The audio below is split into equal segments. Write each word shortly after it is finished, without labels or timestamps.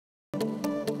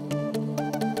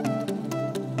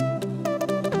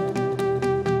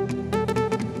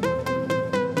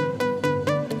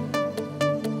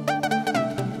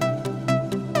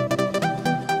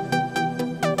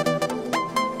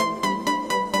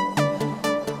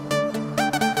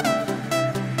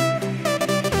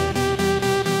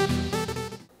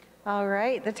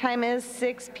right, the time is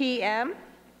 6 p.m.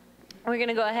 We're going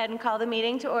to go ahead and call the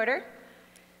meeting to order.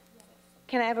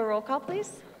 Can I have a roll call,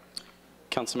 please?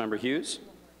 Councilmember Hughes.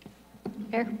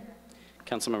 Here.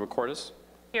 Councilmember Cordes.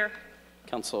 Here.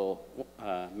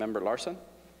 Member Larson.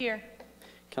 Here.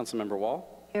 Councilmember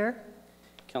Wall. Here.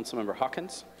 Councilmember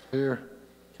Hawkins. Here.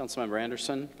 Councilmember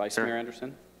Anderson. Vice Mayor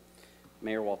Anderson.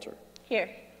 Mayor Walter. Here.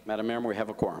 Madam Mayor, we have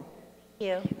a quorum.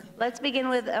 Thank you. Let's begin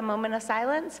with a moment of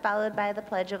silence, followed by the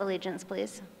Pledge of Allegiance,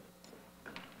 please.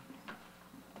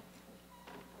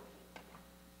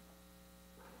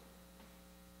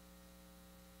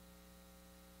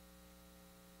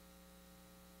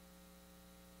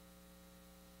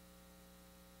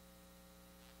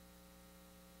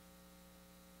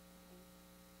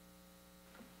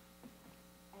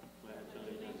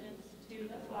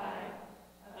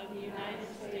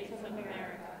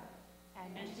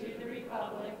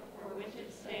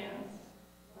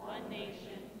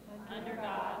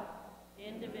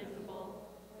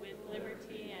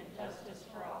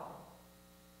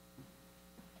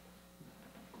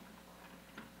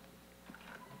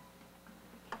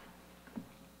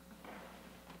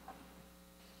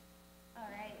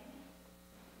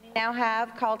 Now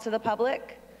have call to the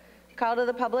public. Call to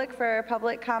the public for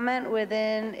public comment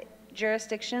within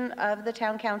jurisdiction of the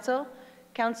Town Council.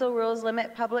 Council rules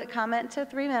limit public comment to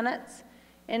 3 minutes.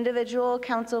 Individual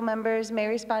council members may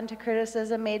respond to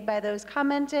criticism made by those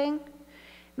commenting,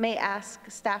 may ask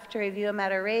staff to review a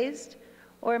matter raised,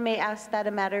 or may ask that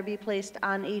a matter be placed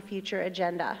on a future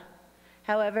agenda.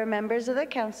 However, members of the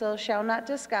council shall not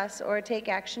discuss or take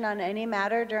action on any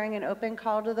matter during an open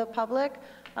call to the public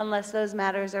unless those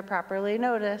matters are properly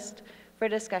noticed for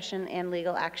discussion and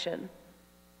legal action.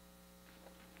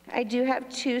 I do have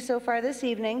 2 so far this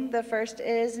evening. The first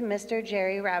is Mr.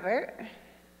 Jerry Robert.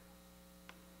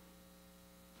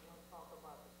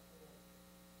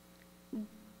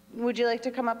 Would you like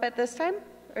to come up at this time,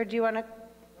 or do you want to? No,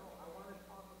 I want to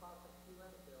talk about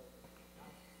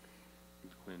the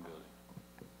Quinn building.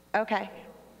 Okay.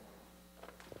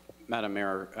 Madam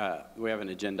Mayor, we have an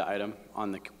agenda item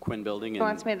on the Quinn building. He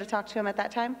wants me to talk to him at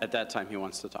that time? At that time, he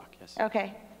wants to talk, yes.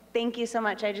 Okay. Thank you so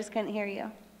much. I just couldn't hear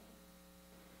you.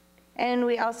 And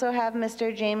we also have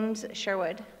Mr. James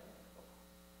Sherwood.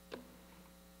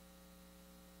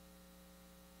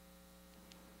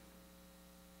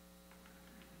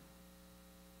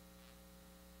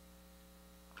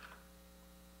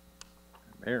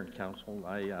 Mayor and Council,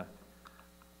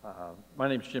 my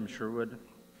name is Jim Sherwood.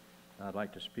 I'd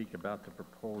like to speak about the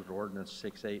proposed ordinance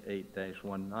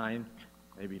 688-19,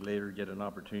 maybe later get an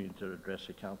opportunity to address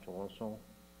the council also.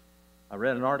 I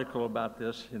read an article about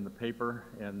this in the paper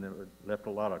and it left a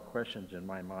lot of questions in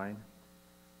my mind.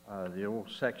 The old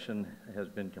section has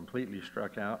been completely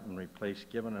struck out and replaced,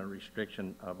 given a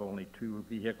restriction of only 2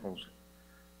 vehicles,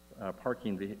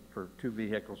 parking for 2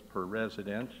 vehicles per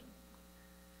residence.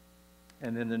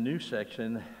 And in the new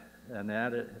section,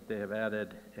 they have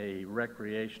added a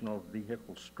recreational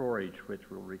vehicle storage, which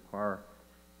will require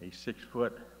a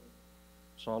 6-foot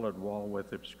solid wall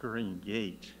with obscuring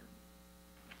gates.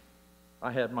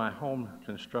 I had my home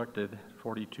constructed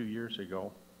 42 years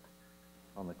ago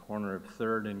on the corner of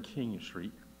 3rd and King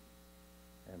Street,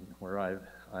 and where I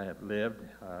have lived,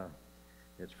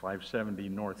 it's 570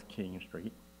 North King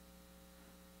Street.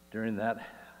 During that,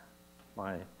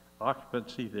 my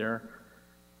occupancy there,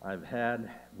 I've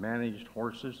had managed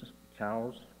horses,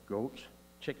 cows, goats,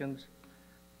 chickens,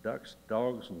 ducks,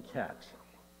 dogs, and cats.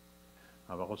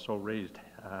 I've also raised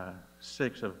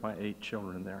 6 of my 8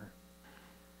 children there.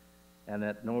 And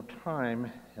at no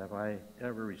time have I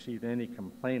ever received any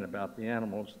complaint about the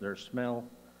animals, their smell,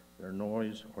 their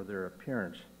noise, or their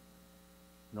appearance.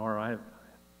 Nor I've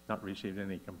not received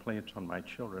any complaints on my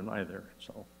children either.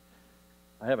 So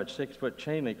I have a 6-foot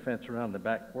chain link fence around the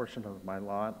back portion of my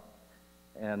lot,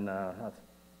 and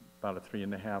about a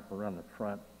 3.5 around the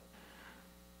front.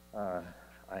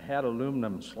 I had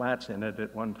aluminum slats in it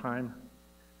at one time,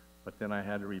 but then I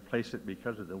had to replace it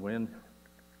because of the wind.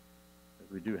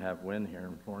 We do have wind here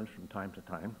in Florence from time to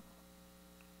time.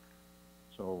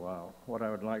 So what I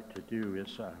would like to do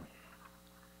is,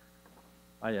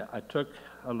 I took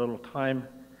a little time.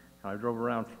 I drove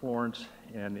around Florence,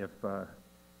 and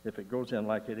if it goes in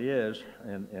like it is,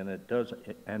 and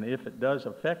if it does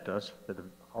affect us that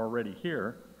are already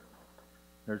here,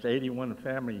 there's 81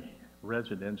 family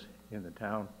residents in the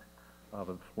town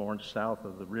of Florence south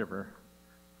of the river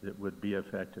that would be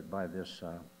affected by this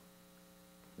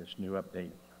this new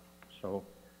update. So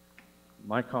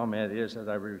my comment is that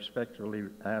I respectfully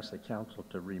ask the council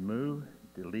to remove,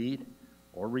 delete,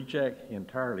 or reject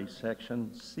entirely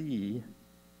section C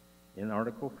in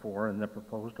Article 4 in the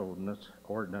proposed ordinance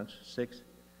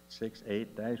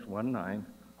 668-19,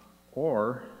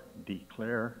 or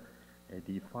declare a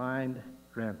defined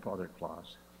grandfather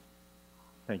clause.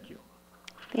 Thank you.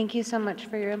 Thank you so much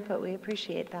for your input. We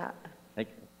appreciate that. Thank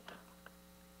you.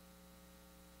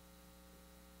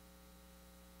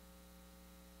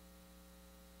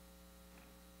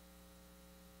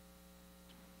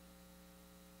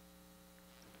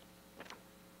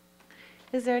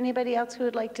 Is there anybody else who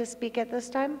would like to speak at this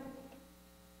time?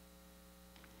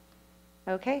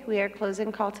 Okay, we are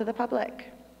closing call to the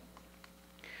public.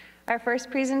 Our first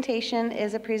presentation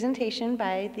is a presentation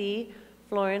by the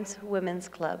Florence Women's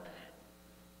Club.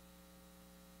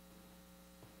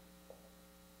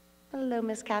 Hello,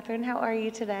 Ms. Catherine. How are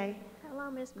you today?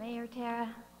 Hello, Ms. Mayor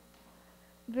Tara.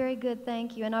 Very good,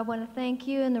 thank you. And I want to thank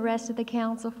you and the rest of the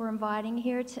council for inviting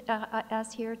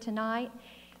us here tonight.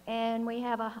 And we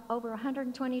have over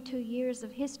 122 years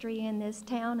of history in this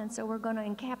town, and so we're going to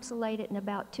encapsulate it in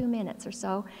about 2 minutes or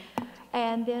so.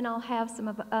 And then I'll have some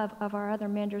of our other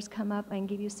members come up and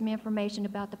give you some information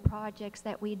about the projects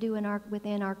that we do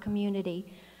within our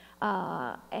community.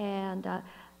 First,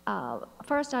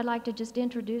 I'd like to just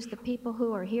introduce the people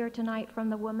who are here tonight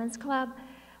from the Women's Club.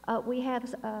 We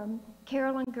have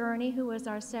Carolyn Gurney, who is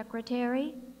our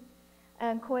secretary,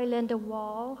 and Koy-Linda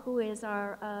Wall, who is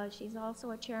she's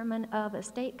also a chairman of a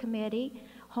state committee,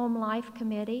 Home Life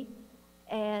Committee,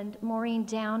 and Maureen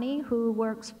Downey, who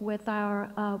works with our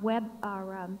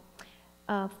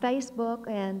Facebook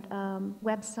and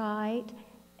website,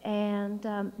 and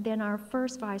then our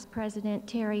first vice president,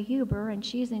 Terry Huber, and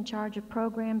she's in charge of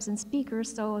programs and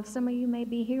speakers, so if some of you may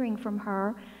be hearing from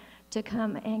her to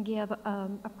come and give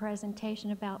a presentation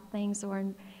about things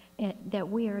that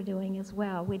we are doing as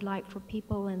well. We'd like for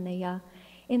people in the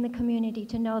community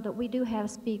to know that we do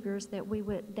have speakers that we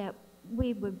would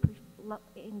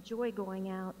enjoy going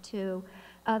out to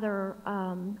other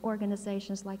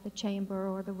organizations like the Chamber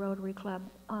or the Rotary Club,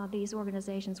 these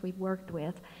organizations we've worked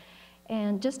with.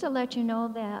 And just to let you know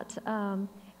that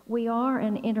we are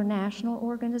an international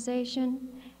organization,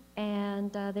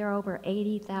 and there are over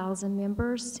 80,000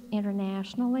 members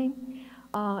internationally.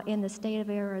 In the state of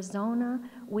Arizona,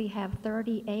 we have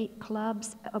 38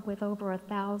 clubs with over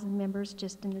 1,000 members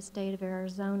just in the state of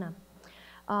Arizona.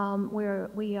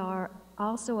 We are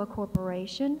also a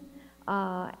corporation,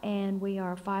 and we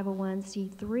are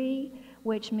 501c3,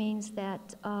 which means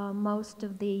that most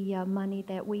of the money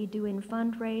that we do in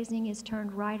fundraising is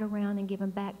turned right around and given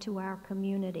back to our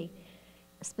community.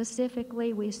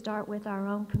 Specifically, we start with our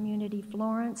own community,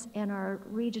 Florence, and our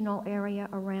regional area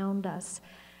around us.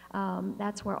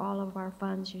 That's where all of our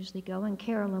funds usually go, and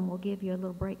Carolyn will give you a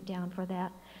little breakdown for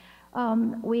that.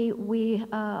 We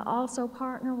also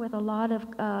partner with a lot of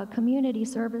community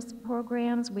service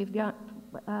programs. We've got,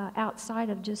 outside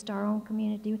of just our own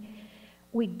community,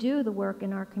 we do the work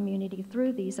in our community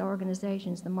through these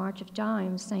organizations, the March of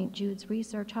Dimes, St. Jude's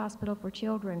Research Hospital for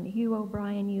Children, Hugh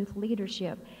O'Brien Youth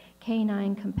Leadership,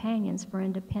 Canine Companions for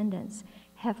Independence,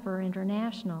 Heifer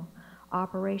International,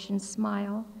 Operation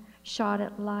Smile, Shot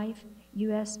at Life,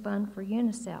 U.S. Fund for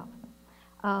UNICEF.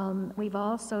 We've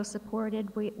also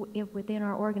supported, within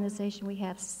our organization, we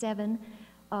have 7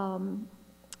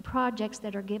 projects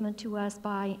that are given to us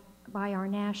by our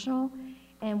national,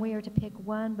 and we are to pick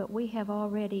one, but we have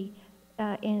already,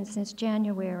 since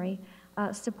January,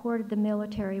 supported the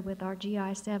military with our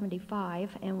GI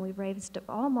 75, and we've raised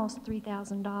almost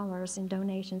 $3,000 in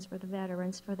donations for the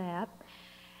veterans for that.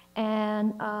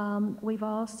 And we've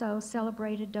also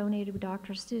donated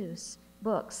Dr. Seuss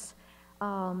books.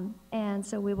 And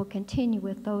so we will continue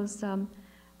with those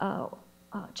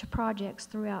projects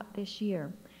throughout this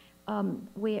year.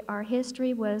 Our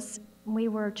history was, we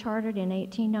were chartered in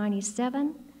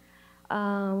 1897.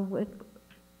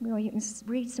 You can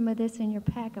read some of this in your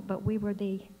packet, but we're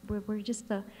just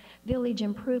the Village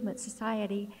Improvement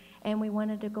Society, and we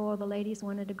wanted to go, the ladies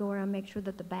wanted to go around and make sure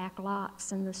that the back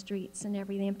lots and the streets and the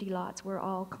empty lots were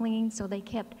all clean, so they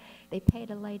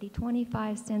paid a lady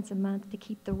 25 cents a month to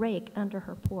keep the rake under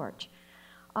her porch.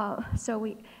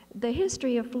 The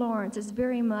history of Florence is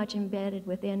very much embedded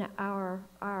within our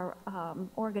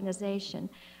organization,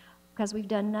 because we've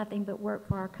done nothing but work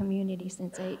for our community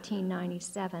since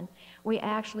 1897. We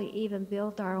actually even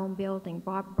built our own building,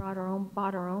 bought our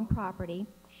own property,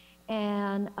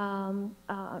 and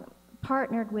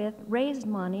partnered with, raised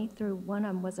money through, one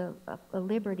of them was a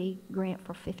Liberty grant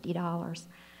for $50.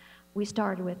 We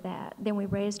started with that. Then we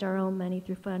raised our own money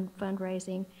through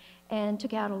fundraising and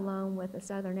took out a loan with the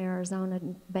Southern Arizona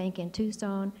Bank in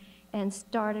Tucson, and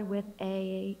started with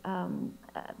the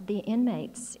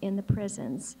inmates in the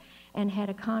prisons and had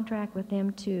a contract with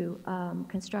them to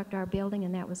construct our building,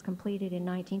 and that was completed in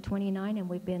 1929, and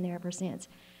we've been there ever since.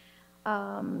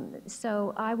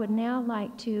 So I would now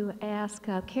like to ask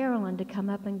Carolyn to come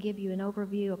up and give you an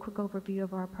overview, a quick overview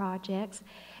of our projects.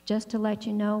 Just to let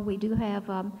you know, we do have,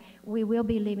 we will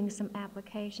be leaving some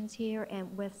applications here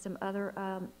and with some other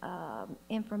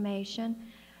information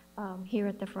here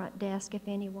at the front desk if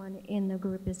anyone in the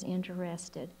group is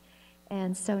interested.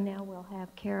 And so now we'll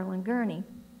have Carolyn Gurney.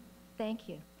 Thank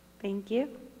you. Thank you.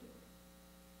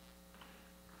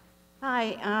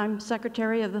 Hi, I'm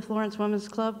Secretary of the Florence Women's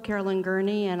Club, Carolyn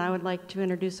Gurney, and I would like to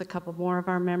introduce a couple more of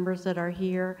our members that are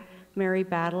here. Mary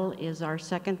Battle is our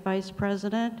second vice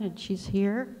president, and she's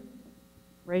here.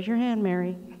 Raise your hand,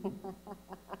 Mary.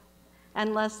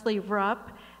 And Leslie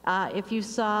Rupp. If you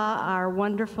saw our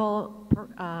wonderful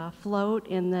float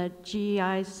in the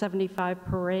GI 75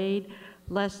 parade,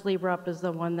 Leslie Rupp is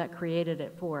the one that created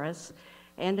it for us.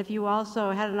 And if you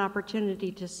also had an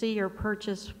opportunity to see or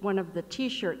purchase one of the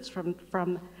t-shirts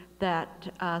from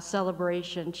that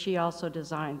celebration, she also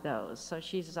designed those. So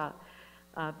she's a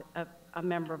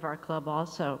member of our club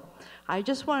also. I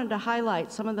just wanted to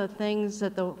highlight some of the things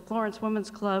that the Florence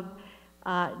Women's Club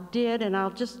did, and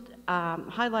I'll just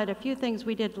highlight a few things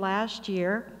we did last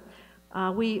year.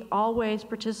 We always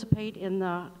participate in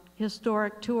the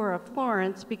historic tour of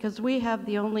Florence because we have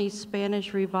the only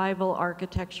Spanish Revival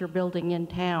architecture building in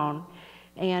town,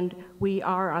 and we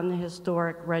are on the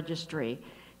historic registry.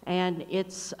 And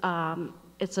it's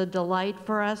a delight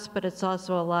for us, but it's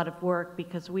also a lot of work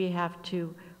because we have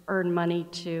to earn money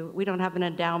we don't have an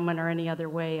endowment or any other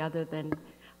way other than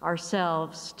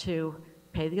ourselves to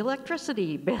pay the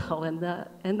electricity bill and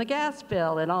the gas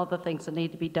bill and all the things that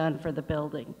need to be done for the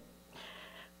building.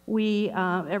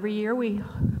 Every year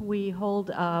we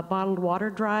hold a bottled water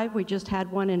drive. We just had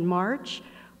one in March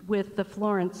with the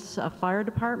Florence Fire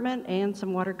Department, and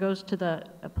some water goes to the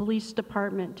police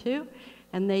department too.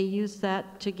 And they use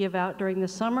that to give out during the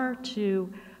summer to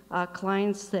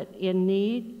clients that in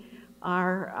need.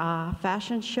 Our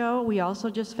fashion show, we also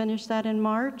just finished that in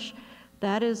March.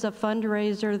 That is a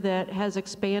fundraiser that has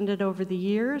expanded over the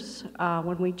years.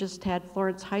 When we just had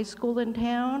Florence High School in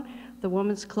town, the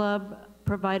Women's Club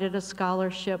provided a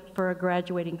scholarship for a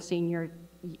graduating senior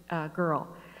girl.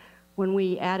 When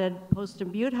we added Poston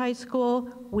Butte High School,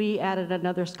 we added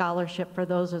another scholarship for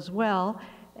those as well.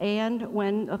 And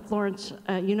when a Florence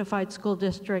Unified School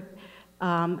District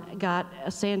got a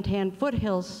Santan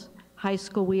Foothills High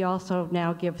School, we also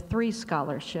now give 3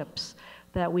 scholarships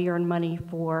that we earn money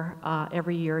for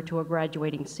every year to a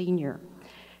graduating senior.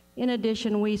 In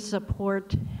addition, we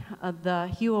support the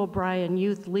Hugh O'Brien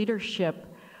Youth Leadership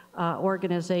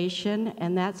organization,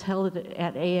 and that's held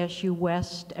at ASU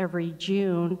West every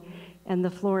June, and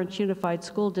the Florence Unified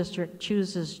School District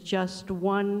chooses just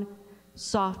one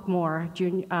sophomore,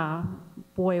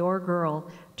 boy or girl,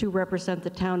 to represent the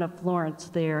town of Florence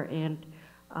there, and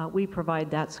we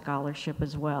provide that scholarship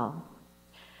as well.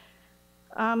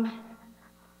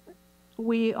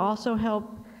 We also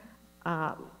help,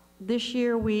 this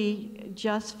year we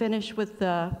just finished with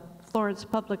the Florence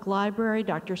Public Library,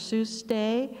 Dr. Seuss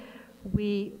Day.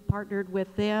 We partnered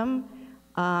with them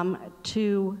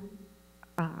to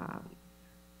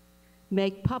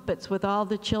make puppets with all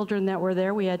the children that were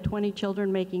there. We had 20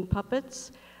 children making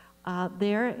puppets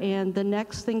there, and the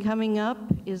next thing coming up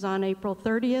is on April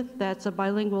 30th. That's a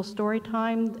bilingual story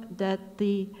time that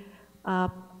the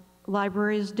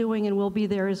library is doing, and we'll be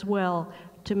there as well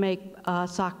to make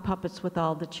sock puppets with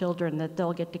all the children that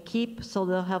they'll get to keep, so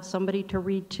they'll have somebody to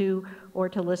read to or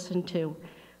to listen to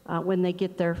when they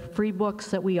get their free books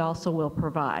that we also will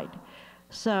provide.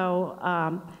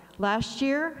 So last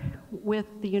year with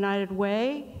the United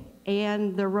Way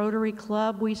and the Rotary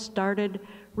Club, we started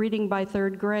reading by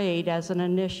 3rd grade as an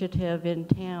initiative in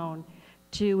town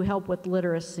to help with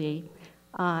literacy.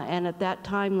 And at that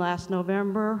time last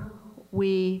November,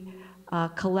 we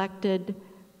collected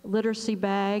literacy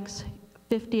bags,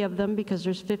 50 of them, because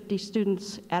there's 50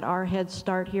 students at our Head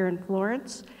Start here in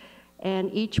Florence,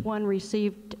 and each one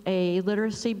received a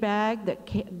literacy bag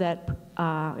that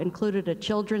included a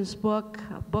children's book,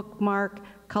 a bookmark,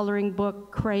 coloring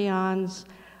book, crayons,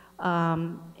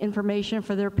 information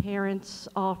for their parents,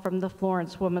 all from the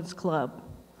Florence Women's Club.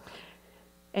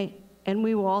 And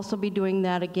we will also be doing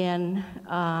that again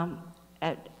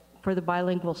for the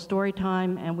bilingual story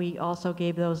time, and we also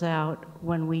gave those out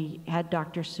when we had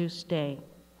Dr. Seuss Day.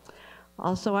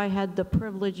 Also, I had the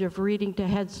privilege of reading to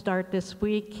Head Start this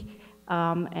week,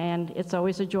 and it's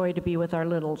always a joy to be with our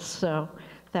littles, so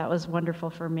that was wonderful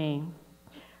for me.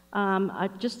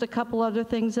 Just a couple other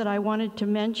things that I wanted to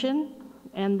mention,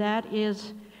 and that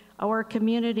is our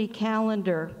community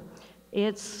calendar.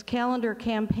 It's calendar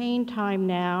campaign time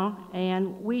now,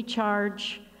 and we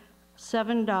charge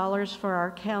 $7 for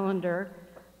our calendar.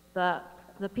 The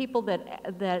people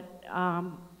that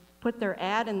put their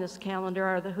ad in this calendar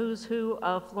are the who's who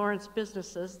of Florence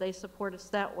businesses. They support us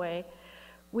that way.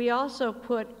 We also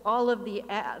put all of the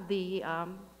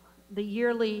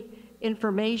yearly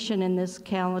information in this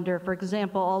calendar. For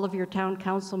example, all of your town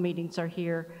council meetings are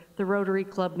here, the Rotary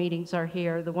Club meetings are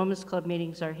here, the Women's Club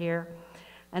meetings are here.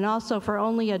 And also for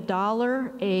only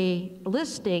 $1 a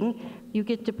listing, you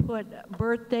get to put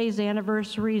birthdays,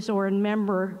 anniversaries, or in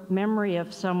memory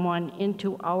of someone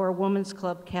into our Women's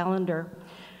Club calendar.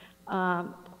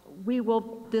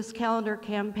 This calendar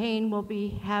campaign will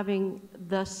be having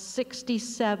the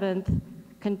 67th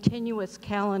continuous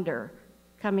calendar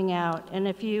coming out. And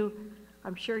if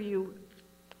I'm sure you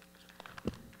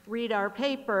read our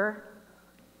paper,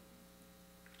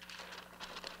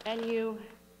 and you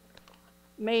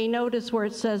may notice where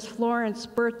it says Florence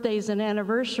birthdays and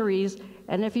anniversaries,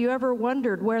 and if you ever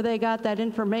wondered where they got that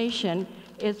information,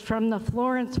 it's from the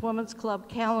Florence Women's Club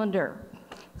calendar.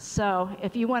 So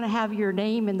if you want to have your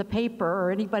name in the paper,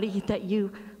 or anybody that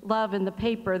you love in the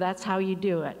paper, that's how you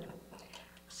do it.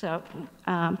 So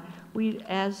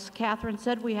as Catherine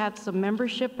said, we have some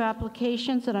membership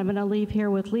applications that I'm going to leave here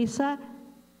with Lisa.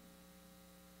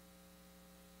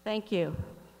 Thank you.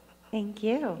 Thank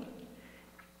you.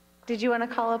 Did you want to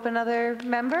call up another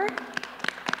member? I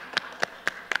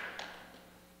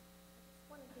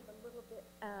want to give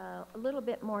a little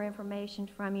bit more information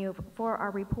from you for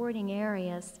our reporting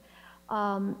areas,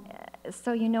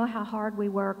 so you know how hard we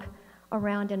work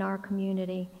around in our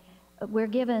community. We're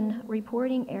given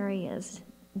reporting areas: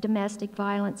 domestic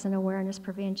violence and awareness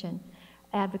prevention,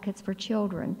 advocates for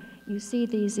children. You see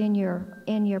these in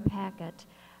your packet.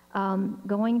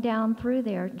 Going down through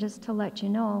there, just to let you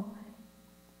know,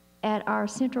 at our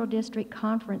Central District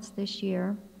Conference this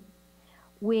year,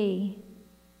 we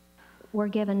were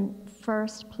given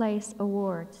first place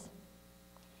awards.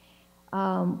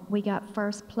 We got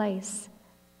first place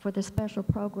for the special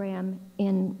program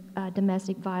in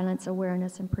domestic violence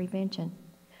awareness and prevention.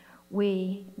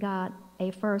 We got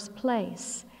a first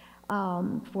place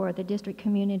for the district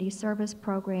community service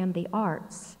program, the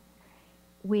arts.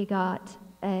 We got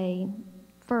a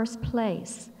first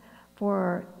place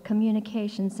for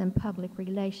communications and public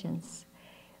relations.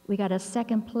 We got a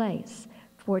second place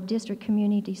for district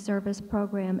community service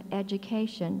program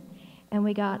education, and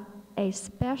we got a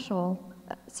special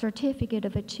certificate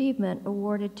of achievement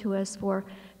awarded to us for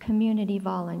community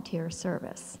volunteer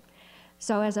service.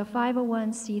 So as a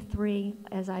 501c3,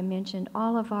 as I mentioned,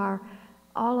 all of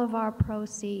our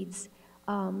proceeds,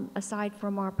 aside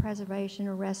from our preservation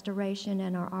or restoration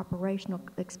and our operational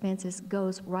expenses,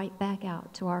 goes right back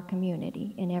out to our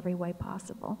community in every way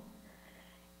possible.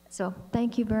 So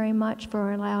thank you very much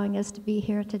for allowing us to be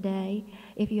here today.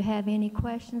 If you have any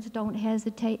questions, don't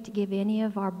hesitate to give any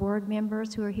of our board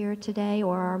members who are here today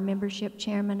or our membership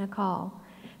chairman a call.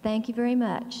 Thank you very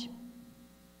much.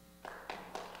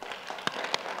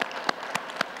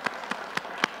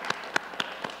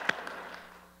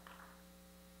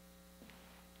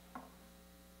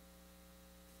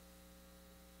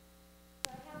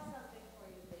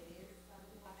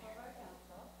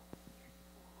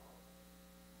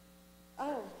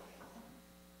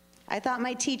 I thought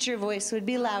my teacher voice would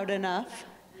be loud enough.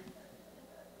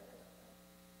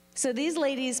 So these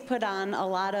ladies put on a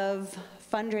lot of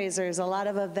fundraisers, a lot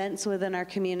of events within our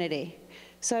community.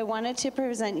 So I wanted to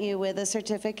present you with a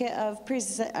certificate of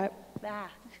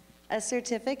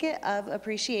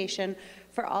appreciation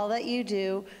for all that you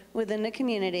do within the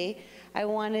community. I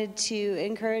wanted to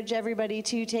encourage everybody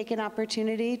to take an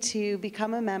opportunity to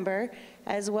become a member,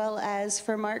 as well as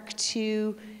for Mark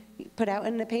to put out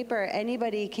in the paper.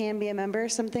 Anybody can be a member.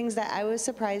 Some things that I was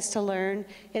surprised to learn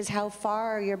is how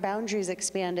far your boundaries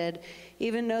expanded.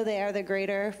 Even though they are the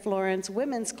Greater Florence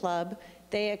Women's Club,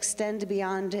 they extend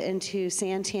beyond into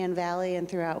Santan Valley and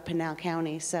throughout Pinal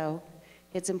County. So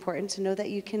it's important to know that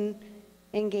you can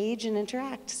engage and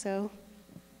interact. So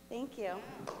thank you.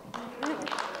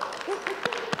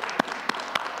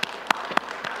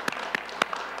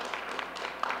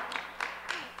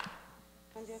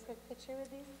 Want to do a quick picture with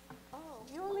these? Oh,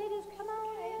 you ladies, come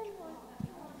on in.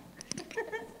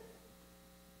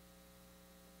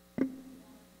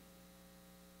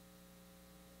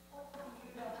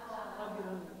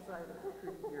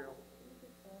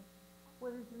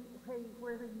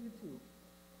 Where's the YouTube?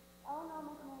 Oh, no,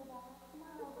 no, no, come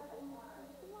on over. Come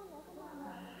on, come on.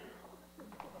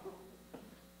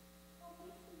 Oh,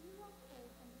 nice to see you.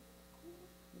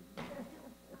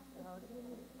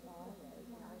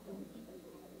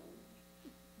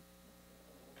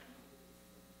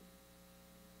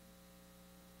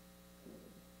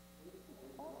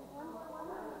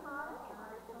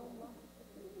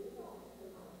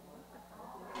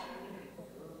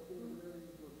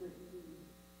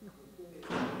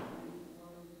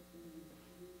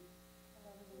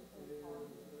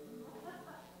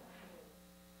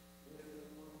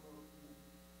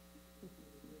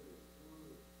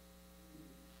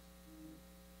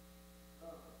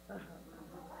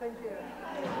 Thank you.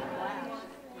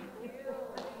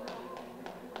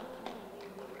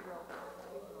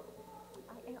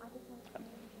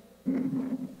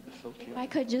 If I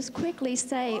could just quickly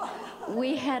say,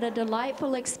 we had a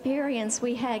delightful experience.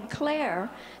 We had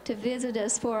Claire to visit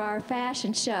us for our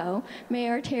fashion show,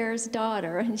 Mayor Ter's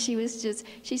daughter, and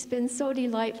she's been so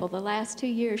delightful. The last 2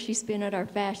 years she's been at our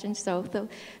fashion show,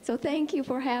 so thank you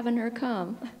for having her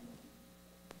come.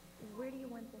 Where do you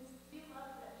want this?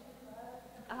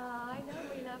 I know,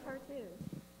 we love her too.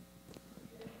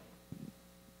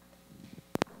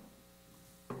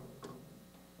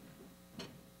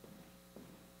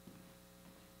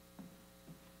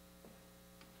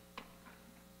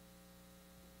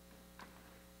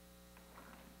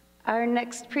 Our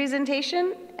next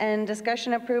presentation and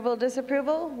discussion approval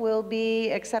disapproval will be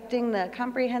accepting the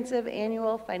comprehensive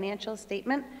annual financial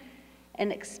statement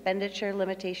and expenditure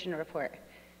limitation report.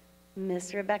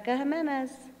 Ms. Rebecca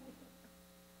Jimenez.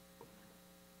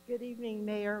 Good evening,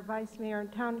 Mayor, Vice Mayor,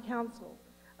 and Town Council.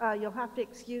 You'll have to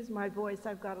excuse my voice.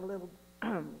 I've got a little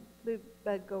flu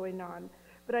bug going on.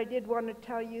 But I did want to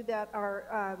tell you that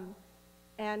our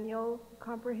annual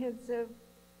comprehensive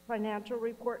financial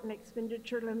report and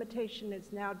expenditure limitation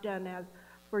is now done as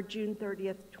for June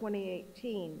 30th,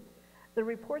 2018. The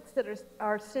reports that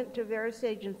are sent to various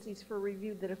agencies for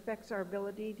review that affects our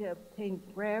ability to obtain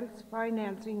grants,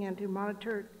 financing, and to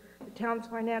monitor the town's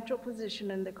financial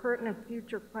position and the current and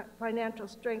future financial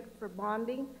strength for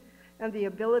bonding and the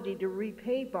ability to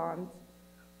repay bonds.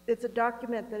 It's a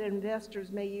document that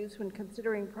investors may use when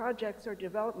considering projects or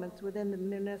developments within the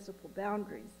municipal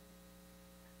boundaries.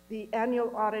 The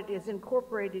annual audit is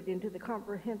incorporated into the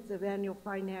comprehensive annual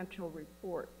financial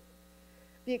report.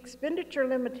 The expenditure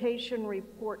limitation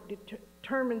report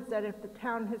determines that if the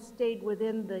town has stayed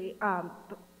within the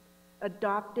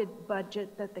adopted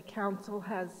budget that the council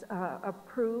has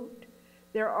approved,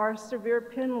 there are severe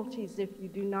penalties if you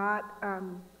do not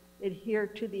adhere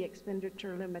to the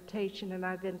expenditure limitation, and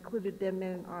I've included them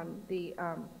on the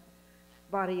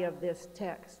body of this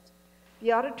text.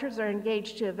 The auditors are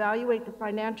engaged to evaluate the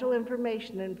financial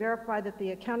information and verify that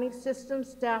the accounting system,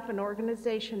 staff, and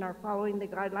organization are following the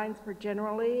guidelines for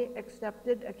generally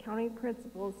accepted accounting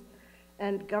principles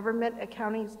and government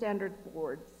accounting standard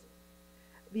boards.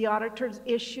 The auditors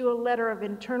issue a letter of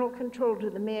internal control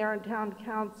to the mayor and town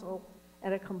council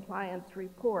and a compliance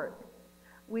report.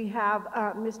 We have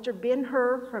Mr.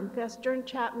 Ben-Hur from Fester and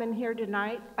Chapman here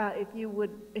tonight.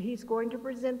 He's going to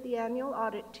present the annual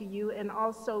audit to you and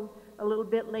also a little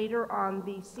bit later on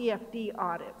the CFD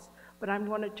audits. But I'm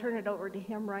going to turn it over to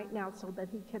him right now so that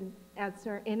he can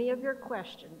answer any of your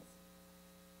questions.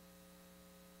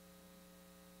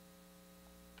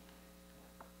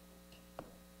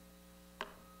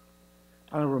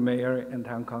 Honorable Mayor and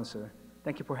Town Council,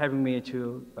 thank you for having me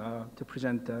to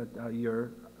present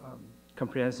your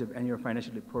comprehensive annual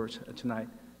financial report tonight.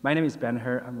 My name is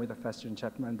Ben-Hur. I'm with the Fester and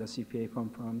Chapman, the CPA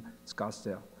firm from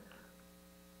Scottsdale.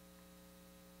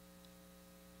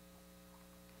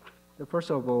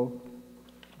 First of all,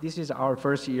 this is our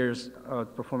first year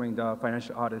performing the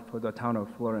financial audit for the Town of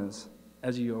Florence.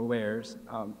 As you're aware,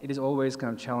 it is always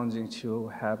kind of challenging to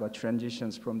have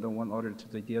transitions from the one auditor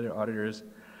to the other auditors.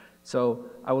 So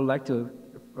I would like to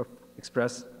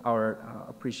express our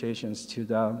appreciations to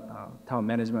the town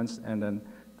management and then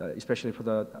especially for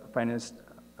the finance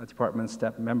department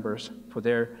staff members for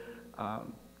their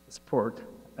support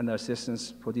and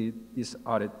assistance for this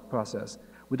audit process.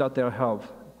 Without their help,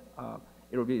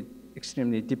 it will be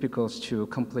extremely difficult to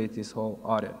complete this whole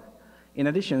audit. In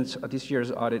addition, this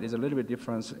year's audit is a little bit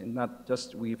different. Not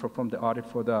just we performed the audit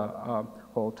for the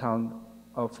whole Town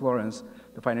of Florence,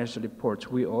 the financial reports.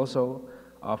 We also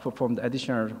performed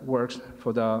additional works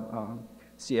for the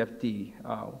CFD,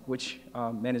 which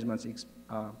management's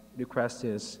request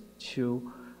is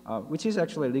to, which is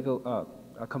actually a legal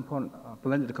component,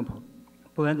 blended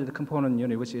component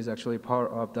unit, which is actually part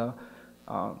of the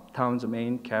town's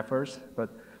main CAFRs, but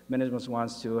management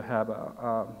wants to have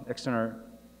external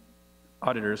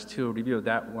auditors to review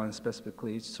that one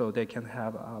specifically so they can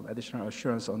have additional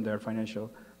assurance on their financial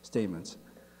statements.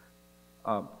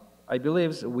 I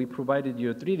believe we provided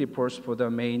you 3 reports for the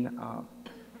main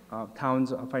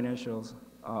town's financials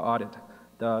audit.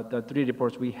 The 3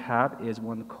 reports we have is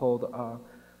one called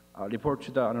report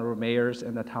to the honorable mayors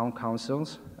and the town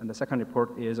councils, and the second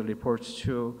report is a report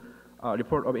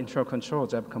of internal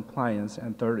controls of compliance,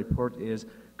 and third report is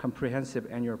comprehensive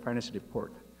annual financial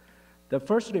report. The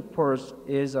first report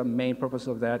is a main purpose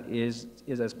of that is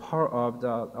as part of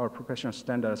our professional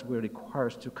standards, we require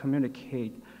to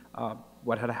communicate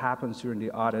what had happened during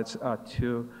the audits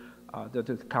to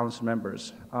the council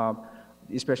members.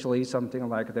 especially something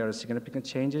like there are significant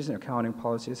changes in accounting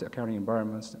policies, accounting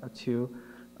environments. Two,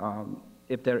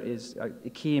 if there is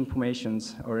key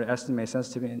informations or estimate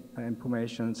sensitive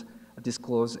informations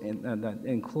disclosed and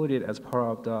included as part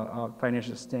of the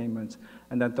financial statements.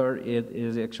 And then third, it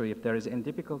is actually if there is any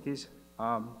difficulties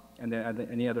and then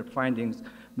any other findings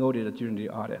noted during the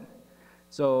audit.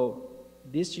 So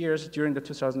this year's, during the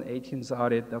 2018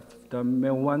 audit, the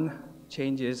main one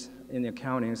changes in the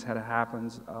accountings had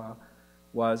happened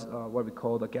was what we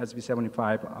call the GASB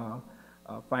 75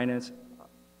 finance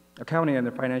accounting and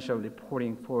the financial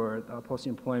reporting for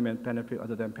post-employment benefit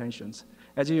other than pensions.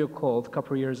 As you recall, a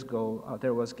couple of years ago,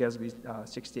 there was GASB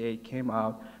 68 came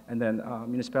out, and then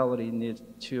municipality needs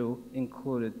to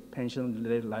include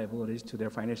pension-related liabilities to their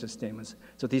financial statements.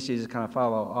 So this is kind of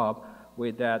follow-up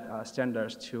with that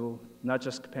standards to not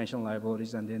just pension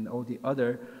liabilities and then all the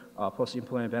other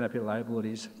post-employment benefit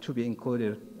liabilities to be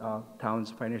included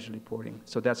town's financial reporting.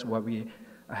 So that's what we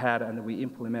had and we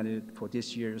implemented for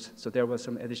this year's. So there was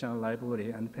some additional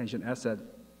liability and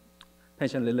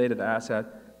pension-related asset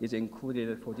is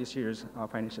included for this year's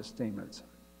financial statements.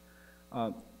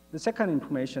 The second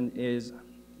information is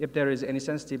if there is any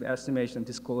sensitive estimation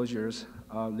disclosures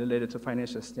related to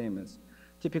financial statements.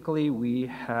 Typically, we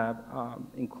have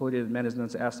included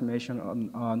management's estimation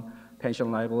on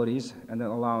pension liabilities and then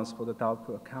allowance for the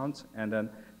doubtful accounts and then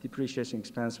depreciation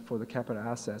expense for the capital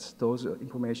assets. Those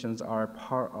informations are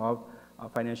part of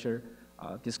financial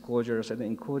disclosures and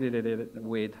included it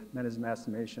with management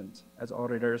estimations. As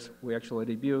auditors, we actually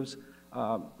reviews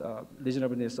the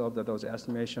reasonableness of those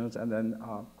estimations and then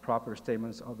proper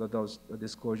statements of those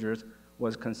disclosures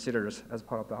was considered as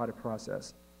part of the audit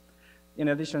process. In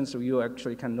addition, so you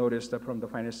actually can notice that from the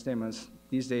financial statements,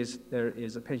 these days there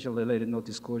is a pension-related note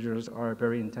disclosures are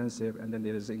very intensive, and then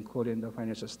it is included in the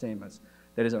financial statements.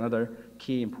 That is another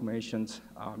key information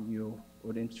you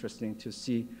would interesting to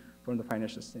see from the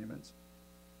financial statements.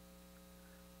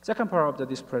 Second part of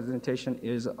this presentation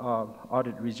is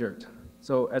audit result.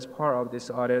 So as part of this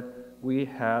audit, we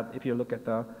had, if you look at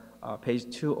the page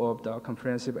 2 of the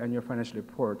comprehensive annual financial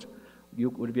report, you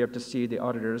would be able to see the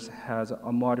auditors has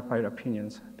modified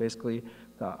opinions. Basically,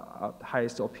 the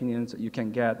highest opinions you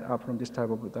can get from this type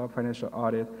of financial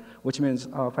audit, which means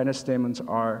financial statements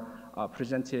are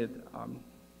presented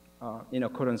in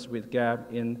accordance with GAAP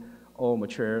in all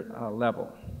mature level.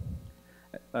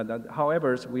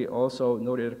 However, we also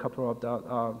noted a couple of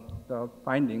the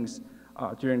findings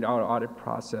during our audit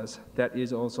process that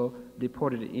is also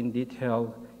reported in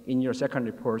detail in your second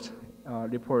report,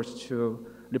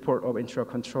 report of internal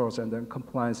controls and then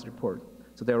compliance report.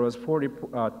 So there's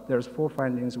 4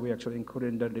 findings we actually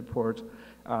included in the report.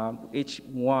 Each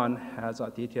one has a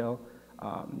detailed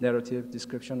narrative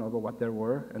description of what there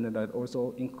were, and then that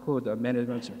also include the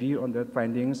management's view on the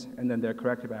findings and then their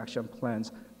corrective action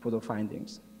plans for the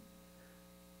findings.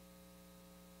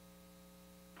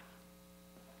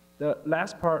 The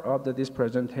last part of this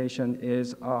presentation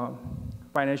is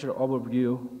financial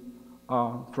overview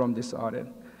from this audit.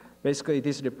 Basically,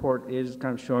 this report is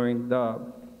kind of showing the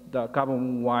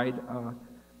government-wide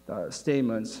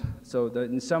statements. So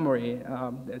in summary,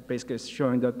 it basically is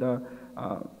showing that the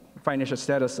financial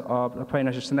status of the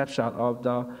financial snapshot of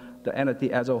the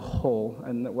entity as a whole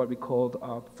and what we call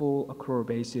a full accrual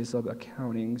basis of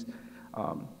accountings.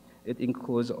 It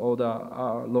includes all the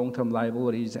long-term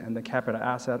liabilities and the capital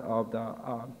asset of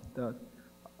the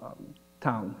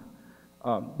town.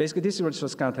 Basically, this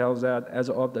just kind of tells that as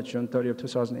of the June 30th,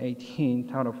 2018,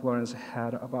 Town of Florence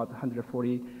had about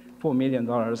 $144 million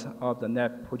of the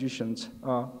net positions,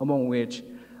 among which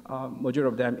majority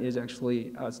of them is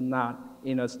actually not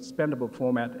in a spendable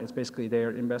format. It's basically their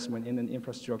investment in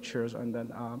infrastructures and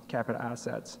then capital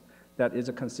assets. That is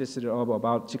consisted of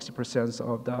about 60%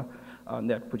 of the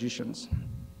net positions.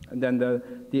 And then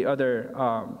the other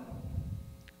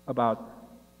about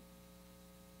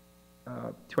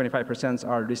 25%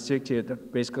 are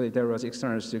restricted. Basically, there was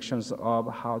external restrictions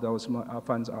of how those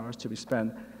funds are to be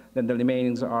spent. Then the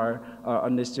remaining are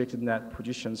unrestricted net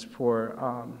positions for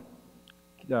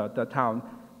the town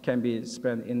can be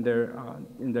spent in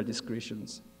their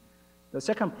discretions. The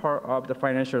second part of the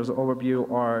financials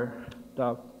overview are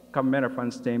the governmental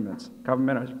fund statements.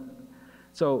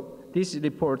 So these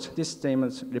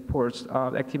statements reports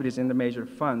activities in the major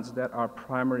funds that are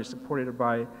primarily supported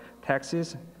by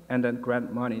taxes and then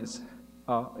grant monies.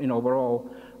 In overall,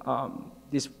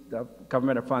 this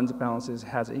governmental funds balances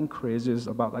has increases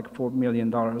about like $4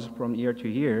 million from year to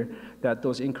year. That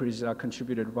those increases are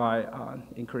contributed by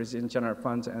increase in general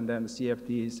funds and then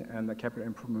CFDs and the capital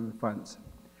improvement funds.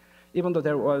 Even though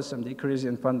there was some decrease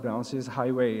in fund balances,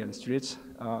 highway and streets,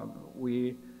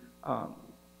 we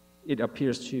it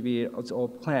appears to be it's all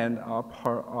planned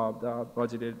part of the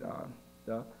budgeted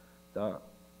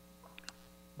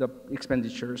the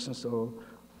expenditures. And so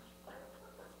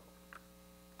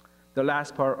the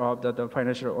last part of the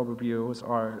financial overviews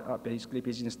are basically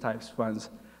business types funds.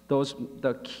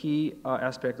 The key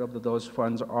aspect of those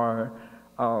funds are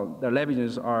the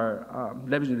revenues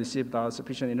received are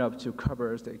sufficient enough to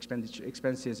cover the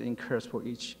expenses incurred for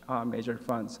each major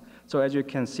funds. So as you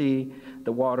can see,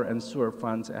 the water and sewer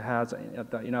funds has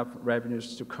enough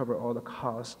revenues to cover all the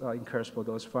costs incurred for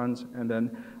those funds, and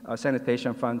then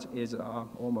sanitation funds is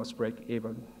almost break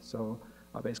even. So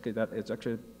basically that is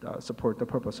actually support the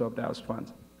purpose of those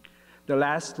funds. The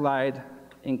last slide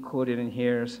included in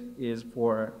here is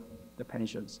for the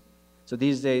pensions. So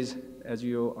these days, as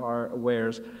you are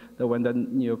aware, that when the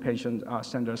new pension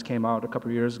standards came out a couple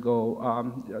of years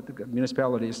ago, the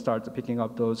municipalities started picking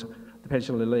up those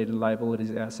pension-related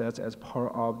liabilities assets as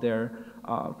part of their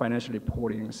financial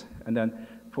reportings. And then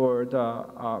for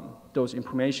those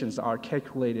informations are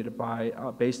calculated by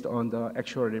based on the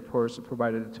actual reports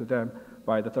provided to them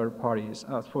by the third parties.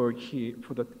 For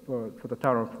the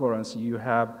town of Florence, you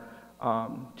have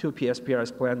 2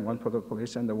 PSPRS plan, one for the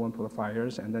police and the one for the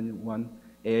fires, and then one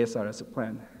ASRS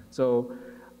plan. So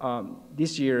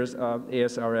this year's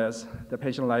ASRS, the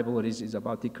pension liabilities is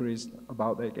about decreased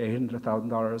about like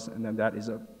 $800,000, and then that is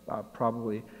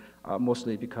probably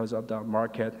mostly because of the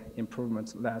market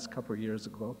improvements last couple of years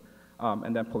ago.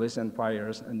 And then police and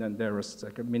fires, and then there was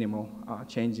like a minimal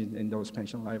change in those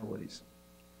pension liabilities.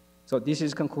 So this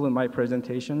is concluding my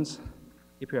presentations.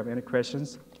 If you have any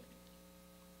questions.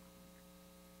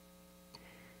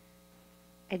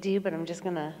 I do, but I'm just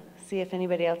going to see if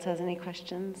anybody else has any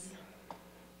questions.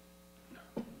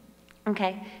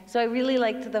 Okay, so I really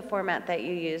liked the format that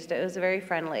you used. It was very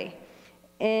friendly.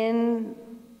 In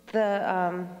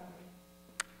the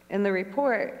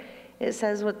report, it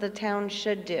says what the town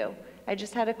should do. I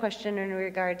just had a question in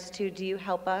regards to, do you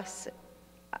help us?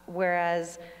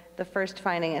 Whereas the first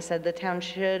finding, it said the town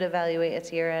should evaluate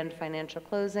its year-end financial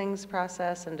closings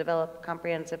process and develop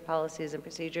comprehensive policies and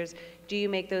procedures. Do you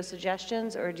make those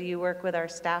suggestions, or do you work with our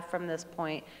staff from this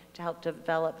point to help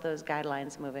develop those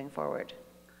guidelines moving forward?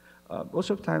 Most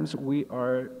of the times we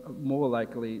are more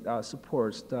likely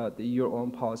supports your own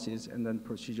policies and then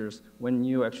procedures. When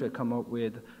you actually come up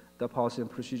with the policy and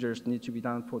procedures need to be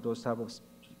done for those type of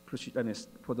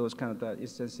for those kind of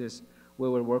instances, we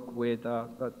will work with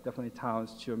definitely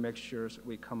towns to make sure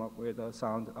we come up with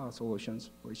sound solutions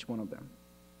for each one of them.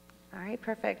 All right,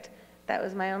 perfect. That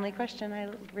was my only question. I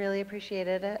really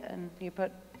appreciated it, and you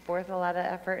put forth a lot of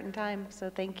effort and time, so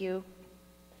thank you.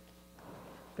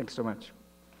 Thanks so much.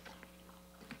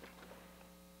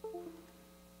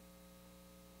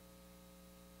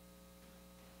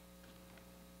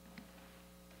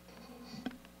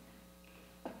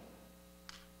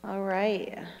 All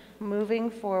right, moving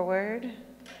forward,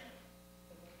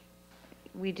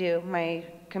 my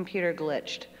computer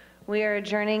glitched. We are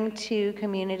adjourning to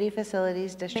Community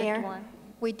Facilities District Mayor, 1.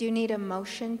 we do need a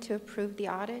motion to approve the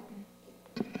audit.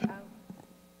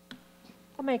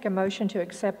 I'll make a motion to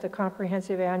accept the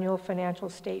comprehensive annual financial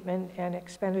statement and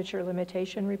expenditure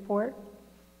limitation report.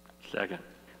 Second.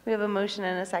 We have a motion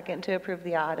and a second to approve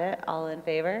the audit. All in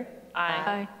favor?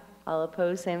 Aye. All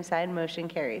opposed, same side, motion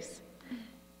carries.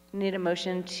 Need a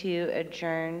motion to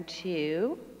adjourn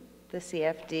to the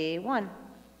CFD 1.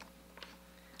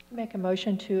 Make a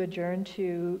motion to adjourn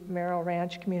to Merrill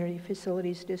Ranch Community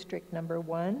Facilities District Number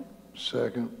 1.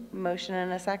 Second. Motion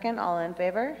and a second, all in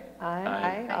favor?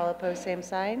 Aye. All opposed, same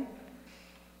side.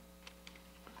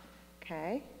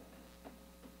 Okay.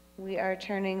 We are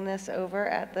turning this over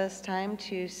at this time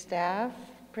to staff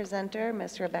presenter,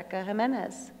 Ms. Rebecca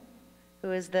Jimenez,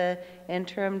 who is the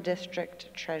interim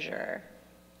district treasurer.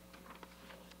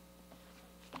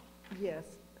 Yes.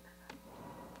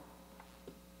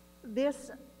 This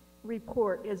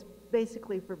report is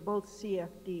basically for both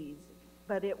CFDs,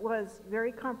 but it was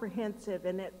very comprehensive,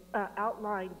 and it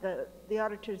outlined, the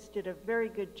auditors did a very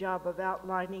good job of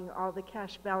outlining all the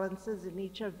cash balances in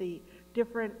each of the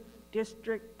different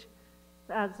districts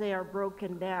as they are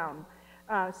broken down.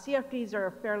 CFDs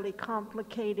are fairly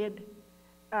complicated,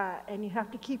 and you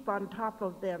have to keep on top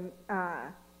of them.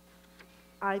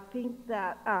 I think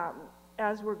that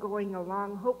as we're going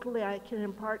along, hopefully I can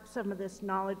impart some of this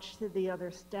knowledge to the other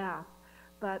staff.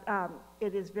 But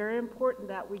it is very important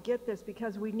that we get this,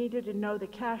 because we needed to know the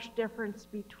cash difference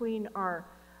between our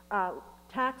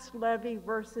tax levy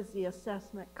versus the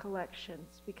assessment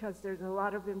collections, because there's a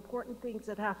lot of important things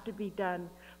that have to be done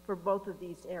for both of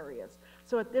these areas.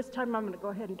 So at this time, I'm going to go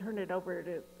ahead and turn it over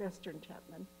to Western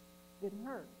Chapman. Didn't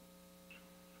hurt.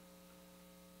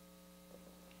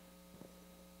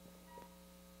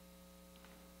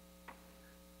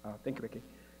 Thank you, Becky.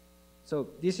 So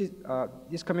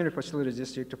this community facility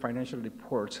district financial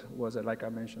report was, like I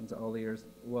mentioned earlier,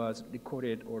 was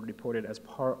recorded or reported as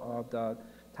part of the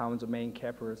town's main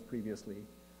CAPRs previously.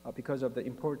 Because of the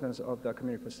importance of the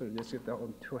community facility district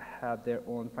to have their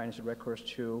own financial records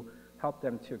to help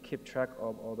them to keep track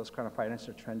of all those kind of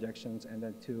financial transactions and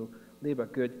then to leave a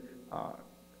good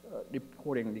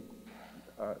reporting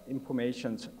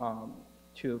information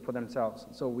for themselves.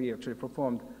 So we actually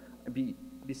performed,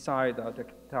 beside the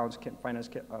town's finance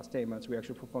statements, we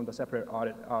actually performed a separate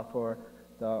audit for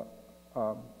the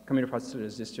community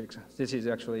facilities districts. This is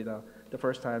actually the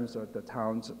first time that the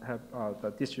towns have,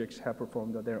 the districts have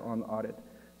performed their own audit.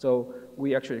 So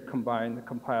we actually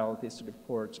compile these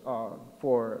reports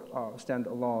for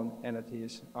standalone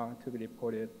entities to be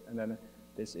reported, and then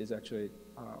this is actually,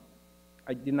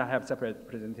 I did not have separate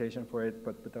presentation for it,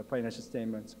 but the financial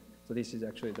statements, so this is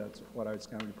actually, that's what I was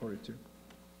kind of reported to.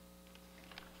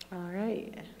 All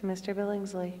right, Mr.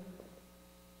 Billingsley.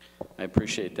 I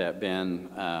appreciate that, Ben.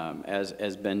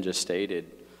 As Ben just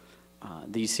stated,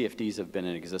 these CFDs have been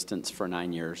in existence for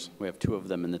 9 years. We have 2 of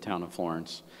them in the town of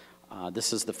Florence.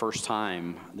 This is the first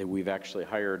time that we've actually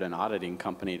hired an auditing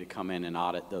company to come in and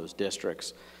audit those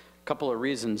districts. A couple of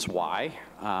reasons why.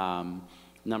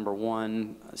 Number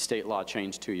one, state law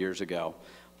changed 2 years ago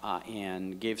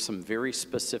and gave some very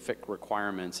specific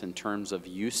requirements in terms of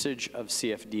usage of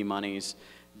CFD monies,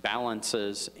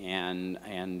 balances, and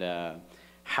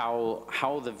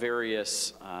how the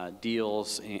various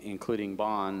deals, including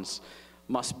bonds,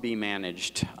 must be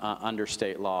managed under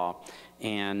state law.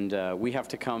 And we have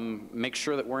to make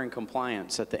sure that we're in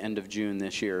compliance at the end of June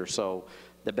this year. So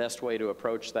the best way to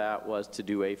approach that was to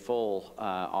do a full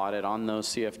audit on those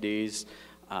CFDs.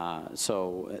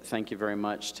 So thank you very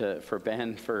much for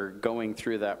Ben for going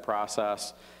through that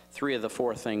process. 3 of the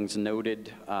 4 things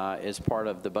noted as part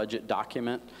of the budget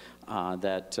document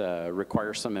that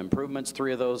require some improvements.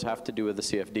 3 of those have to do with the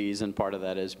CFDs, and part of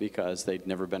that is because they'd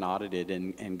never been audited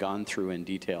and gone through in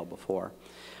detail before.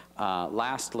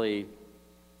 Lastly,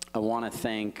 I want to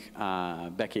thank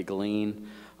Becky Galeen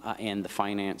and the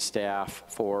finance staff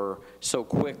for so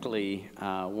quickly,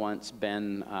 once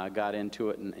Ben got into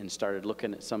it and started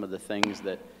looking at some of the things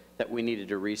that we needed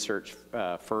to research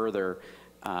further.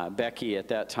 Becky at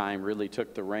that time really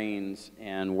took the reins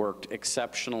and worked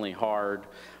exceptionally hard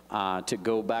to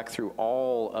go back through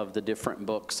all of the different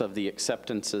books of the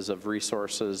acceptances of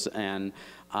resources and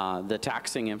the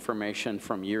taxing information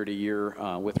from year to year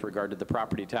with regard to the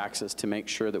property taxes to make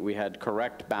sure that we had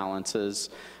correct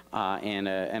balances and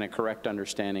a correct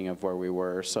understanding of where we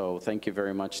were. So thank you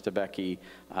very much to Becky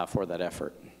for that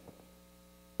effort.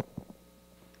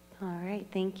 All right,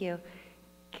 thank you.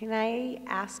 Can I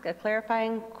ask a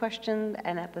clarifying question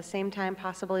and at the same time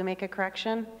possibly make a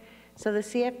correction? So the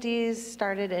CFDs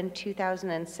started in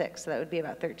 2006, so that would be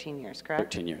about 13 years, correct?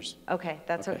 13 years. Okay,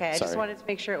 that's okay. I sorry. just wanted to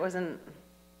make sure it wasn't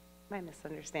my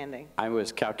misunderstanding. I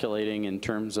was calculating in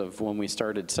terms of when we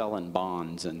started selling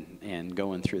bonds and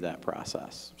going through that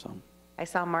process. So I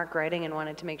saw Mark writing and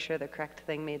wanted to make sure the correct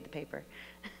thing made the paper.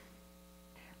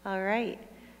 All right.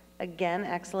 Again,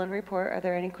 excellent report. Are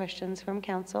there any questions from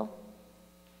council?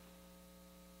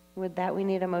 With that, we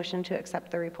need a motion to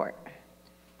accept the report.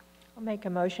 I'll make a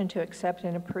motion to accept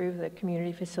and approve the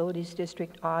Community Facilities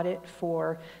District audit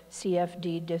for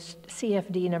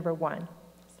CFD number 1.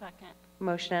 Second.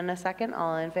 Motion and a second.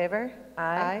 All in favor?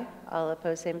 Aye. All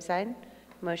opposed, same sign.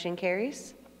 Motion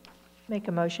carries. Make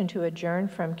a motion to adjourn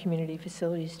from Community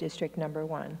Facilities District number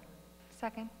 1.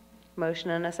 Second.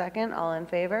 Motion and a second. All in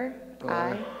favor?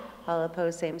 Aye. All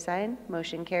opposed, same sign.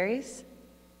 Motion carries.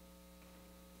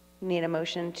 Need a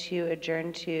motion to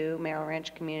adjourn to Merrill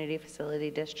Ranch Community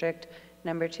Facility District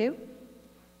number 2.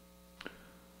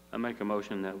 I make a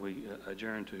motion that we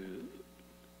adjourn to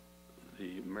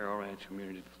the Merrill Ranch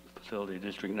Community Facility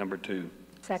District number 2.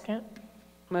 Second.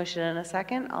 Motion and a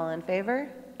second. All in favor?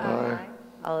 Aye.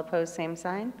 All opposed, same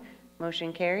sign.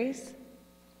 Motion carries.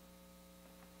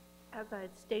 As I had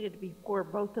stated before,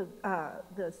 both of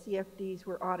the CFDs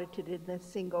were audited in this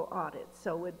single audit,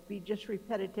 so it'd be just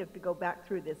repetitive to go back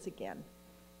through this again.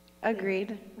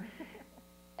 Agreed.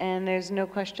 And there's no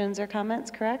questions or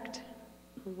comments, correct?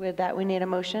 With that, we need a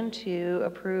motion to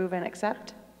approve and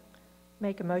accept.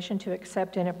 Make a motion to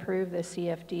accept and approve the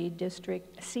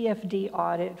CFD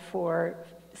audit for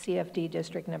CFD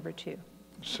District number 2.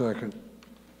 Second.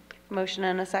 Motion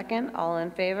and a second. All in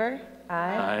favor?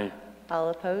 Aye. All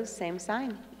opposed, same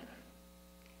sign.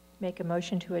 Make a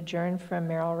motion to adjourn from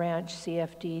Merrill Ranch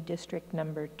CFD District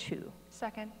number 2.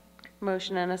 Second.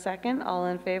 Motion and a second. All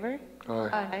in favor? Aye.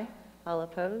 Aye. All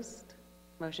opposed?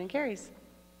 Motion carries.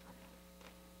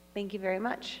 Thank you very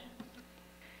much.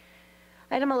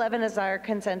 Item 11 is our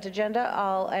consent agenda.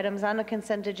 All items on the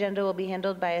consent agenda will be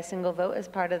handled by a single vote as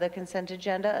part of the consent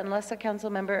agenda unless a council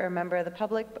member or member of the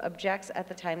public objects at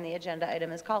the time the agenda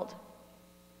item is called.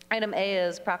 Item A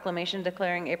is proclamation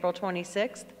declaring April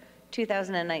 26th,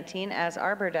 2019 as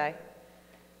Arbor Day.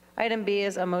 Item B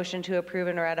is a motion to approve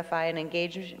and ratify an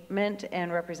engagement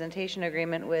and representation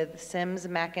agreement with Sims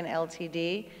Mackin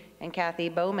Ltd. and Cathy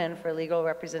Bowman for legal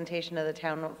representation of the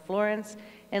Town of Florence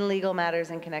in legal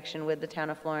matters in connection with the Town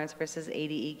of Florence versus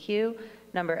ADEQ,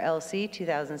 number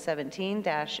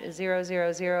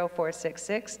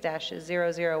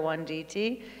LC2017-000466-001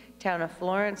 DT, Town of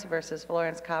Florence versus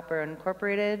Florence Copper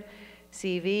Incorporated,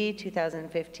 CV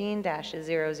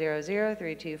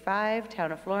 2015-000325,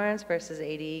 Town of Florence versus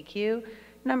ADEQ,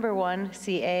 number 1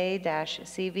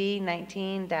 CA-CV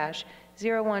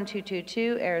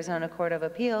 19-01222, Arizona Court of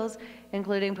Appeals,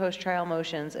 including post-trial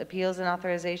motions, appeals, and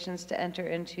authorizations to enter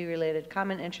into related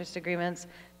common interest agreements,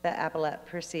 the appellate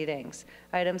proceedings.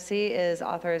 Item C is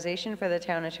authorization for the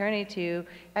town attorney to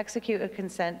execute a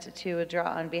consent to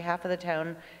withdraw on behalf of the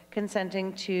town,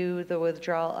 consenting to the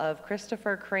withdrawal of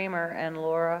Christopher Kramer and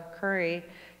Laura Curry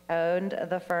owned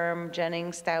the firm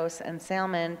Jennings, Stouse, and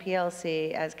Salmon,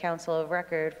 PLC, as counsel of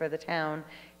record for the town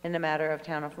in the matter of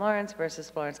Town of Florence versus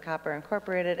Florence Copper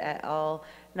Incorporated et al.,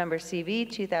 number CV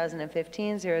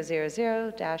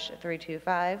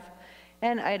 2015-000-325.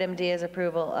 And item D is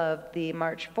approval of the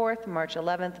March 4th, March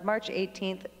 11th, March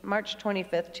 18th, March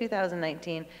 25th,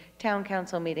 2019 Town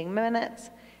Council meeting minutes.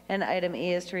 And item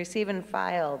E is to receive and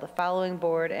file the following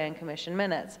board and commission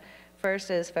minutes.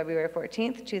 First is February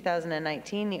 14th,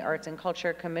 2019, the Arts and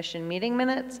Culture Commission meeting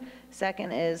minutes.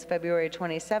 Second is February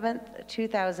 27th,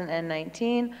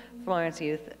 2019, Florence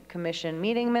Youth Commission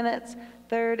meeting minutes.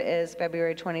 Third is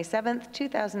February 27th,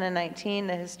 2019,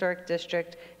 the Historic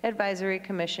District Advisory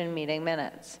Commission meeting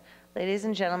minutes. Ladies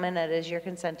and gentlemen, that is your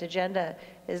consent agenda.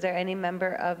 Is there any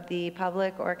member of the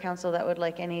public or council that would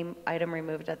like any item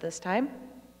removed at this time?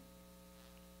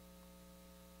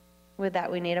 With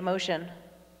that, we need a motion.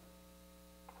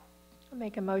 I'll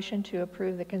make a motion to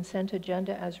approve the consent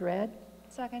agenda as read.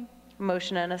 Second.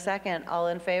 Motion and a second. All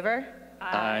in favor?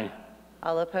 Aye.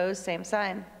 All opposed, same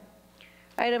sign.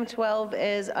 Item 12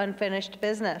 is unfinished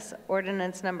business.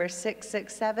 Ordinance number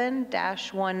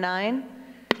 667-19.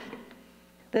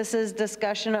 This is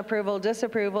discussion, approval,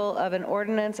 disapproval of an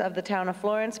ordinance of the Town of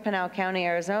Florence, Pinal County,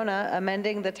 Arizona,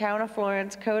 amending the Town of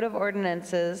Florence Code of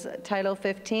Ordinances, Title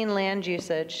 15, Land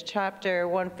Usage, Chapter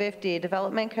 150,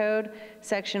 Development Code,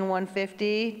 Section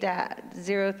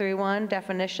 150.031,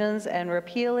 Definitions, and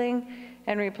repealing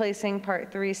and replacing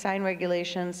Part 3, Sign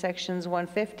Regulations, Sections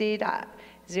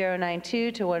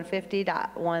 150.092 to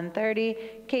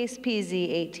 150.130, Case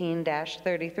PZ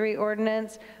 18-33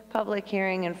 Ordinance, public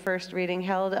hearing and first reading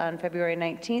held on February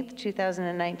 19th,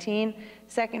 2019,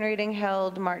 second reading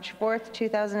held March 4th,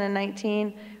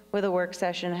 2019, with a work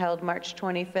session held March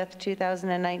 25th,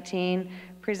 2019,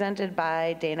 presented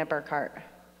by Dana Burkhart.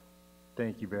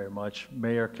 Thank you very much.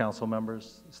 Mayor, council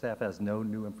members, staff has no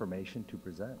new information to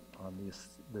present on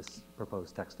this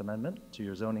proposed text amendment to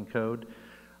your zoning code.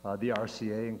 The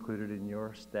RCA included in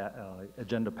your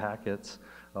agenda packets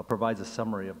provides a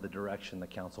summary of the direction the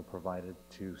council provided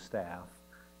to staff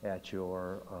at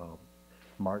your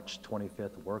March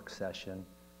 25th work session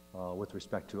with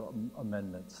respect to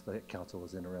amendments that council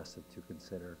was interested to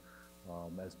consider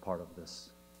as part of this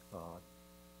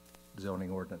zoning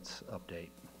ordinance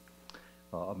update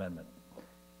amendment.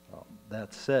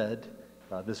 That said,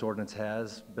 this ordinance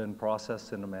has been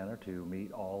processed in a manner to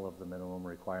meet all of the minimum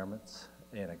requirements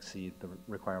and exceed the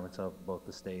requirements of both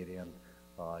the state and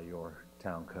your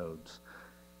town codes.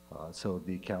 So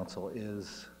the council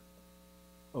is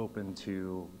open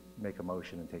to make a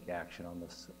motion and take action on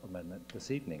this amendment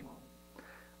this evening.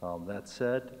 That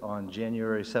said, on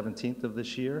January 17th of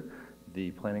this year,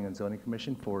 the Planning and Zoning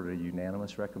Commission forwarded a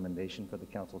unanimous recommendation for the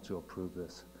council to approve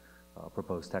this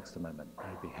proposed text amendment.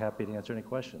 I'd be happy to answer any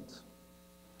questions.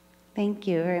 Thank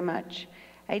you very much.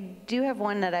 I do have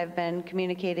one that I've been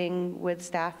communicating with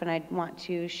staff, and I want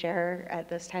to share at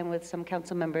this time with some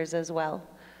council members as well.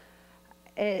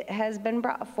 It has been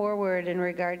brought forward in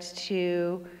regards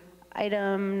to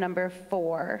item number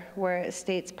 4, where it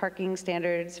states parking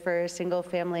standards for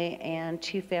single-family and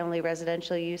two-family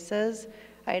residential uses.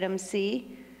 Item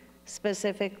C,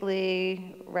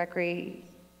 specifically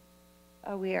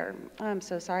I'm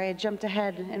so sorry, I jumped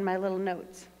ahead in my little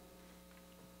notes.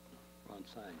 Wrong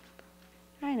side.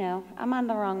 I know, I'm on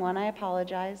the wrong one, I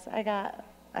apologize. I got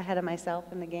ahead of myself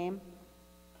in the game.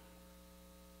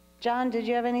 John, did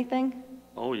you have anything?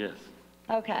 Oh, yes.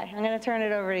 Okay, I'm going to turn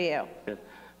it over to you. Okay.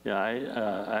 Yeah,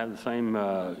 I have the same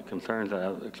concerns that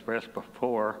I've expressed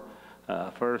before.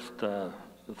 First, the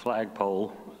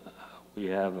flagpole. We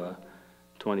have a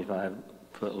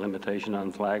 25-foot limitation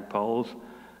on flagpoles,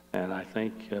 and I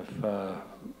think if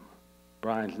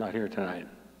Brian's not here tonight,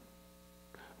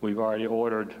 we've already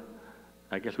ordered,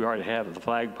 I guess we already have the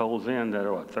flagpoles in that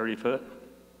are, what, 30 foot?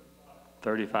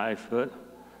 35 foot?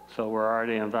 So we're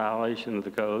already in violation of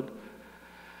the code.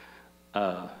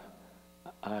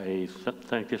 I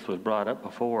think this was brought up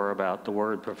before about the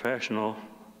word professional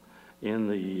in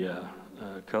the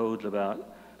codes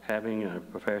about having a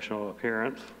professional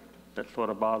appearance. That sort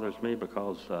of bothers me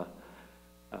because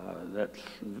that's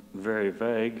very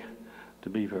vague. To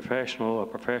be professional, a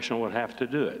professional would have to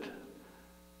do it.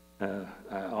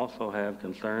 I also have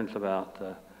concerns about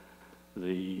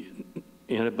the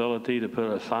inability to put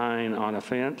a sign on a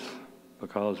fence,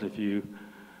 because if you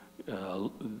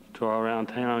tour around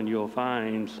town, you'll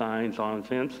find signs on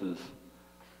fences.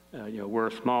 You know, we're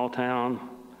a small town.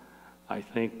 I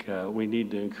think we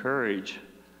need to encourage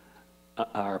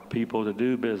our people to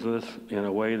do business in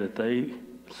a way that they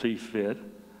see fit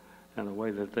and a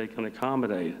way that they can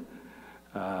accommodate.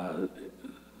 You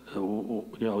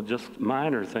know, just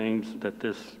minor things that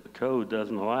this code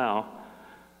doesn't allow.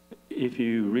 If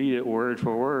you read it word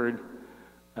for word,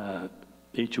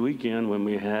 each weekend when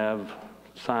we have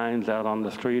signs out on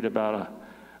the street about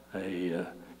a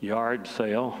yard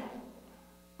sale,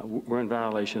 we're in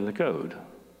violation of the code.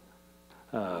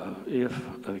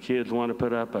 If the kids want to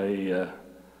put up a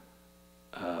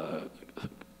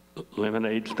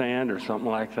lemonade stand or something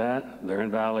like that, they're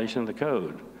in violation of the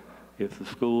code. If the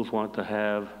schools want to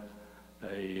have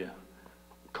a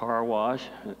car wash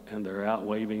and they're out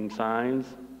waving signs,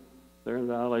 they're in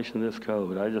violation of this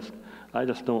code. I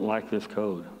just don't like this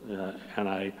code. And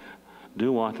I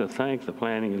do want to thank the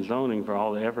planning and zoning for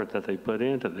all the effort that they put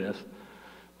into this,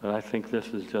 but I think this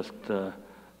is just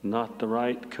not the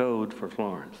right code for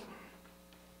Florence.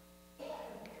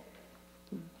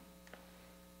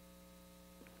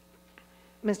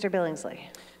 Mr. Billingsley.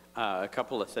 A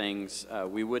couple of things.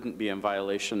 We wouldn't be in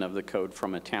violation of the code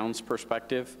from a town's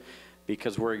perspective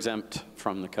because we're exempt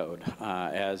from the code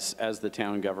as the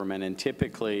town government. And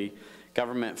typically,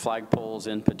 government flagpoles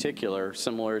in particular,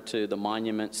 similar to the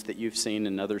monuments that you've seen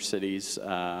in other cities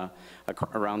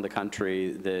around the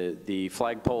country, the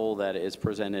flagpole that is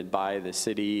presented by the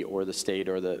city or the state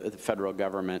or the federal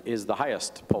government is the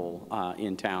highest pole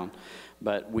in town.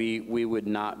 But we would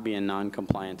not be in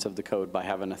non-compliance of the code by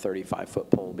having a 35-foot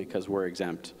pole because we're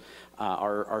exempt.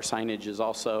 Our signage is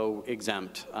also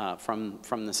exempt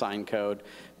from the sign code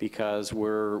because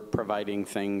we're providing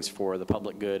things for the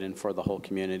public good and for the whole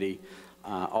community.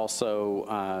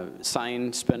 Also,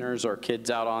 sign spinners or kids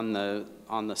out on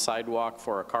the sidewalk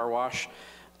for a car wash,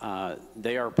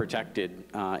 they are protected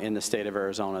in the state of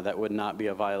Arizona. That would not be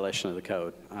a violation of the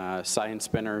code. Sign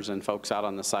spinners and folks out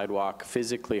on the sidewalk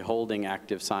physically holding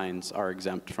active signs are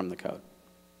exempt from the code.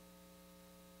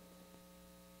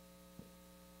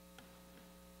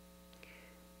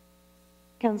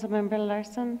 Councilmember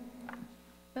Larson.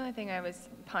 The only thing I was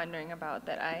pondering about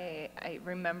that I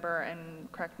remember,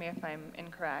 and correct me if I'm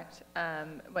incorrect,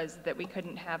 was that we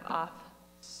couldn't have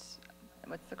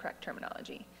what's the correct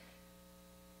terminology?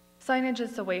 Signage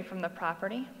is away from the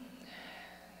property.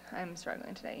 I'm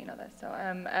struggling today, you know this.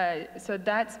 So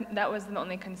that was the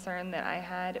only concern that I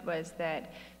had, was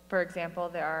that, for example,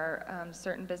 there are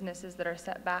certain businesses that are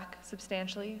set back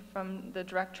substantially from the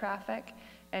direct traffic,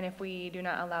 and if we do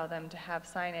not allow them to have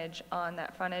signage on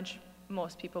that frontage,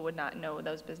 most people would not know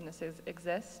those businesses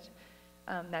exist.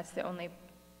 That's the only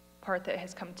part that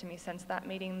has come to me since that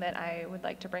meeting that I would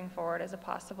like to bring forward as a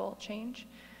possible change.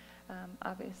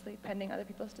 Obviously, pending other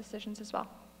people's decisions as well.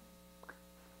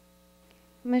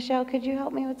 Michelle, could you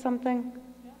help me with something?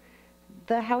 Yeah.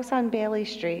 The house on Bailey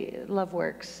Street,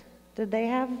 Loveworks, did they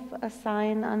have a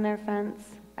sign on their fence?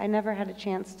 I never had a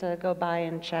chance to go by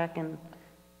and check, and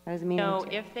I was meaning No,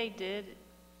 to. if they did,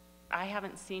 I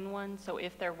haven't seen one, so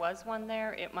if there was one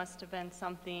there, it must have been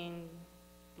something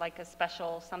like a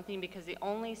special something, because the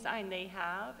only sign they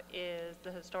have is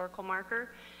the historical marker,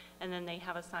 and then they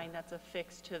have a sign that's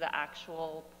affixed to the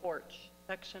actual porch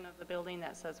section of the building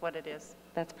that says what it is.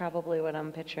 That's probably what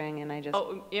I'm picturing, and I just...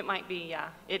 Oh, it might be, yeah.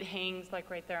 It hangs like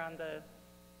right there on the,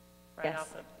 right Yes,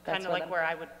 off of, that's kind of what like where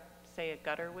I would say a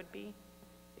gutter would be.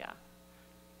 Yeah.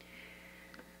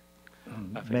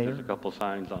 I think Mayor? there's a couple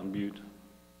signs on Butte,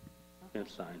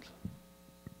 fence signs.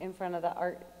 In front of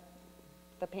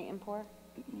the paint and pour?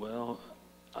 Well,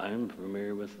 I'm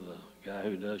familiar with the guy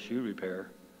who does shoe repair.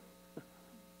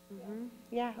 Mm-hmm.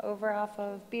 Yeah, over off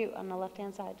of Butte on the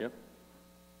left-hand side. Yep.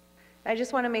 I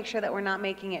just want to make sure that we're not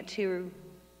making it too,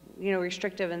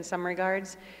 restrictive in some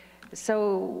regards.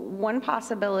 So one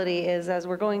possibility is, as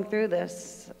we're going through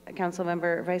this,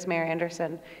 Councilmember Vice Mayor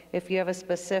Anderson, if you have a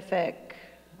specific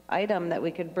item that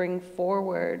we could bring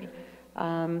forward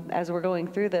as we're going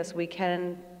through this, we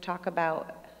can talk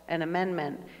about an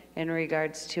amendment in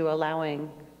regards to allowing,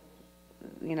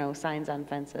 signs on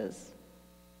fences.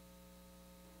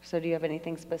 So do you have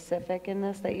anything specific in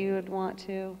this that you would want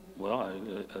to? Well,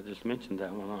 I just mentioned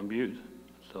that one on Butte,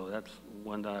 so that's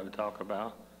one that I would talk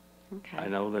about. Okay. I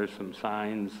know there's some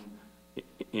signs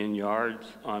in yards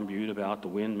on Butte about the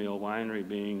Windmill Winery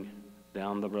being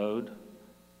down the road,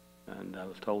 and I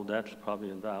was told that's probably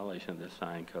in violation of this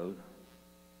sign code.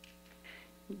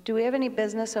 Do we have any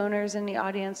business owners in the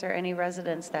audience or any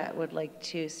residents that would like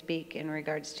to speak in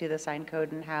regards to the sign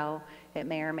code and how it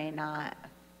may or may not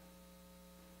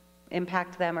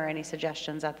impact them, or any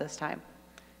suggestions at this time?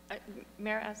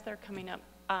 Mayor, as they're coming up,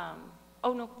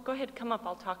 oh no, go ahead, come up,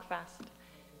 I'll talk fast.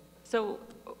 So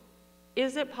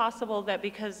is it possible that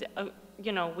because,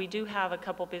 we do have a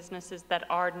couple businesses that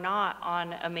are not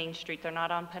on a main street, they're not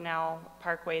on Pinal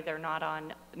Parkway, they're not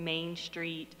on Main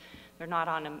Street, they're not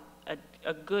on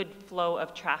a good flow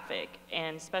of traffic,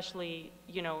 and especially,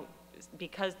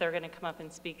 because they're going to come up and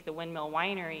speak, the Windmill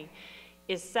Winery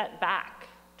is set back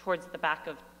towards the back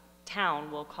of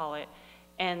town, we'll call it,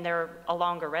 and they're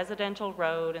along a residential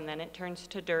road, and then it turns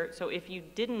to dirt. So if you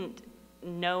didn't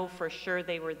know for sure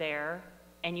they were there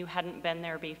and you hadn't been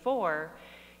there before,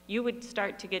 you would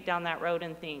start to get down that road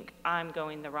and think, I'm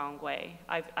going the wrong way.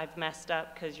 I've messed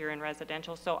up because you're in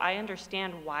residential. So I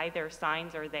understand why their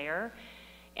signs are there.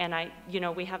 And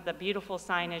we have the beautiful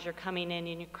sign as you're coming in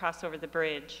and you cross over the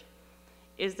bridge.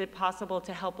 Is it possible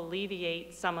to help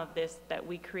alleviate some of this, that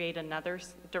we create another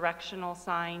directional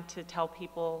sign to tell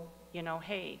people,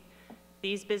 hey,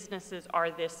 these businesses are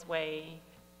this way,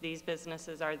 these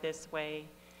businesses are this way?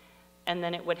 And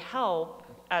then it would help,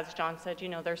 as John said,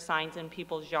 there's signs in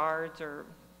people's yards or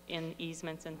in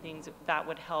easements and things that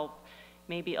would help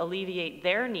maybe alleviate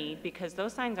their need, because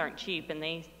those signs aren't cheap and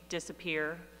they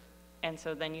disappear. And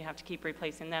so then you have to keep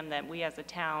replacing them. That we as a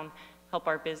town help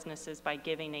our businesses by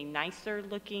giving a nicer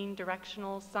looking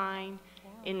directional sign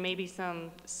in maybe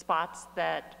some spots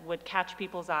that would catch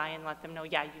people's eye and let them know,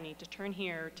 yeah, you need to turn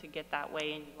here to get that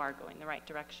way and you are going the right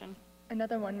direction.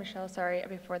 Another one, Michelle, sorry,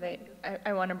 before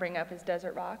I want to bring up is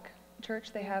Desert Rock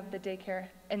Church. They have the daycare,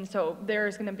 and so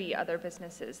there's going to be other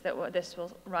businesses that this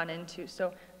will run into.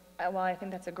 So while I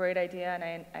think that's a great idea,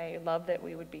 and I love that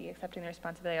we would be accepting the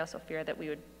responsibility, I also fear that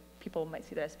people might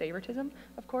see that as favoritism,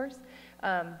 of course,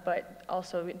 but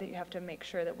also that you have to make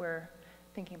sure that we're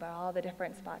thinking about all the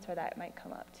different spots where that might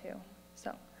come up too.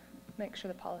 So make sure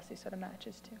the policy sort of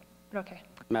matches too. But okay.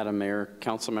 Madam Mayor,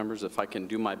 council members, if I can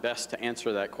do my best to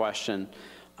answer that question.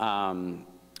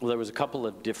 Well, there was a couple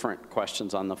of different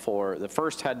questions on the floor. The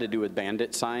first had to do with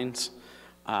bandit signs.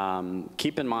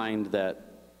 Keep in mind that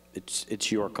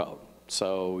it's your code,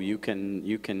 so you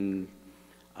can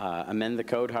amend the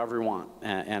code however you want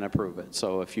and approve it.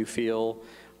 So if you feel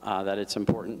that it's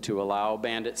important to allow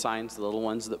bandit signs, the little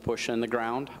ones that push in the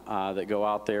ground, that go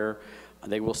out there,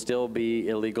 they will still be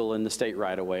illegal in the state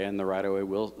right away, and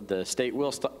the state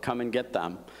will come and get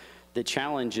them. The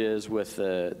challenge is with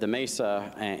the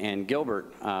Mesa and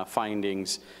Gilbert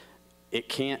findings,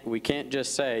 we can't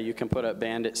just say you can put up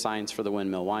bandit signs for the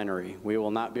Windmill Winery. We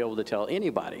will not be able to tell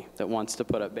anybody that wants to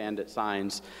put up bandit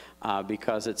signs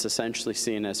because it's essentially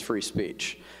seen as free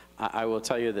speech. I will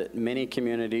tell you that many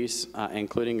communities,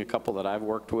 including a couple that I've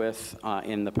worked with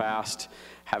in the past,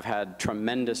 have had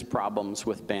tremendous problems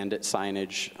with bandit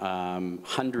signage,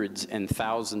 hundreds and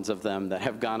thousands of them that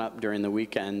have gone up during the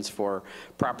weekends for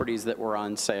properties that were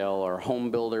on sale or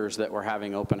home builders that were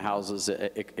having open houses,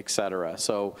 et cetera.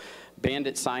 So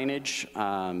bandit signage,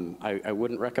 I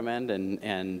wouldn't recommend,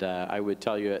 and I would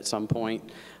tell you at some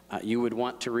point, you would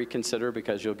want to reconsider,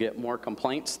 because you'll get more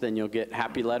complaints than you'll get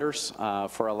happy letters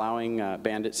for allowing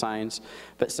bandit signs.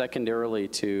 But secondarily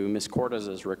to Ms.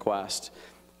 Cortez's request,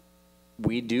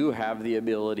 we do have the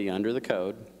ability under the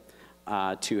code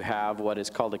to have what is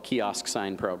called a kiosk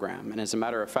sign program. And as a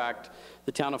matter of fact,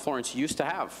 the town of Florence used to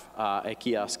have a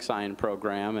kiosk sign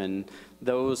program, and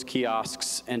those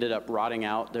kiosks ended up rotting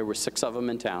out. There were 6 of them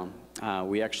in town.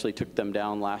 We actually took them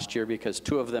down last year because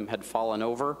 2 of them had fallen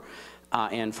over.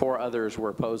 And 4 others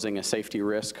were posing a safety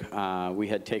risk. We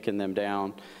had taken them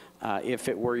down. If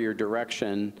it were your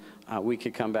direction, we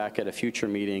could come back at a future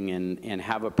meeting and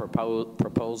have a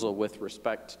proposal with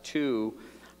respect to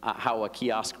how a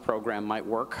kiosk program might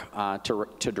work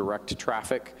to direct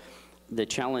traffic. The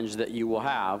challenge that you will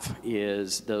have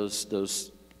is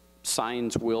those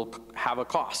signs will have a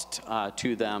cost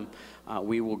to them.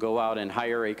 We will go out and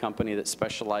hire a company that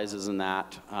specializes in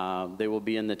that. They will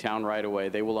be in the town right away.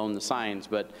 They will own the signs,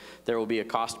 but there will be a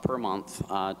cost per month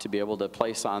to be able to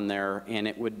place on there, and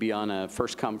it would be on a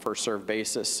first-come, first-served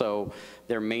basis. So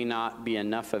there may not be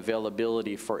enough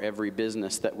availability for every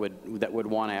business that would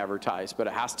want to advertise, but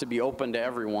it has to be open to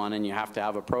everyone, and you have to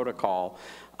have a protocol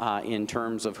in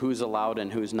terms of who's allowed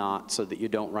and who's not, so that you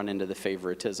don't run into the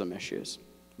favoritism issues.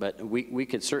 But we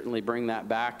could certainly bring that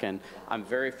back, and I'm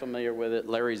very familiar with it.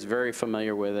 Larry's very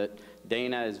familiar with it.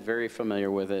 Dana is very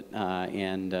familiar with it,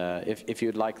 and if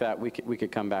you'd like that, we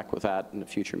could come back with that in a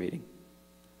future meeting.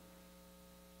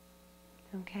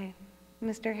 Okay.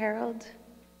 Mr. Harold?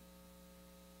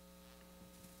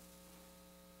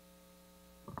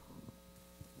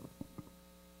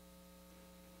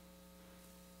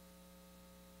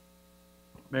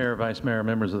 Mayor, Vice Mayor,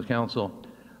 members of the council.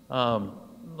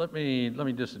 Let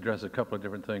me just address a couple of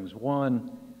different things.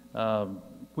 One,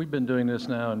 we've been doing this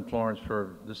now in Florence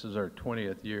this is our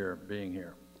 20th year being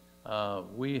here.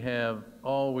 We have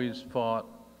always fought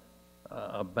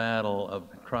a battle of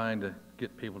trying to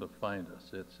get people to find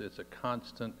us. It's a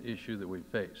constant issue that we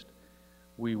faced.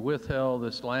 We withheld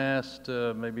this last,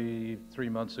 maybe 3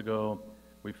 months ago,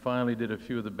 we finally did a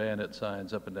few of the bandit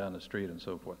signs up and down the street and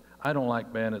so forth. I don't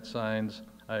like bandit signs.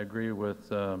 I agree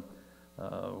with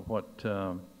what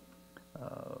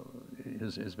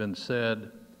has been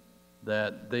said,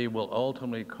 that they will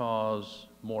ultimately cause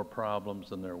more problems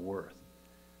than they're worth.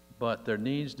 But there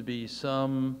needs to be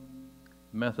some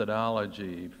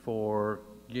methodology for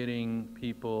getting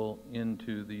people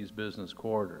into these business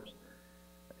corridors.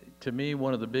 To me,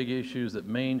 one of the big issues that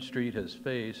Main Street has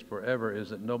faced forever is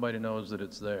that nobody knows that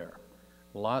it's there.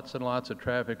 Lots and lots of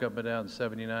traffic up and down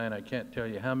 79. I can't tell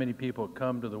you how many people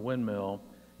come to the windmill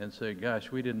and say,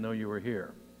 gosh, we didn't know you were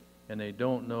here. And they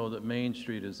don't know that Main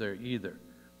Street is there either.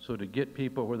 So to get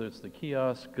people, whether it's the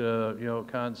kiosk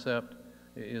concept,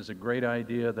 is a great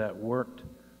idea that worked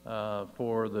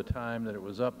for the time that it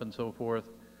was up and so forth,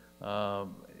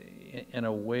 in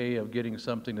a way of getting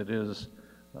something that is,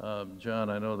 John,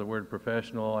 I know the word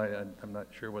professional, I'm not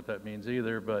sure what that means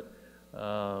either, but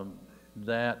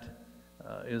that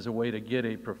is a way to get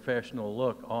a professional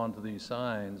look onto these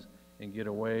signs and get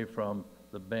away from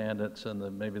the bandits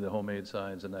and maybe the homemade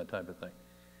signs and that type of thing.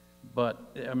 But,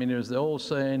 I mean, there's the old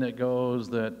saying that goes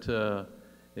that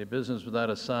a business without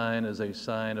a sign is a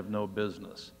sign of no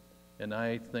business. And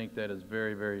I think that is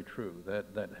very, very true.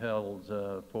 That held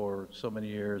for so many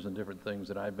years and different things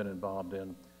that I've been involved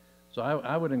in. So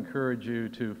I would encourage you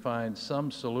to find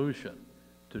some solution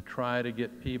to try to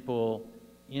get people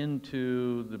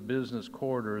into the business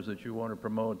corridors that you want to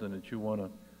promote and that you want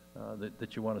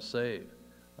to save.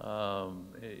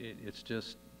 It's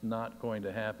just not going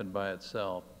to happen by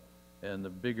itself. And the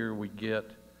bigger we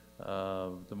get,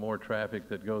 the more traffic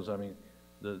that goes. I mean,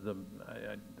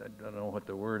 I don't know what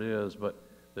the word is, but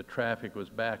the traffic was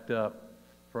backed up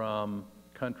from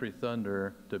Country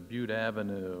Thunder to Butte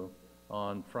Avenue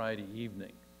on Friday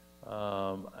evening.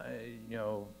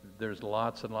 There's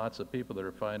lots and lots of people that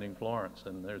are finding Florence,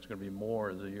 and there's going to be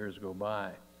more as the years go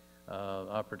by.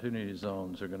 Opportunity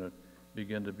zones are going to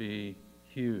begin to be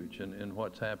huge in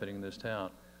what's happening in this town.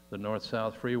 The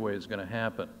north-south freeway is going to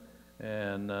happen,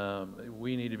 and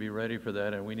we need to be ready for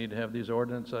that, and we need to have these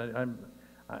ordinances.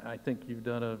 I think you've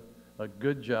done a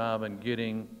good job in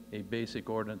getting a basic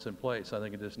ordinance in place. I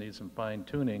think it just needs some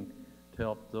fine-tuning to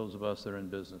help those of us that are in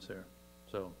business here.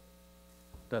 So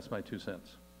that's my 2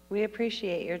 cents. We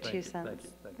appreciate your 2 cents.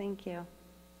 Thank you.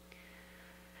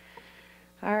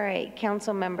 All right,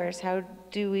 council members, how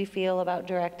do we feel about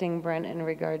directing Brent in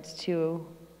regards to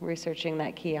researching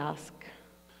that kiosk?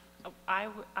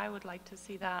 I would like to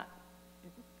see that.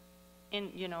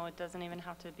 It doesn't even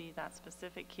have to be that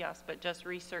specific kiosk, but just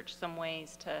research some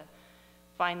ways to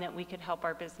find that we could help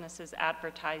our businesses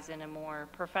advertise in a more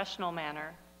professional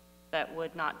manner that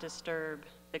would not disturb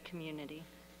the community.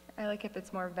 I like if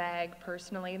it's more vague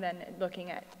personally than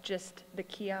looking at just the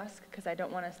kiosk, because I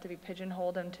don't want us to be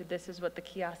pigeonholed into this is what the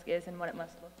kiosk is and what it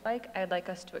must look like. I'd like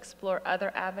us to explore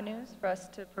other avenues for us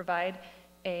to provide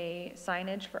a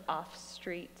signage for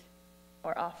off-street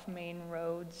or off-main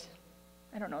roads.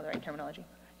 I don't know the right terminology.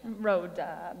 Road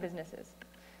businesses.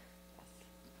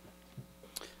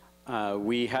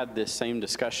 We had this same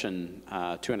discussion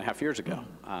 2.5 years ago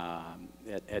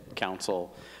at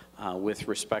council with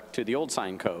respect to the old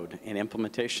sign code and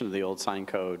implementation of the old sign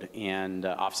code and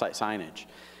off-site signage.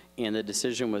 And the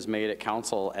decision was made at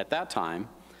council at that time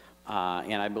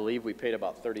And I believe we paid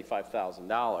about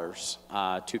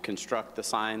 $35,000 to construct the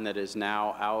sign that is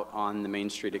now out on the Main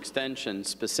Street extension,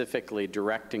 specifically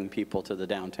directing people to the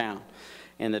downtown.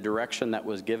 And the direction that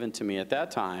was given to me at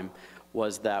that time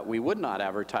was that we would not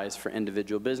advertise for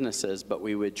individual businesses, but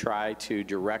we would try to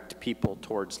direct people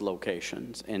towards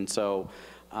locations. And so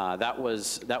that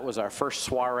was our first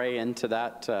soiree into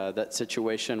that, that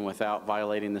situation without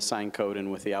violating the sign code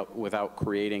and without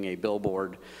creating a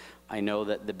billboard. I know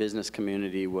that the business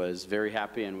community was very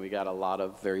happy, and we got a lot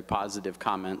of very positive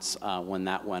comments when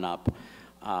that went up.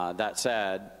 That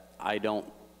said,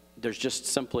 there's just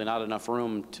simply not enough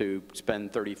room to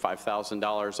spend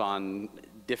 $35,000 on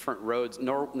different roads,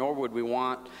 nor would we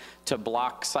want to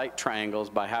block site triangles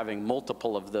by having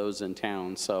multiple of those in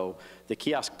town. So the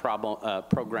kiosk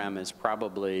program is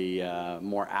probably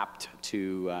more apt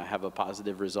to have a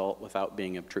positive result without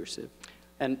being obtrusive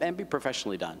and be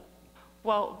professionally done.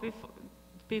 Well,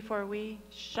 before we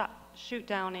shoot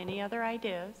down any other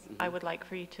ideas, I would like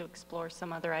for you to explore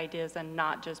some other ideas and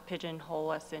not just pigeonhole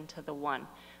us into the one.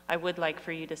 I would like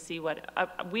for you to see what,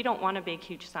 we don't want a big,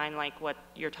 huge sign like what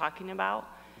you're talking about,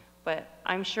 but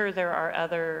I'm sure there are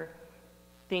other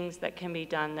things that can be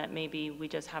done that maybe we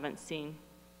just haven't seen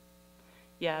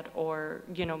yet, or,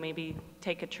 you know, maybe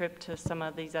take a trip to some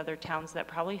of these other towns that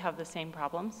probably have the same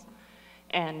problems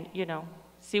and, you know,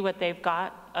 see what they've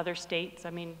got, other states.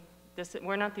 I mean,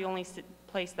 we're not the only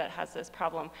place that has this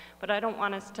problem, but I don't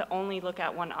want us to only look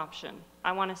at one option.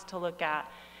 I want us to look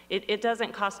at, it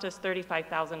doesn't cost us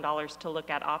 $35,000 to look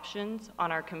at options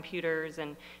on our computers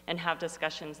and have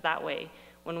discussions that way.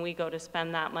 When we go to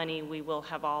spend that money, we will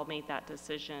have all made that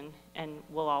decision and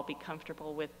we'll all be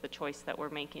comfortable with the choice that we're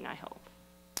making, I hope.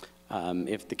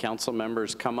 If the council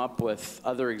members come up with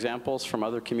other examples from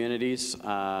other communities,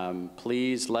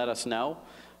 please let us know.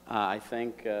 I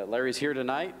think Larry's here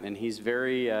tonight, and he's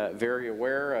very, very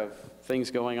aware of things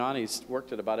going on. He's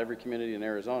worked at about every community in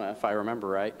Arizona, if I remember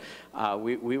right.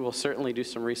 We will certainly do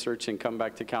some research and come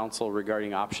back to council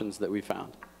regarding options that we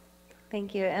found.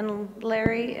 Thank you. And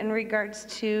Larry, in regards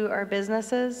to our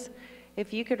businesses,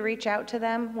 if you could reach out to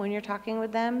them when you're talking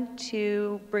with them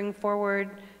to bring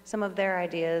forward some of their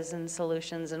ideas and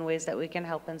solutions and ways that we can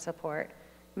help and support.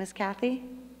 Ms. Cathy?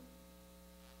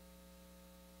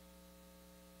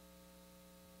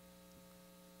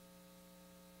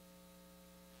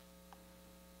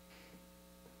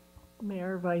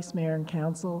 Mayor, Vice Mayor, and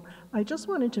Council, I just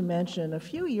wanted to mention a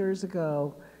few years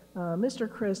ago, Mr.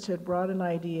 Christ had brought an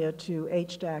idea to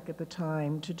HDAC at the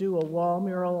time to do a wall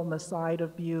mural on the side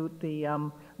of Butte, the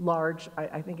large,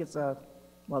 I think it's a,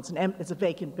 well, it's a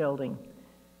vacant building.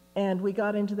 And we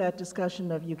got into that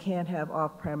discussion of you can't have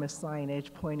off-premise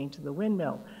signage pointing to the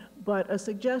windmill. But a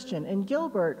suggestion, in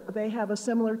Gilbert, they have a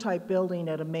similar type building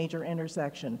at a major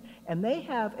intersection, and they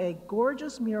have a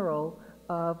gorgeous mural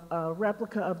of a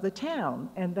replica of the town,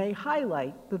 and they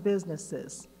highlight the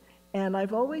businesses. And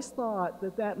I've always thought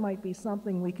that that might be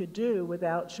something we could do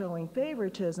without showing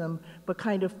favoritism, but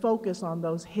kind of focus on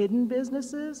those hidden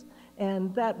businesses,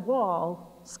 and that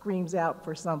wall screams out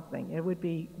for something. It would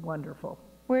be wonderful.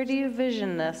 Where do you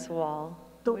vision this wall?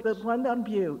 The one on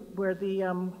Butte, where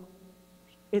the,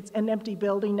 it's an empty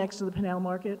building next to the Pinal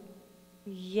Market?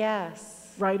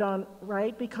 Yes.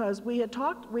 Right, because we had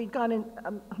talked, we'd gone in,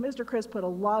 Mr. Chris put a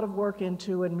lot of work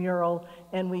into a mural,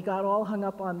 and we got all hung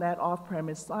up on that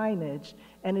off-premise signage,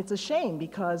 and it's a shame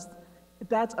because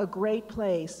that's a great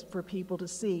place for people to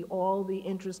see all the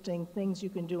interesting things you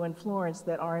can do in Florence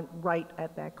that aren't right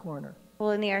at that corner.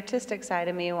 Well, and the artistic side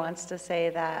of me wants to say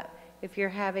that if you're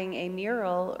having a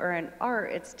mural or an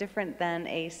art, it's different than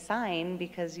a sign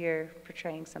because you're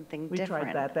portraying something different.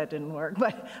 We tried that didn't work,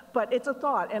 but it's a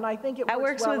thought, and I think it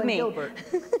works well with in me. Gilbert.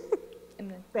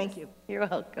 Thank you. You're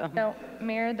welcome. Now,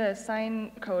 Mayor, the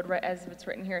sign code, as it's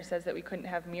written here, says that we couldn't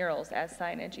have murals as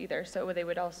signage either, so they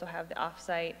would also have the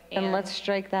off-site and... And let's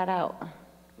strike that out.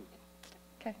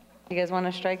 Okay. You guys want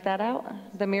to strike that out?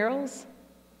 The murals?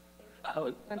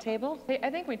 On table? I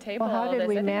think we table Well, all how this. did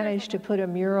we I think manage to put a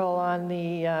mural on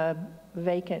the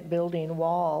vacant building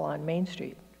wall on Main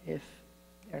Street if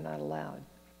they're not allowed?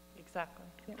 Exactly.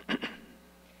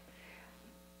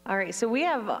 All right, so we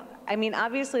have, I mean,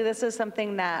 obviously this is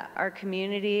something that our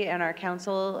community and our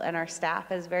council and our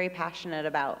staff is very passionate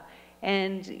about.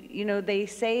 And, you know, they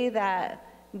say that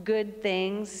good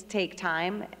things take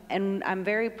time, and I'm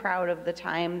very proud of the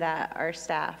time that our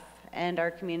staff and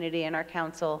our community and our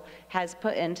council has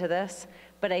put into this.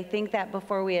 But I think that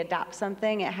before we adopt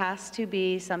something, it has to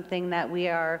be something that we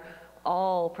are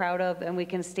all proud of and we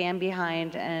can stand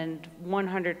behind and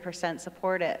 100%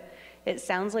 support it. It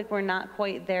sounds like we're not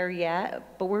quite there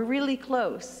yet, but we're really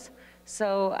close.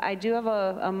 So I do have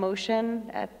a motion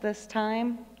at this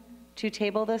time to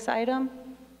table this item.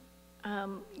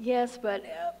 Yes, but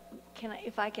can I,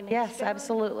 if I can Yes, expound?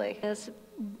 absolutely. Yes,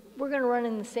 we're going to run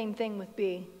in the same thing with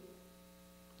B,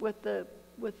 with the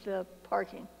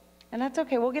parking. And that's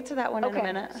okay, we'll get to that one in a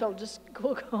minute. Okay, so just,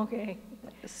 okay.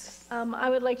 I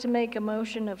would like to make a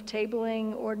motion of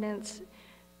tabling ordinance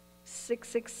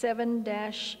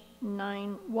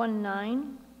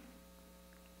 667-919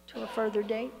 to a further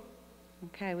date.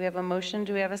 Okay, we have a motion,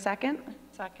 do we have a second?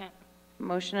 Second.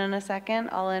 Motion and a second,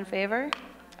 all in favor?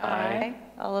 Aye.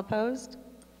 All opposed?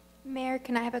 Mayor,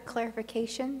 can I have a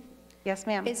clarification? Yes,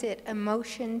 ma'am. Is it a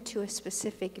motion to a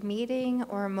specific meeting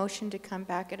or a motion to come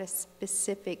back at a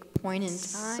specific point in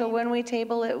time? So when we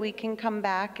table it, we can come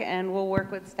back and we'll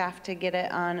work with staff to get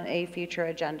it on a future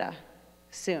agenda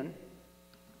soon.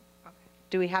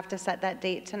 Do we have to set that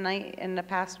date tonight? In the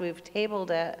past, we've tabled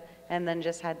it and then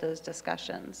just had those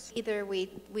discussions. Either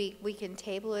we can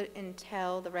table it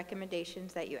until the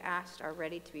recommendations that you asked are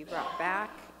ready to be brought back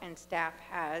and staff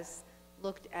has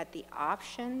looked at the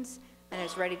options and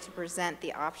is ready to present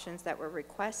the options that were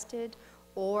requested,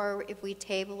 or if we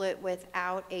table it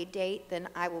without a date, then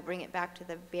I will bring it back to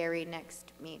the very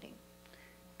next meeting.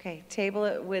 Okay, table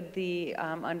it with the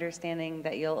understanding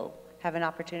that you'll have an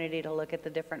opportunity to look at the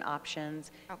different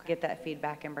options, get that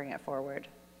feedback and bring it forward.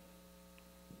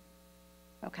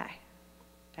 Okay,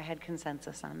 I had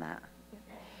consensus on that.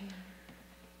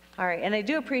 All right, and I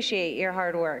do appreciate your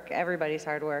hard work, everybody's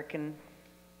hard work, and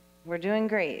we're doing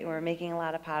great. We're making a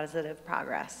lot of positive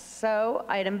progress. So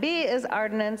item B is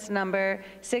ordinance number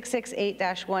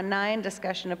 668-19,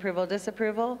 discussion approval,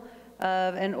 disapproval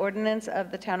of an ordinance of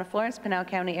the Town of Florence, Pinal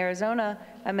County, Arizona,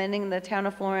 amending the Town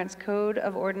of Florence Code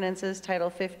of Ordinances,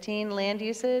 Title 15, Land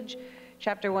Usage,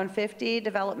 Chapter 150,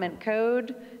 Development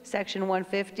Code, Section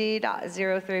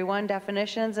 150.031,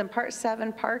 Definitions, and Part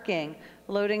 7, Parking,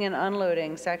 Loading and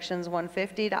Unloading, Sections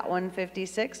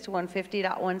 150.156 to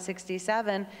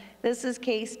 150.167. This is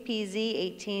case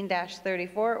PZ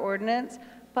 18-34, ordinance.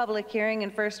 Public hearing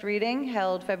and first reading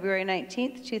held February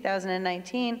 19th,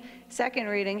 2019. Second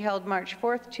reading held March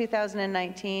 4th,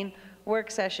 2019. Work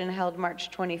session held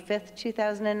March 25th,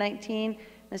 2019.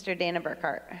 Mr. Dana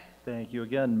Burkhart. Thank you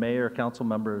again, Mayor, council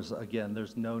members. Again,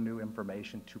 there's no new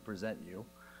information to present you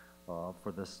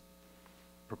for this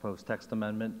proposed text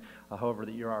amendment. However,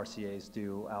 your RCAs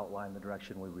do outline the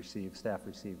direction staff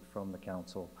received from the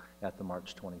council at the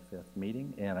March 25th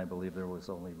meeting, and I believe there was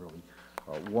only really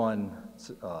one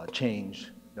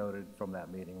change noted from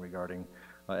that meeting regarding,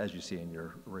 as you see in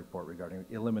your report, regarding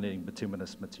eliminating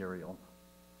bituminous material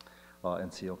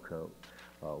and seal coat.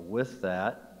 With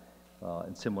that,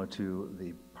 and similar to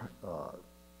the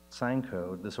sign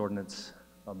code, this ordinance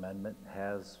amendment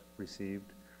has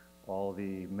received all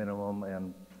the minimum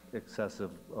and excessive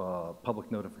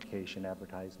public notification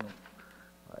advertisement.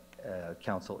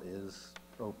 Council is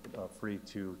free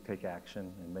to take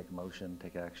action and make a motion,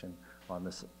 take action on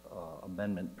this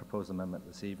proposed amendment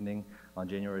this evening. On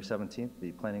January 17th,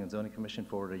 the Planning and Zoning Commission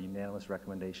forwarded a unanimous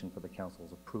recommendation for the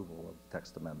council's approval of the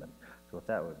text amendment. So with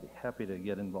that, we'd be happy to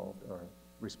get involved or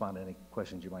respond to any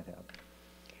questions you might have.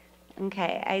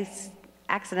 Okay, I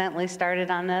accidentally started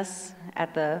on this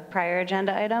at the prior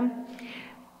agenda item,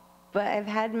 but I've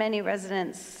had many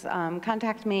residents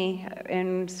contact me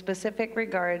in specific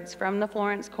regards from the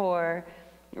Florence Core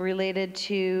related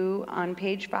to, on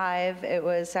page 5, it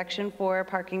was section 4,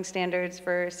 parking standards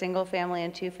for single family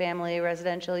and 2-family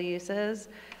residential uses.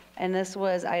 And this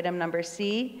was item number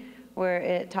C, where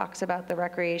it talks about the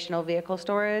recreational vehicle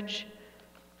storage.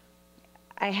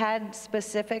 I had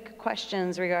specific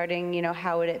questions regarding,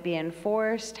 how would it be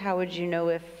enforced? How would you know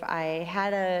if I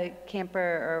had a camper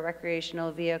or a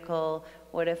recreational vehicle?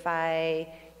 What if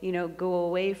I, go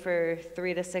away for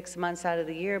 3 to 6 months out of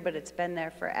the year, but it's been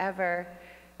there forever?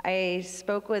 I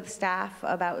spoke with staff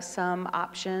about some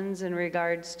options in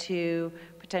regards to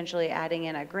potentially adding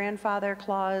in a grandfather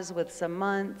clause with some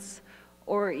months,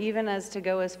 or even to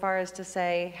go as far as to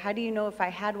say, how do you know if I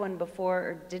had one before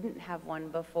or didn't have one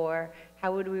before?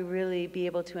 How would we really be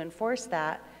able to enforce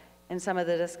that? In some of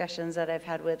the discussions that I've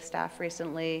had with staff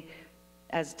recently,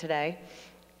 as today,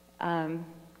 I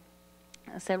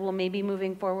said, well, maybe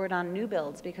moving forward on new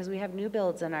builds, because we have new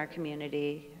builds in our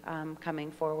community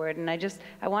coming forward. And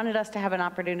I wanted us to have an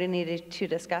opportunity to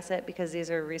discuss it, because these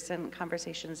are recent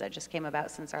conversations that just came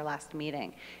about since our last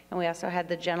meeting. And we also had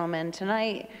the gentleman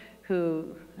tonight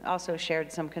who also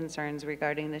shared some concerns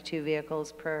regarding the 2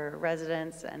 vehicles per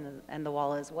residence and the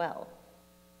wall as well.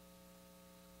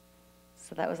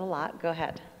 So that was a lot. Go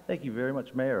ahead. Thank you very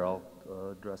much, Mayor. I'll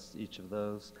address each of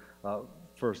those.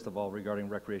 First of all, regarding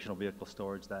recreational vehicle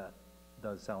storage, that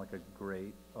does sound like a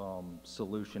great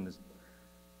solution, is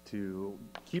to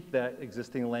keep that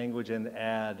existing language and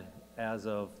add as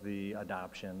of the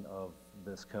adoption of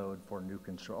this code for new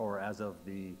construction, or as of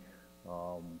the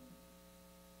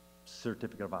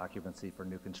certificate of occupancy for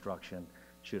new construction,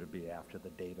 should it be after the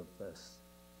date of this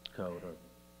code, or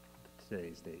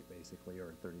today's date basically,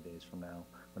 or 30 days from now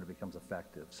when it becomes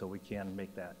effective. So we can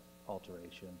make that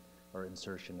alteration or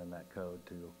insertion in that code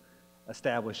to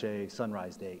establish a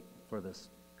sunrise date for this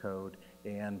code,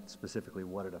 and specifically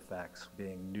what it affects,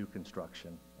 being new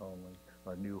construction only,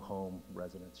 or new home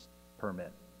residence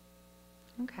permit.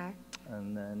 Okay.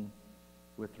 And then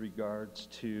with regards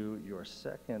to your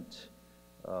second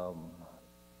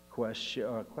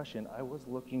question, I was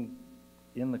looking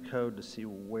in the code to see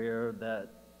where that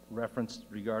reference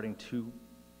regarding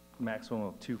maximum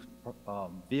of two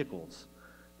vehicles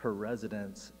per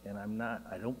residence, and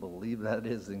I don't believe that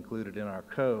is included in our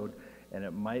code, and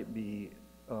it might be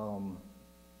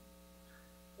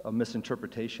a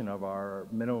misinterpretation of our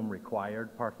minimum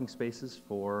required parking spaces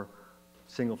for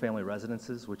single-family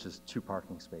residences, which is 2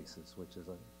 parking spaces, which is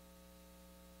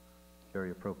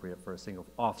very appropriate for a single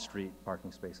off-street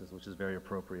parking spaces, which is very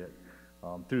appropriate.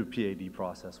 Through PAD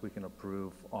process, we can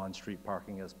approve on-street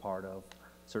parking as part of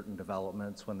certain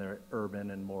developments when they're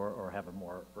urban and more, or have a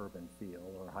more urban feel,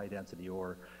 or high density,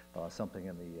 or something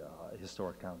in the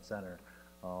historic town center.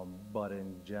 But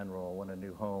in general, when a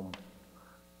new home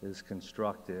is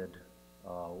constructed,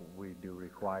 we do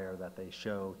require that they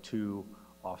show 2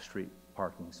 off-street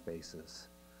parking spaces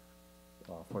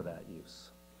for that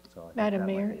use. So I think Madam that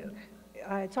might Mayor, be it.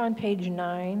 it's on page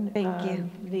 9. Thank you.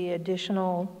 The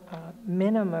additional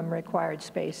minimum required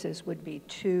spaces would be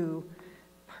 2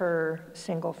 per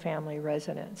single-family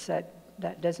residence.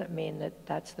 That doesn't mean that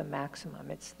that's the maximum.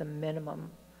 It's the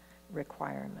minimum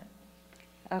requirement.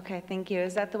 Okay, thank you.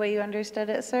 Is that the way you understood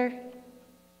it, sir?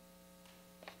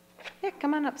 Yeah,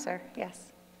 come on up, sir.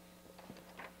 Yes.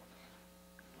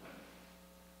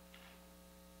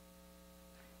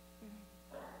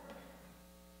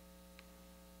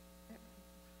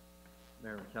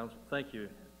 Mayor and Council, thank you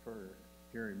for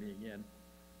hearing me again.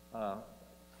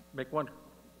 Make one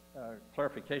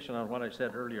clarification on what I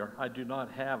said earlier. I do not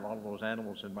have all those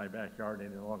animals in my backyard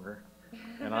any longer,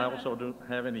 and I also don't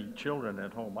have any children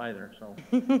at home either. So,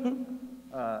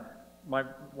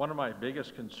 one of my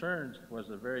biggest concerns was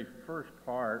the very first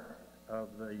part of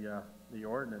the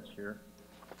ordinance here.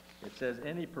 It says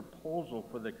any proposal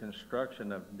for the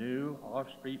construction of new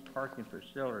off-street parking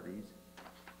facilities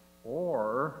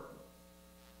or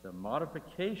the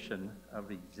modification of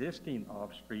existing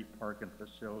off-street parking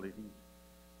facilities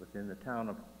within the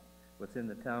town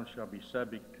shall be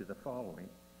subject to the following,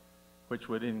 which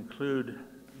would include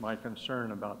my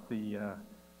concern about the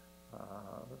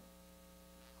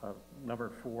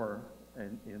number 4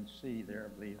 in C there,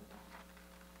 I believe,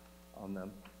 on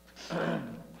them.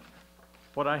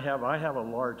 What I have a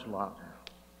large lot.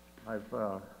 I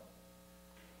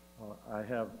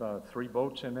have 3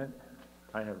 boats in it.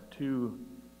 I have 2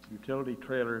 utility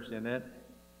trailers in it.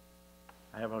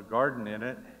 I have a garden in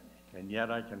it, and yet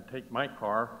I can take my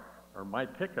car or my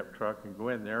pickup truck and go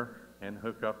in there and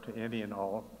hook up to any and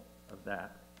all of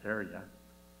that area.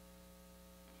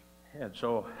 And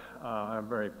so I'm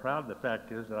very proud. The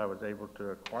fact is that I was able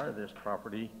to acquire this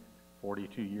property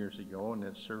 42 years ago, and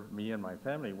it served me and my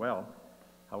family well.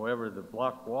 However, the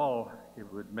block wall, it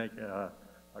would make a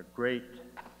great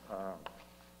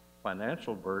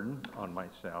financial burden on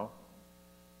myself.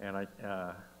 And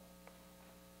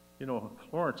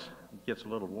Florence gets a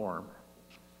little warm,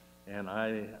 and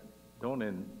I don't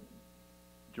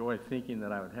enjoy thinking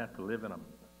that I would have to live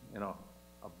in a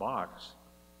box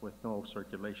with no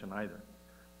circulation either.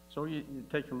 So you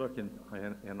take a look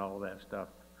in all that stuff.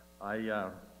 I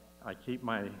keep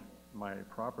my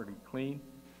property clean.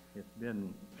 It's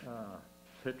been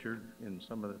pictured in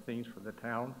some of the things for the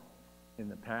town in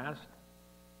the past,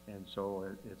 and so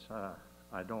it's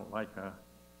I don't like a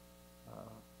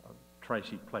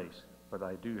tricey place, but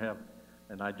I do have,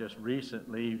 and I just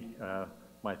recently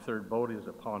my 3rd boat is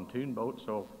a pontoon boat,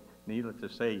 so needless to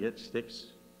say, it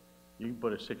sticks. You can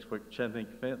put a 6-foot chain link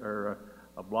fence or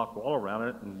a block wall around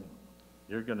it, and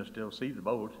you're going to still see the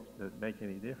boat. It doesn't make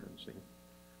any difference. See?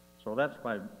 So that's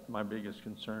my biggest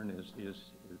concern is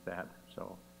that.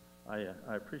 So I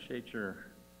appreciate your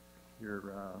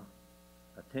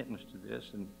attendance to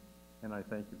this, and I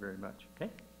thank you very much.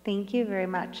 Okay. Thank you very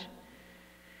much.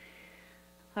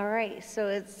 All right, so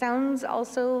it sounds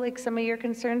also like some of your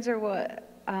concerns are what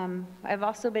I've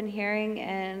also been hearing,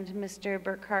 and Mr.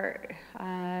 Burkhart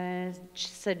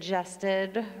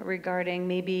suggested regarding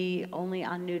maybe only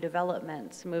on new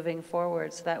developments moving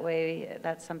forward, so that way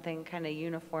that's something kind of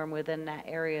uniform within that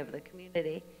area of the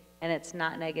community, and it's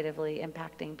not negatively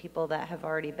impacting people that have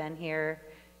already been here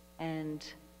and,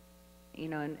 you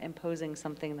know, imposing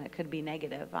something that could be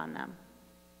negative on them.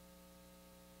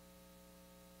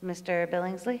 Mr.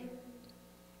 Billingsley?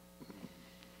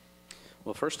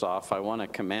 Well, first off, I want to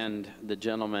commend the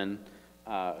gentleman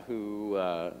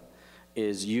who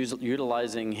is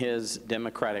utilizing his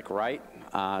democratic right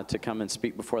to come and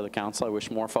speak before the council. I wish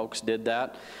more folks did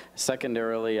that.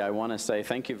 Secondarily, I want to say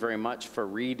thank you very much for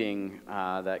reading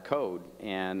that code.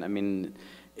 And I mean,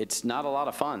 it's not a lot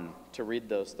of fun to read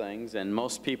those things, and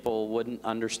most people wouldn't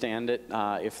understand it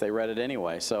if they read it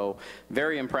anyway. So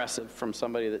very impressive from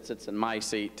somebody that sits in my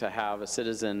seat to have a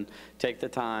citizen take the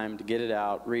time to get it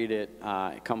out, read it,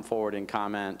 come forward and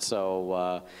comment.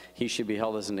 So he should be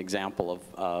held as an example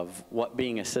of what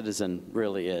being a citizen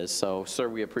really is. So, sir,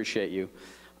 we appreciate you.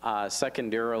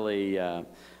 Secondarily,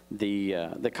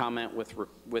 the comment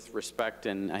with respect,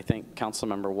 and I think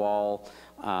Councilmember Wall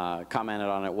commented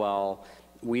on it well.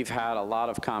 We've had a lot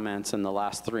of comments in the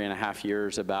last 3.5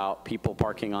 years about people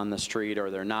parking on the street, or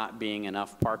there not being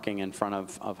enough parking in front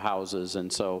of houses.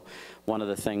 And so one of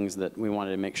the things that we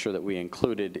wanted to make sure that we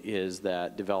included is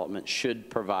that development should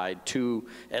provide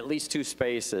at least two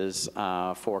spaces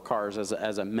for cars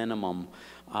as a minimum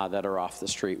that are off the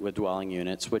street with dwelling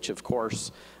units, which of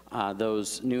course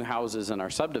those new houses in our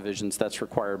subdivisions, that's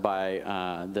required by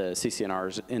the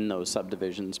CCNRs in those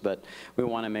subdivisions, but we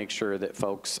want to make sure that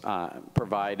folks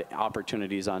provide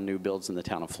opportunities on new builds in the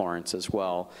town of Florence as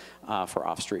well for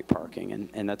off-street parking,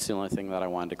 and that's the only thing that I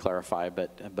wanted to clarify,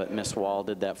 but Ms. Wall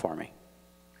did that for me.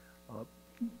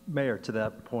 Mayor, to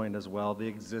that point as well, the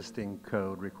existing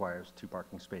code requires 2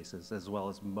 parking spaces, as well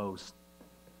as most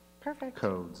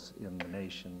codes in the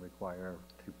nation require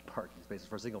 2 parking spaces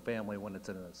for a single family when it's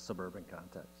in a suburban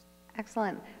context.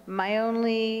 Excellent. My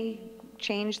only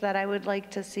change that I would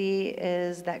like to see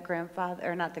is that grandfather,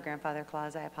 or not the grandfather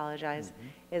clause, I apologize,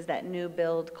 is that new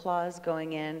build clause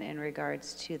going in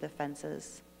regards to the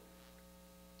fences.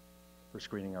 For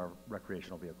screening our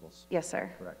recreational vehicles. Yes,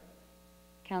 sir. Correct.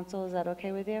 Council, is that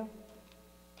okay with you?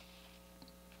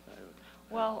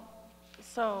 Well,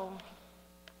 so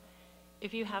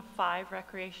if you have 5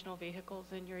 recreational vehicles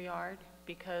in your yard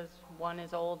because one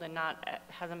is old and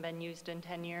hasn't been used in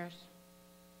 10 years,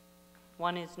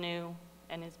 one is new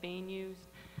and is being used.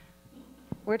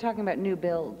 We're talking about new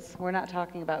builds. We're not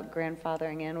talking about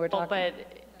grandfathering in. We're talking.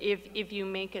 But if you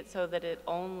make it so that it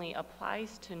only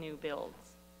applies to new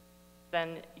builds,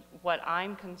 then what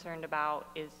I'm concerned about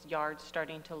is yards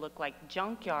starting to look like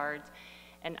junk yards,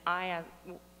 and I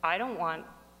don't want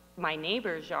my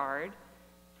neighbor's yard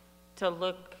to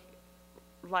look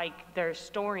like they're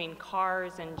storing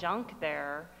cars and junk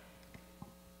there,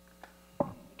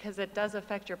 because it does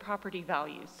affect your property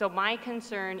values. So my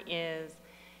concern is,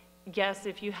 yes,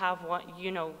 if you have one,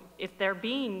 you know, if they're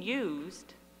being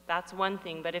used, that's one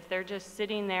thing, but if they're just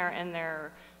sitting there and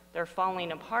they're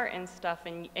falling apart and stuff,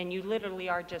 and you literally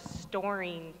are just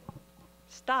storing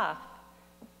stuff,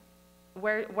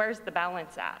 where's the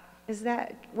balance at? Is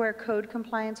that where code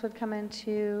compliance would come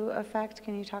into effect?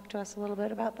 Can you talk to us a little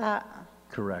bit about that?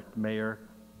 Correct. Mayor,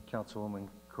 Councilwoman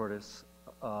Cordes,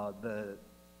 the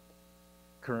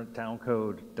current town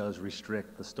code does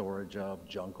restrict the storage of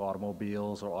junk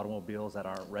automobiles or automobiles that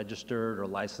aren't registered or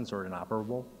licensed or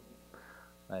inoperable.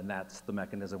 And that's the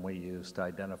mechanism we use to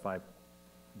identify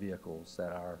vehicles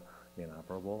that are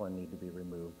inoperable and need to be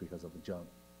removed because of the junk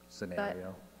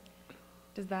scenario.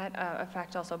 Does that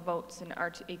affect also boats and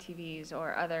ATVs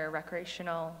or other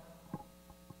recreational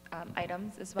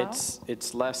items as well?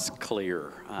 It's less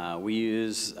clear. We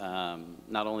use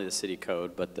not only the city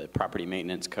code, but the property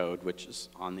maintenance code, which is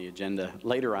on the agenda,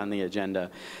 later on the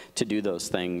agenda, to do those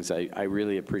things. I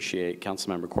really appreciate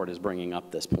Councilmember Cordes bringing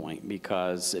up this point,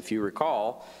 because if you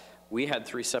recall, we had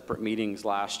 3 separate meetings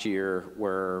last year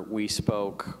where we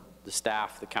spoke, the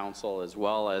staff, the council, as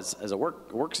well as a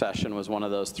work session was one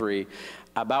of those 3,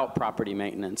 about property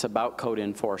maintenance, about code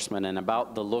enforcement, and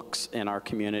about the looks in our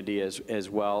community as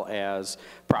well as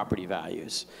property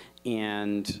values.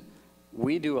 And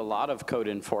we do a lot of code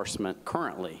enforcement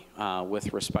currently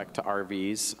with respect to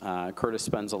RVs. Curtis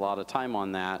spends a lot of time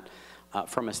on that.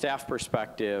 From a staff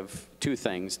perspective, 2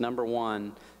 things. Number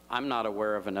 1, I'm not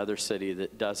aware of another city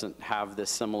that doesn't have this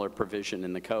similar provision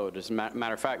in the code. As a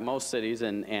matter of fact, most cities,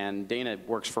 and Dana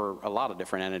works for a lot of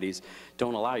different entities,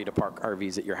 don't allow you to park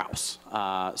RVs at your house.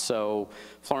 So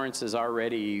Florence is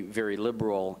already very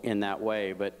liberal in that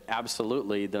way, but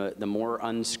absolutely the more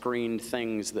unscreened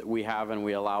things that we have and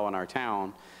we allow in our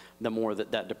town, the more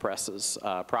that depresses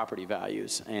property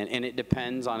values. And it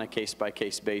depends on a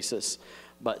case-by-case basis.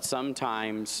 But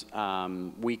sometimes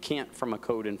we can't, from a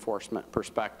code enforcement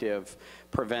perspective,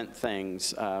 prevent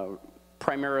things.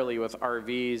 Primarily with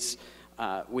RVs,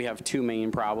 we have two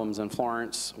main problems in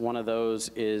Florence. One of those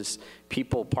is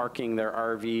people parking their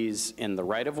RVs in the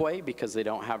right-of-way because they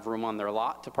don't have room on their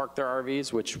lot to park their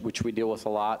RVs, which we deal with a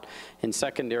lot. And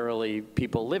secondarily,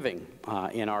 people living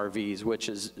in RVs, which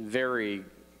is very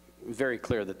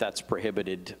clear that that's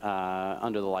prohibited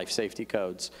under the life safety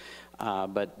codes.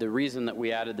 But the reason that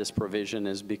we added this provision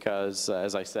is because,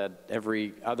 as I said,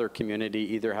 every other community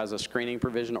either has a screening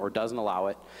provision or doesn't allow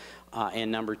it.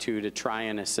 And number two, to try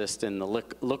and assist in the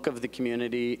look of the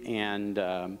community and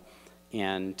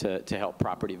to help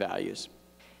property values.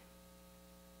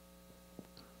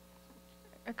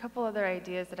 A couple other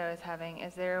ideas that I was having.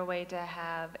 Is there a way to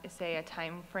have, say, a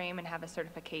time frame and have a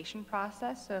certification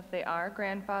process? So if they are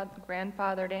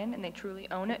grandfathered in and they truly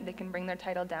own it, they can bring their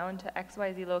title down to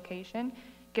XYZ location,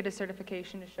 get a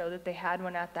certification to show that they had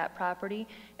one at that property,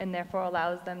 and therefore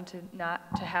allows them to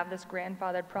not to have this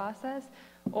grandfathered process?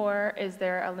 Or is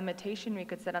there a limitation we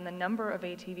could set on the number of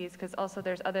ATVs? Because also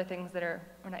there's other things that are,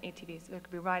 or not ATVs, there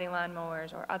could be riding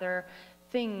lawnmowers or other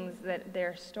things that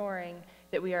they're storing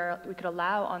that we could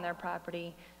allow on their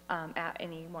property at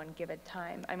any one given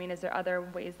time. I mean, is there other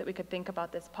ways that we could think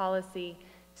about this policy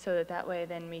so that way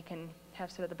then we can have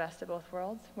sort of the best of both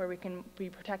worlds, where we can be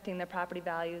protecting the property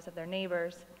values of their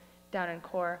neighbors down in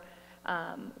core,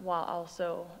 while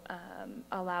also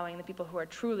allowing the people who are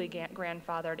truly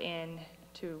grandfathered in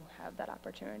to have that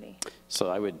opportunity? So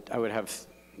I would have,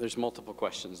 there's multiple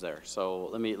questions there. So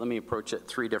let me approach it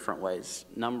three different ways.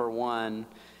 Number one,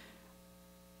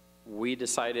 we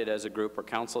decided as a group, or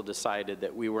council decided,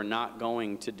 that we were not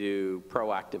going to do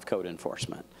proactive code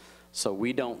enforcement. So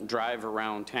we don't drive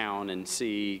around town and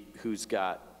see who's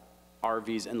got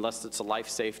RVs unless it's a life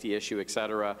safety issue, et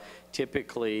cetera.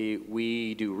 Typically,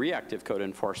 we do reactive code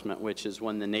enforcement, which is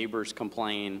when the neighbors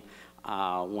complain,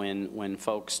 when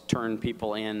folks turn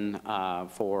people in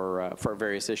for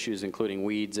various issues, including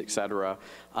weeds, et cetera,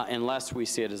 unless we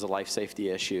see it as a life safety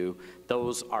issue.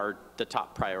 Those are the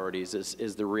top priorities,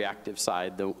 is the reactive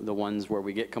side, the ones where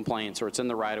we get complaints or it's in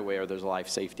the right of way or there's a life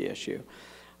safety issue.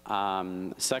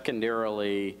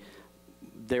 Secondarily,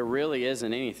 there really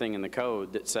isn't anything in the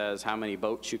code that says how many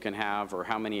boats you can have or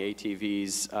how many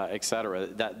ATVs, et cetera.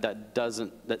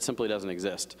 That simply doesn't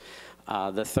exist.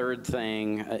 The third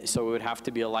thing, so it would have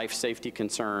to be a life safety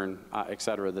concern, et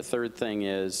cetera. The third thing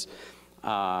is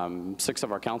 6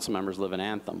 of our council members live in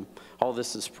Anthem. All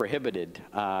this is prohibited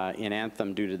in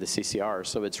Anthem due to the CCR.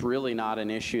 So it's really not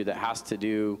an issue that has to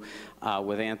do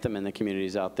with Anthem and the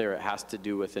communities out there. It has to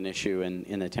do with an issue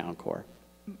in the town core.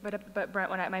 But Brent,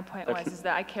 my point was is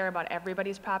that I care about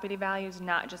everybody's property values,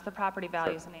 not just the property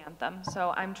values in Anthem.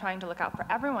 So I'm trying to look out for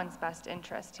everyone's best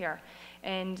interest here.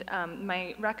 And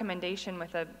my recommendation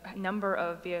with a number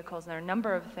of vehicles, and there are a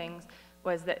number of things,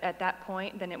 was that at that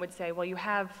point, then it would say, well, you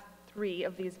have 3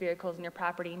 of these vehicles in your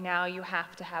property. Now you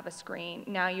have to have a screen.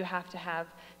 Now you have to have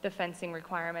the fencing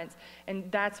requirements.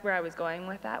 And that's where I was going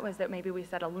with that, was that maybe we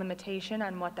set a limitation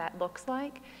on what that looks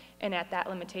like. And at that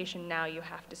limitation, now you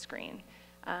have to screen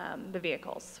the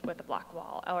vehicles with a block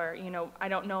wall. Or, you know, I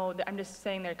don't know, I'm just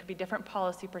saying there could be different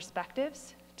policy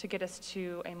perspectives to get us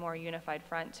to a more unified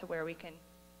front to where we can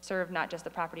serve not just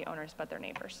the property owners, but their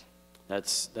neighbors.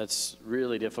 That's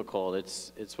really difficult.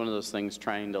 It's one of those things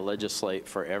trying to legislate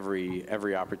for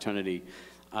every opportunity.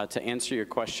 To answer your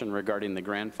question regarding the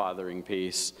grandfathering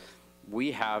piece,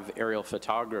 we have aerial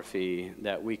photography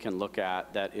that we can look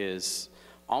at that is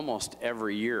almost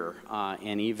every year,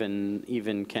 and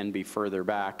even can be further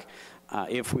back.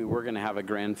 If we were going to have a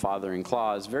grandfathering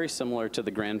clause, very similar to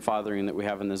the grandfathering that we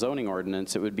have in the zoning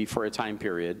ordinance, it would be for a time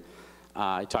period.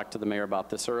 I talked to the mayor about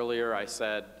this earlier. I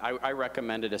said I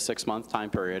recommended a 6-month time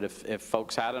period. If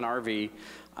folks had an RV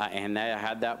and they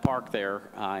had that parked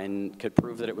there and could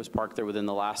prove that it was parked there within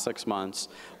the last 6 months,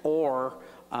 or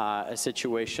a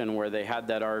situation where they had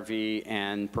that RV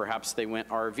and perhaps they went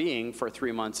RVing for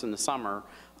 3 months in the summer,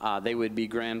 they would be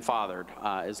grandfathered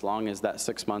as long as that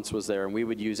 6 months was there, and we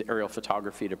would use aerial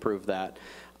photography to prove that.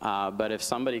 But if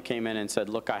somebody came in and said,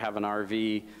 look, I have an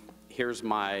RV, here's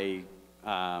my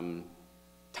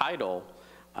title,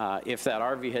 if that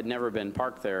RV had never been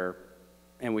parked there,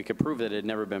 and we could prove that it had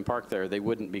never been parked there, they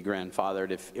wouldn't be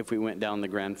grandfathered if we went down the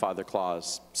grandfather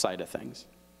clause side of things.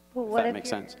 Well, If what that if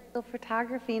makes your sense. aerial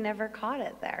photography never caught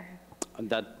it there?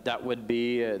 That would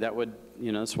be,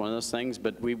 you know, it's one of those things,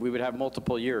 but we would have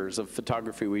multiple years of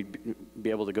photography we'd be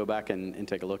able to go back and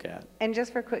take a look at. And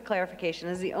just for quick clarification,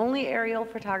 is the only aerial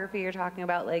photography you're talking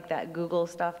about like that Google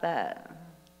stuff that?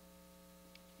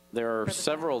 There are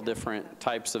several different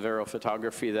types of aerial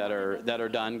photography that are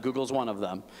done. Google's one of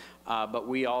them. But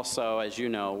we also, as you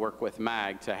know, work with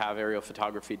MAG to have aerial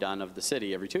photography done of the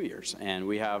city every 2 years. And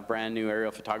we have brand new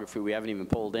aerial photography we haven't even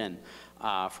pulled in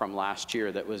from last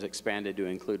year that was expanded to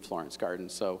include Florence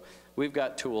Gardens. So we've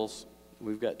got tools.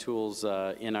 We've got tools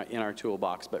in our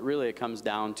toolbox. But really it comes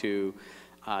down to,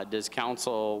 does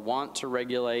council want to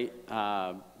regulate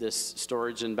this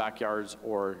storage in backyards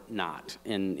or not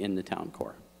in the town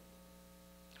core?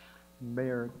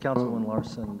 Mayor, Councilman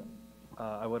Larson,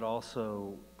 I would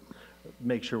also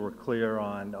make sure we're clear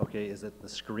on, okay, is it the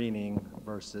screening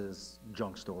versus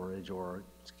junk storage or,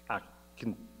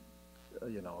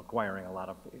 you know, acquiring a lot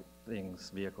of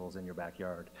things, vehicles in your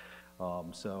backyard.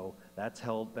 So that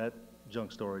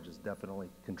junk storage is definitely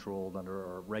controlled under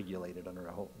or regulated under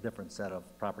a whole different set of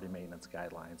property maintenance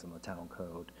guidelines in the town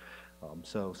code.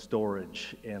 So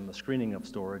storage and the screening of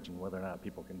storage and whether or not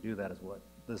people can do that is what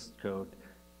this code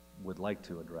would like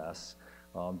to address.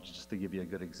 Just to give you a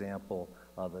good example,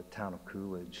 the town of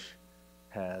Coolidge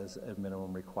has a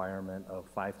minimum requirement of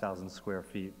 5,000 square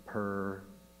feet per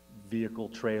vehicle,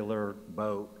 trailer,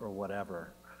 boat, or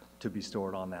whatever to be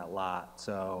stored on that lot.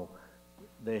 So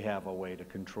they have a way to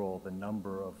control the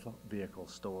number of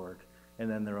vehicles stored. And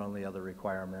then their only other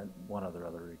requirement, one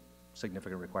other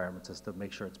significant requirements is to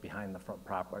make sure it's behind the front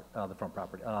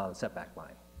property, setback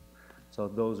line. So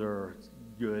those are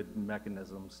good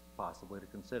mechanisms possibly to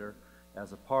consider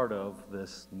as a part of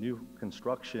this new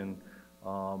construction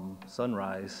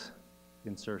sunrise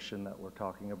insertion that we're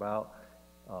talking about,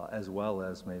 as well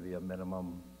as maybe a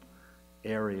minimum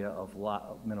area of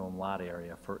minimum lot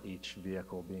area for each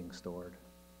vehicle being stored.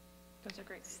 Those are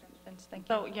great suggestions, thank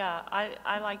you. So, yeah,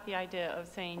 I like the idea of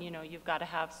saying, you know, you've got to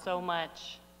have so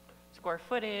much square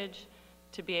footage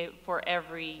to be for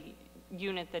every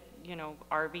unit that, you know,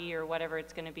 RV or whatever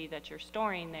it's going to be that you're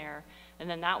storing there, and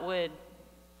then that would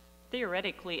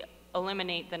theoretically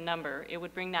eliminate the number. It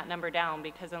would bring that number down,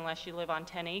 because unless you live on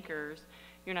 10 acres,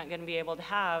 you're not going to be able to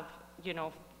have, you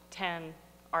know, 10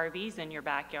 RVs in your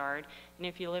backyard. And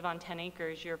if you live on 10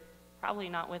 acres, you're probably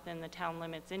not within the town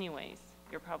limits anyways.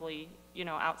 You're probably, you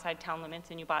know, outside town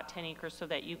limits, and you bought 10 acres so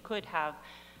that you could have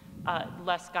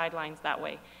less guidelines that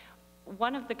way.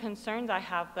 One of the concerns I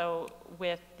have, though,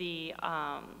 with the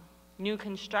new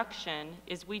construction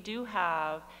is we do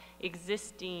have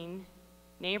existing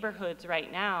neighborhoods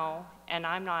right now, and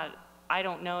I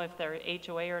don't know if they're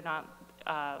HOA or not.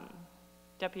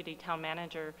 Deputy Town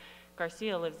Manager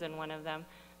Garcia lives in one of them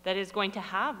that is going to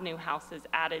have new houses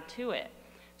added to it.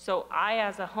 So I,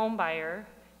 as a home buyer,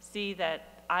 see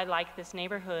that I like this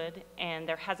neighborhood and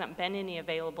there hasn't been any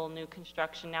available new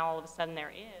construction. Now all of a sudden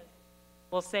there is.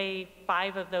 Well, say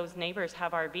 5 of those neighbors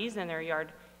have RVs in their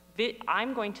yard.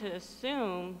 I'm going to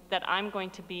assume that I'm going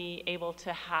to be able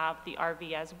to have the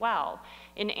RV as well.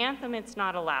 In Anthem, it's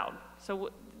not allowed.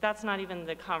 So that's not even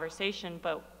the conversation,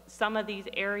 but some of these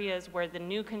areas where the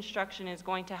new construction is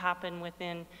going to happen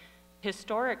within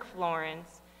historic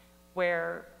Florence,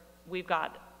 where we've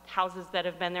got houses that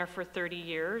have been there for 30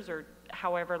 years or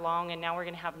however long, and now we're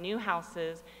going to have new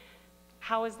houses,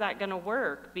 how is that going to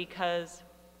work? Because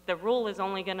the rule is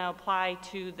only going to apply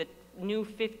to the new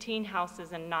 15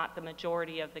 houses and not the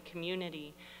majority of the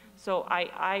community. So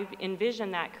I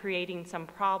envision that creating some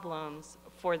problems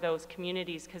for those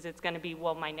communities, because it's going to be,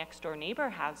 well, my next door neighbor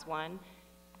has one.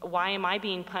 Why am I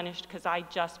being punished because I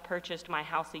just purchased my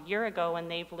house a year ago and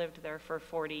they've lived there for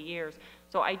 40 years?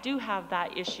 So I do have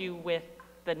that issue with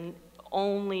the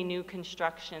only new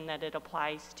construction that it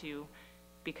applies to,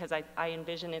 because I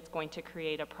envision it's going to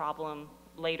create a problem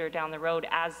later down the road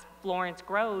as Florence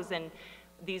grows, and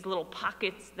these little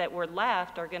pockets that were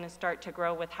left are going to start to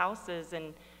grow with houses,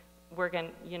 and we're going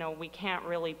to, you know, we can't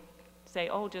really say,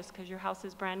 oh, just because your house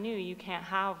is brand new, you can't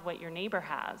have what your neighbor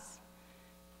has.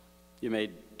 You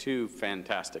made 2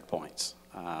 fantastic points,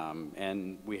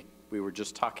 and we were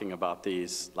just talking about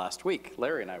these last week.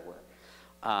 Larry and I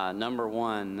were. Number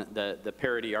one, the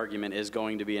parity argument is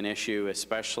going to be an issue,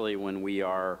 especially when we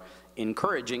are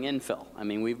encouraging infill. I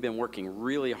mean, we've been working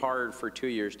really hard for 2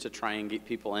 years to try and get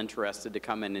people interested to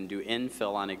come in and do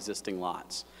infill on existing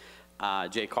lots.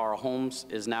 J. Carl Holmes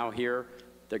is now here.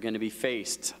 They're going to be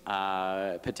faced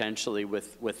potentially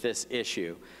with this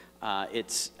issue.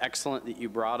 It's excellent that you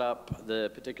brought up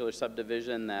the particular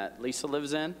subdivision that Lisa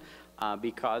lives in,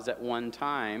 because at one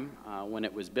time, when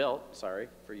it was built, sorry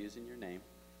for using your name,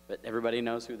 but everybody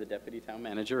knows who the deputy town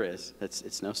manager is.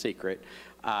 It's no secret.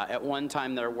 At one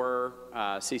time, there were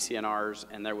CCNRs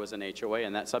and there was an HOA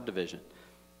in that subdivision.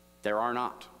 There are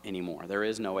not anymore. There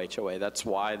is no HOA. That's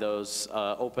why those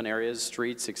open areas,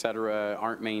 streets, et cetera,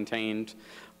 aren't maintained.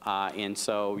 And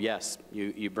so, yes,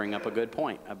 you bring up a good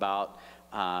point about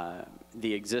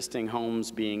the existing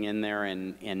homes being in there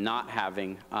and not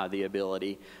having the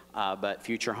ability, but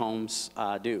future homes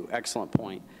do. Excellent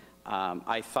point.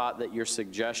 I thought that your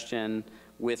suggestion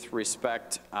with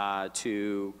respect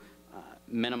to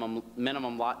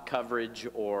minimum lot coverage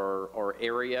or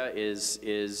area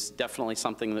is definitely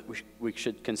something that we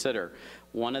should consider.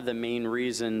 One of the main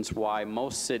reasons why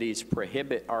most cities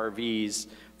prohibit RVs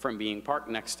from being parked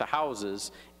next to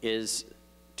houses is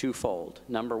twofold.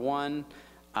 Number one,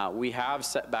 we have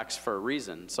setbacks for a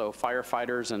reason. So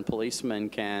firefighters and policemen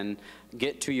can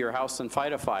get to your house and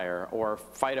fight a fire, or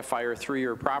fight a fire through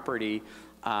your property,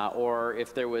 or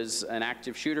if there was an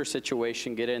active shooter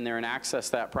situation, get in there and access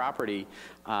that property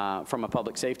from a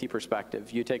public safety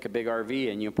perspective. You take a big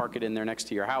RV and you park it in there next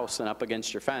to your house and up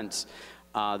against your fence.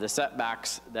 The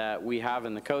setbacks that we have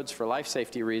in the codes for life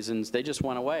safety reasons, they just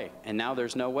went away. And now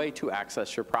there's no way to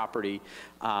access your property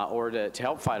or to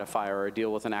help fight a fire or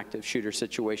deal with an active shooter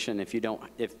situation if you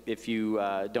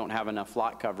don't have enough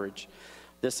lot coverage.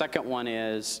 The second one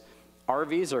is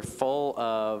RVs are full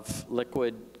of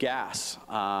liquid gas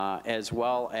as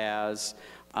well as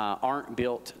aren't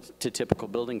built to typical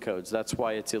building codes. That's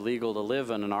why it's illegal to live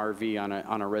in an RV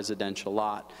on a residential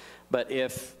lot. But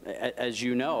if, as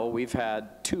you know, we've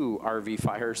had 2 RV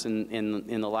fires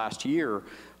in the last year,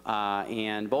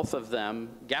 and both of them,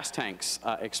 gas tanks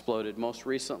exploded, most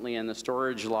recently in the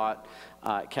storage lot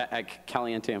at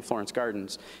Caliente and Florence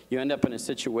Gardens. You end up in a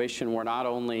situation where not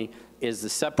only is the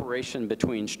separation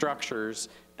between structures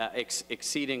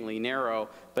exceedingly narrow,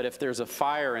 but if there's a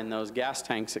fire and those gas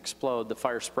tanks explode, the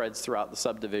fire spreads throughout the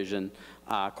subdivision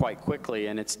quite quickly,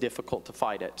 and it's difficult to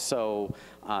fight it. So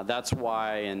that's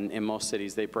why in most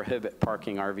cities they prohibit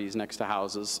parking RVs next to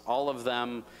houses. All of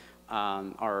them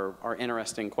are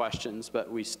interesting questions,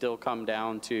 but we still come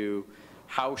down to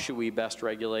how should we best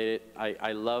regulate it.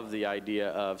 I love the idea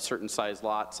of certain size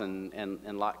lots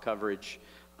and lot coverage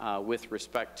with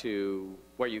respect to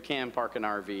where you can park an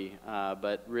RV,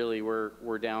 but really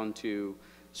we're down to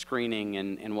screening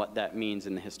and what that means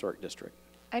in the historic district.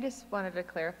 I just wanted to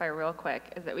clarify real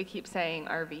quick, is that we keep saying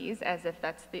RVs as if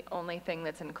that's the only thing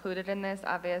that's included in this.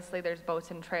 Obviously, there's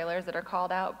boats and trailers that are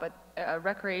called out, but a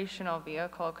recreational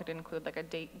vehicle could include like a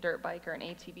dirt bike or an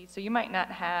ATV. So you might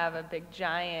not have a big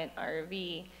giant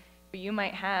RV, but you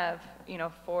might have,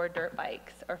 4 dirt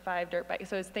bikes or 5 dirt bikes.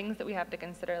 So it's things that we have to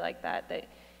consider like that,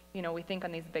 we think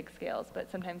on these big scales,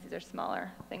 but sometimes these are smaller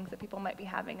things that people might be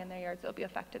having in their yards that will be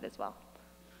affected as well.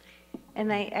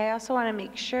 And I also want to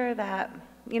make sure that,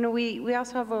 we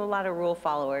also have a lot of rule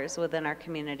followers within our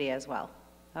community as well,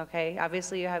 okay?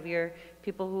 Obviously, you have your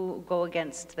people who go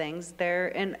against things. They're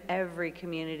in every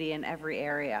community, in every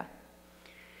area.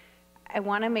 I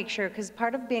want to make sure, because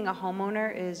part of being a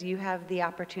homeowner is you have the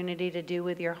opportunity to do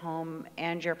with your home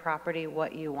and your property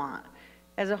what you want.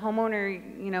 As a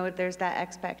homeowner, there's that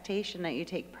expectation that you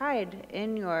take pride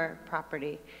in your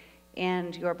property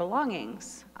and your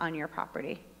belongings on your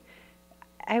property.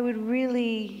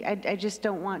 I just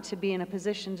don't want to be in a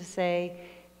position to say,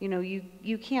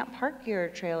 you can't park your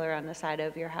trailer on the side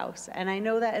of your house. And I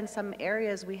know that in some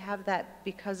areas we have that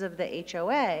because of the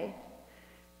HOA.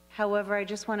 However, I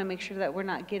just want to make sure that we're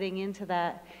not getting into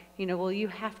that, well, you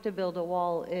have to build a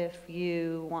wall if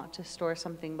you want to store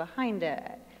something behind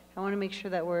it. I want to make sure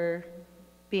that we're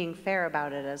being fair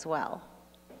about it as well.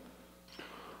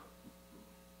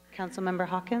 Councilmember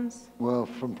Hawkins? Well,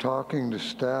 from talking to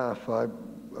staff,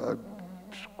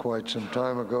 quite some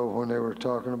time ago when they were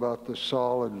talking about the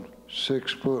solid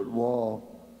 6-foot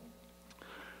wall,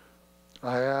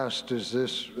 I asked, are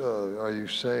you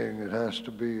saying it has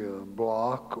to be a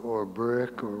block or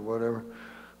brick or whatever?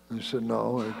 They said,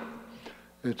 no,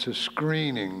 it's a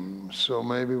screening, so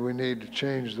maybe we need to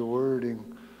change the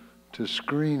wording to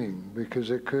screening,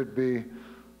 because it could be,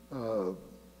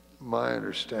 my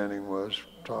understanding was,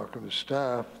 talking to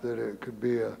staff, that it could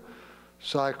be a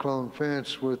cyclone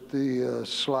fence with the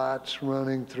slats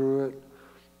running through it,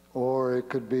 or it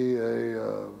could be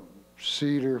a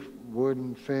cedar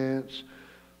wooden fence.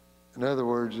 In other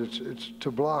words, it's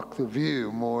to block the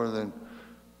view more than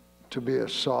to be a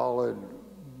solid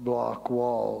block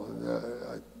wall.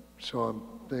 So I'm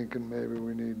thinking maybe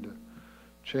we need to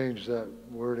change that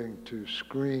wording to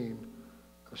screen,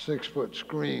 a 6-foot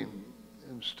screen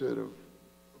instead of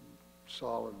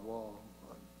solid wall,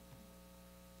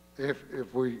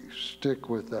 if we stick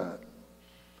with that.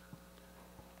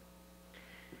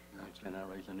 Can I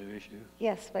raise a new issue?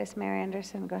 Yes, Vice Mayor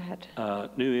Anderson, go ahead.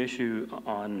 New issue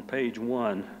on page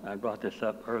 1, I brought this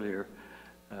up earlier,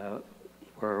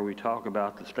 where we talk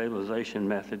about the stabilization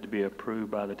method to be approved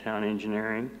by the town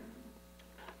engineering.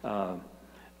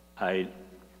 I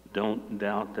don't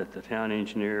doubt that the town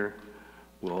engineer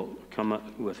will come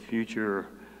up with future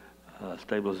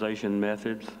stabilization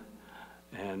methods,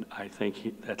 and I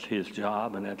think that's his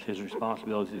job and that's his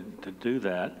responsibility to do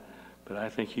that, but I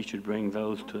think he should bring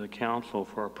those to the council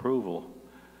for approval.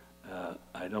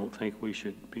 I don't think we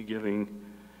should be giving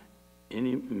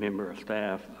any member of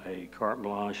staff a carte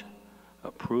blanche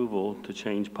approval to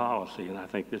change policy, and I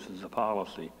think this is a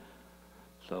policy.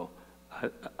 So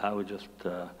I would just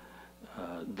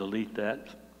delete that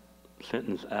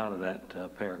sentence out of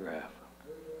that paragraph.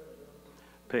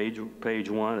 Page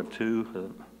 1 of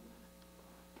 2,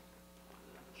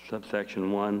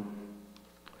 subsection 1,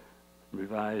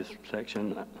 revised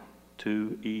section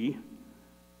 2E,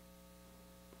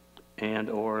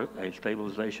 and/or a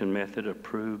stabilization method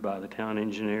approved by the town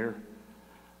engineer,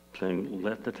 saying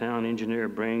let the town engineer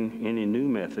bring any new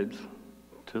methods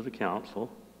to the council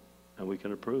and we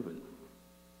can approve it.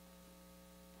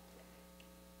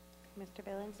 Mr.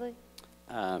 Billingsley?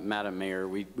 Madam Mayor,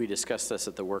 we discussed this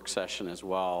at the work session as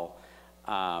well.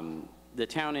 The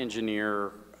town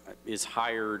engineer is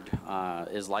hired,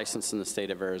 is licensed in the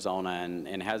state of Arizona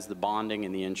and has the bonding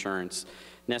and the insurance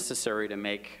necessary to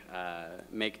make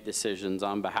decisions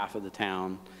on behalf of the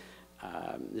town.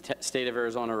 The state of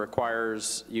Arizona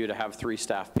requires you to have 3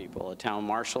 staff people, a town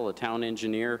marshal, a town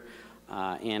engineer,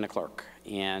 and a clerk.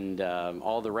 And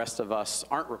all the rest of us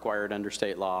aren't required under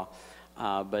state law,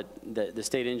 but the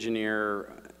state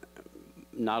engineer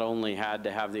not only had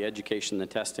to have the education, the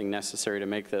testing necessary to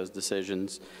make those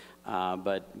decisions,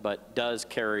 but does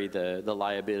carry the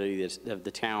liability of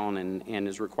the town and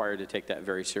is required to take that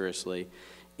very seriously.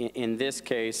 In this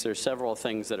case, there's several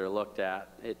things that are looked at.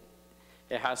 It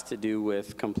has to do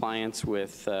with compliance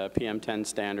with PM10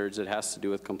 standards. It has to do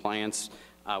with compliance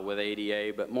with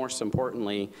ADA, but most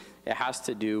importantly, it has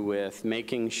to do with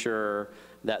making sure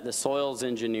that the soils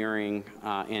engineering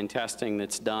and testing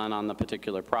that's done on the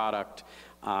particular product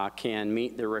can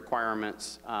meet the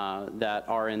requirements that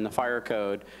are in the fire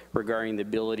code regarding the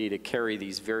ability to carry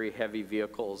these very heavy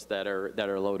vehicles that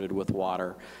are loaded with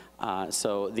water.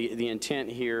 So the intent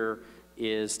here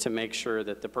is to make sure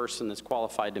that the person that's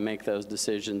qualified to make those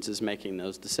decisions is making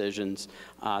those decisions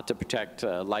to protect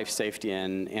life safety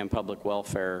and public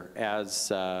welfare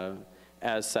as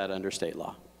set under state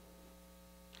law.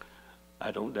 I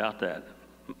don't doubt that.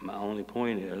 My only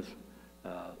point is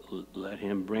let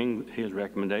him bring his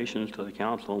recommendations to the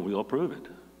council and we'll approve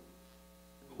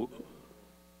it.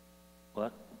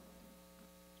 What?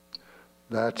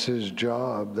 That's his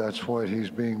job. That's what he's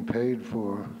being paid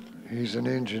for. He's an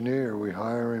engineer. We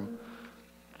hire him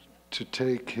to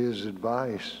take his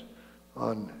advice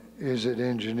on is it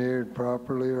engineered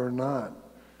properly or not.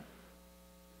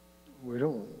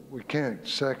 We can't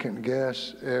second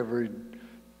guess every.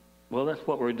 Well, that's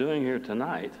what we're doing here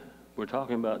tonight. We're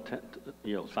talking about,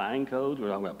 sign codes, we're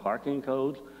talking about parking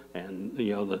codes, and,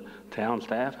 the town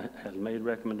staff has made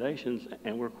recommendations,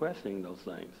 and we're questioning those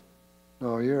things.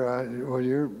 No, you're right.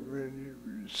 Well,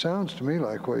 sounds to me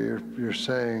like what you're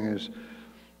saying is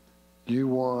you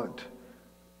want,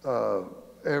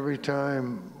 every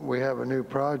time we have a new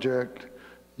project,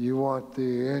 you want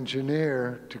the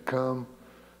engineer to come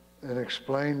and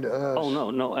explain to us. Oh,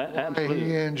 no, absolutely. Why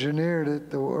he engineered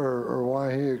it or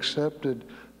why he accepted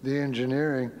the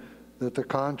engineering that the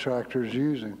contractor's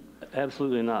using.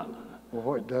 Absolutely not.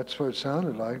 Well, that's what it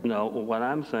sounded like. No, what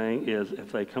I'm saying is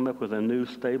if they come up with a new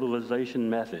stabilization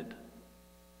method,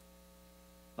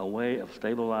 a way of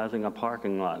stabilizing a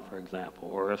parking lot, for example,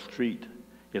 or a street,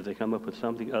 if they come up with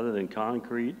something other than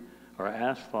concrete or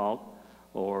asphalt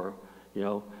or,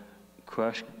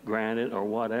 crushed granite or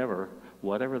whatever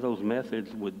those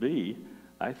methods would be,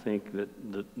 I think that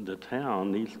the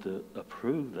town needs to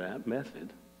approve that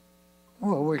method.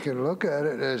 Well, we can look at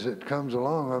it as it comes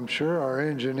along. I'm sure our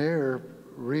engineer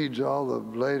reads all the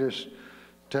latest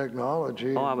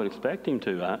technology. Oh, I would expect him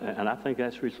to, and I think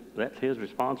that's his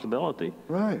responsibility.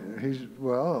 Right.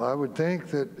 I would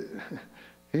think that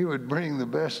he would bring the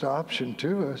best option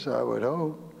to us, I would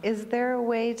hope. Is there a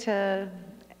way to,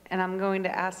 and I'm going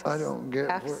to ask I don't get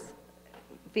staff's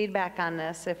feedback on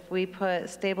this, if we put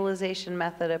stabilization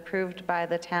method approved by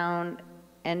the town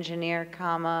engineer,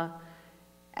 comma,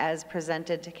 as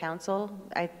presented to council.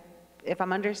 If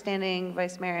I'm understanding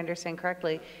Vice Mayor Anderson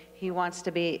correctly, he wants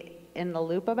to be in the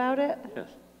loop about it? Yes.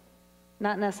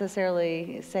 Not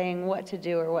necessarily saying what to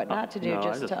do or what not to do, No,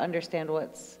 just to understand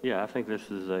what's... Yeah, I think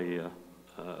this is a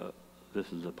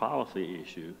policy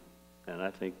issue, and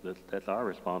I think that's our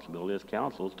responsibility as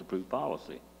councils to prove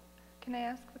policy. Can I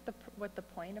ask what the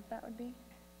point of that would be?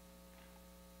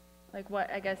 Like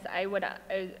what, I guess I would,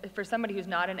 for somebody who's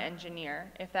not an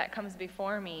engineer, if that comes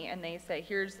before me and they say,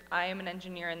 I am an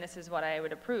engineer and this is what I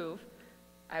would approve,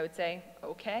 I would say,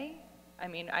 okay. I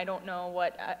mean, I don't know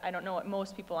what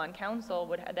most people on council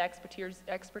would have, the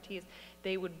expertise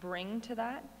they would bring to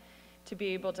that to be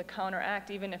able to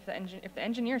counteract, even if the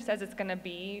engineer says it's going to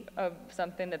be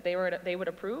something that they would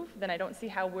approve, then I don't see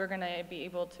how we're going to be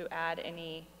able to add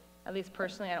any, at least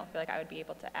personally, I don't feel like I would be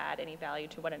able to add any value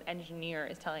to what an engineer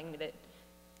is telling me that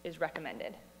is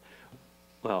recommended.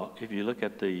 Well, if you look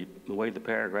at the way the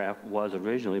paragraph was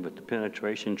originally, but the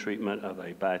penetration treatment of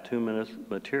a bituminous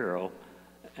material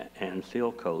and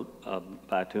seal coat of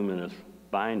bituminous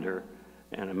binder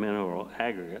and a mineral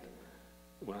aggregate,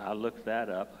 when I looked that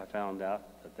up, I found out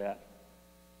that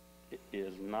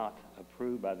is not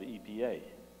approved by the EPA.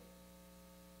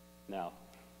 Now,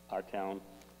 our town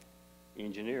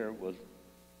engineer was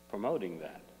promoting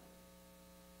that.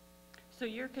 So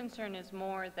your concern is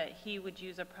more that he would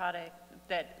use a product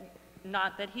that,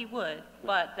 not that he would,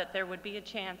 but that there would be a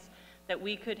chance that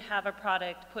we could have a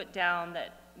product put down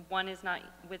that one is not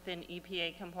within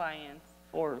EPA compliance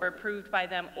or approved by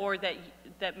them, or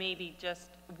that maybe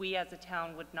just we as a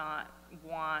town would not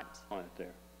want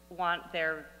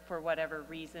there for whatever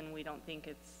reason. We don't think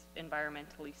it's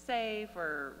environmentally safe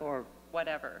or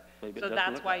whatever. So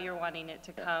that's why you're wanting it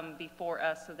to come before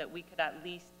us, so that we could at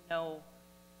least know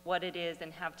what it is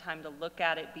and have time to look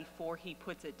at it before he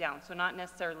puts it down. So not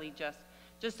necessarily just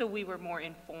so we were more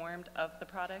informed of the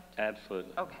product?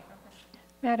 Absolutely. Okay.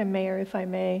 Madam Mayor, if I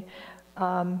may,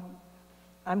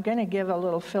 I'm going to give a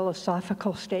little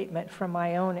philosophical statement from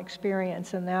my own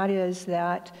experience, and that is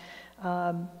that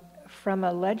from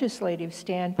a legislative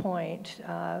standpoint,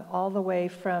 all the way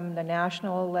from the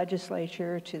national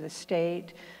legislature to the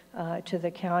state, to the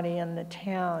county and the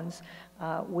towns,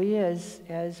 we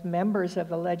as members of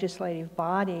the legislative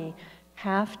body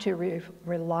have to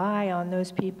rely on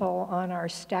those people on our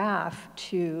staff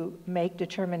to make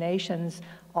determinations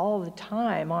all the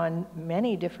time on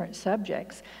many different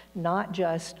subjects, not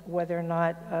just whether or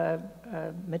not a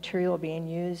material being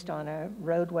used on a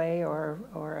roadway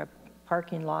or a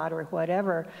parking lot or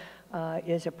whatever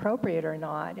is appropriate or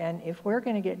not. And if we're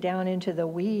going to get down into the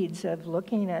weeds of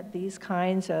looking at these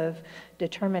kinds of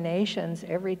determinations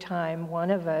every time one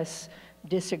of us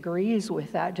disagrees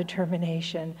with that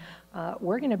determination,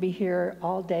 we're going to be here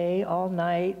all day, all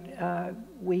night,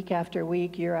 week after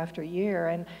week, year after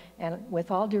year. And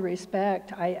with all due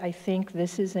respect, I think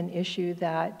this is an issue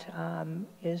that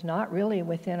is not really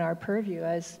within our purview.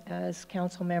 As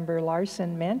Councilmember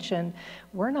Larson mentioned,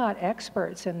 we're not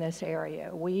experts in this area.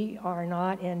 We are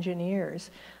not engineers.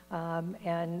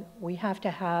 And we have to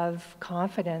have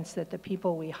confidence that the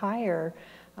people we hire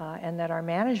and that our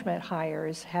management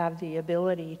hires have the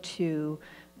ability to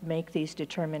make these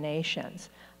determinations.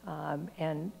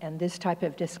 And this type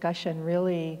of discussion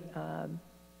really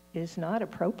is not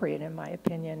appropriate, in my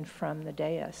opinion, from the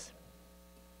dais.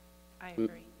 I agree.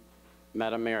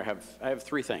 Madam Mayor, I have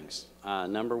three things.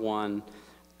 Number one,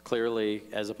 clearly,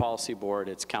 as a policy board,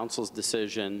 it's council's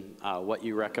decision what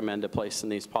you recommend to place in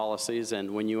these policies,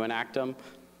 and when you enact them,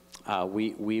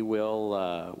 we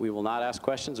will not ask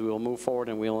questions. We will move forward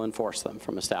and we will enforce them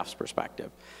from a staff's perspective.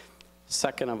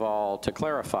 Second of all, to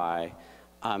clarify,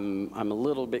 I'm a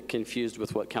little bit confused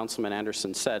with what Councilman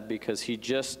Anderson said, because he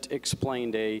just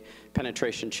explained a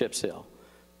penetration chip seal.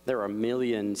 There are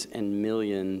millions and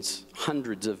millions,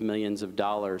 hundreds of millions of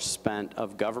dollars spent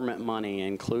of government money,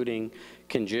 including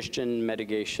congestion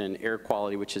mitigation, air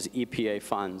quality, which is EPA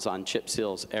funds, on chip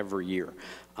seals every year.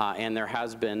 And there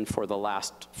has been for the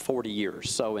last 40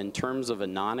 years. So in terms of a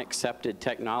non-accepted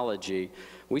technology,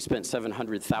 we spent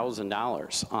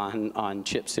 $700,000 on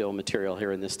chip seal material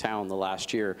here in this town the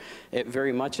last year. It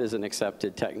very much is an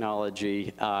accepted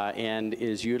technology and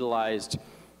is utilized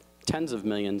tens of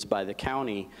millions by the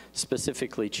county,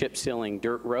 specifically chip sealing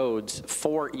dirt roads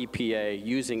for EPA,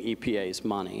 using EPA's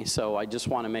money. So I just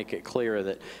want to make it clear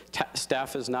that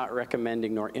staff is not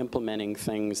recommending nor implementing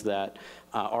things that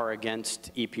are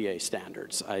against EPA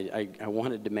standards. I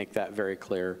wanted to make that very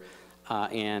clear.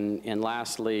 And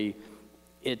lastly,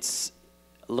 it's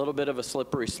a little bit of a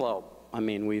slippery slope. I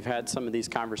mean, we've had some of these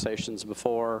conversations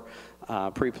before.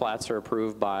 Pre-plats are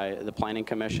approved by the Planning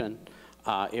Commission.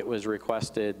 It was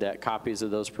requested that copies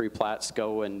of those pre-plats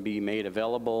go and be made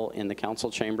available in the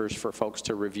council chambers for folks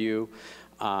to review.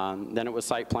 Then it was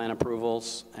site plan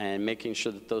approvals and making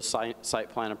sure that those site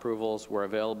plan approvals were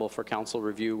available for council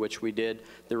review, which we did.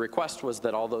 The request was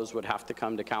that all those would have to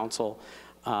come to council.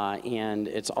 And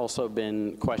it's also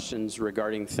been questions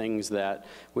regarding things that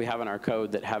we have in our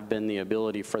code that have been the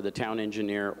ability for the town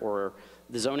engineer or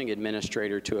the zoning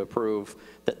administrator to approve,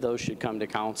 that those should come to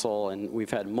council. And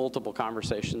we've had multiple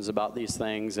conversations about these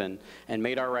things and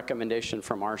made our recommendation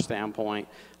from our standpoint.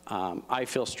 I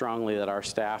feel strongly that our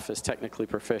staff is technically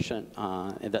proficient,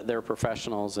 that they're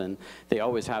professionals, and they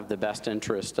always have the best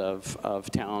interest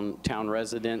of town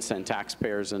residents and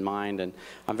taxpayers in mind. And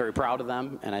I'm very proud of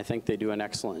them, and I think they do an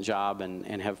excellent job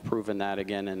and have proven that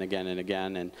again and again and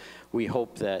again. And we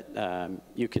hope that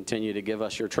you continue to give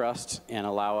us your trust and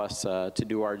allow us to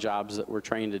do our jobs that we're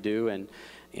trained to do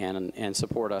and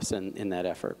support us in that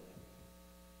effort.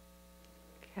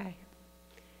 Okay.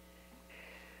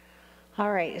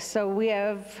 All right, so we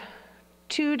have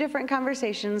two different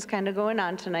conversations kind of going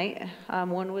on tonight.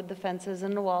 One with the fences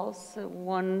and the walls,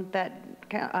 one that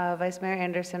Vice Mayor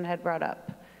Anderson had brought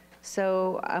up.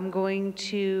 So I'm going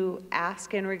to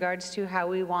ask in regards to how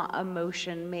we want a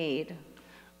motion made.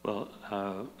 Well,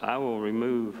 I will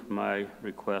remove my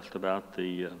request about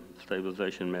the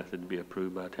stabilization method to be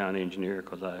approved by a town engineer,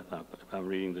 because if I'm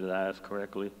reading the dias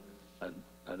correctly,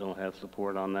 I don't have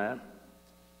support on that.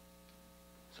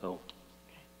 So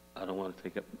I don't want to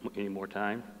take up any more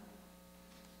time.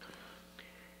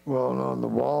 Well, and on the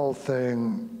wall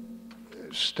thing,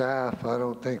 staff, I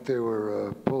don't think they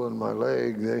were pulling my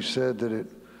leg. They said that it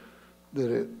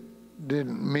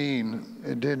didn't mean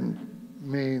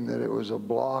that it was a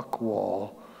block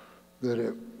wall, that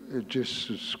it just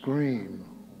a screen.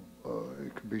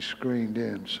 It could be screened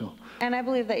in. So. And I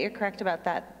believe that you're correct about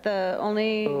that. The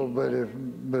only. Oh, but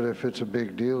if it's a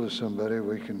big deal to somebody,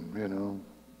 we can, you know.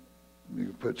 You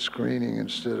can put screening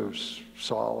instead of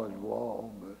solid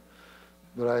wall,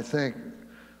 but I think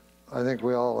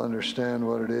we all understand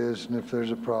what it is, and if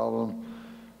there's a problem,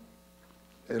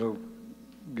 it'll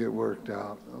get worked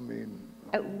out. I mean,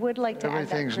 I would like to add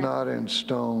that. Everything's not in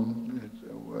stone,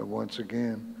 once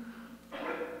again.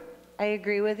 I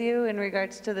agree with you in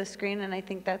regards to the screen, and I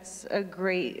think that's a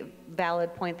great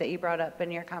valid point that you brought up in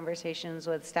your conversations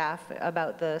with staff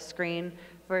about the screen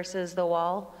versus the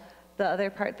wall. The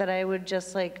other part that I would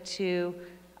just like to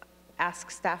ask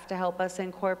staff to help us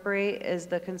incorporate is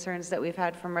the concerns that we've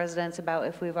had from residents about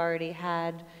if we've already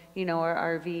had, you know,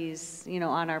 our RVs, you know,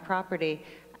 on our property.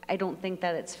 I don't think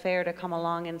that it's fair to come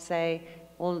along and say,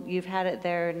 well, you've had it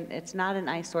there and it's not an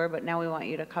eyesore, but now we want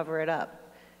you to cover it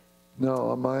up.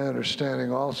 No, my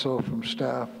understanding also from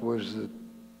staff was that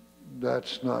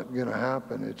that's not going to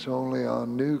happen. It's only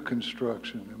on new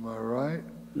construction. Am I right?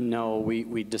 No,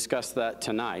 we discussed that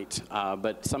tonight,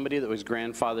 but somebody that was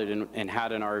grandfathered and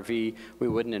had an RV, we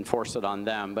wouldn't enforce it on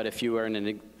them. But if you were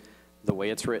in the way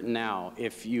it's written now,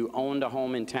 if you owned a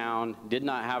home in town, did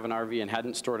not have an RV and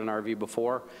hadn't stored an RV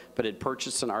before, but had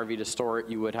purchased an RV to store it,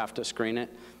 you would have to screen it.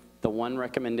 The one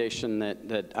recommendation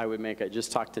that I would make, I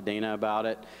just talked to Dana about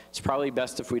it, it's probably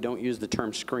best if we don't use the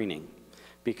term screening,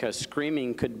 because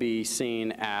screening could be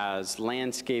seen as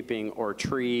landscaping or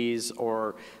trees,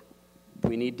 or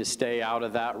we need to stay out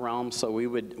of that realm. So we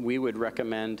would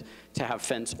recommend to have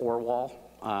fence or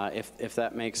wall, if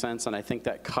that makes sense. And I think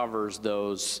that covers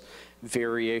those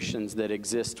variations that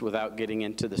exist without getting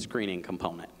into the screening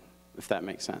component, if that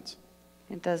makes sense.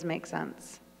 It does make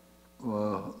sense.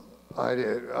 Well,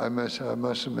 I must have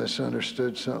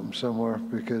misunderstood something somewhere,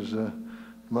 because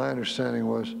my understanding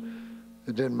was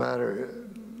it didn't matter.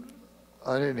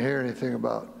 I didn't hear anything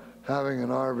about having an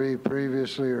RV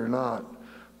previously or not.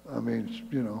 I mean,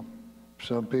 you know,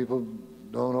 some people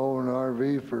don't own an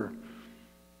RV for,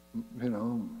 you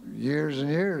know, years and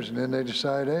years, and then they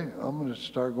decide, hey, I'm going to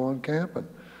start going camping.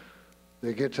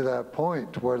 They get to that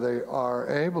point where they are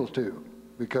able to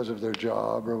because of their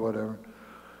job or whatever.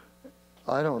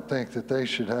 I don't think that they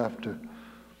should have to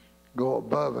go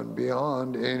above and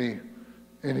beyond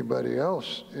anybody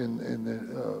else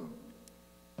in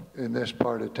this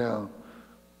part of town.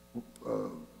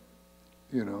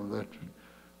 You know, that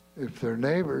if their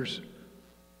neighbors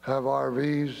have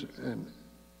RVs and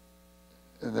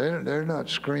they're not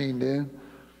screened in,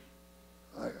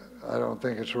 I don't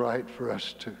think it's right for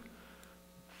us to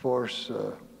force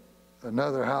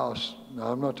another house.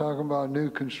 Now, I'm not talking about new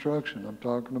construction. I'm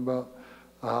talking about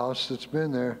a house that's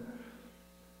been there,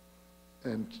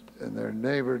 and their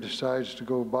neighbor decides to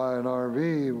go buy an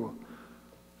RV. Well,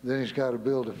 then he's got to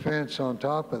build a fence on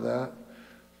top of that.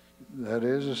 That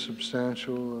is a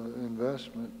substantial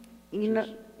investment.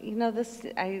 Again,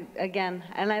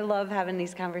 and I love having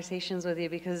these conversations with you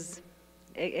because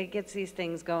it gets these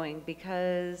things going,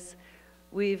 because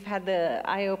we've had the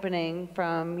eye-opening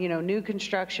from, new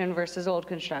construction versus old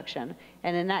construction.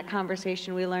 And in that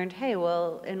conversation, we learned, hey,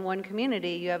 well, in one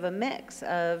community, you have a mix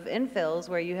of infills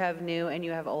where you have new and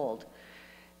you have old.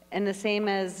 And the same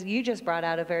as you just brought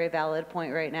out a very valid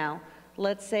point right now.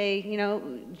 Let's say,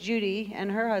 Judy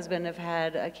and her husband have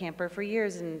had a camper for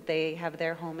years and they have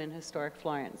their home in historic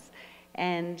Florence.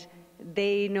 And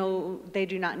they know they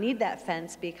do not need that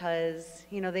fence because,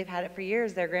 they've had it for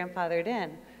years, they're grandfathered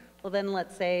in. Well, then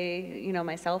let's say,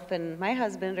 myself and my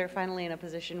husband are finally in a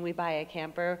position, we buy a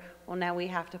camper, well, now we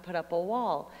have to put up a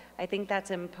wall. I think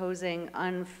that's imposing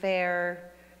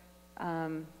unfair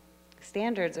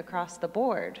standards across the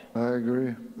board. I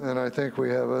agree. And I think we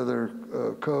have other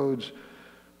codes,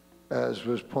 as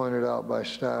was pointed out by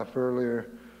staff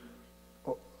earlier,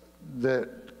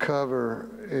 that cover,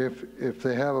 if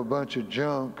they have a bunch of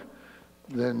junk,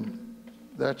 then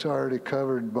that's already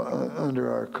covered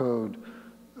under our code,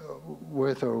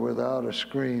 with or without a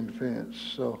screen fence.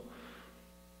 So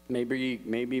Maybe,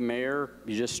 Mayor,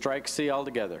 you just strike C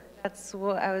altogether. That's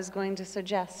what I was going to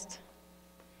suggest.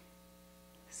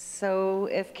 So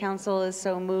if council is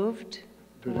so moved,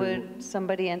 would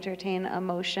somebody entertain a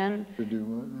motion to do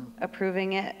what now?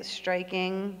 approving it,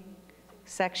 striking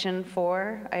section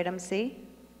 4, item C?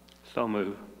 So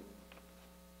move.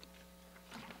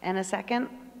 And a second?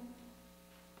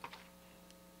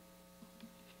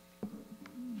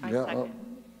 Yeah.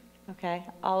 Okay,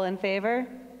 all in favor?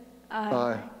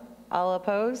 Aye. All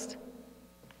opposed?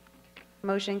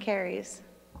 Motion carries.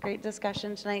 Great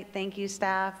discussion tonight. Thank you,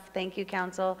 staff. Thank you,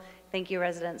 council. Thank you,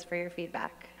 residents, for your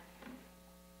feedback.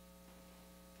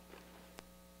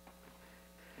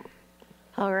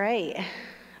 All right.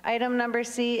 Item number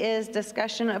C is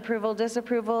discussion, approval,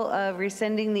 disapproval of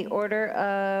rescinding the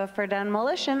order for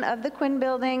demolition of the Quinn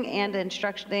Building and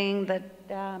instructing the,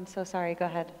 I'm so sorry, go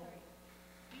ahead.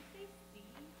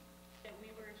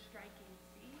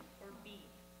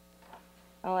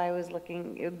 Oh, I was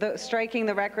looking, striking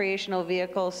the recreational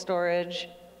vehicle storage.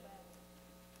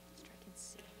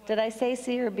 Did I say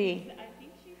C or B? I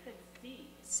think she said C.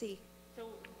 C. So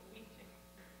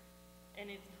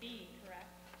and it's B, correct?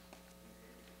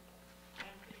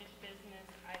 Unfinished business,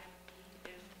 item B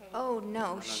is code. Oh,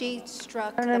 no, she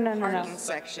struck No, the no. parking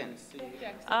section.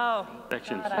 Oh,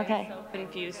 Section God, C. Okay. I'm so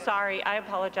confused. Sorry, I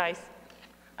apologize.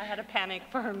 I had a panic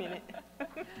for a minute.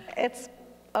 It's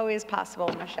always possible,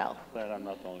 Michelle. Glad I'm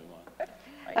not the only one.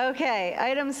 Okay,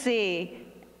 item C.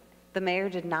 The mayor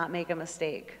did not make a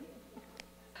mistake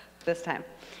this time.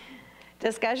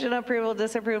 Discussion, approval,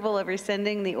 disapproval of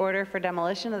rescinding the order for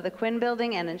demolition of the Quinn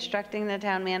Building and instructing the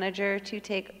town manager to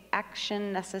take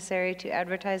action necessary to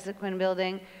advertise the Quinn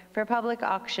Building for public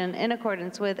auction in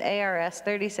accordance with ARS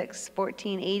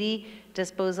 361480,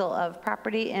 disposal of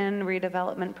property in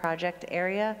redevelopment project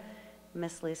area.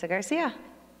 Ms. Lisa Garcia.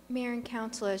 Mayor and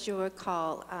council, as you'll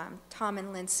recall, Tom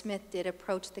and Lynn Smith did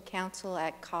approach the council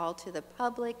at call to the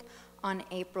public on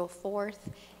April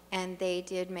 4th, and they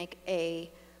did make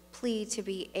a plea to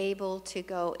be able to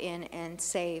go in and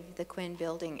save the Quinn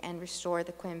Building and restore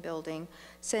the Quinn Building.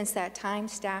 Since that time,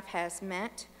 staff has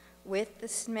met with the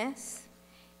Smiths,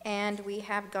 and we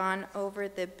have gone over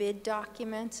the bid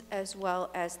documents as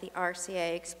well as the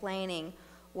RCA explaining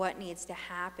what needs to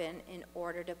happen in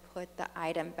order to put the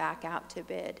item back out to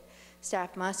bid.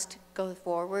 Staff must go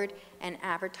forward and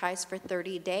advertise for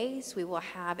 30 days. We will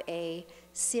have a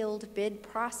sealed bid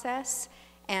process,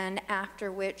 and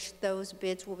after which those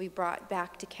bids will be brought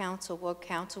back to council, where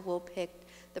council will pick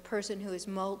the person who is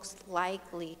most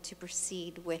likely to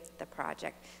proceed with the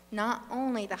project. Not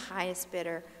only the highest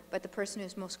bidder, but the person who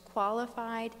is most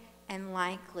qualified and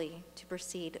likely to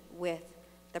proceed with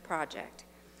the project.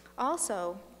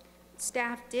 Also,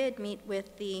 staff did meet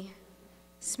with the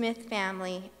Smith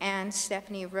family and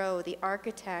Stephanie Rowe, the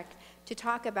architect, to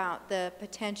talk about the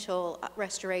potential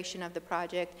restoration of the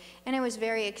project, and it was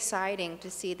very exciting to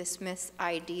see the Smiths'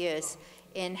 ideas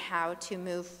in how to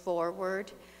move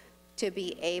forward to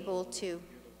be able to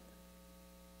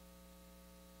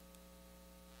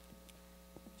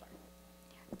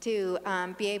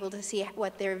be able to see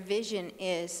what their vision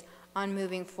is on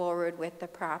moving forward with the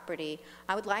property.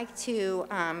 I would like to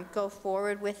go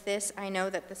forward with this. I know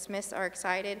that the Smiths are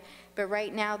excited, but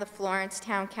right now the Florence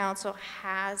Town Council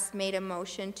has made a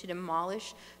motion to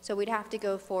demolish, so we'd have to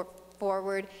go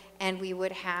forward and we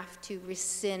would have to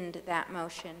rescind that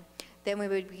motion. Then we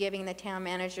would be giving the town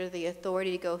manager the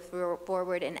authority to go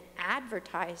forward and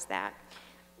advertise that.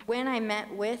 When I met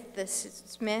with the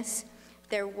Smiths,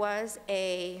 there was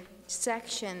a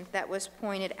section that was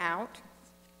pointed out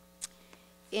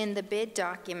in the bid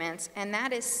documents, and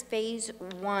that is Phase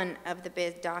 1 of the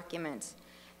bid documents.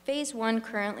 Phase 1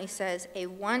 currently says a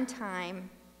one-time,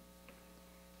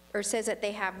 or says that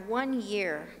they have 1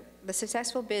 year, the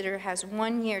successful bidder has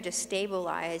 1 year to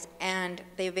stabilize and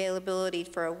the availability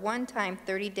for a one-time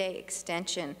 30-day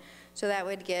extension. So that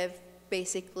would give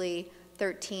basically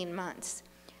 13 months.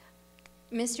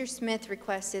 Mr. Smith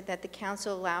requested that the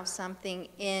council allow something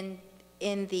in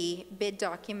the bid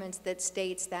documents that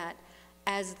states that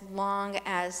as long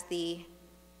as the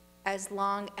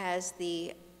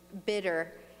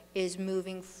bidder is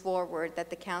moving forward, that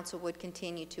the council would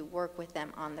continue to work with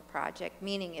them on the project,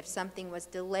 meaning if something was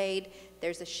delayed,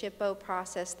 there's a SHPO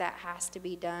process that has to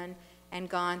be done and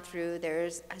gone through,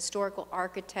 there's historical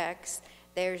architects,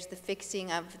 there's the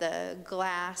fixing of the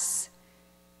glass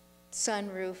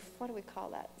sunroof, what do we call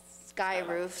that?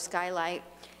 Skylight,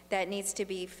 that needs to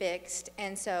be fixed.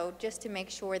 And so just to make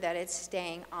sure that it's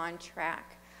staying on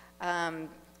track.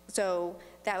 So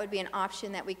that would be an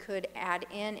option that we could add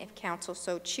in if council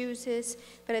so chooses.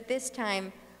 But at this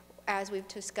time, as we've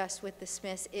discussed with the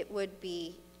Smiths, it would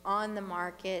be on the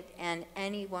market and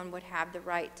anyone would have the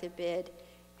right to bid,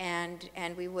 and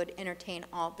we would entertain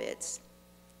all bids.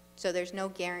 So there's no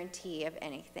guarantee of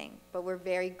anything. But we're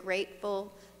very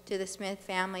grateful to the Smith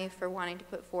family for wanting to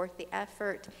put forth the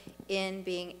effort in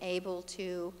being able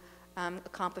to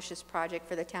accomplish this project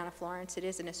for the town of Florence. It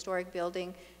is an historic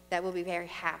building that we'll be very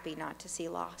happy not to see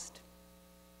lost.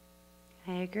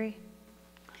 I agree.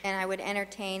 And I would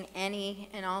entertain any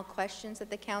and all questions that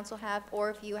the council have, or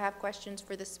if you have questions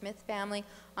for the Smith family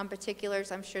on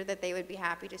particulars, I'm sure that they would be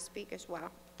happy to speak as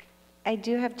well. I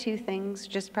do have two things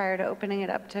just prior to opening it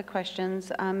up to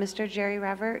questions. Mr. Jerry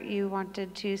Revert, you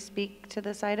wanted to speak to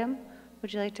this item.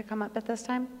 Would you like to come up at this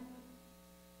time?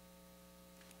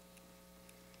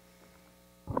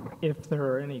 If there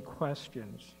are any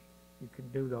questions, you can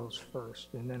do those first,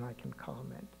 and then I can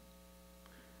comment.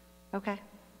 Okay,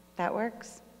 that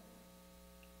works.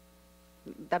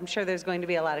 I'm sure there's going to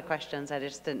be a lot of questions. I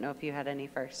just didn't know if you had any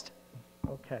first.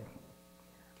 Okay.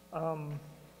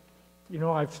 You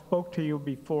know, I've spoke to you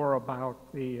before about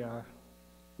the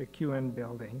QN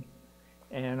building,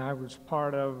 and I was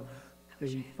part of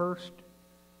the first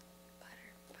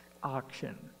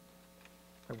auction.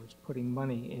 I was putting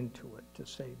money into it to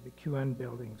save the QN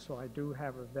building, so I do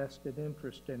have a vested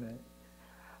interest in it.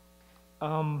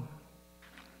 I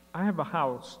have a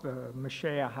house, the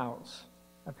Machea house.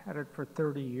 I've had it for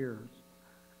 30 years.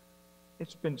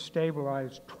 It's been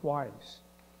stabilized twice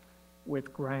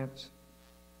with grants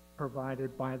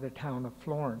provided by the Town of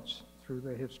Florence through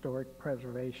the Historic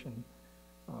Preservation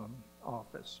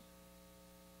Office.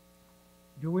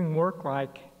 Doing work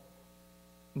like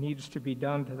needs to be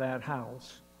done to that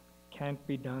house can't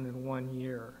be done in 1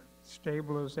 year.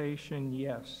 Stabilization,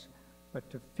 yes, but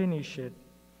to finish it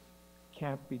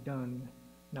can't be done,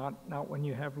 not when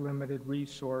you have limited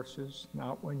resources,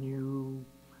 not when you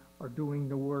are doing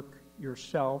the work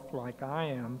yourself like I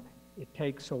am. It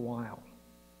takes a while.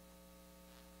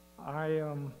 I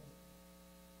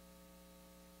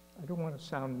don't want to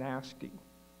sound nasty,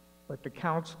 but the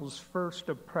council's first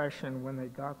impression when they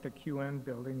got the QN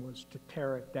building was to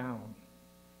tear it down.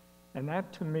 And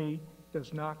that, to me,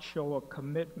 does not show a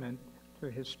commitment to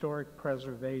historic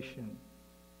preservation.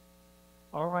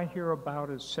 All I hear about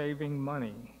is saving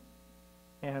money,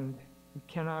 and you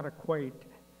cannot equate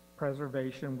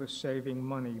preservation with saving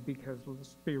money, because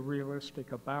let's be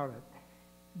realistic about it.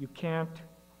 You can't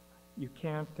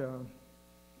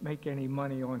make any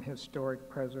money on historic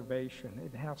preservation.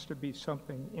 It has to be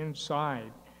something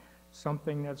inside,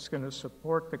 something that's going to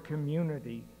support the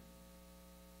community.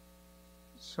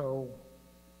 So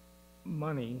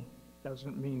money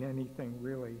doesn't mean anything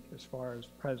really as far as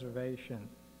preservation.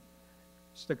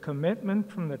 It's the commitment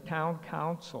from the town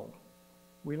council.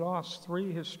 We lost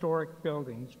 3 historic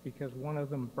buildings because one of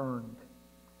them burned.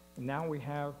 And now we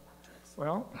have,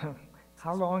 well,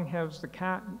 how long has the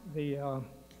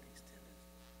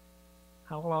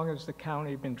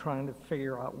county been trying to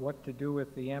figure out what to do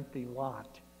with the empty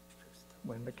lot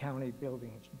when the county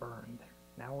buildings burned?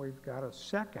 Now we've got a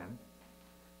second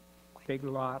big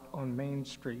lot on Main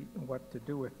Street and what to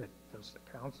do with it. Does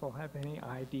the council have any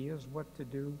ideas what to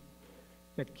do?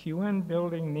 The QN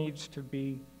building needs to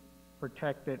be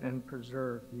protected and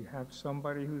preserved. You have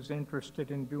somebody who's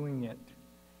interested in doing it.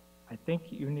 I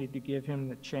think you need to give him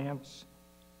the chance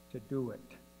to do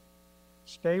it.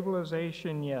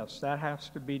 Stabilization, yes, that has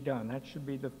to be done. That should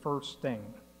be the first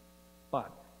thing.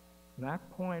 But from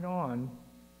that point on,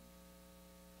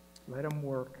 let him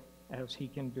work as he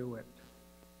can do it.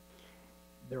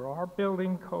 There are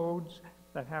building codes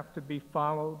that have to be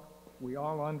followed. We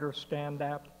all understand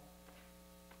that.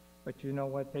 But you know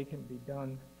what? They can be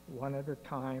done one at a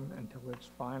time until it's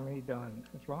finally done.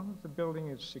 As long as the building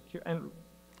is secure, and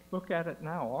look at it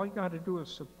now. All you got to do is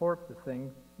support the thing,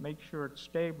 make sure it's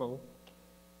stable,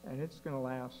 and it's going to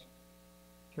last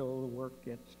till the work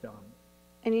gets done.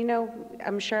 And you know,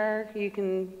 I'm sure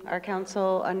our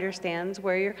council understands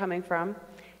where you're coming from.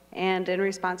 And in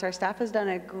response, our staff has done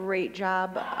a great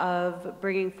job of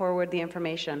bringing forward the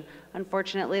information.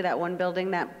 Unfortunately, that one building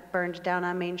that burned down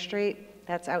on Main Street,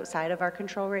 that's outside of our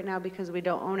control right now because we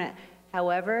don't own it.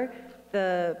 However,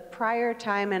 the prior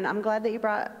time, and I'm glad that you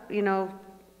brought,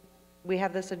 we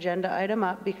have this agenda item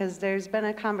up because there's been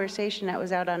a conversation that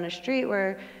was out on the street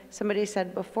where somebody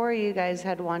said before you guys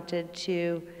had wanted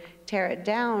to tear it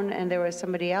down, and there was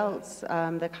somebody else,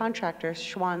 the contractor,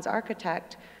 Schwann's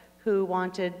Architect, who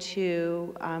wanted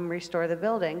to restore the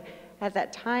building. At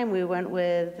that time, we went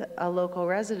with a local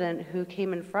resident who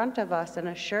came in front of us and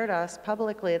assured us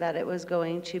publicly that it was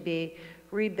going to be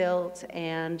rebuilt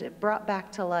and brought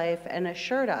back to life, and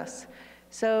assured us.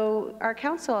 So our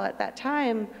council at that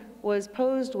time was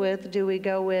posed with, do we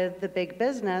go with the big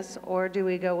business or do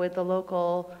we go with the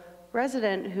local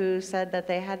resident who said that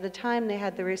they had the time, they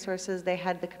had the resources, they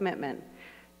had the commitment?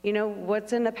 You know,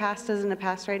 what's in the past is in the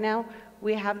past right now.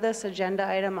 We have this agenda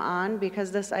item on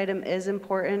because this item is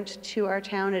important to our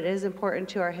town. It is important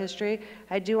to our history.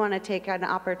 I do want to take an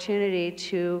opportunity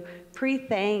to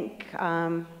pre-thank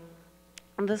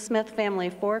the Smith family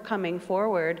for coming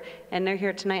forward, and they're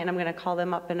here tonight, and I'm going to call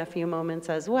them up in a few moments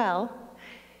as well,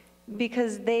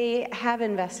 because they have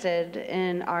invested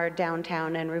in our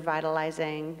downtown and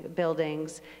revitalizing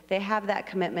buildings. They have that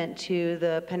commitment to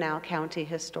the Pinal County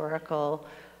Historical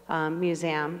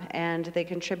Museum, and they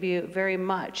contribute very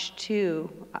much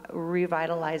to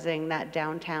revitalizing that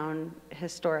downtown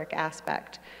historic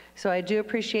aspect. So I do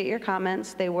appreciate your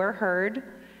comments. They were heard,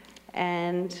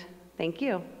 and thank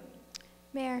you.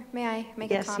 Mayor, may I make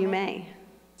a comment? Yes, you may.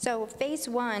 So phase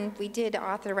one, we did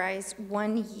authorize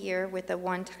 1 year with a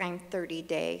one-time 30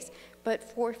 days. But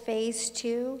for phase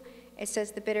two, it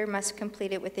says the bidder must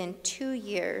complete it within 2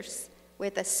 years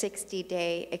with a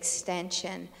 60-day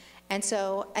extension. And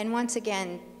so, and once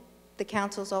again, the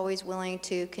council's always willing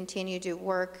to continue to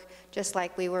work just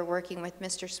like we were working with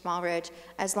Mr. Smallridge,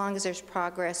 as long as there's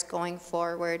progress going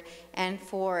forward. And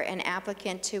for an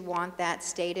applicant to want that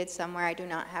stated somewhere, I do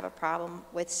not have a problem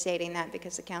with stating that,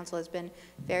 because the council has been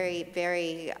very,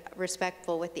 very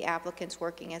respectful with the applicants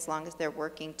working as long as they're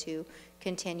working to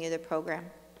continue the program.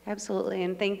 Absolutely,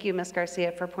 and thank you, Ms.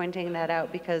 Garcia, for pointing that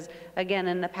out, because again,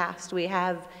 in the past, we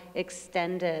have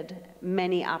extended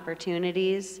many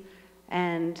opportunities,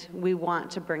 and we want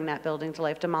to bring that building to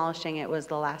life. Demolishing it was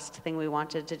the last thing we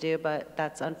wanted to do, but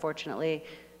that's unfortunately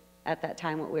at that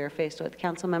time what we were faced with.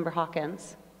 Councilmember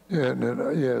Hawkins. Yeah, and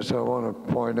then, yes, I want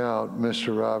to point out,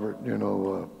 Mr. Robert, you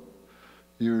know,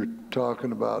 you were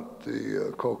talking about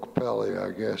the Cocopelli,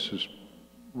 I guess is,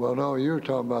 well, no, you were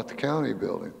talking about the county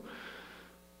building.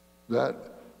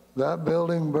 That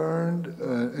building burned,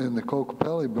 and the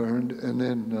Cocopelli burned, and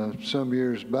then some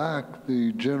years back,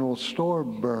 the general store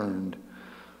burned.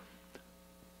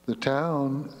 The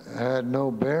town had no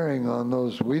bearing on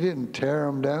those. We didn't tear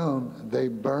them down. They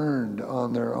burned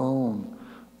on their own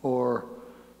or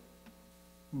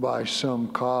by some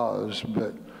cause.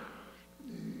 But,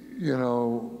 you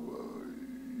know,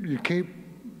 you keep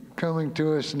coming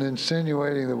to us and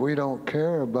insinuating that we don't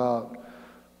care about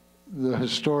the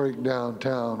historic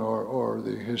downtown or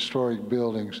the historic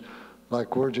buildings,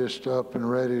 like we're just up and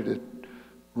ready to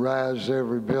razz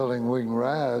every building we can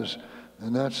razz,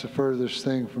 and that's the furthest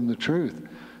thing from the truth.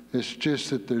 It's just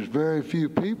that there's very few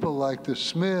people like the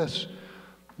Smiths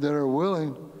that are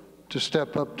willing to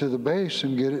step up to the base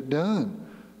and get it done.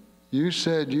 You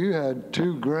said you had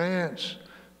 2 grants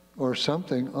or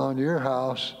something on your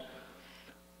house.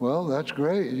 Well, that's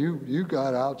great. You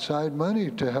got outside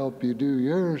money to help you do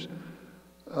yours.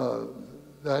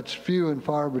 That's few and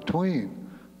far between.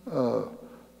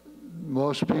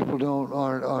 Most people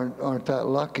aren't that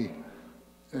lucky,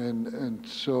 and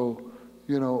so,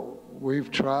 you know, we've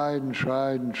tried and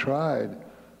tried and tried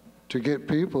to get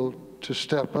people to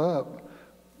step up,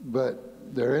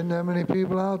 but there isn't that many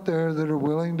people out there that are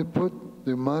willing to put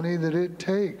the money that it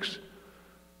takes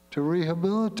to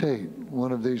rehabilitate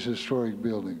one of these historic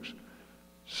buildings.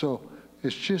 So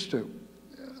it's just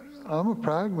I'm a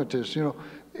pragmatist, you know,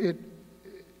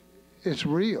 it's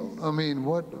real. I mean,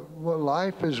 what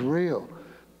life is real.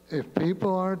 If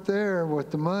people aren't there with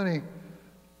the money,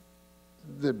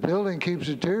 the building keeps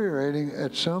deteriorating.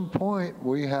 At some point,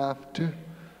 we have to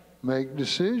make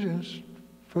decisions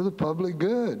for the public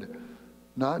good,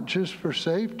 not just for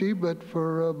safety, but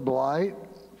for blight,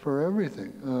 for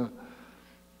everything.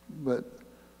 But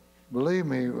believe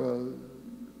me,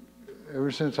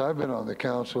 ever since I've been on the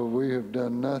council, we have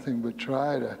done nothing but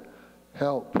try to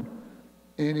help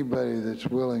anybody that's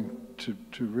willing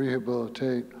to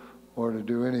rehabilitate or to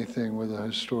do anything with a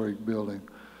historic building.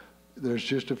 There's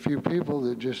just a few people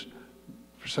that just,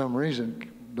 for some reason,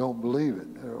 don't believe it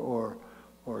or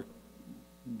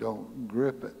don't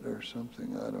grip it or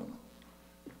something. I don't know.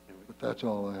 But that's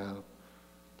all I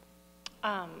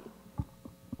have.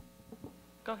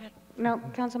 Go ahead. No,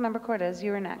 Councilmember Cortez,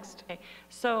 you were next. Okay,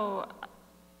 so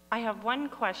I have one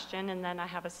question and then I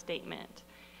have a statement.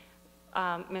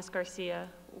 Ms. Garcia,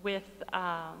 with,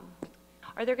 are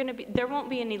there going to be, there won't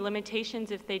be any limitations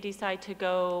if they decide to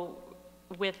go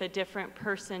with a different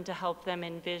person to help them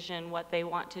envision what they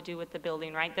want to do with the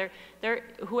building, right?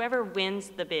 Whoever wins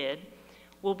the bid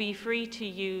will be free to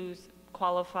use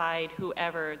qualified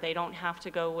whoever. They don't have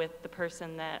to go with the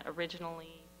person that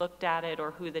originally looked at it or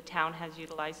who the town has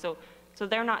utilized. So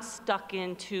they're not stuck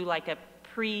into like a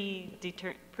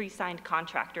pre-signed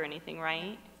contract or anything,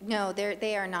 right? No,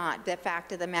 they are not. The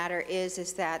fact of the matter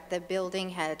is that the building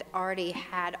had already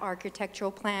had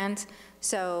architectural plans.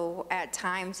 So at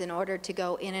times, in order to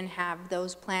go in and have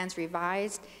those plans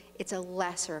revised, it's a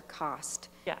lesser cost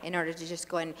in order to just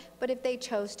go in. But if they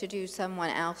chose to do someone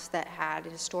else that had a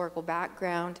historical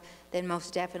background, then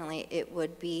most definitely it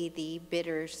would be the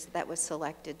bidders that was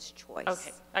selected's choice.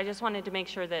 Okay, I just wanted to make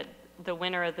sure that the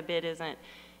winner of the bid isn't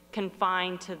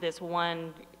confined to this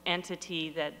one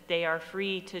entity, that they are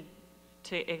free to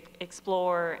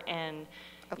explore, and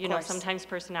you know, sometimes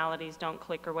personalities don't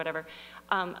click or whatever.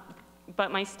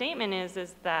 But my statement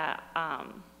is that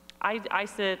I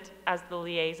sit as the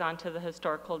liaison to the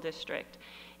historical district,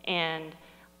 and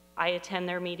I attend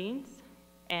their meetings,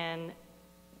 and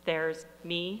there's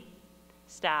me,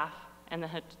 staff, and the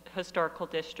historical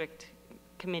district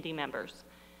committee members.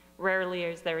 Rarely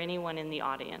is there anyone in the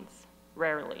audience,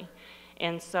 rarely.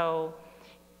 And so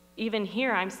even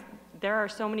here, there are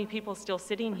so many people still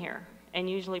sitting here, and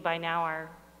usually by now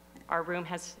our room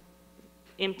has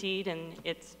emptied, and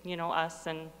it's, you know, us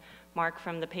and Mark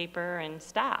from the paper and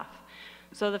staff.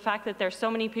 So the fact that there's so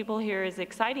many people here is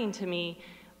exciting to me,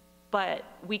 but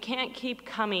we can't keep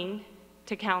coming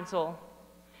to council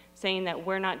saying that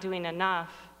we're not doing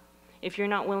enough if you're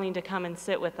not willing to come and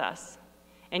sit with us.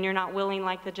 And you're not willing,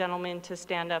 like the gentleman, to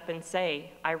stand up and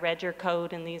say, I read your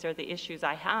code and these are the issues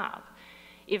I have.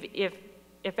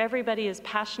 If everybody is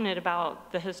passionate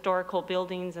about the historical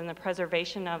buildings and the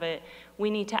preservation of it, we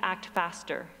need to act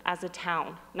faster as a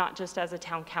town, not just as a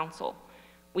town council.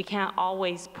 We can't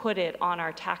always put it on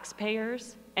our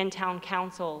taxpayers and town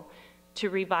council to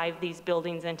revive these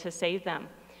buildings and to save them.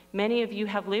 Many of you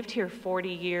have lived here 40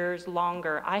 years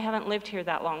longer. I haven't lived here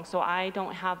that long, so I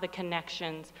don't have the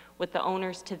connections with the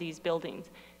owners to these buildings.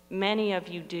 Many of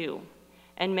you do.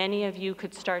 And many of you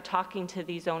could start talking to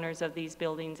these owners of these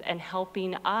buildings and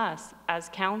helping us as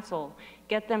council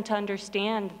get them to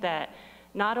understand that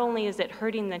not only is it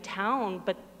hurting the town,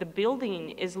 but the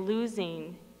building is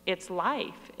losing its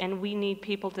life, and we need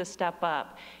people to step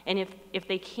up. And if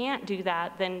they can't do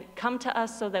that, then come to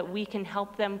us so that we can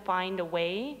help them find a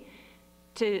way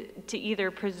to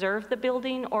either preserve the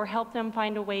building or help them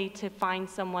find a way to find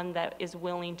someone that is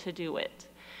willing to do it.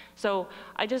 So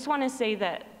I just want to say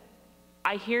that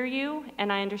I hear you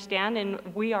and I understand, and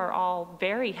we are all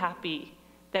very happy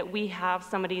that we have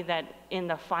somebody that in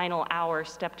the final hour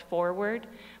stepped forward,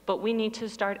 but we need to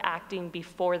start acting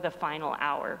before the final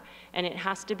hour. And it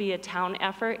has to be a town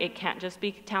effort. It can't just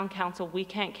be town council. We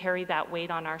can't carry that weight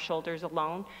on our shoulders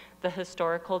alone. The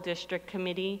historical district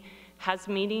committee has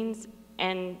meetings,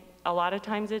 and a lot of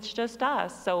times it's just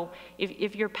us. So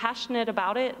if you're passionate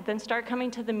about it, then start coming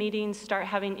to the meetings, start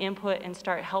having input, and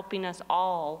start helping us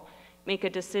all make a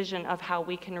decision of how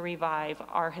we can revive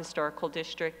our historical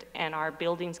district and our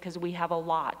buildings, because we have a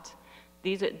lot.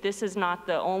 This is not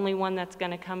the only one that's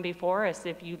going to come before us.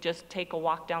 If you just take a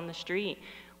walk down the street,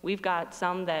 we've got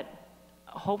some that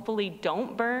hopefully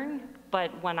don't burn, but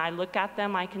when I look at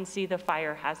them, I can see the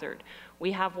fire hazard.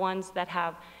 We have ones that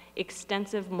have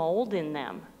extensive mold in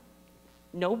them.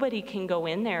 Nobody can go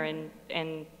in there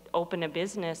and open a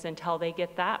business until they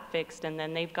get that fixed, and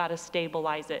then they've got to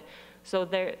stabilize it. So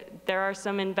there are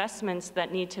some investments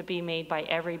that need to be made by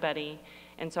everybody.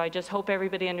 And so I just hope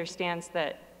everybody understands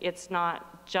that it's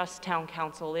not just town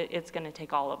council, it's going to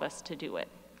take all of us to do it.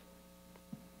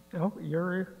 No,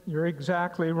 you're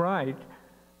exactly right,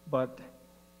 but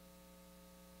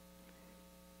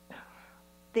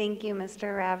Thank you,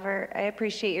 Mr. Raver. I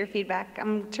appreciate your feedback.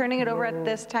 I'm turning it over at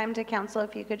this time to council.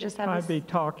 If you could just have I'll us. be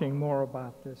talking more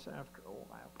about this after a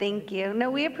while. Thank you.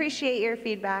 No, we appreciate your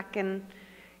feedback, and,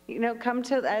 you know, come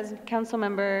to, as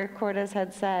Councilmember Cordes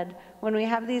had said, when we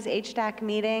have these HDAC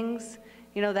meetings,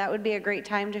 you know, that would be a great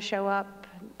time to show up,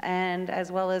 and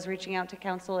as well as reaching out to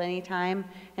council anytime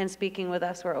and speaking with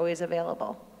us, we're always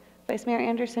available. Vice Mayor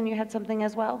Anderson, you had something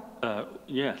as well?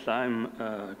 Yes, I'm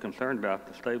concerned about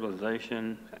the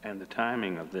stabilization and the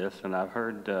timing of this, and I've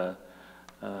heard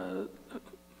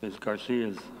Ms.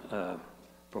 Garcia's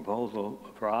proposal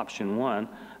for option 1.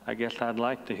 I guess I'd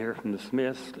like to hear from the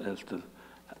Smiths as to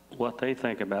what they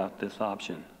think about this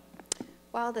option.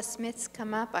 While the Smiths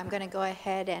come up, I'm going to go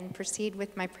ahead and proceed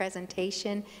with my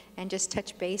presentation and just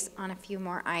touch base on a few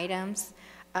more items.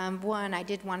 One, I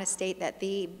did want to state that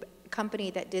the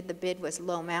company that did the bid was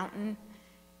Low Mountain,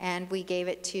 and we gave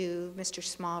it to Mr.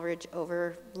 Smallridge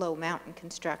over Low Mountain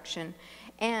Construction.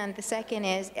 And the second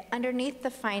is, underneath the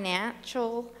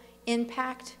financial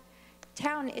impact,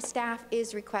 town staff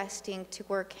is requesting to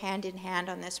work hand in hand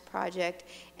on this project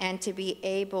and to be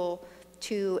able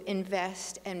to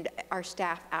invest in our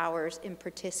staff hours in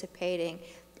participating.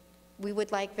 We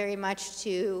would like very much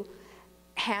to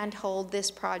handhold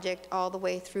this project all the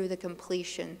way through the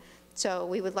completion. So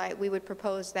we would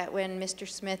propose that when Mr.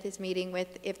 Smith is meeting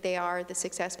with, if they are the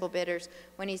successful bidders,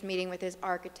 when he's meeting with his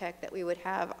architect, that we would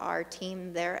have our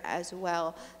team there as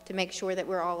well to make sure that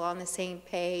we're all on the same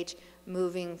page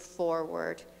moving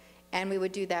forward. And we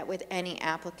would do that with any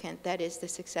applicant that is the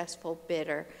successful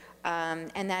bidder.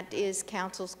 And that is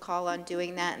council's call on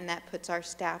doing that, and that puts our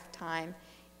staff time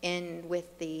in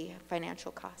with the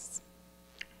financial costs.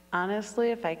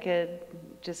 Honestly, if I could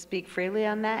just speak freely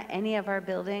on that, any of our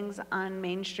buildings on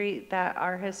Main Street that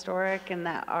are historic and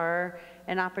that are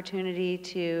an opportunity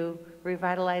to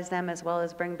revitalize them as well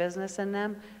as bring business in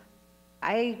them,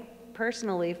 I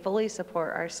personally fully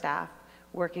support our staff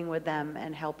working with them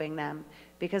and helping them,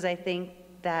 because I think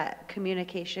that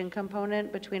communication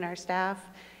component between our staff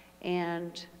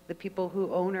and the people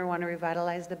who own or want to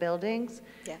revitalize the buildings,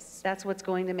 Yes. that's what's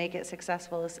going to make it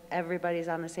successful, is everybody's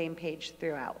on the same page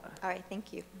throughout. All right,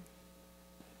 thank you.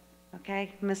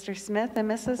 Okay, Mr. Smith and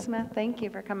Mrs. Smith, thank you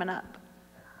for coming up.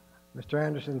 Mr.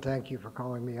 Anderson, thank you for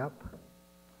calling me up.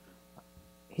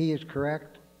 He is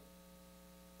correct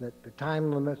that the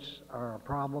time limits are a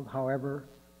problem. However,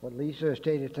 what Lisa has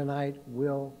stated tonight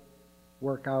will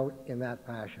work out in that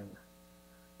fashion.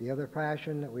 The other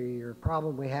fashion or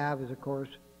problem we have is, of course,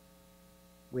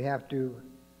 we have to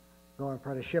go in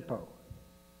front of SHPO.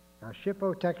 Now,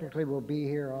 SHPO technically will be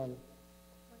here on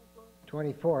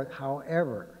 24th.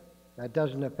 However, that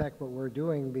doesn't affect what we're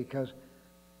doing, because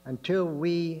until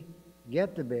we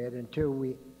get the bid, until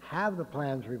we have the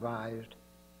plans revised,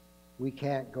 we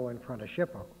can't go in front of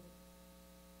SHPO.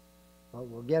 But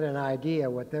we'll get an idea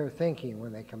what they're thinking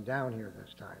when they come down here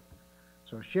this time.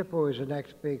 So SHPO is the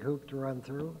next big hoop to run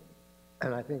through,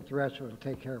 and I think the rest of it will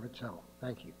take care of itself.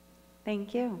 Thank you.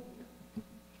 Thank you.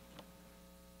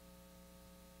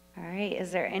 All right,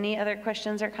 is there any other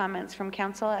questions or comments from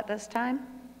council at this time?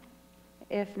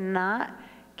 If not,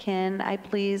 can I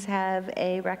please have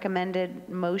a recommended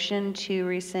motion to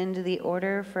rescind the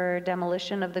order for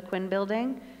demolition of the Quinn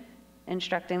building,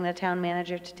 instructing the town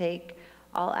manager to take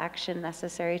all action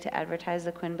necessary to advertise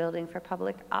the Quinn building for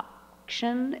public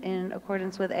auction in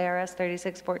accordance with ARS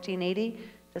 361480,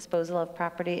 disposal of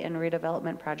property in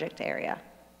redevelopment project area?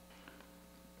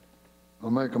 I'll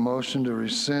make a motion to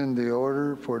rescind the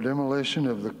order for demolition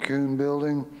of the Kuhn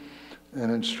building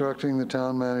and instructing the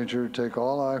town manager to take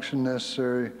all action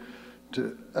necessary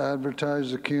to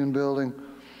advertise the Kuhn building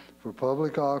for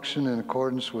public auction in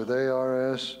accordance with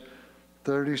ARS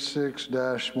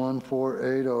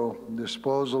 36-1480,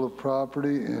 disposal of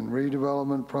property in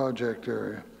redevelopment project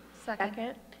area.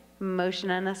 Second.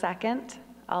 Motion and a second.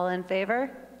 All in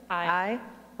favor? Aye.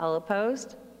 All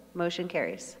opposed? Motion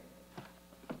carries.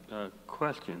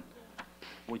 Question.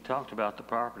 We talked about the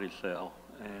property sale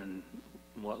and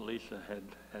what Lisa had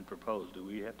proposed. Do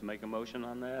we have to make a motion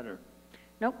on that, or?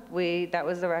 Nope, that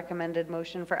was the recommended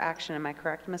motion for action. Am I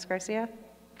correct, Ms. Garcia?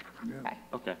 Yeah. Okay.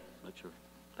 Okay, that's sure.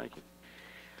 Thank you.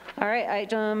 All right,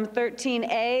 item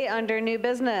 13A under new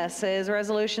business is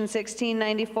Resolution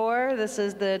 1694. This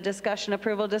is the discussion,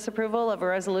 approval, disapproval of a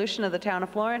resolution of the Town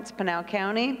of Florence, Pinal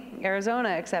County, Arizona,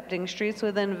 accepting streets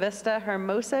within Vista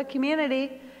Hermosa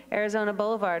community, Arizona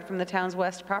Boulevard, from the town's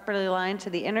west property line to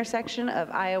the intersection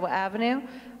of Iowa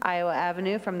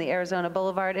Avenue from the Arizona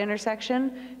Boulevard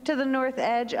intersection to the north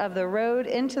edge of the road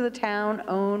into the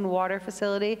town-owned water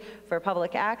facility for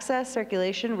public access,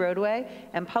 circulation, roadway,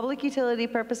 and public utility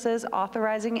purposes,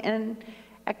 authorizing an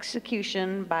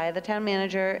execution by the town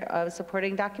manager of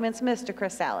supporting documents. Mr.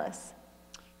 Chris Salas.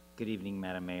 Good evening,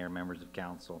 Madam Mayor, members of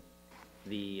council.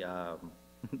 The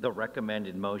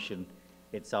recommended motion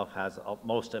itself has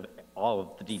most of all of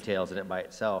the details in it by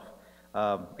itself.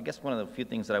 I guess one of the few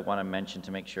things that I want to mention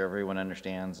to make sure everyone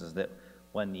understands is that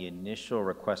when the initial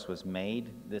request was made,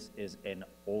 this is an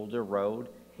older road.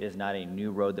 It is not a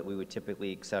new road that we would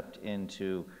typically accept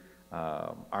into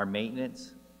our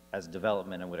maintenance as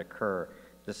development would occur.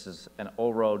 This is an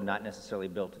old road, not necessarily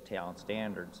built to town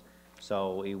standards.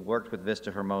 So we worked with Vista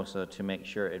Hermosa to make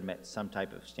sure it met some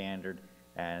type of standard,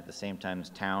 and at the same time, the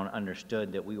town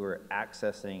understood that we were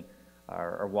accessing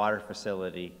our water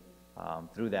facility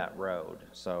through that road.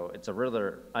 So it's a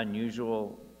rather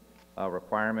unusual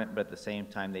requirement, but at the same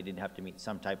time, they did have to meet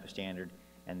some type of standard,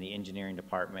 and the engineering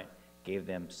department gave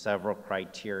them several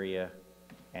criteria,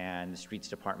 and the streets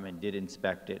department did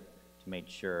inspect it to make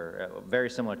sure, very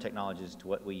similar technologies to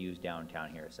what we use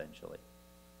downtown here, essentially.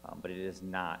 But it is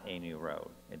not a new road.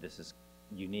 This is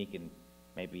unique, and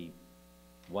maybe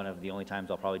one of the only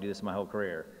times I'll probably do this in my whole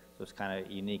career. So it's kind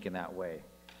of unique in that way.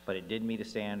 But it did meet a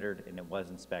standard, and it was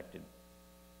inspected.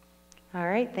 All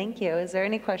right, thank you. Is there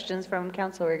any questions from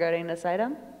council regarding this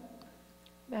item?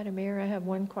 Madam Mayor, I have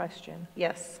one question.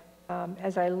 Yes.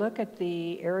 As I look at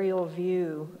the aerial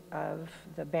view of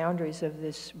the boundaries of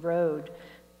this road,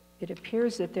 it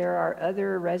appears that there are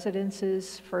other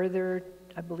residences further,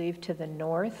 I believe, to the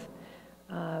north.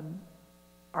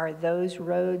 Are those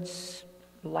roads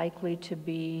likely to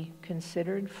be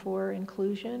considered for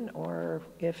inclusion, or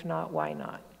if not, why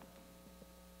not?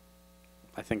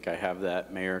 I think I have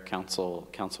that, Mayor,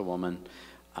 Councilwoman.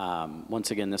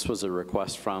 Once again, this was a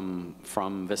request from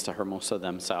Vista Hermosa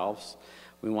themselves.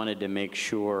 We wanted to make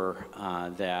sure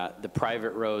that the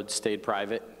private roads stayed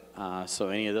private. So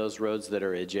any of those roads that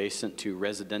are adjacent to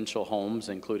residential homes,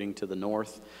 including to the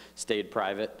north, stayed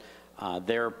private.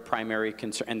 Their primary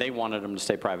concern, and they wanted them to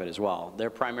stay private as well,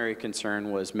 their primary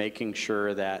concern was making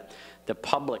sure that the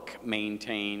public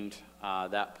maintained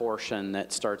that portion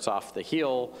that starts off the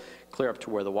hill clear up to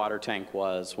where the water tank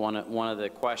was. One of the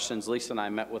questions, Lisa and I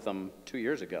met with them 2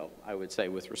 years ago, I would say,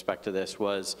 with respect to this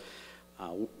was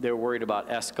they're worried about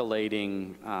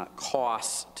escalating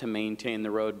costs to maintain the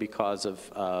road because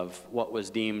of what was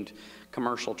deemed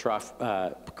commercial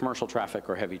traffic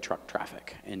or heavy truck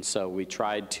traffic. And so we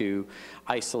tried to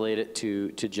isolate it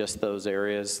to just those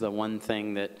areas. The one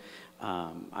thing that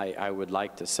I would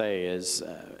like to say is,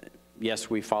 yes,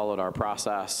 we followed our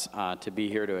process to be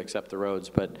here to accept the roads,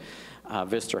 but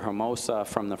Vista Hermosa,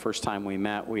 from the first time we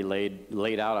met, we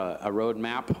laid out a road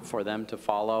map for them to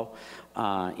follow,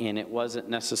 and it wasn't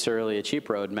necessarily a cheap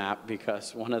road map,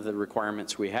 because one of the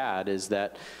requirements we had is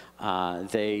that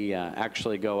they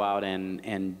actually go out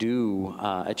and do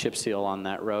a chip seal on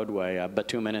that roadway, a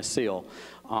bituminous seal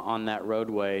on that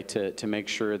roadway to make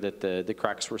sure that the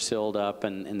cracks were sealed up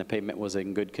and the pavement was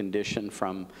in good condition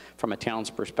from a town's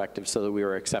perspective, so that we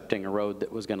were accepting a road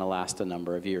that was going to last a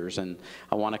number of years. And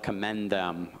I want to commend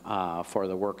them for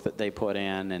the work that they put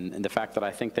in, and the fact that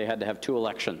I think they had to have 2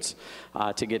 elections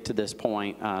to get to this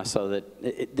point, so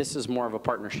that this is more of a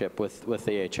partnership with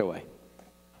the HOA.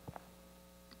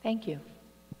 Thank you.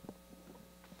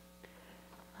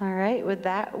 All right, with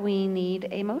that, we need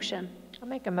a motion. I'll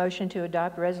make a motion to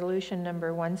adopt resolution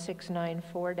number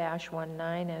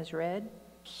 1694-19 as read.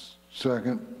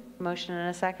 Second. Motion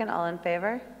and a second. All in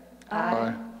favor?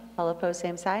 Aye. All opposed,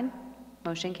 same sign.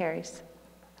 Motion carries.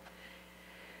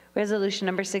 Resolution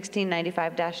number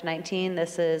 1695-19.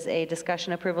 This is a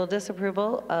discussion approval,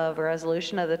 disapproval of a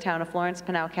resolution of the Town of Florence,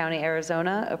 Pinal County,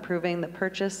 Arizona, approving the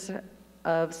purchase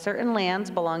of certain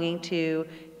lands belonging to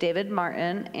David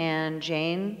Martin and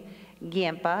Jane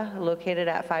Giampa, located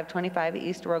at 525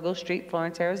 East Rogel Street,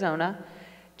 Florence, Arizona,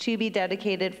 to be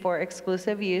dedicated for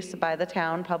exclusive use by the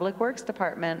town Public Works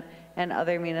Department and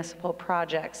other municipal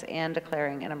projects, and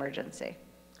declaring an emergency.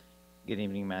 Good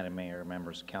evening, Madam Mayor,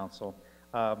 members of council.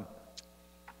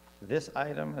 This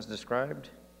item, as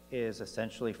described, is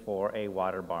essentially for a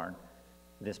water barn.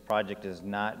 This project has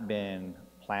not been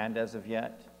planned as of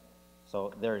yet,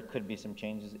 so there could be some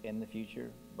changes in the future,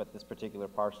 but this particular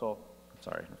parcel,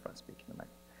 sorry, if I'm speaking to the mic.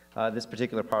 This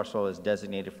particular parcel is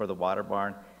designated for the water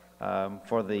barn.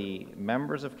 For the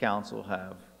members of council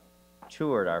have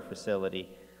toured our facility,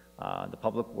 the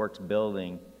Public Works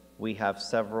building, we have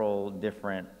several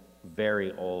different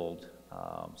very old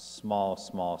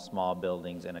small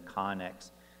buildings and a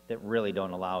connex that really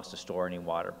don't allow us to store any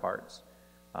water parts.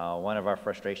 One of our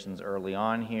frustrations early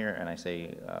on here, and I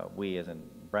say we as in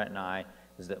Brent and I,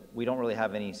 is that we don't really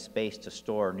have any space to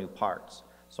store new parts.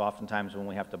 So oftentimes when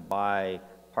we have to buy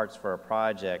parts for a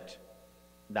project,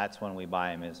 that's when we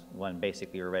buy them, is when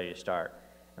basically we're ready to start.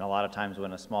 And a lot of times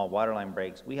when a small water line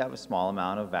breaks, we have a small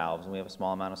amount of valves and we have a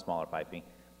small amount of smaller piping,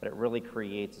 but it really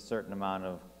creates a certain amount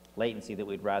of latency that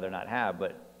we'd rather not have.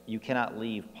 But you cannot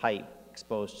leave pipe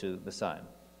exposed to the sun.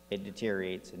 It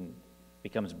deteriorates and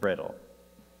becomes brittle.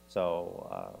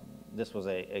 So this was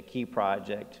a key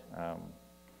project.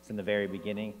 It's in the very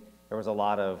beginning. There was a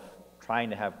lot of trying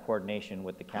to have coordination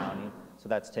with the county, so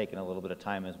that's taken a little bit of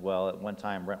time as well. At one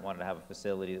time, Brent wanted to have a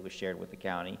facility that was shared with the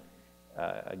county.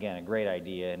 Again, a great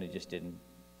idea, and it just didn't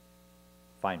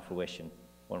find fruition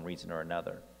one reason or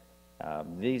another.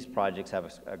 These projects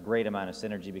have a great amount of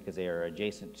synergy because they are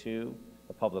adjacent to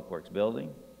the Public Works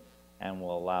building and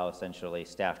will allow essentially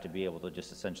staff to be able to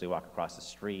just essentially walk across the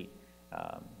street.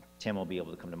 Tim will be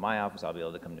able to come to my office, I'll be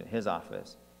able to come to his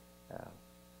office.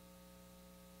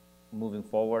 Moving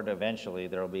forward, eventually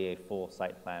there will be a full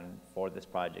site plan for this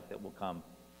project that will come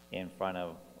in front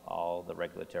of all the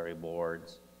regulatory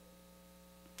boards.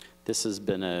 This has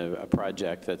been a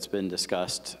project that's been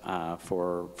discussed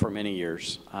for many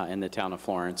years in the town of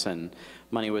Florence, and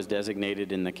money was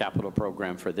designated in the capital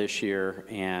program for this year.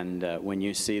 And when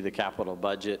you see the capital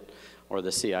budget or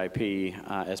the CIP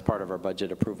as part of our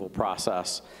budget approval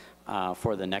process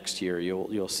for the next year,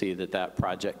 you'll see that that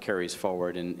project carries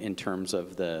forward in terms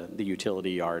of the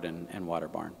utility yard and water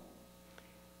barn.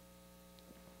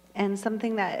 And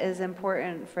something that is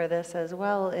important for this as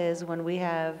well is when we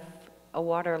have a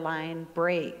water line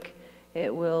break,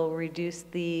 it will reduce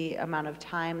the amount of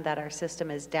time that our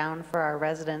system is down for our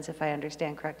residents, if I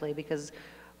understand correctly, because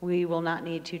we will not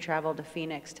need to travel to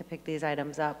Phoenix to pick these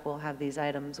items up. We'll have these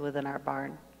items within our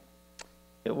barn.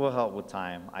 It will help with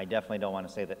time. I definitely don't want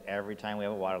to say that every time we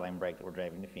have a water line break that we're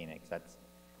driving to Phoenix. That's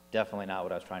definitely not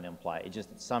what I was trying to imply. It's just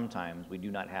that sometimes we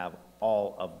do not have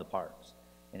all of the parts,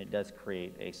 and it does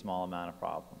create a small amount of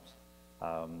problems.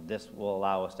 This will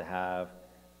allow us to have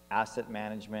asset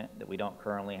management that we don't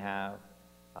currently have,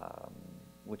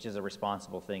 which is a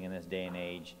responsible thing in this day and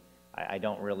age. I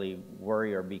don't really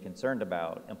worry or be concerned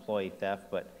about employee theft,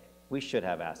 but we should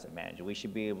have asset management. We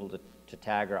should be able to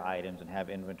tag our items and have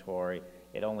inventory.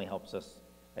 It only helps us,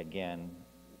 again,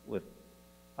 with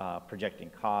projecting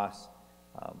costs,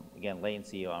 again,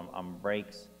 latency on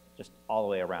breaks, just all the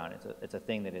way around. It's a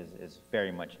thing that is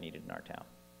very much needed in our town.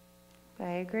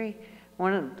 I agree.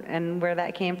 And where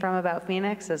that came from about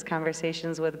Phoenix is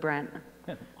conversations with Brent.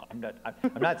 I'm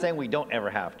not saying we don't ever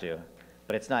have to,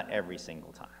 but it's not every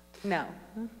single time. No.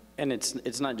 And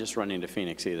it's not just running to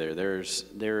Phoenix either. There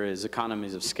is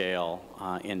economies of scale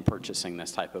in purchasing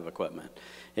this type of equipment.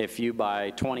 If you buy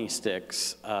 20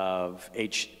 sticks of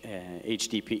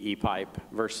HDPE pipe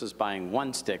versus buying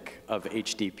 1 stick of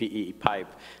HDPE pipe,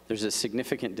 there's a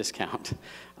significant discount.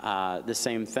 The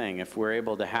same thing, if we're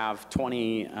able to have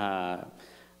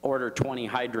order 20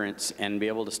 hydrants and be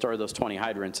able to store those 20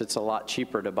 hydrants, it's a lot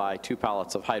cheaper to buy 2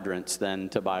 pallets of hydrants than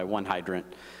to buy 1 hydrant.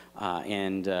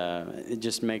 It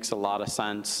just makes a lot of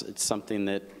sense. It's something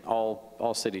that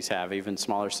all cities have, even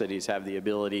smaller cities have the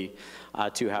ability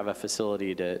to have a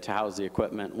facility to house the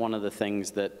equipment. One of the things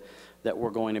that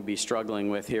we're going to be struggling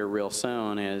with here real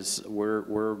soon is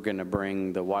we're going to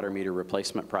bring the water meter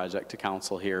replacement project to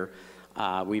council here.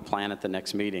 We plan at the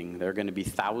next meeting. There are going to be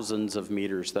thousands of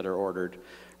meters that are ordered.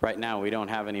 Right now, we don't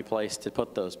have any place to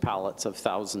put those pallets of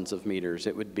thousands of meters.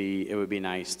 It would be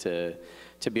nice to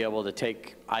be able to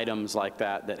take items like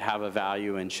that have a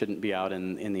value and shouldn't be out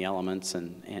in the elements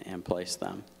and place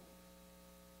them.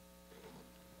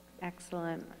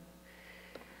 Excellent.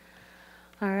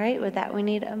 All right, with that, we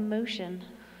need a motion.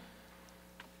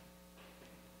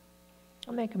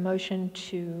 I'll make a motion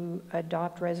to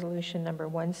adopt resolution number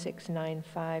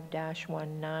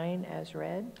 1695-19 as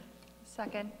read.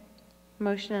 Second.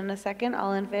 Motion and a second.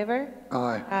 All in favor?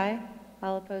 Aye. Aye.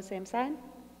 All opposed, same sign.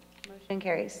 Motion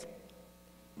carries.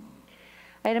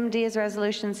 Item D is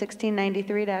Resolution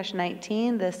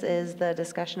 1693-19. This is the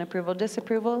discussion, approval,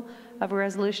 disapproval of a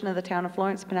resolution of the Town of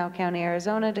Florence, Pinal County,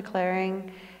 Arizona,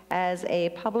 declaring as a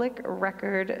public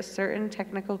record certain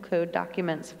technical code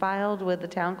documents filed with the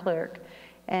town clerk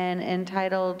and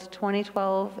entitled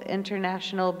 2012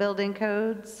 International Building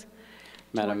Codes.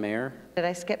 Madam Mayor? Did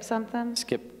I skip something?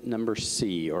 Skip number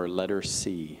C, or letter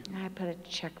C. I put a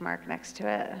check mark next to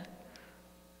it.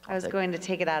 I was going to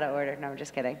take it out of order. No, I'm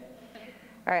just kidding.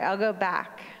 All right, I'll go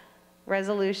back.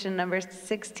 Resolution number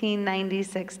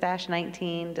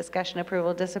 1696-19, discussion,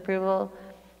 approval, disapproval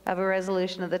of a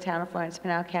resolution of the Town of Florence,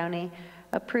 Pinal County,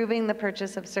 approving the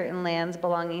purchase of certain lands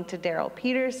belonging to Darrell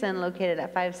Peterson located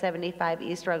at 575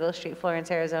 East Ruggles Street,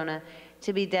 Florence, Arizona,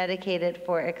 to be dedicated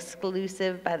for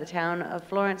exclusive by the Town of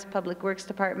Florence Public Works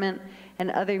Department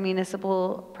and other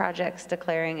municipal projects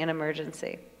declaring an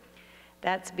emergency.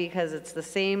 That's because it's the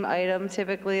same item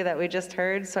typically that we just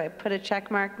heard, so I put a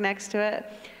check mark next to it.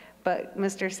 But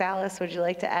Mr. Salas, would you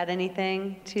like to add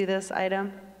anything to this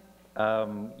item?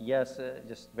 Yes,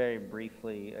 just very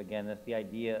briefly, again, that's the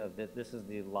idea of this is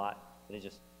the lot that is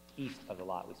just east of the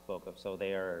lot we spoke of, so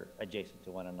they are adjacent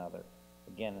to one another.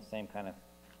 Again, the same kind of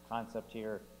concept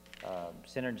here,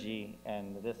 synergy,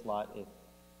 and this lot is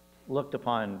looked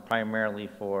upon primarily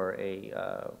for a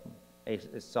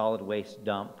solid waste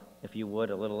dump, if you would,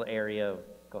 a little area of,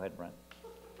 go ahead, Brent.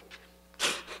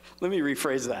 Let me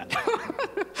rephrase that.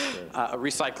 A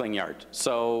recycling yard.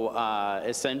 So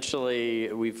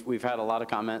essentially, we've had a lot of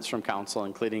comments from council,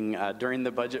 including during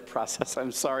the budget process.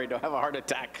 I'm sorry, don't have a heart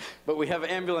attack, but we have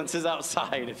ambulances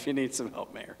outside if you need some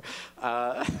help, Mayor,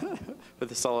 with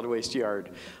the solid waste yard.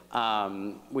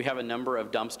 We have a number of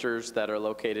dumpsters that are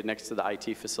located next to the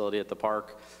IT facility at the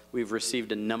park. We've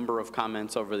received a number of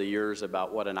comments over the years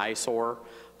about what an eyesore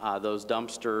those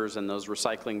dumpsters and those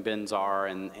recycling bins are,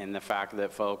 and the fact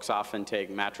that folks often take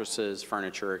mattresses,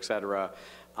 furniture, et cetera,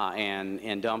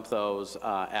 and dump those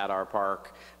at our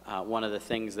park. One of the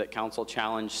things that council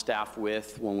challenged staff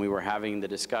with when we were having the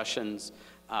discussions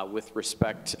with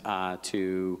respect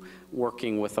to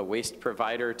working with a waste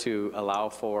provider to allow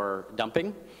for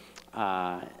dumping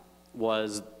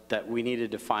was that we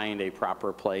needed to find a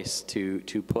proper place to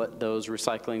put those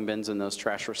recycling bins and those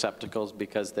trash receptacles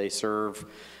because they serve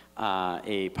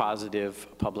a positive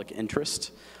public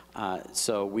interest.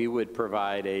 So we would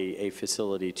provide a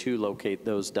facility to locate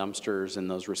those dumpsters and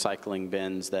those recycling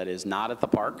bins that is not at the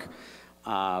park,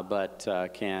 but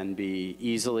can be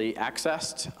easily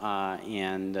accessed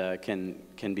and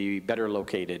can be better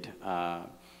located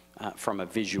from a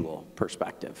visual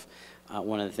perspective.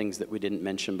 One of the things that we didn't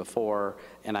mention before,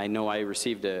 and I know I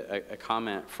received a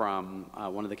comment from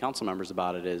one of the council members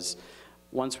about it, is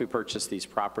once we purchase these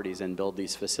properties and build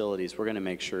these facilities, we're going to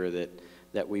make sure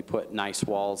that we put nice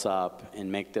walls up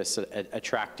and make this an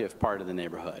attractive part of the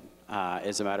neighborhood.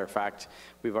 As a matter of fact,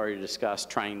 we've already discussed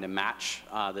trying to match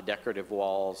the decorative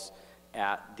walls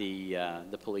at the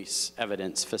police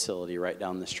evidence facility right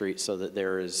down the street so that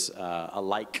there is a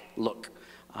like look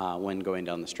when going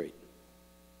down the street.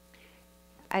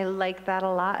 I like that a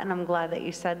lot, and I'm glad that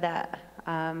you said that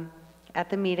at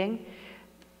the meeting.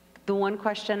 The one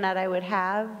question that I would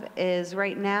have is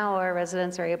right now our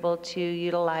residents are able to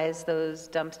utilize those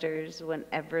dumpsters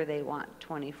whenever they want,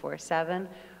 24/7.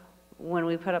 When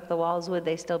we put up the walls, would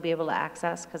they still be able to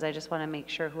access? Because I just want to make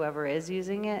sure whoever is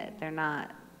using it, they're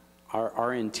not.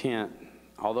 Our intent,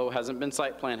 although it hasn't been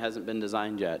site plan, hasn't been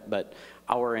designed yet, but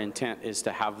our intent is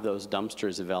to have those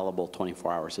dumpsters available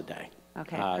 24 hours a day.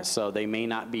 Okay. So they may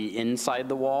not be inside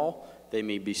the wall, they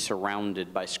may be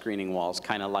surrounded by screening walls,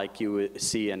 kind of like you would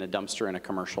see in a dumpster in a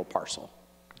commercial parcel.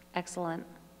 Excellent.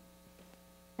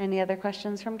 Any other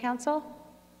questions from council?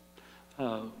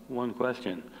 One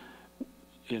question.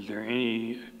 Is there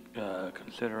any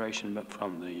consideration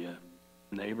from the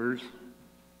neighbors,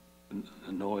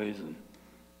 the noise?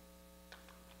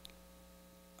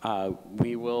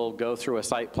 We will go through a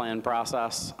site plan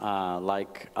process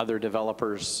like other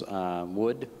developers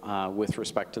would with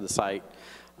respect to the site,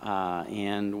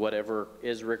 and whatever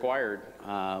is required,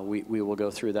 we will go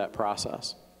through that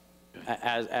process,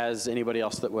 as anybody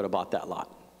else that would have bought that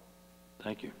lot.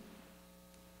 Thank you.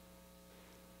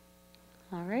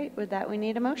 All right, with that, we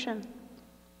need a motion.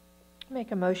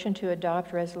 Make a motion to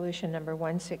adopt resolution number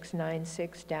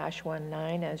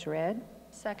 1696-19 as read.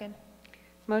 Second.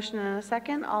 Motion and a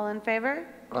second. All in favor?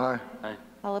 Aye. Aye.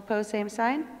 All opposed, same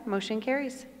sign. Motion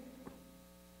carries.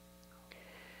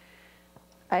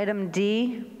 Item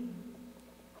D,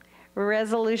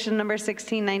 resolution number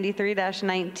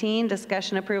 1693-19,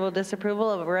 discussion approval,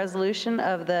 disapproval of a resolution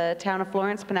of the Town of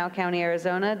Florence, Pinal County,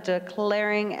 Arizona,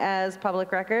 declaring as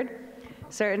public record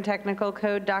certain technical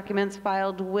code documents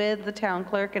filed with the town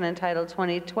clerk and entitled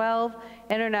 2012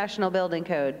 International Building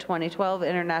Code, 2012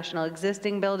 International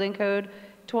Existing Building Code,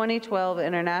 2012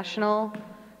 International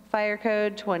Fire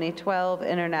Code, 2012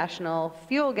 International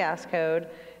Fuel Gas Code,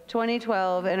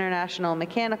 2012 International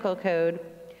Mechanical Code,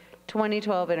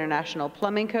 2012 International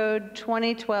Plumbing Code,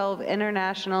 2012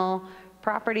 International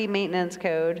Property Maintenance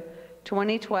Code,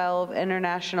 2012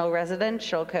 International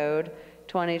Residential Code,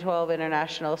 2012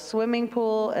 International Swimming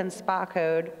Pool and Spa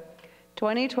Code,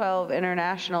 2012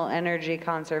 International Energy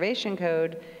Conservation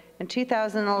Code, and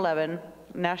 2011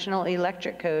 National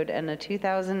Electric Code, and the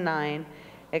 2009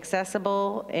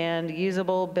 Accessible and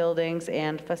Usable Buildings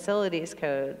and Facilities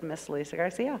Code. Ms. Lisa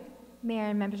Garcia. Mayor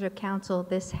and members of council,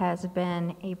 this has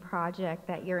been a project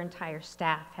that your entire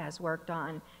staff has worked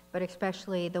on, but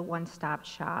especially the one-stop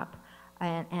shop.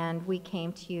 And we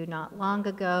came to you not long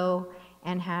ago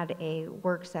and had a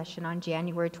work session on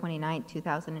January 29,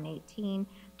 2018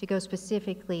 to go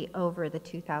specifically over the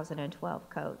 2012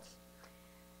 codes.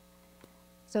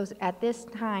 So at this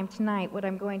time tonight, what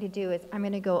I'm going to do is I'm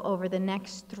going to go over the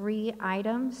next 3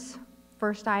 items.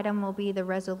 First item will be the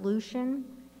resolution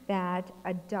that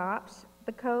adopts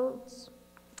the codes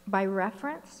by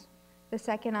reference. The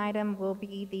second item will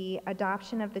be the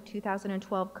adoption of the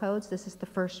 2012 codes. This is the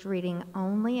first reading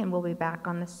only, and we'll be back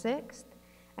on the 6th,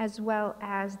 as well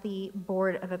as the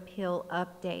Board of Appeal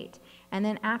update. And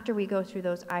then after we go through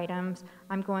those items,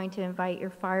 I'm going to invite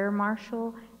your fire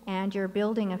marshal and your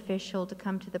building official to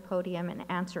come to the podium and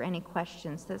answer any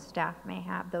questions that staff may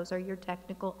have. Those are your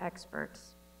technical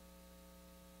experts.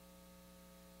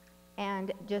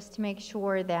 And just to make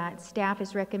sure that staff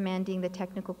is recommending the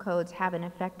technical codes have an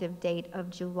effective date of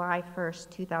July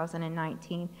 1st,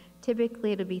 2019.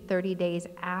 Typically, it'll be 30 days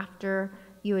after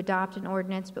you adopt an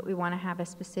ordinance, but we want to have a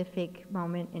specific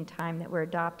moment in time that we're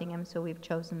adopting them, so we've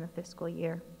chosen the fiscal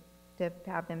year to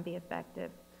have them be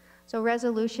effective. So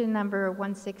resolution number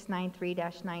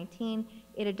 1693-19,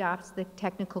 it adopts the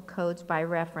technical codes by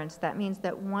reference. That means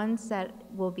that one set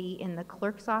will be in the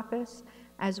clerk's office,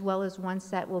 as well as one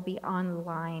set will be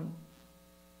online.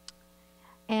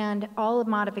 And all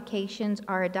modifications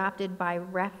are adopted by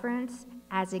reference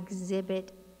as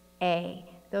Exhibit A.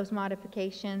 Those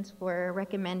modifications were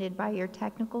recommended by your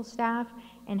technical staff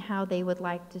and how they would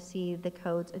like to see the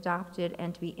codes adopted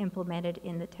and to be implemented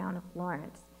in the town of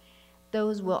Florence.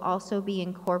 Those will also be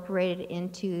incorporated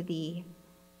into the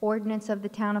ordinance of the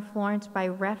town of Florence by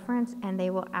reference, and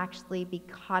they will actually be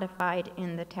codified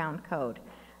in the town code,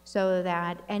 so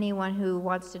that anyone who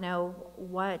wants to know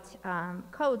what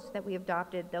codes that we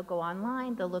adopted, they'll go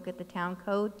online, they'll look at the town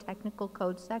code, technical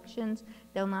code sections.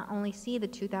 They'll not only see the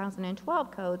 2012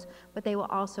 codes, but they will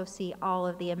also see all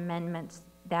of the amendments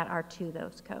that are to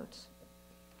those codes.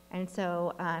 And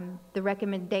so the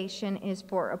recommendation is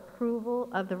for approval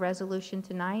of the resolution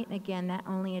tonight. And again, that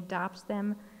only adopts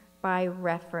them by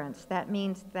reference. That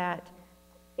means that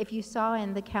if you saw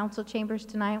in the council chambers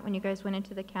tonight, when you guys went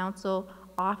into the council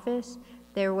office,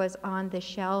 there was on the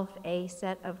shelf a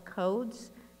set of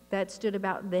codes that stood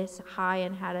about this high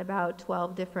and had about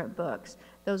 12 different books.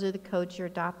 Those are the codes you're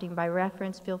adopting by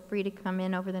reference. Feel free to come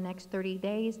in over the next 30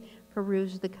 days,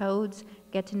 peruse the codes,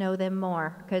 get to know them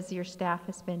more, because your staff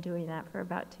has been doing that for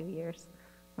about 2 years.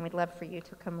 And we'd love for you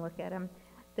to come look at them.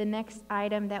 The next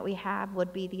item that we have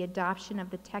would be the adoption of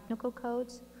the technical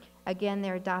codes. Again,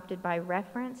 they're adopted by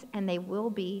reference, and they will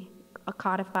be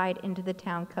codified into the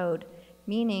town code,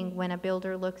 meaning when a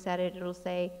builder looks at it, it'll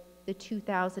say the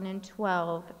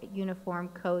 2012 uniform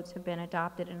codes have been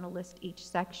adopted, and it'll list each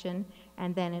section,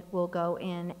 and then it will go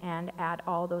in and add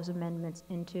all those amendments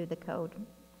into the code.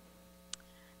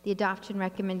 The adoption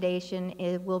recommendation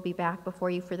will be back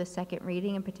before you for the second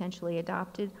reading and potentially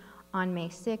adopted on May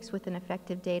 6th with an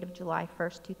effective date of July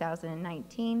 1st,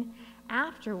 2019,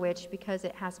 after which, because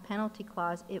it has penalty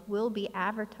clause, it will be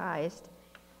advertised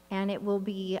and it will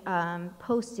be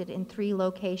posted in 3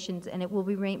 locations, and it will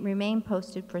be remain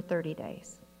posted for 30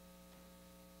 days.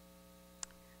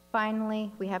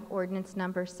 Finally, we have ordinance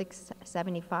number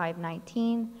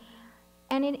 675-19.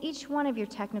 And in each one of your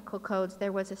technical codes,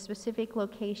 there was a specific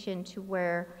location to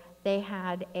where they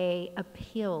had a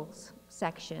appeals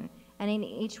section. And in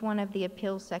each one of the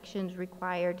appeals sections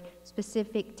required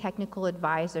specific technical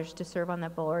advisors to serve on the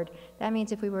board. That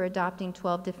means if we were adopting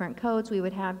 12 different codes, we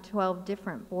would have 12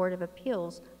 different Board of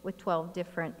Appeals with 12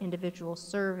 different individuals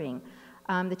serving.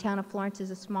 The town of Florence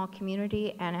is a small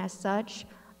community, and as such,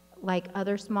 like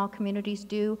other small communities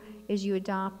do, is you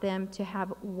adopt them to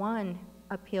have one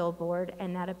appeal board,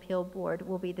 and that appeal board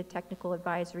will be the technical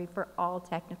advisory for all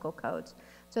technical codes.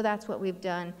 So that's what we've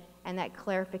done, and that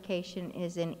clarification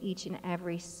is in each and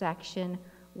every section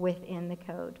within the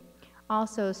code.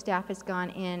 Also, staff has gone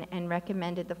in and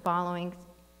recommended the following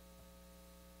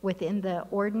within the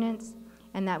ordinance,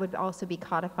 and that would also be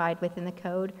codified within the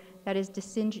code. That is,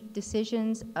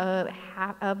 decisions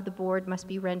of the board must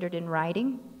be rendered in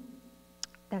writing.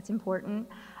 That's important.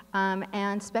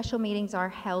 And special meetings are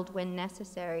held when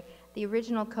necessary. The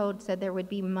original code said there would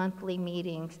be monthly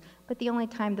meetings, but the only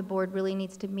time the board really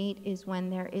needs to meet is when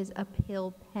there is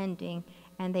appeal pending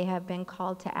and they have been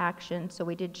called to action, so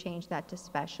we did change that to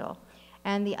special.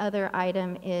 And the other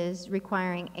item is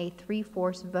requiring a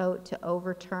 3/4 vote to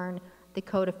overturn the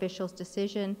code official's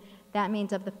decision. That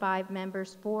means of the 5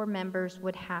 members, 4 members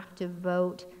would have to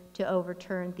vote to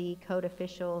overturn the code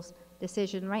official's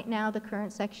decision. Right now, the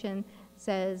current section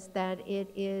says that it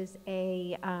is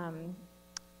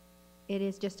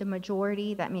just a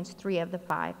majority. That means 3 of the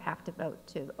 5 have to vote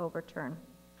to overturn.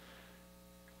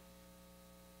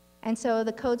 And so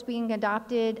the codes being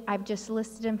adopted, I've just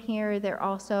listed them here. They're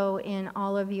also in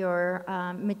all of your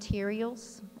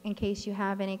materials. In case you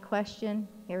have any question,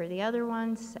 here are the other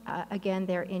ones. Again,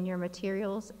 they're in your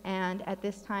materials. And at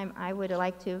this time, I would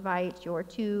like to invite your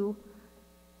 2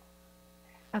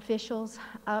 officials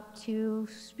up to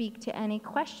speak to any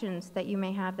questions that you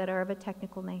may have that are of a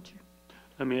technical nature.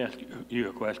 Let me ask you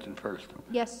a question first.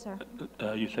 Yes, sir.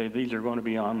 You say these are going to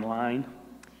be online?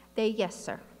 Yes,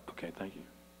 sir. Okay, thank you.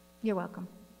 You're welcome.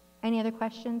 Any other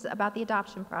questions about the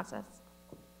adoption process?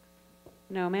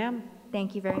 No, ma'am.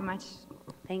 Thank you very much.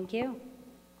 Thank you.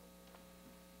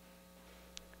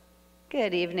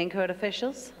 Good evening, code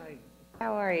officials. Hi.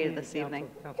 How are you this evening?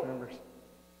 Council members.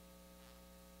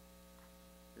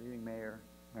 Good evening, Mayor,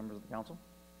 members of the council.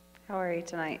 How are you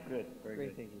tonight? Good, very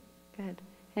good. Thank you. Good.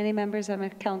 Any members of the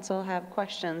council have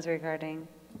questions regarding?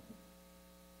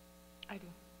 I do.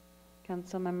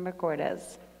 Councilmember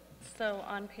Cortez. So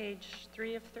on page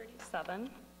 3 of 37,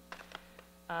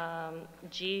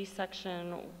 G,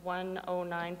 section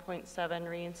 109.7,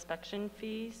 reinspection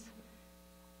fees.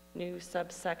 New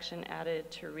subsection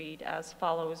added to read as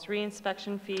follows.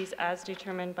 Reinspection fees as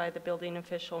determined by the building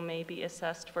official may be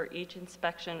assessed for each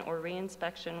inspection or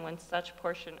reinspection when such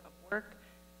portion of work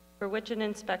for which an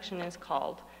inspection is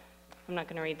called. I'm not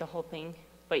going to read the whole thing,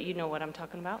 but you know what I'm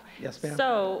talking about. Yes, ma'am.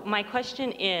 So my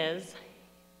question is,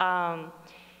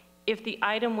 if the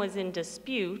item was in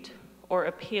dispute or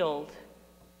appealed,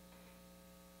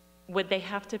 would they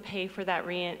have to pay for that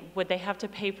would they have to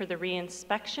pay for the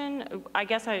reinspection? I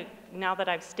guess now that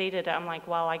I've stated it, I'm like,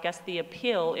 well, I guess the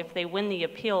appeal, if they win the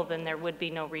appeal, then there would be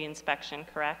no reinspection,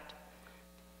 correct?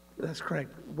 That's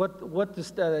correct. What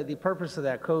the purpose of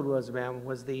that code was, ma'am,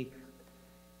 was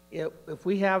if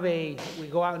we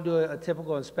go out and do a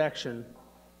typical inspection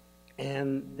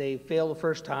and they fail the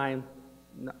first time,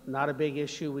 not a big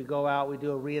issue, we go out, we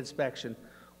do a reinspection.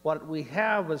 What we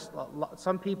have is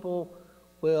some people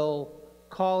will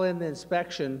call in the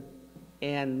inspection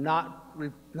and not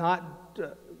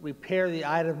repair the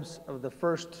items of the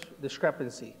first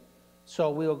discrepancy. So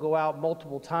we will go out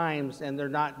multiple times and they're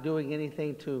not doing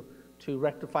anything to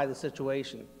rectify the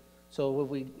situation. So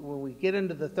when we get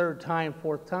into the 3rd time,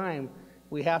 4th time,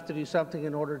 we have to do something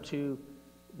in order to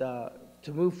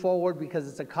move forward, because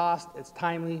it's a cost, it's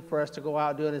timely for us to go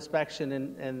out and do an inspection,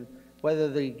 and whether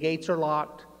the gates are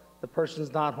locked, the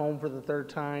person's not home for the 3rd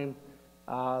time,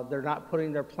 they're not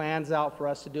putting their plans out for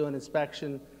us to do an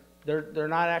inspection, they're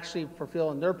not actually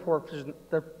fulfilling their portion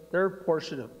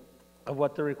of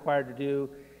what they're required to do.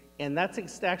 And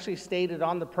that's actually stated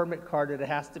on the permit card that it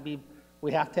has to be,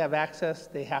 we have to have access,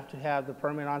 they have to have the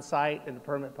permit on site and the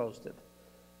permit posted.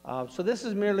 So this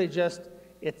is merely just,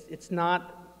 it's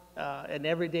not an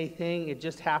everyday thing. It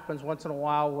just happens once in a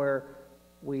while where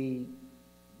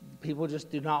people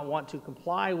just do not want to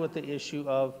comply with the issue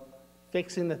of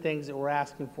fixing the things that we're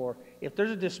asking for. If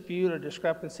there's a dispute or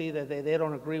discrepancy that they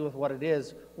don't agree with what it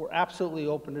is, we're absolutely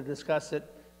open to discuss it,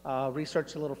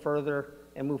 research a little further,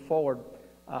 and move forward.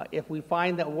 If we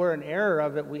find that we're in error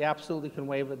of it, we absolutely can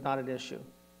waive it, not an issue.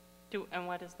 And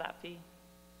what is that fee?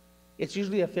 It's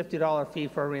usually a $50 fee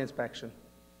for a reinspection.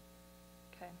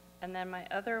 Okay. And then my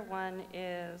other one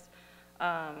is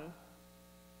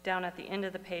down at the end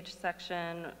of the page,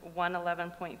 section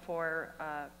 111.4,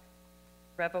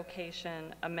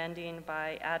 revocation, amending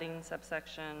by adding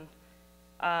subsection.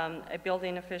 A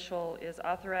building official is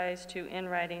authorized to, in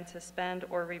writing, suspend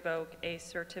or revoke a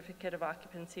certificate of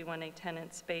occupancy when a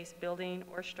tenant's space, building,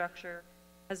 or structure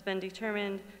has been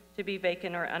determined to be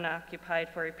vacant or unoccupied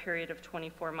for a period of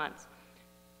 24 months.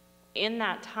 In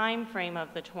that time frame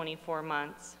of the 24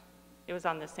 months, it was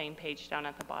on the same page down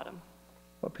at the bottom.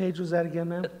 What page was that again,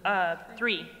 ma'am?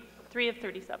 3 of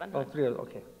 37. Oh, 3 of,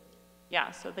 okay. Yeah,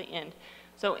 so the end.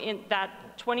 So in that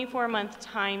 24-month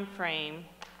time frame,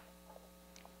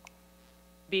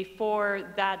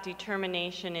 before that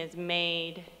determination is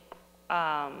made,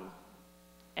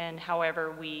 and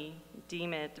however we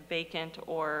deem it vacant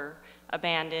or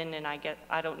abandoned, and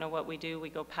I don't know what we do, we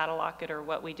go padlock it or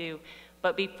what we do,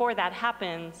 but before that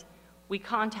happens, we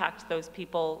contact those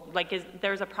people, like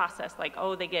there's a process, like,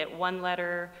 oh, they get 1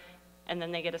 letter, and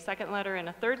then they get a 2nd letter and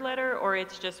a 3rd letter, or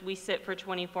it's just we sit for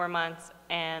 24 months,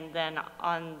 and then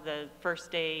on the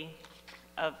first day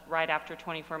of right after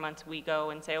 24 months, we go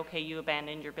and say, okay, you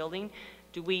abandoned your building.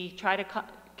 Do we try to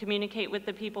communicate with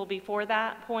the people before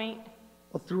that point?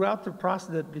 Well, throughout the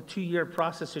process, the two-year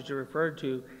process that you referred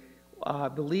to, I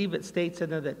believe it states in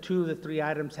there that 2 of the 3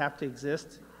 items have to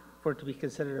exist for it to be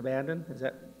considered abandoned. Is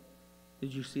that,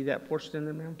 did you see that portion in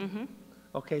there, ma'am? Mm-hmm.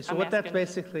 Okay, so I'm what that's asking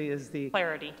basically is the...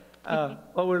 Clarity.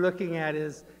 What we're looking at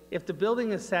is if the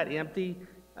building is sat empty,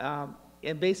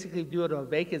 and basically due to a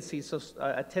vacancy, so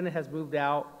a tenant has moved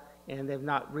out and they've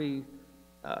not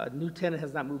a new tenant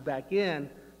has not moved back in,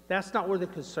 that's not where the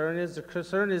concern is. The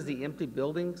concern is the empty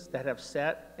buildings that have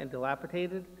sat and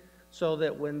dilapidated, so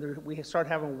that when we start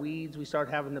having weeds, we start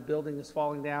having the building is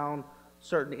falling down,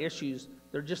 certain issues,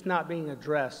 they're just not being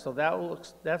addressed. So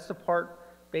that's the part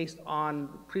based on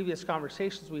previous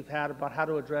conversations we've had about how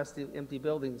to address the empty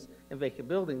buildings and vacant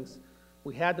buildings.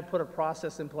 We had to put a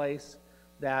process in place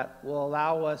that will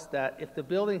allow us that if the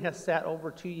building has sat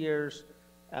over 2 years,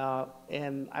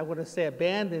 and I want to say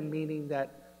abandoned, meaning that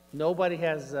nobody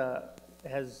has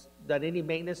done any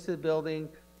maintenance to the building,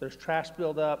 there's trash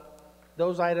buildup,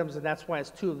 those items, and that's why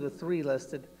it's 2 of the 3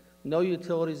 listed, no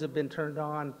utilities have been turned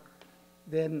on,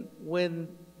 then when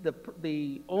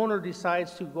the owner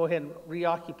decides to go ahead and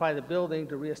reoccupy the building,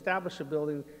 to reestablish the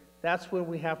building, that's when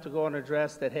we have to go and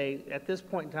address that, hey, at this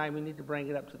point in time, we need to bring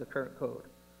it up to the current code.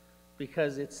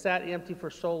 Because it's sat empty for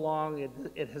so long,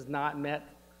 it has not met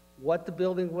what the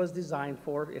building was designed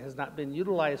for. It has not been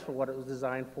utilized for what it was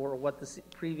designed for, or what the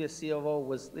previous COO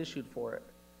was issued for it.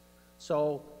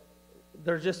 So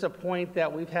there's just a point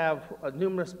that we've have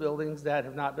numerous buildings that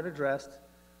have not been addressed.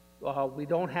 We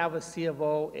don't have a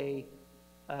CFO,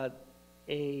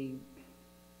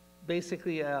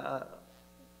 basically a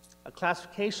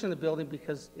classification of the building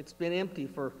because it's been empty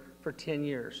for 10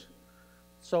 years.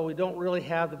 So we don't really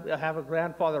have a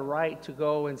grandfather right to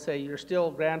go and say you're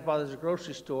still grandfather's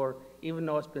grocery store even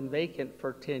though it's been vacant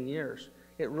for 10 years.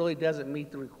 It really doesn't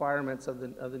meet the requirements of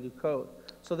the new code.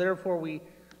 So therefore,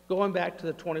 going back to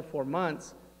the 24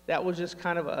 months, that was just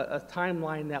kind of a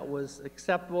timeline that was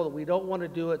acceptable. That we don't want to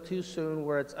do it too soon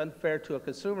where it's unfair to a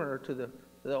consumer or to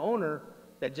the owner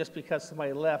that just because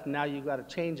somebody left, now you've got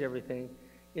to change everything.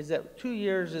 Is that 2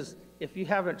 years is if you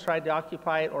haven't tried to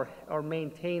occupy it or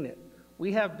maintain it.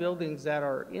 We have buildings that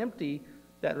are empty,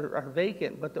 that are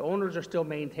vacant, but the owners are still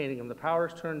maintaining them. The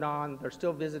power's turned on, they're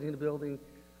still visiting the building.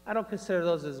 I don't consider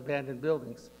those as abandoned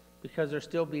buildings because they're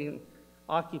still being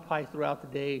occupied throughout the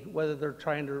day, whether they're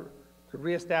trying to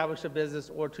reestablish a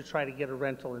business or to try to get a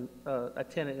rental and a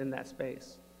tenant in that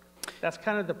space. That's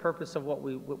kind of the purpose of what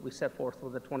we set forth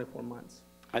for the 24 months.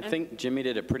 I think Jimmy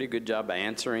did a pretty good job by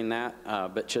answering that,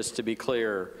 but just to be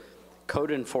clear,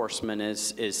 code enforcement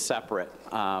is separate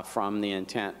from the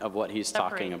intent of what he's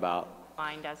talking about.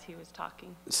 Mind as he was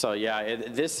talking. So yeah,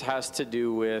 this has to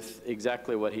do with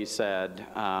exactly what he said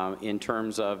in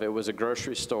terms of it was a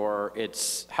grocery store.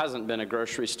 It hasn't been a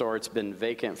grocery store. It's been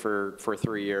vacant for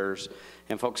 3 years.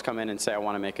 And folks come in and say, I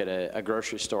want to make it a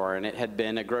grocery store. And it had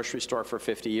been a grocery store for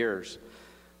 50 years.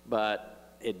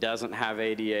 But it doesn't have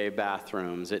ADA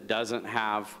bathrooms. It doesn't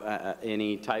have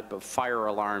any type of fire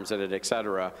alarms in it, et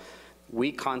cetera.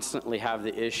 We constantly have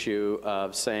the issue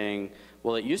of saying,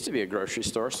 well, it used to be a grocery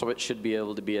store, so it should be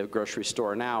able to be a grocery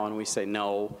store now. And we say,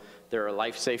 no, there are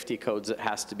life safety codes that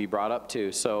has to be brought up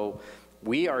to. So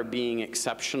we are being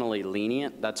exceptionally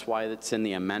lenient. That's why it's in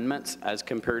the amendments as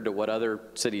compared to what other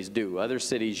cities do. Other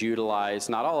cities utilize,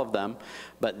 not all of them,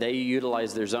 but they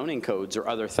utilize their zoning codes or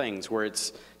other things where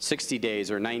it's 60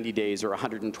 days or 90 days or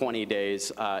 120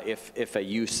 days if a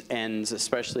use ends,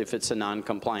 especially if it's a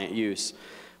non-compliant use.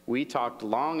 We talked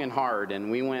long and hard, and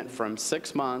we went from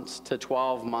 6 months to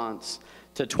 12 months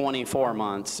to 24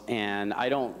 months, and I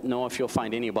don't know if you'll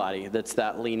find anybody that's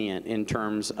that lenient in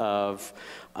terms of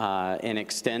an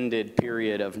extended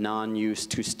period of non-use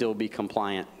to still be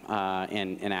compliant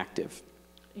and active.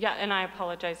 Yeah, and I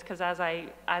apologize, because as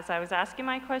I was asking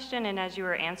my question and as you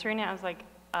were answering it, I was like,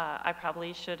 I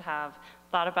probably should have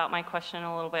thought about my question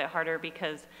a little bit harder,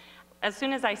 because as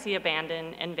soon as I see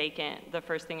abandoned and vacant, the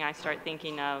first thing I start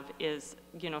thinking of is,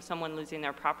 someone losing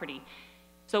their property.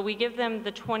 So we give them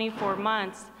the 24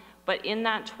 months, but in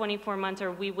that 24 months,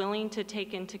 are we willing to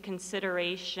take into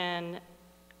consideration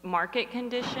market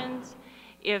conditions?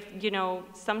 If,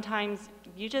 sometimes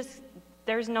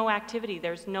there's no activity,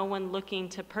 there's no one looking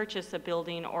to purchase a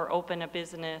building or open a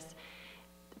business.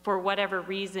 For whatever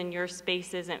reason, your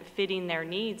space isn't fitting their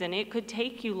needs, and it could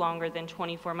take you longer than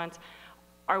 24 months.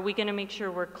 Are we going to make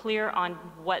sure we're clear on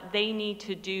what they need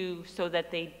to do so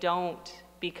that they don't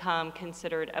become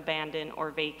considered abandoned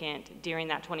or vacant during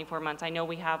that 24 months? I know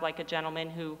we have like a gentleman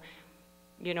who,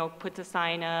 puts a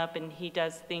sign up and he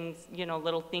does things,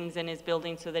 little things in his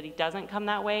building so that he doesn't come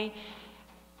that way.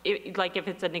 Like if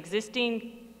it's an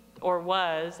existing or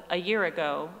was a year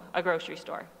ago, a grocery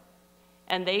store,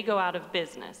 and they go out of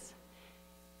business,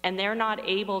 and they're not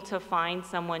able to find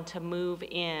someone to move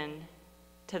in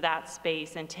to that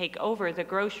space and take over the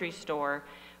grocery store,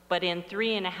 but in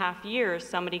 3.5 years,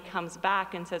 somebody comes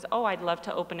back and says, oh, I'd love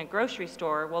to open a grocery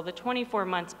store. Well, the 24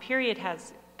 months period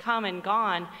has come and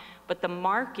gone, but the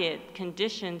market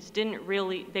conditions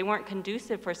they weren't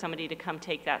conducive for somebody to come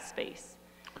take that space.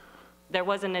 There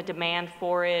wasn't a demand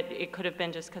for it. It could have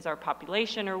been just because our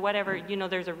population or whatever, you know,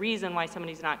 there's a reason why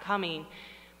somebody's not coming.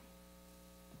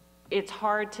 It's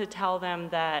hard to tell them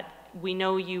that we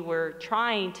know you were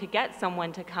trying to get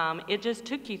someone to come. It just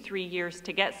took you 3 years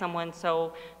to get someone,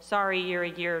 so sorry, you're a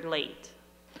year late.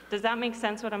 Does that make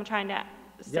sense what I'm trying to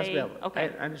say? Yes, ma'am.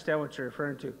 Okay. I understand what you're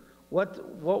referring to.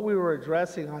 What we were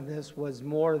addressing on this was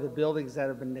more of the buildings that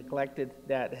have been neglected,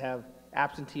 that have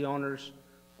absentee owners,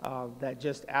 that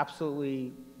just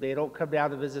absolutely, they don't come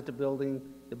down to visit the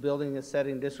building is set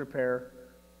in disrepair.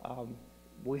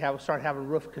 We start having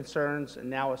roof concerns, and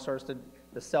now it starts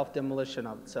the self-demolition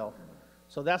of itself.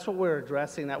 So that's what we're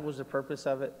addressing. That was the purpose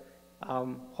of it.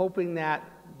 Hoping that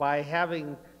by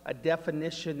having a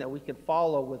definition that we could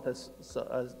follow with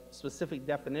a specific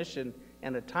definition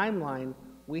and a timeline,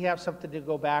 we have something to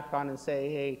go back on and say,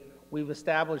 hey, we've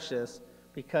established this,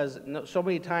 because so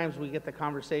many times we get the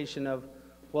conversation of,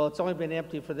 well, it's only been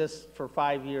empty for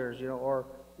 5 years, you know, or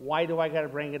why do I got to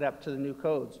bring it up to the new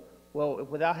codes? Well,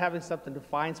 without having something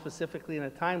defined specifically in a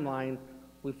timeline,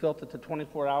 we felt that the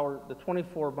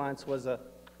 24 months was a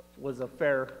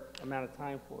fair amount of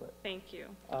time for it. Thank you.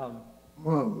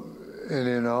 Well, and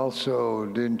then also,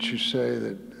 didn't you say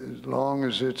that as long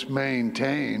as it's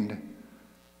maintained,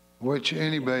 which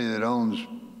anybody that owns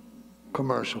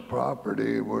commercial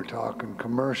property, we're talking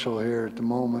commercial here at the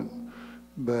moment,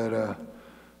 but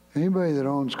anybody that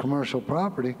owns commercial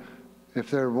property, if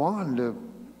they're wanting to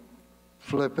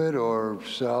flip it or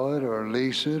sell it or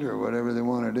lease it or whatever they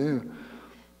want to do,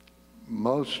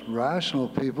 most rational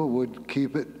people would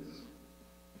keep it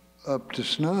up to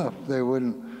snuff. They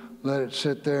wouldn't let it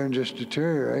sit there and just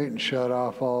deteriorate and shut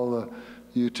off all the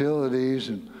utilities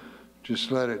and just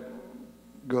let it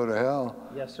go to hell.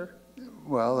 Yes, sir.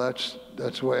 Well, that's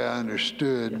the way I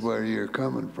understood where you're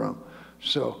coming from.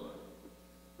 So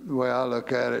the way I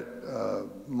look at it,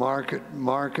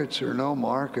 markets or no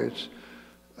markets,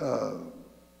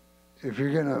 if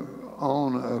you're going to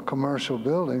own a commercial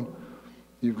building,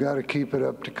 you've got to keep it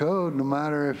up to code, no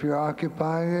matter if you're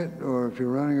occupying it or if you're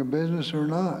running a business or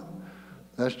not.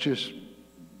 That's just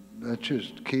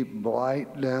keep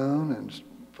blight down and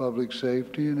public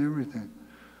safety and everything.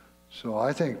 So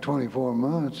I think 24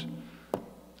 months,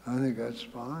 I think that's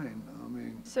fine. I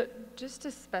mean. So just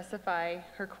to specify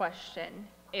her question,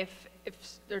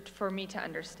 for me to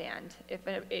understand, if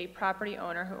a property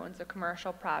owner who owns a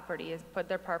commercial property has put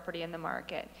their property in the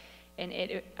market and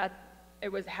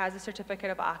has a certificate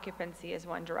of occupancy as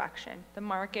one direction, the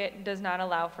market does not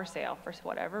allow for sale for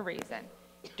whatever reason.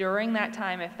 During that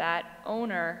time, if that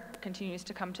owner continues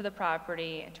to come to the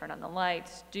property and turn on the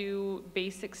lights, do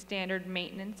basic standard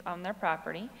maintenance on their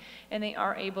property, and they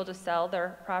are able to sell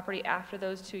their property after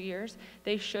those 2 years,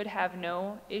 they should have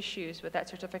no issues with that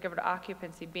certificate of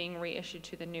occupancy being reissued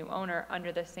to the new owner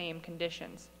under the same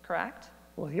conditions, correct?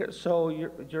 Well, so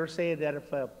you're saying that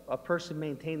if a person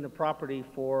maintained the property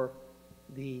for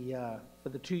the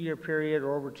 2-year period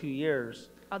or over 2 years,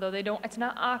 although it's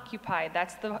not occupied,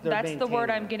 that's the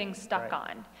word I'm getting stuck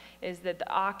on, is that the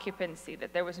occupancy,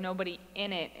 that there was nobody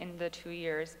in it in the 2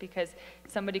 years, because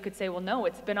somebody could say, well, no,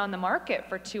 it's been on the market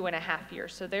for 2.5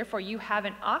 years, so therefore you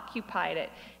haven't occupied it,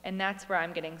 and that's where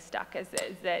I'm getting stuck, is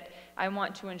that I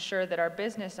want to ensure that our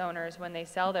business owners, when they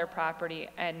sell their property,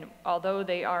 and although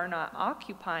they are not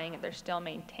occupying it, they're still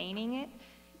maintaining it,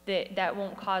 that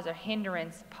won't cause a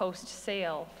hindrance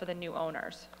post-sale for the new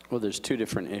owners. Well, there's two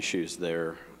different issues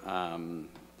there.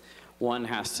 One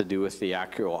has to do with the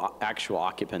actual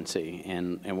occupancy,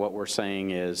 and what we're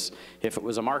saying is, if it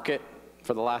was a market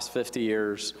for the last 50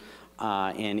 years,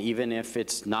 and even if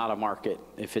it's not a market,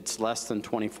 if it's less than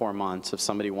 24 months, if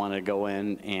somebody wanted to go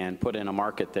in and put in a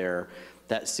market there,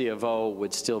 that C of O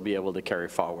would still be able to carry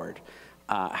forward.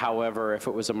 However, if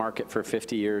it was a market for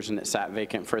 50 years and it sat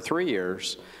vacant for 3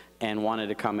 years and wanted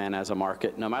to come in as a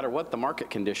market, no matter what the market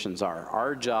conditions are,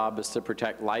 our job is to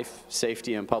protect life,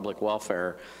 safety, and public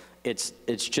welfare. It's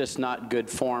just not good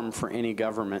form for any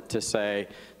government to say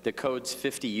the codes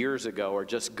 50 years ago are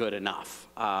just good enough.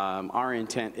 Our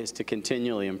intent is to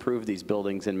continually improve these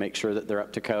buildings and make sure that they're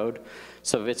up to code.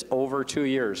 So if it's over 2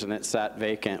 years and it's sat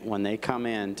vacant, when they come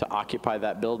in to occupy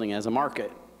that building as a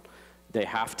market, they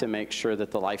have to make sure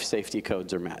that the life safety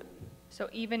codes are met. So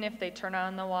even if they turn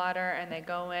on the water and they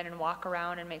go in and walk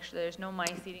around and make sure there's no mice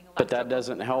eating But that electrical-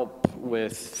 doesn't help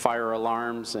with fire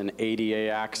alarms and ADA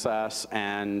access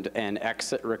and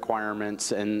exit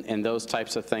requirements and those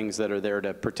types of things that are there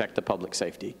to protect the public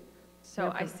safety.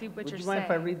 So I see what Would you're you saying. mind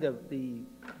if I read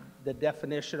the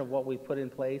definition of what we put in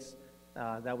place?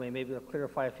 That way maybe it'll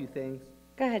clarify a few things.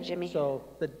 Go ahead, Jimmy. So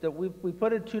we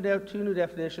put in two new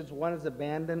definitions. One is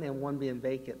abandoned and one being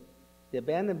vacant. The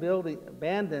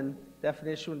abandoned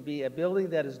definition would be a building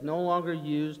that is no longer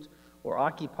used or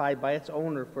occupied by its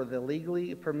owner for the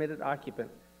legally permitted occupant.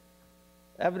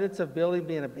 Evidence of building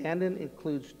being abandoned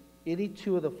includes any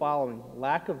two of the following: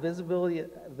 lack of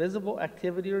visible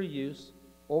activity or use,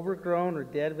 overgrown or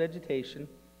dead vegetation,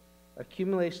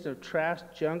 accumulation of trash,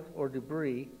 junk, or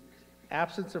debris,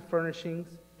 absence of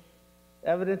furnishings,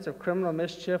 evidence of criminal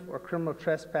mischief or criminal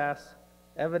trespass,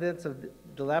 evidence of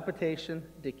dilapidation,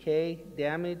 decay,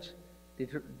 damage,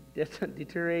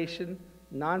 deterioration,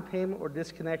 non-payment or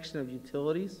disconnection of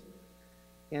utilities.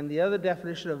 And the other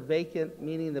definition of vacant,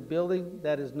 meaning the building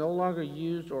that is no longer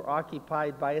used or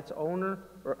occupied by its owner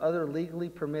or other legally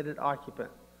permitted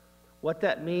occupant. What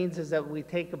that means is that we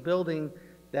take a building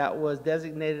that was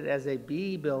designated as a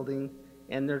B building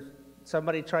and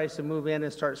somebody tries to move in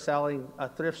and start selling a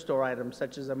thrift store item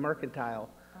such as a mercantile.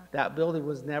 That building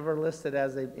was never listed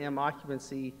as a M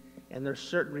occupancy, and there's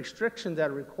certain restrictions that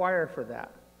are required for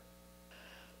that.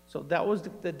 So that was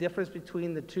the difference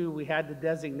between the two. We had to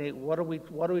designate what are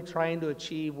we trying to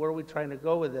achieve, where are we trying to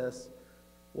go with this,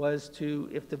 was to,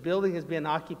 if the building is being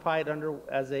occupied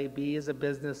as a B as a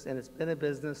business and it's been a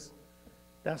business,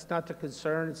 that's not the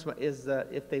concern.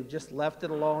 If they've just left it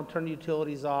alone, turned the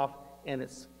utilities off, and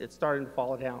it's starting to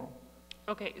fall down.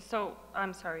 Okay, so,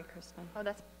 I'm sorry, Kristen. Oh,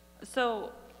 that's,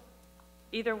 So,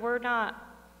 either we're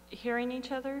not hearing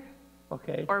each other,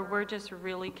 Okay. or we're just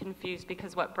really confused,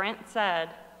 because what Brent said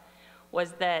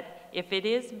was that if it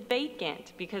is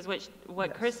vacant, because what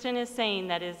Yes. Kristen is saying,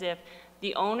 that is if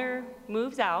the owner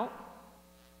moves out,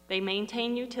 they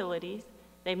maintain utilities,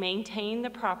 they maintain the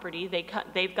property,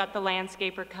 they've got the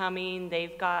landscaper coming,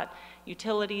 they've got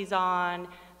utilities on,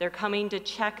 they're coming to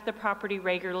check the property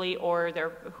regularly, or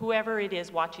whoever it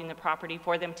is watching the property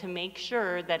for them to make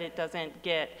sure that it doesn't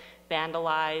get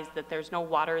vandalized, that there's no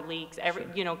water leaks,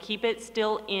 keep it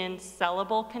still in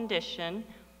sellable condition,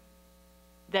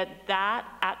 that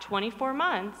at 24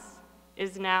 months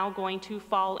is now going to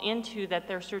fall into that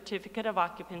their certificate of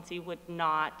occupancy would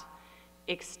not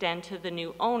extend to the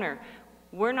new owner.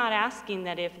 We're not asking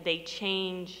that if they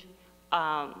change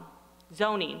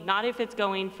zoning, not if it's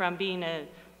going from being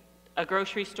a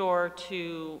grocery store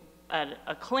to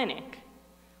a clinic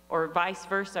or vice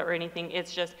versa or anything.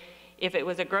 It's just, if it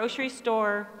was a grocery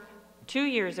store 2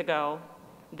 years ago,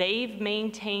 they've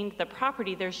maintained the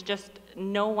property, there's just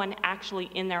no one actually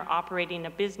in there operating a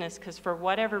business because for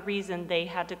whatever reason they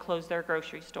had to close their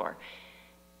grocery store.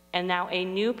 And now a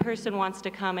new person wants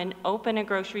to come and open a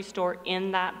grocery store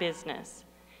in that business.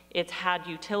 It's had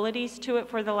utilities to it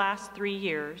for the last 3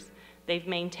 years. They've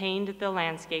maintained the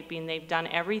landscaping. They've done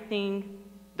everything.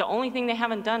 The only thing they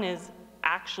haven't done is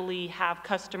actually have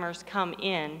customers come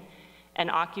in and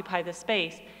occupy the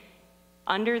space.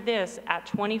 Under this, at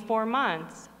 24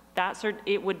 months,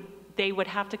 they would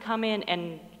have to come in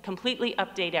and completely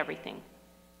update everything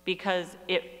because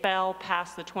it fell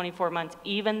past the 24 months,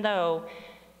 even though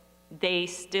they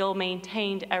still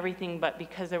maintained everything, but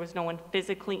because there was no one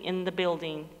physically in the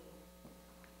building.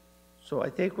 So I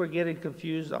think we're getting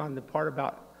confused on the part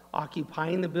about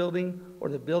occupying the building or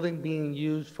the building being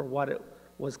used for what it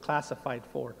was classified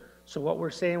for. So what we're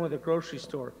saying with a grocery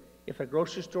store, if a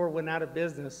grocery store went out of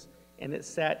business and it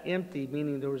sat empty,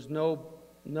 meaning there was no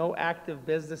active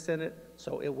business in it,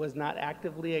 so it was not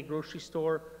actively a grocery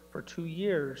store for 2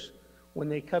 years, when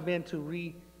they come in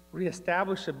to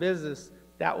reestablish a business,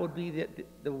 that would be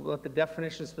what the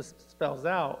definition spells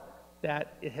out,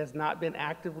 that it has not been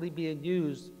actively being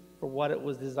used for what it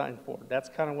was designed for. That's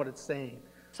kind of what it's saying.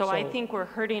 So I think we're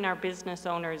hurting our business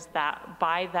owners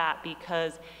by that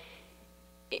because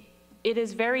it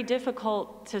is very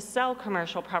difficult to sell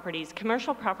commercial properties.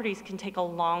 Commercial properties can take a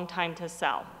long time to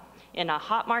sell in a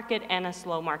hot market and a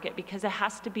slow market because it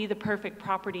has to be the perfect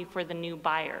property for the new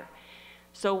buyer.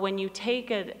 So when you take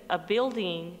a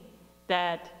building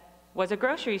that was a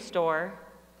grocery store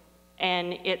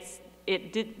and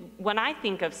when I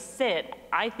think of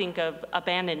I think of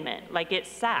abandonment, like it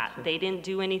sat. They didn't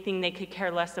do anything, they could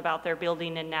care less about their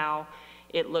building, and now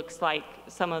it looks like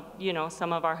some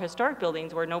of our historic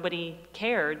buildings where nobody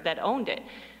cared that owned it.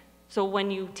 So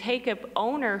when you take an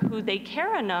owner who they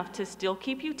care enough to still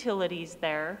keep utilities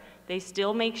there, they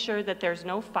still make sure that there's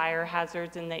no fire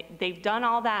hazards, and they've done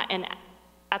all that, and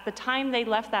at the time they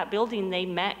left that building, they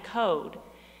met code,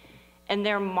 and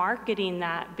they're marketing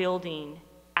that building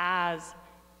as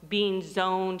being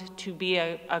zoned to be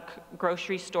a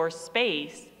grocery store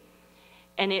space,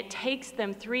 and it takes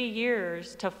them 3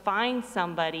 years to find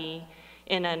somebody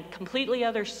in a completely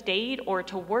other state or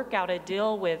to work out a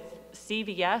deal with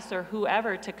CVS or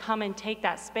whoever to come and take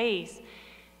that space.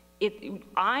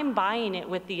 I'm buying it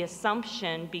with the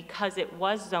assumption, because it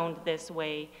was zoned this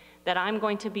way, that I'm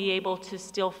going to be able to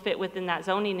still fit within that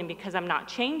zoning, and because I'm not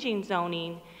changing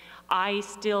zoning, I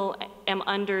still am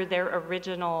under their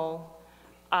original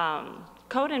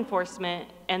code enforcement,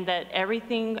 and that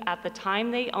everything at the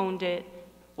time they owned it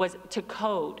was to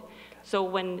code. So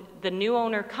when the new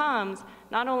owner comes,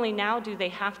 not only now do they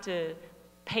have to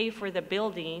pay for the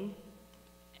building,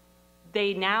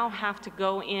 they now have to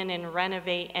go in and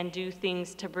renovate and do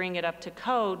things to bring it up to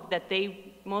code that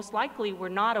they most likely were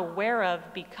not aware of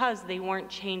because they weren't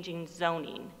changing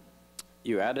zoning.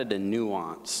 You added a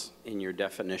nuance in your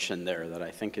definition there that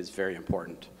I think is very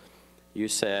important. You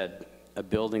said a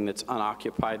building that's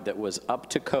unoccupied that was up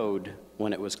to code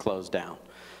when it was closed down.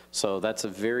 So that's a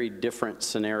very different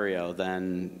scenario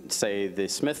than, say, the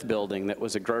Smith building that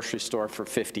was a grocery store for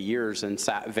 50 years and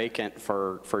sat vacant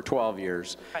for 12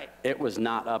 years. Right. It was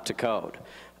not up to code.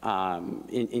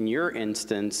 In your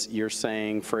instance, you're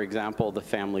saying, for example, the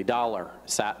Family Dollar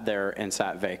sat there and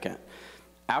sat vacant.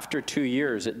 After 2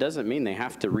 years, it doesn't mean they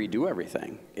have to redo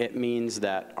everything. It means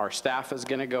that our staff is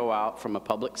going to go out from a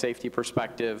public safety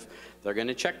perspective. They're going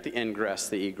to check the ingress,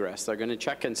 the egress. They're going to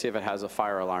check and see if it has a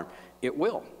fire alarm. It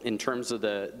will. In terms of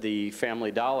the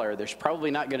Family Dollar, there's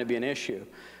probably not going to be an issue.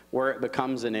 Where it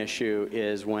becomes an issue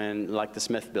is when, like the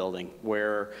Smith building,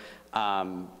 where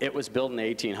it was built in the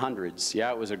 1800s.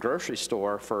 Yeah, it was a grocery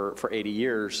store for 80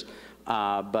 years,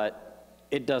 but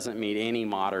it doesn't meet any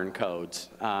modern codes.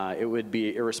 It would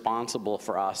be irresponsible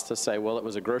for us to say, well, it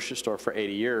was a grocery store for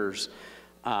 80 years.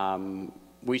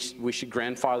 We should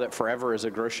grandfather it forever as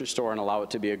a grocery store and allow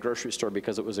it to be a grocery store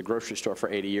because it was a grocery store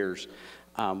for 80 years.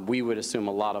 We would assume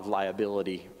a lot of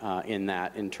liability in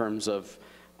that, in terms of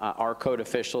our code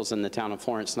officials in the town of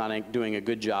Florence not doing a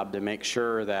good job to make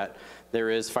sure that there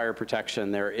is fire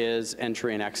protection, there is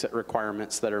entry and exit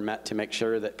requirements that are met to make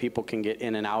sure that people can get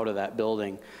in and out of that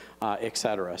building, et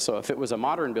cetera. So if it was a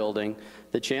modern building,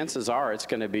 the chances are it's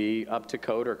going to be up to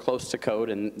code or close to code,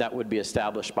 and that would be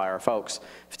established by our folks.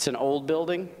 If it's an old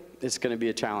building, it's going to be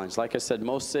a challenge. Like I said,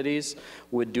 most cities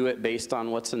would do it based on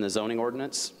what's in the zoning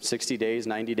ordinance, 60 days,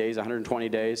 90 days, 120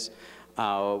 days.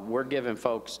 We're giving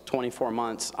folks 24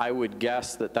 months. I would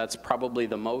guess that that's probably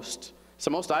the most, it's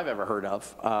the most I've ever heard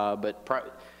of.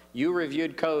 But you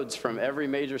reviewed codes from every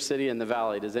major city in the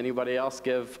valley. Does anybody else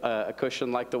give a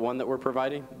cushion like the one that we're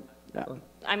providing? Yeah.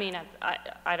 I mean,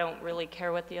 I don't really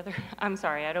care what the other, I'm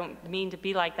sorry, I don't mean to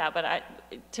be like that, but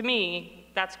to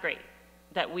me, that's great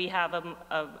that we have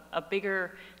a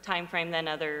bigger time frame than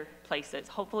other places.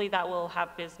 Hopefully that will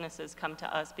have businesses come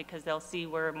to us because they'll see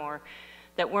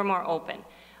that we're more open.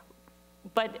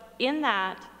 But in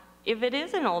that, if it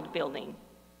is an old building,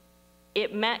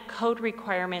 it met code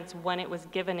requirements when it was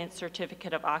given its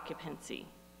certificate of occupancy.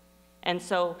 And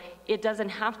so it doesn't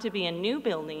have to be a new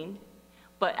building,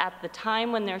 but at the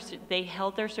time when they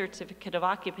held their certificate of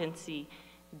occupancy,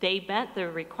 they met the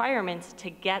requirements to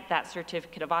get that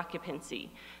certificate of occupancy.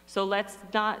 So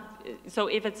so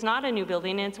if it's not a new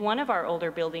building, and it's one of our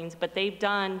older buildings, but they've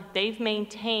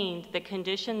maintained the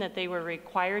condition that they were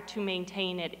required to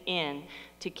maintain it in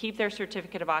to keep their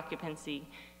certificate of occupancy,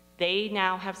 they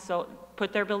now have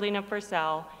put their building up for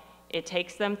sale. It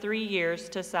takes them 3 years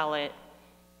to sell it.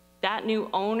 That new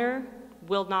owner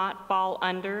will not fall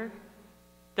under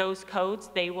those codes.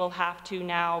 They will have to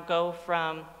now go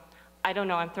from, I don't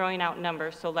know, I'm throwing out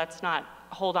numbers, so let's not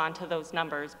hold on to those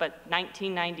numbers, but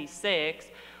 1996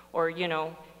 or,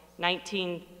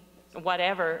 19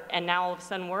 whatever, and now all of a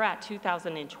sudden we're at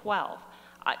 2012.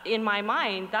 In my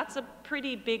mind, that's a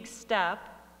pretty big step,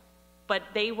 but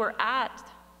they were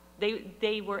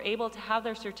able to have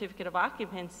their certificate of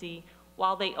occupancy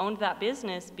while they owned that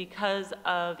business because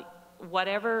of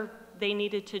whatever they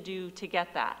needed to do to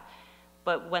get that.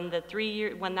 But when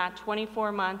when that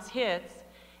 24 months hits,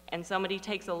 and somebody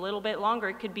takes a little bit longer,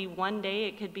 it could be 1 day,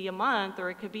 it could be a month, or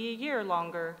it could be a year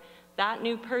longer, that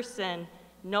new person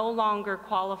no longer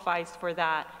qualifies for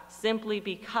that simply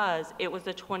because it was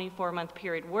a 24-month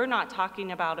period. We're not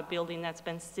talking about a building that's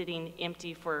been sitting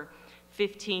empty for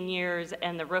 15 years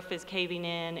and the roof is caving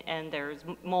in and there's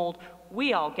mold.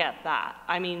 we all get that.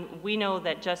 I mean, we know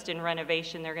that just in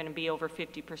renovation, they're gonna be over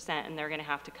 50% and they're gonna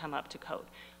have to come up to code.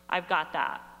 I've got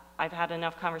that. I've had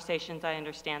enough conversations, I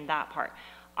understand that part.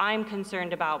 I'm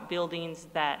concerned about buildings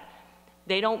that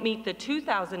they don't meet the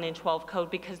 2012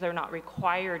 code because they're not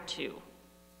required to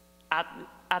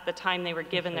at the time they were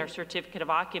given their certificate of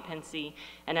occupancy.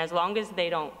 And as long as they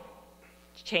don't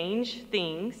change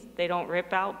things, they don't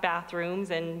rip out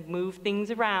bathrooms and move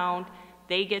things around,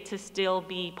 they get to still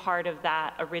be part of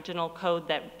that original code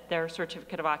that their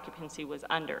certificate of occupancy was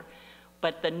under.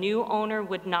 But the new owner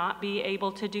would not be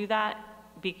able to do that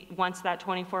once that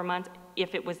 24 months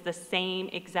if it was the same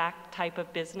exact type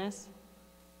of business?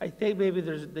 I think maybe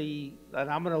there's and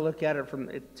I'm going to look at it from,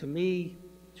 to me,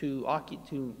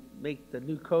 to make the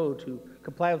new code, to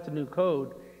comply with the new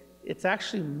code, it's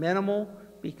actually minimal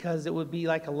because it would be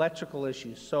like electrical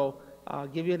issues. So I'll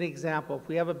give you an example. If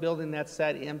we have a building that's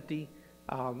sat empty,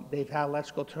 they've had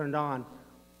electrical turned on,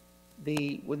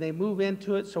 when they move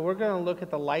into it, so we're going to look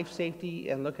at the life safety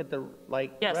and look at the,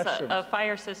 like, yes, restrooms. a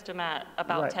fire system at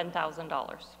about Right.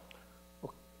 $10,000.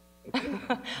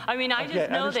 I mean, I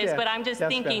just know this, but I'm just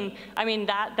thinking, I mean,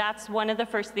 that's one of the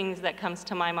first things that comes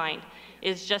to my mind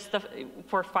is just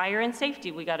for fire and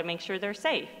safety, we got to make sure they're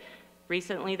safe.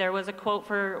 Recently, there was a quote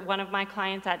for one of my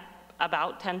clients at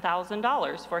about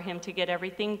 $10,000 for him to get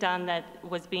everything done that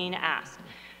was being asked.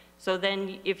 So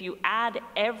then if you add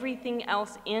everything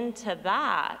else into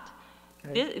that,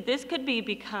 this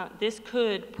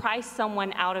could price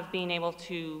someone out of being able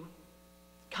to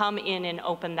come in and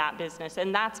open that business.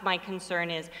 And that's my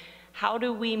concern is, how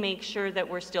do we make sure that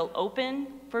we're still open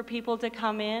for people to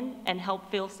come in and help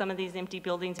fill some of these empty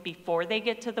buildings before they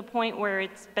get to the point where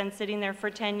it's been sitting there for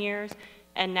 10 years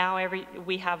and now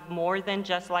we have more than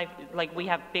just like we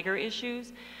have bigger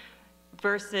issues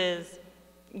versus,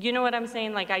 you know what I'm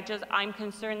saying? Like I'm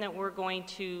concerned that we're going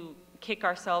to kick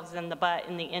ourselves in the butt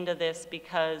in the end of this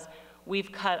because we've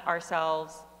cut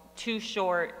ourselves too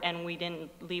short and we didn't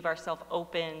leave ourselves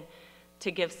open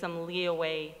to give some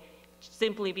leeway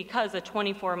simply because a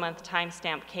 24-month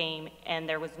timestamp came and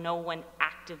there was no one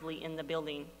actively in the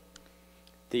building.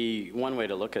 The one way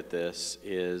to look at this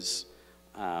is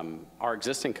our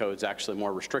existing code's actually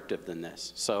more restrictive than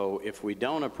this. So if we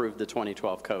don't approve the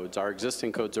 2012 codes, our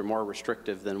existing codes are more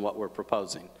restrictive than what we're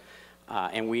proposing.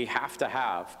 And we have to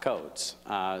have codes.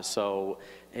 So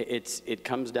it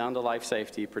comes down to life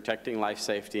safety, protecting life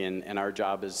safety, and our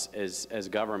job as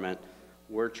government.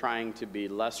 We're trying to be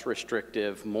less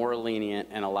restrictive, more lenient,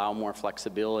 and allow more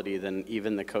flexibility than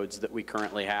even the codes that we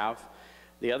currently have.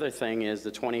 The other thing is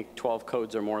the 2012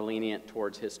 codes are more lenient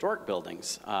towards historic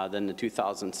buildings than the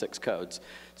 2006 codes.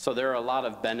 So there are a lot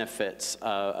of benefits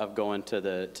of going to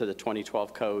the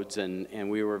 2012 codes, and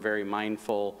we were very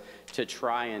mindful to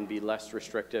try and be less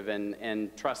restrictive.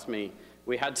 And trust me,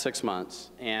 we had 6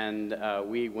 months, and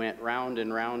we went round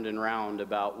and round and round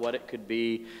about what it could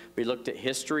be. We looked at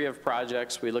history of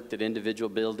projects. We looked at individual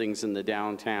buildings in the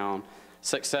downtown,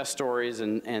 success stories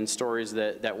and stories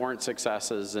that weren't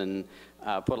successes, and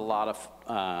put a lot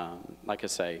of, like I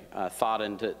say, thought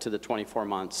into the 24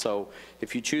 months. So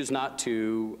if you choose not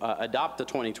to adopt the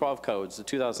 2012 codes, the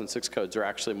 2006 codes are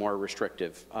actually more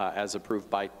restrictive as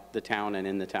approved by the town and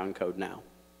in the town code now.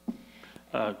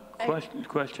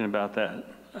 Question about that.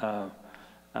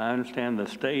 I understand the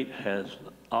state has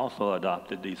also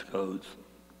adopted these codes.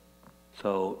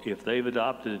 So if they've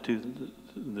adopted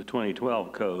the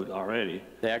 2012 code already.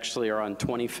 They actually are on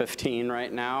 2015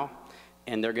 right now,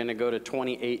 and they're going to go to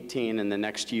 2018 in the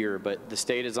next year, but the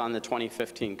state is on the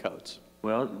 2015 codes.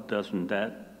 Well, doesn't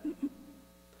that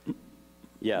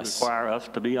yes. require us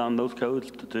to be on those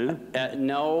codes too?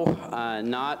 No,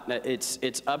 not.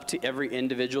 It's up to every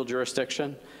individual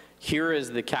jurisdiction. Here is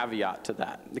the caveat to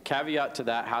that. The caveat to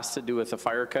that has to do with the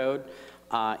fire code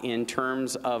in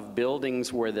terms of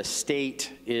buildings where the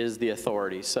state is the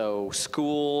authority. So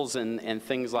schools and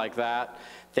things like that,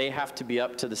 they have to be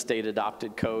up to the state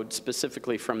adopted code,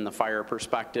 specifically from the fire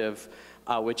perspective,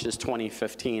 which is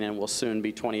 2015 and will soon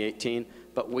be 2018.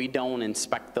 But we don't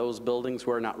inspect those buildings.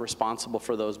 We're not responsible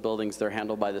for those buildings. They're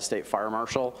handled by the state fire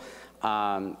marshal.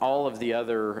 All of the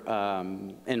other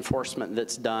enforcement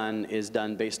that's done is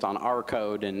done based on our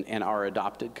code and our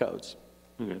adopted codes.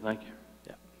 Okay, thank you.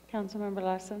 Yeah. Councilmember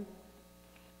Larson.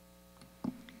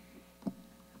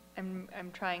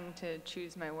 I'm trying to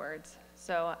choose my words.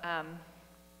 So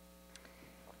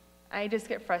I just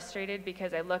get frustrated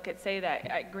because I look at, say,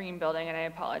 that green building, and I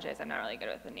apologize, I'm not really good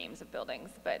with the names of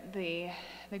buildings, but the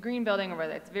green building over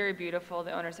there, it's very beautiful.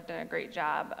 The owners have done a great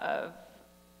job of,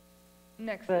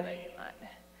 next to the lot.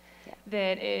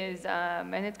 that is,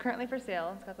 and it's currently for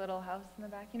sale. It's got the little house in the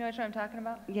back. You know which one I'm talking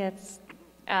about? Yes.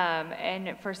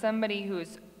 And for somebody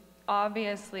who's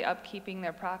obviously upkeeping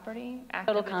their property.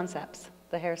 Total Concepts,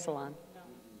 the hair salon.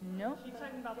 No. She's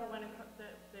talking about the one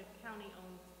the county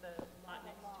owns the lot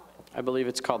next to it. I believe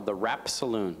it's called the Wrap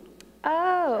Saloon.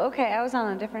 Oh, okay, I was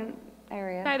on a different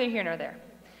area. Neither here nor there.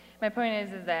 My point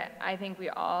is that I think we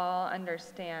all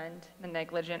understand the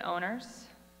negligent owners.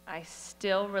 I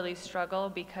still really struggle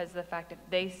because of the fact if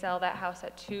they sell that house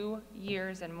at 2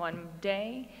 years and 1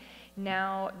 day,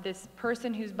 now this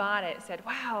person who's bought it said,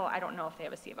 wow, I don't know if they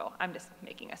have a C of O. I'm just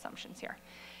making assumptions here.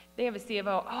 They have a C of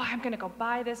O, oh, I'm gonna go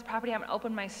buy this property, I'm gonna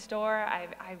open my store,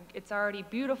 it's already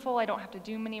beautiful, I don't have to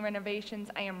do many renovations,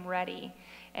 I am ready.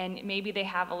 And maybe they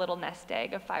have a little nest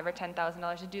egg of $5,000 or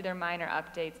 $10,000 to do their minor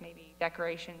updates, maybe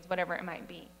decorations, whatever it might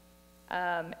be.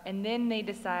 And then they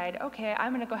decide, okay,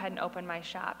 I'm gonna go ahead and open my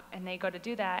shop. And they go to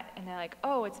do that, and they're like,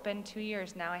 oh, it's been 2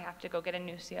 years, now I have to go get a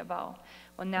new C of O.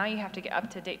 Well, now you have to get up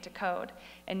to date to code.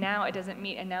 And now it doesn't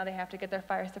meet, and now they have to get their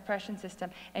fire suppression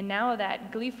system. And now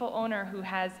that gleeful owner who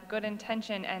has good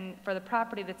intention and for the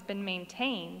property that's been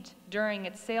maintained during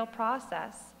its sale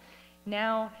process,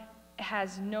 now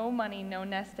has no money, no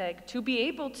nest egg to be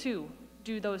able to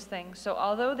do those things. So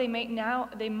although they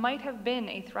might have been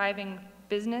a thriving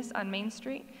business on Main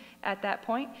Street at that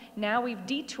point, now we've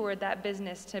detoured that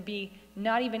business to be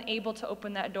not even able to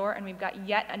open that door, and we've got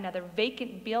yet another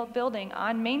vacant building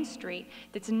on Main Street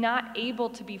that's not able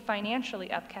to be financially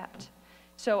upkept.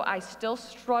 So I still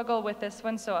struggle with this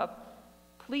one, so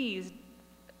please,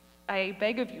 I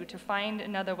beg of you to find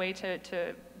another way to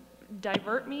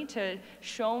divert me, to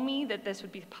show me that this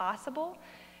would be possible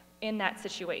in that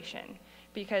situation.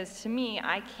 Because to me,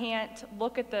 I can't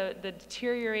look at the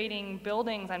deteriorating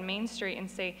buildings on Main Street and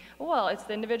say, well, it's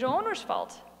the individual owner's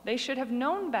fault. They should have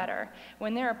known better,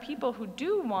 when there are people who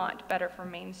do want better for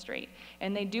Main Street,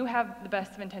 and they do have the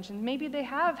best of intentions. Maybe they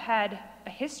have had a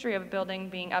history of a building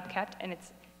being upkept, and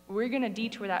we're gonna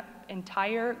detour that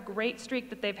entire great streak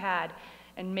that they've had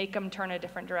and make them turn a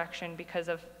different direction because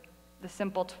of the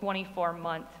simple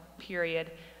 24-month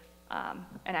period.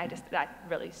 And that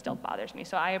really still bothers me.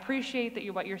 So I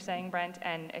appreciate what you're saying, Brent,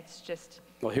 and it's just.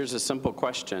 Well, here's a simple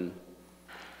question.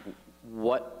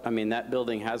 That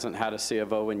building hasn't had a C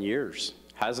of O in years,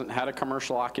 hasn't had a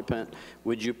commercial occupant.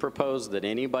 Would you propose that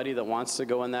anybody that wants to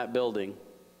go in that building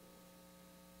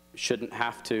shouldn't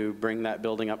have to bring that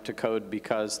building up to code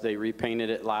because they repainted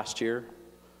it last year?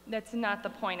 That's not the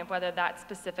point of whether that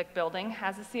specific building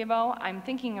has a C of O. I'm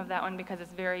thinking of that one because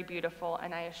it's very beautiful,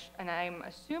 and I'm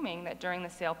assuming that during the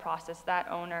sale process, that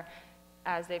owner,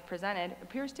 as they've presented,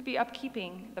 appears to be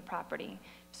upkeeping the property.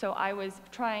 So I was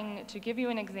trying to give you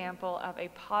an example of a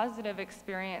positive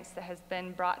experience that has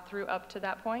been brought through up to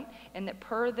that point, and that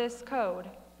per this code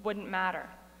wouldn't matter.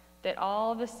 That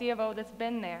all the C of O that's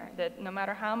been there, that no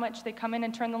matter how much they come in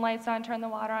and turn the lights on, turn the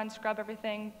water on, scrub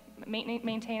everything,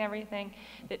 maintain everything,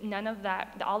 that none of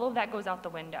that, all of that goes out the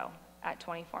window at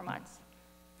 24 months.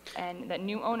 And that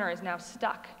new owner is now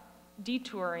stuck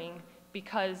detouring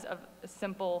because of a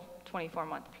simple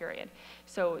 24-month period.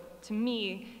 So to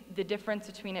me, the difference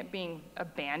between it being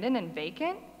abandoned and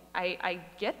vacant, I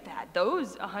get that.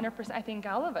 Those 100%, I think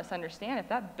all of us understand if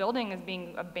that building is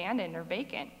being abandoned or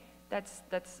vacant,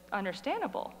 that's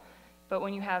understandable. But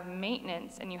when you have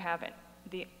maintenance and you have it,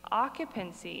 the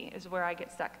occupancy is where I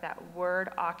get stuck, that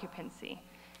word occupancy.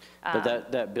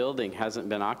 But that building hasn't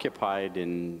been occupied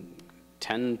in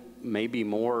 10, maybe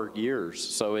more years,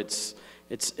 so it's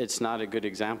not a good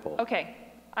example. Okay,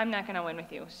 I'm not going to win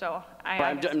with you, so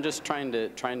I'm just trying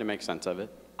to make sense of it.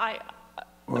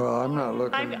 Well, I'm not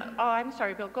looking. I'm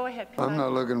sorry, Bill, go ahead. I'm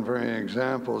not looking for any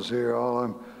examples here.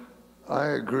 I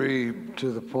agree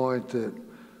to the point that,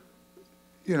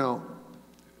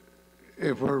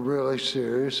 if we're really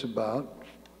serious about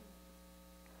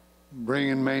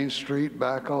bringing Main Street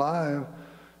back alive,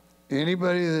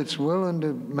 anybody that's willing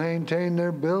to maintain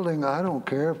their building, I don't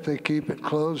care if they keep it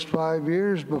closed 5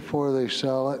 years before they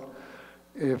sell it.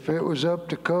 If it was up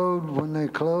to code when they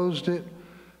closed it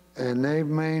and they've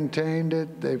maintained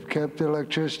it, they've kept the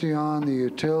electricity on, the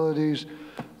utilities,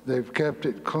 they've kept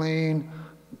it clean,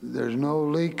 there's no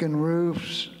leaking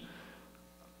roofs,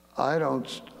 I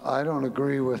don't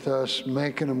agree with us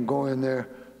making them go in there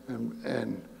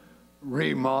and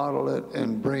remodel it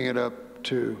and bring it up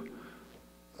to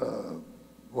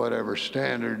whatever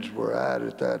standards we're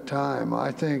at that time.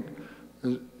 I think,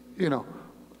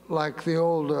 like the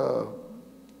old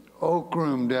Oak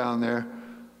Room down there,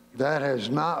 that has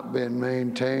not been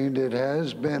maintained. It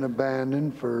has been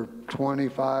abandoned for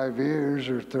 25 years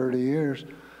or 30 years.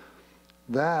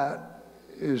 That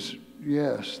is,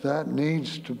 yes, that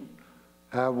needs to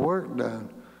have work done.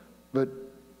 But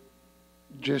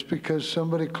just because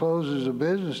somebody closes a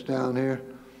business down here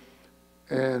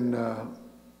and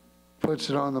puts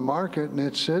it on the market and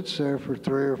it sits there for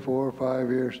 3 or 4 or 5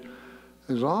 years,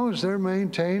 as long as they're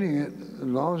maintaining it, as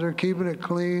long as they're keeping it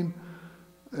clean,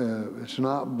 it's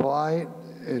not blight,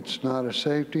 it's not a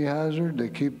safety hazard, they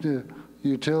keep the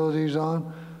utilities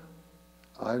on,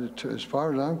 as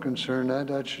far as I'm concerned,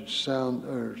 that should sound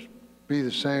or be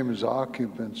the same as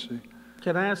occupancy.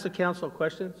 Can I ask the council a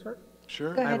question, sir?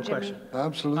 Sure. Go I have ahead, a Jimmy. question.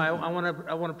 Absolutely.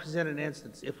 I want to present an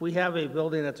instance. If we have a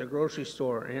building that's a grocery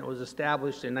store and it was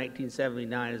established in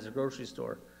 1979 as a grocery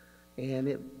store,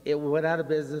 and it went out of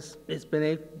business, it's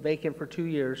been vacant for 2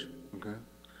 years. Okay.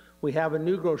 We have a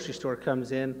new grocery store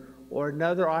comes in, or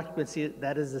another occupancy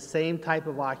that is the same type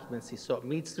of occupancy, so it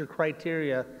meets the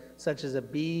criteria such as a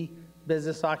B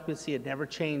business occupancy, it never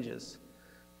changes,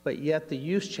 but yet the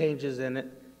use changes in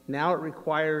it. Now it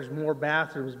requires more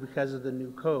bathrooms because of the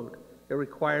new code. It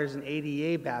requires an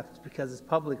ADA bathrooms because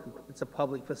it's a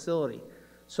public facility.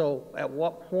 So at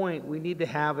what point we need to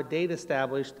have a date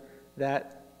established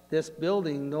that this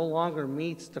building no longer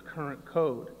meets the current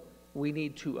code. We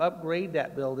need to upgrade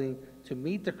that building to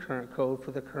meet the current code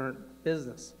for the current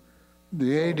business.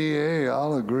 The ADA,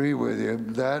 I'll agree with you.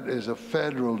 That is a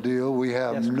federal deal. We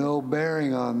have no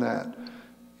bearing on that.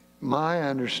 My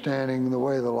understanding, the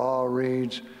way the law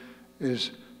reads,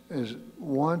 is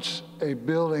once a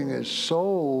building is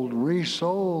sold,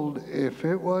 resold, if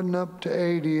it wasn't up to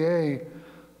ADA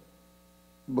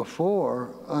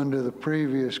before, under the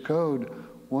previous code,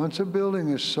 once a building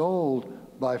is sold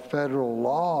by federal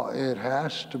law, it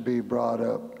has to be brought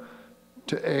up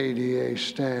to ADA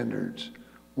standards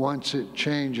once it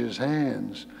changes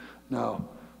hands. Now,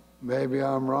 maybe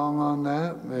I'm wrong on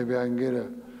that. Maybe I can get a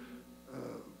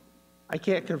I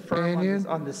can't confirm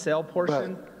on the sale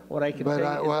portion. What I can say is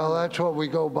well, that's what we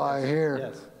go by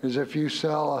here. Yes. Is if you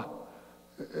sell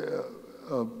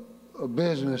a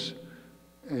business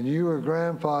and you were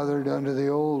grandfathered under the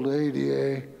old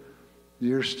ADA,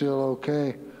 you're still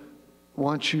okay.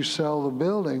 Once you sell the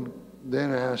building,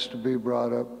 then it has to be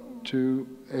brought up to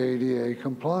ADA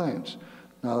compliance.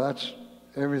 Now, that's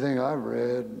everything I've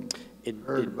read and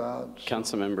heard about. So.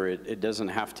 Councilmember, it doesn't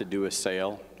have to do a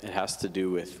sale. It has to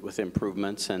do with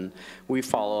improvements, and we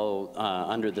follow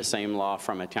under the same law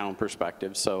from a town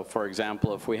perspective. So, for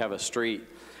example, if we have a street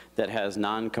that has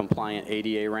non-compliant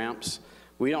ADA ramps,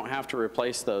 we don't have to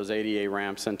replace those ADA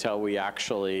ramps until we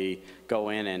actually go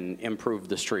in and improve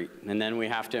the street. And then we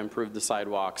have to improve the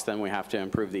sidewalks, then we have to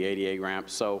improve the ADA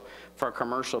ramps. So for a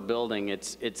commercial building,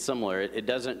 it's similar. It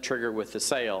doesn't trigger with the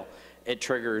sale. It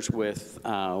triggers with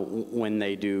when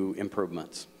they do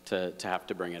improvements to have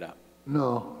to bring it up.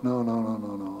 No.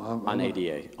 On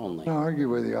ADA only. I argue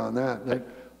with you on that.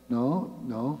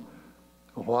 No.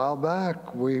 A while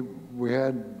back, we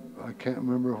had, I can't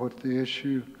remember what the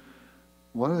issue,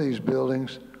 one of these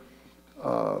buildings,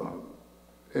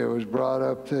 it was brought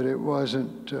up that it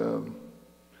wasn't,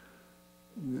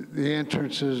 the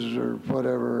entrances or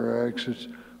whatever exits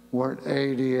weren't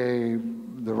ADA,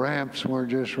 the ramps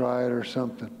weren't just right or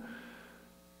something.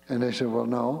 And they said, well,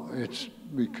 no, it's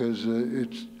because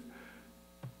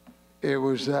it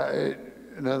was that,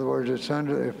 in other words, it's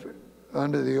under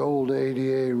the old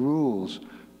ADA rules.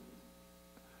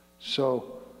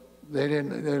 So they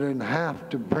didn't have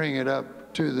to bring it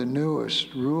up to the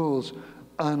newest rules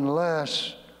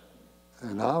unless,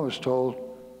 and I was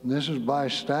told, and this is by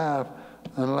staff,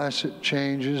 unless it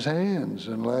changes hands,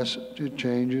 unless it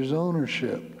changes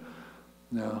ownership.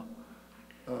 Now,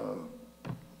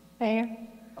 Mayor?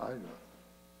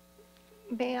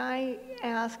 May I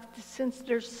ask, since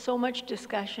there's so much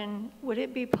discussion, would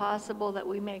it be possible that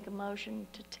we make a motion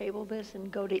to table this and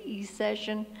go to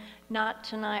E-session, not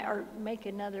tonight, or make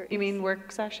another? You mean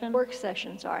work session? Work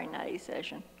session, sorry, not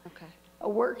E-session. Okay. A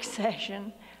work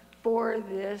session for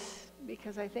this,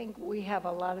 because I think we have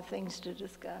a lot of things to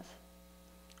discuss.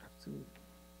 Absolutely.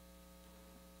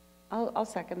 I'll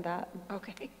second that.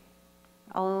 Okay.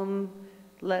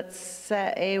 Let's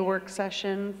set a work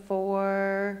session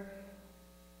for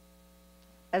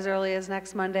as early as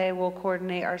next Monday. We'll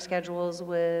coordinate our schedules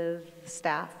with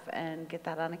staff and get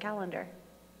that on a calendar.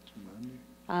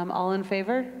 All in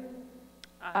favor?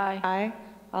 Aye. Aye.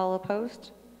 All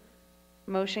opposed?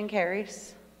 Motion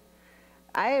carries.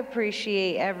 I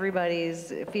appreciate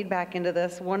everybody's feedback into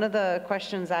this. One of the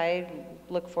questions I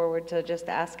look forward to just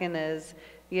asking is,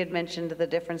 you had mentioned the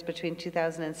difference between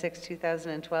 2006,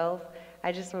 2012.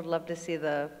 I just would love to see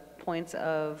the points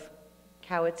of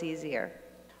how it's easier.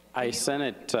 I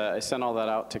sent all that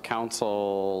out to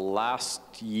council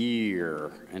last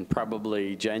year, in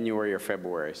probably January or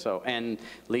February. So, and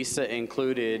Lisa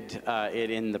included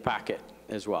it in the packet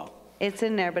as well. It's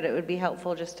in there, but it would be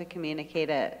helpful just to communicate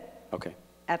it Okay.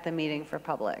 at the meeting for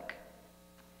public.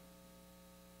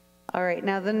 All right,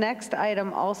 now the next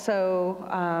item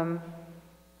also,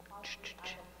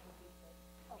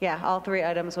 yeah, all 3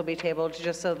 items will be tabled,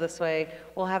 just so this way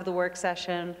we'll have the work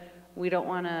session. We don't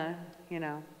want to, you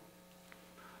know,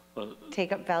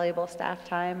 take up valuable staff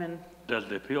time. And Does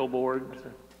the appeal board,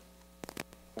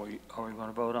 are we going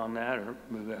to vote on that or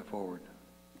move that forward?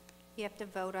 You have to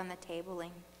vote on the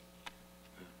tabling.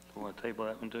 You want to table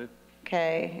that one too?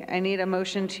 okay, I need a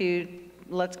motion to,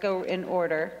 let's go in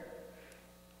order.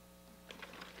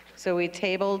 So we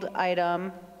tabled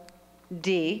item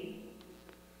D.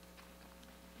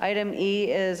 Item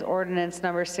E is ordinance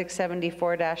number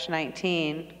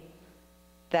 674-19.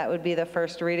 That would be the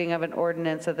first reading of an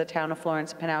ordinance of the Town of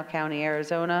Florence, Pinal County,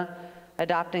 Arizona,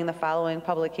 adopting the following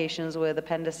publications with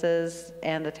appendices,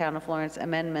 and the Town of Florence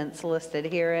amendments listed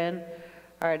herein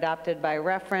are adopted by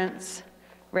reference,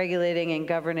 regulating and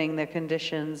governing the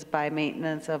conditions by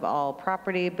maintenance of all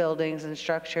property, buildings, and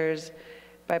structures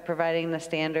by providing the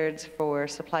standards for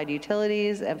supplied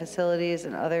utilities and facilities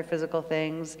and other physical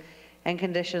things and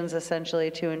conditions essentially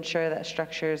to ensure that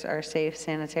structures are safe,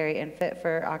 sanitary, and fit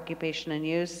for occupation and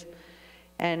use,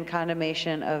 and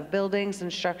condemnation of buildings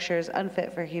and structures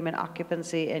unfit for human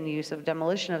occupancy and use of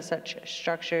demolition of such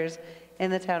structures in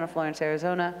the Town of Florence,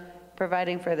 Arizona,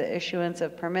 providing for the issuance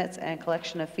of permits and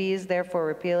collection of fees, therefore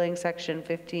repealing Section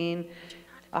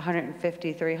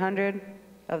 15-150-300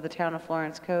 of the Town of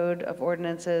Florence Code of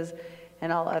Ordinances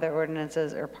and all other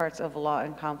ordinances or parts of law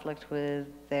in conflict with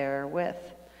therewith.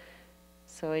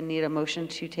 So I need a motion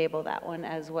to table that one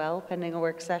as well, pending a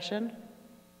work session.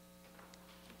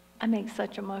 I make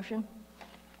such a motion.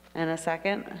 And a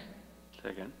second?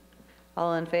 Second.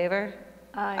 All in favor?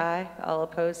 Aye. Aye. All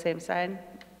opposed, same sign.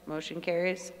 Motion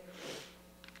carries.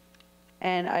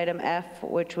 And item F,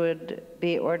 which would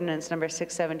be ordinance number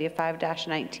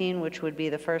 675-19, which would be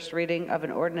the first reading of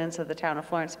an ordinance of the Town of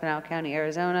Florence, Pinal County,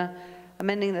 Arizona,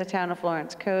 amending the Town of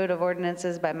Florence Code of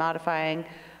Ordinances by modifying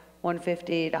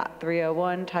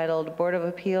 150.301 titled Board of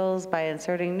Appeals by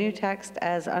inserting new text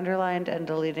as underlined and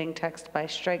deleting text by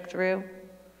strike through.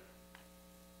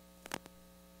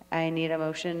 I need a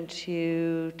motion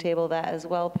to table that as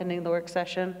well, pending the work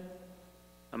session.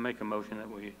 I make a motion that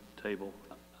we table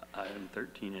item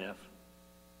 13F.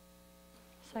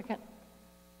 Second.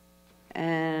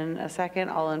 And a second,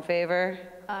 all in favor?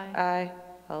 Aye. Aye.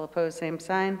 All opposed, same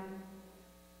sign.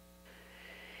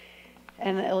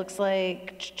 And it looks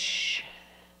like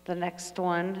the next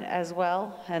one as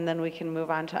well, and then we can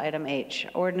move on to item H.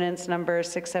 Ordinance number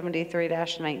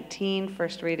 673-19,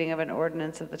 first reading of an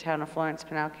ordinance of the Town of Florence,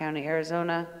 Pinal County,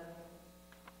 Arizona,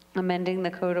 amending the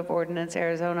Code of Ordinance,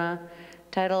 Arizona,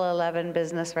 Title 11,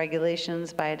 Business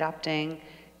Regulations by adopting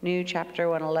new Chapter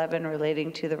 111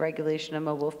 relating to the regulation of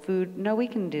mobile food. No, we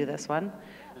can do this one.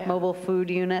 Yeah. Mobile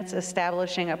food units,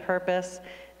 establishing a purpose,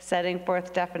 setting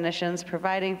forth definitions,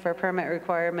 providing for permit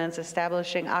requirements,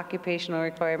 establishing occupational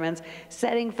requirements,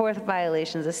 setting forth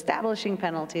violations, establishing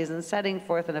penalties, and setting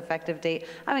forth an effective date.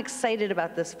 I'm excited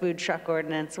about this food truck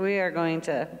ordinance. We are going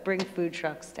to bring food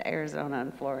trucks to Arizona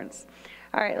and Florence.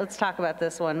 All right, let's talk about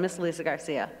this one. Ms. Lisa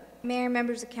Garcia. Mayor,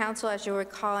 members of council, as you'll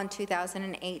recall, in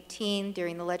 2018,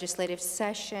 during the legislative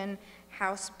session,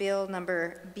 House Bill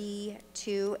number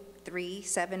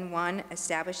B2371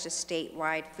 established a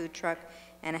statewide food truck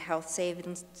and a health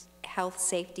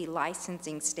safety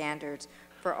licensing standards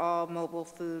for all mobile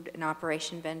food and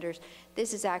operation vendors.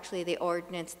 This is actually the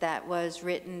ordinance that was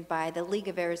written by the League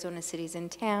of Arizona Cities and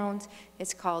Towns.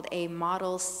 It's called a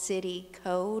Model City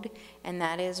Code, and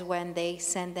that is when they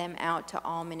send them out to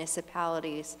all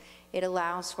municipalities. It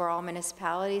allows for all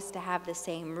municipalities to have the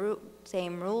same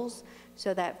rules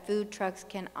so that food trucks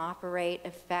can operate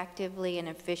effectively and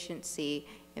efficiently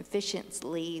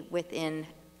within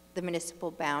the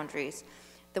municipal boundaries.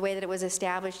 The way that it was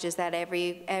established is that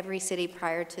every city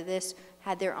prior to this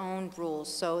had their own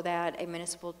rules, so that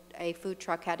a food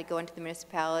truck had to go into the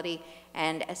municipality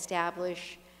and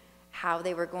establish how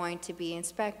they were going to be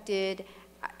inspected,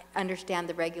 understand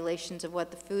the regulations of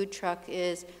what the food truck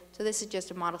is. So this is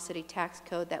just a model city tax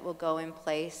code that will go in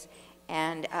place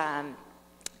and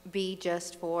be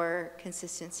just for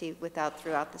consistency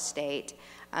throughout the state.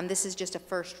 This is just a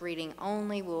first reading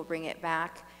only. We'll bring it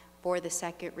back for the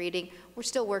second reading. We're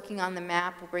still working on the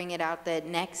map. We'll bring it out the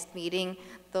next meeting.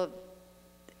 The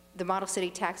Model City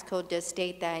Tax Code does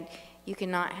state that you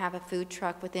cannot have a food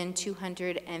truck within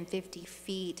 250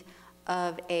 feet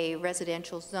of a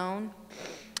residential zone.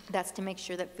 That's to make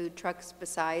sure that food trucks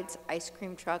besides ice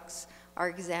cream trucks are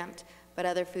exempt, but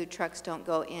other food trucks don't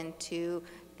go into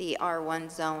the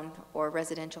R1 zone or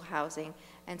residential housing.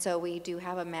 And so we do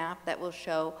have a map that will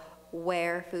show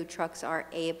where food trucks are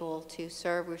able to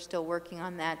serve. We're still working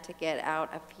on that to get out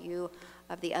a few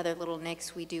of the other little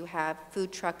nicks. We do have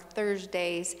food truck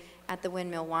Thursdays at the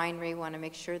Windmill Winery. We want to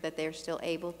make sure that they're still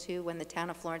able to. When the Town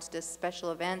of Florence does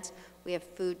special events, we have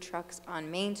food trucks on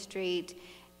Main Street,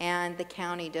 and the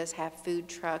county does have food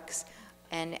trucks,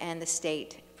 and the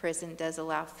state prison does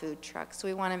allow food trucks. So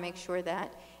we want to make sure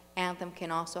that Anthem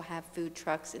can also have food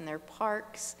trucks in their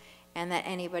parks, and that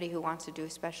anybody who wants to do a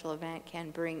special event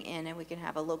can bring in, and we can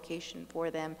have a location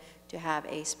for them to have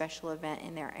a special event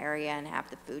in their area and have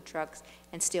the food trucks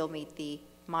and still meet the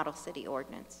Model City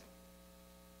ordinance.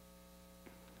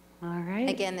 All right.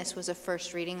 Again, this was a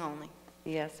first reading only.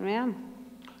 Yes, ma'am.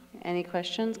 Any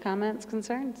questions, comments,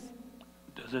 concerns?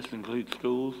 Does this include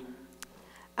schools?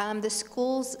 The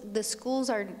schools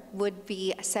would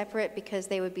be separate because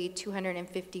they would be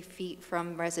 250 feet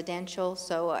from residential.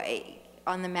 So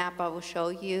on the map I will show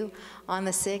you, on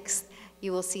the 6th,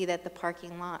 you will see that the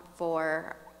parking lot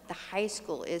for the high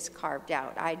school is carved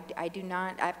out. I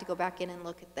have to go back in and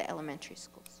look at the elementary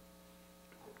schools.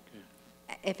 Okay.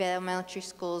 If elementary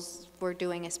schools were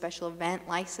doing a special event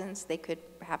license, they could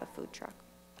have a food truck.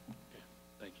 Okay.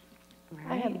 Thank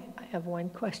you. I have one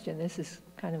question. This is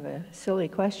kind of a silly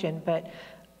question, but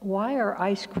why are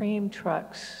ice cream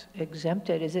trucks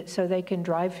exempted? Is it so they can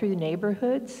drive through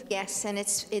neighborhoods? Yes, and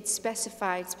it's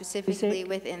specified specifically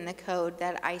within the code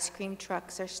that ice cream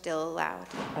trucks are still allowed.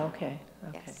 Okay,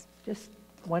 okay. Yes. Just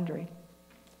wondering.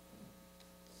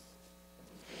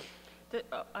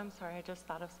 I'm sorry, I just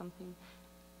thought of something.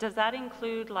 Does that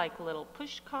include like little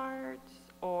push carts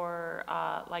or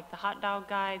like the hot dog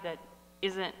guy that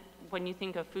isn't, when you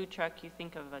think of food truck, you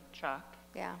think of a truck?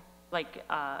 Yeah. Like,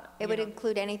 it would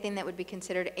include anything that would be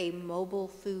considered a mobile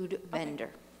food vendor.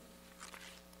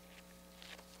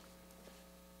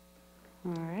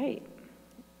 All right.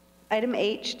 Item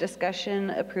H,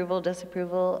 discussion, approval,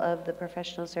 disapproval of the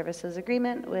professional services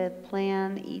agreement with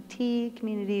Plan ET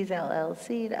Communities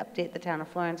LLC to update the Town of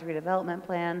Florence redevelopment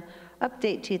plan,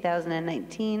 update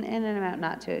 2019, in an amount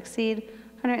not to exceed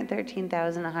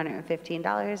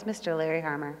 $113,115. Mr. Larry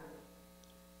Harmer.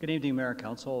 Good evening, Mayor and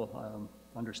Council.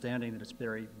 Understanding that it's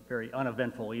very, very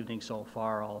uneventful evening so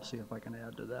far, I'll see if I can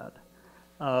add to that.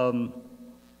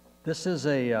 This is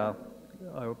a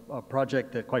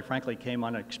project that, quite frankly, came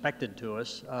unexpected to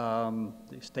us.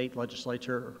 The state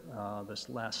legislature, this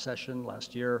last session,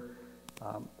 last year,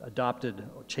 adopted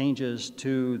changes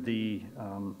to the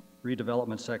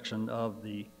redevelopment section of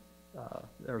the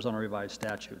Arizona Revised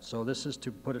Statute. So this is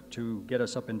to get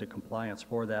us up into compliance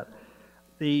for that.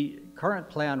 The current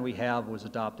plan we have was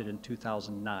adopted in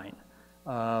 2009.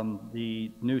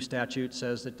 The new statute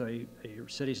says that the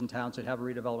cities and towns that have a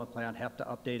redevelopment plan have to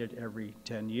update it every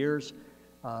 10 years.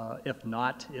 If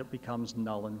not, it becomes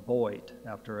null and void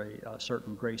after a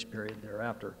certain grace period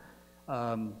thereafter.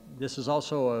 This is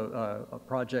also a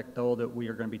project, though, that we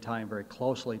are going to be tying very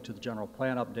closely to the general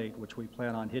plan update, which we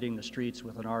plan on hitting the streets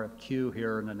with an RFQ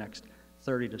here in the next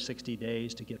 30 to 60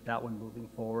 days to get that one moving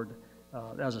forward,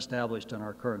 as established in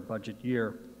our current budget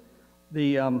year.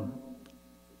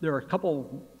 There are a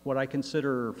couple what I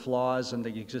consider flaws in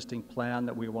the existing plan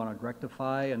that we want to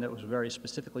rectify, and that was very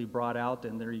specifically brought out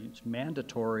in the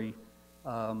mandatory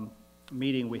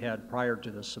meeting we had prior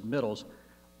to the submittals.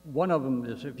 One of them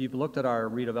is, if you've looked at our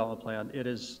redevelopment plan, it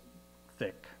is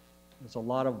thick. There's a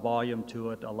lot of volume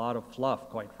to it, a lot of fluff,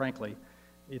 quite frankly.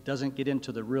 It doesn't get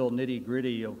into the real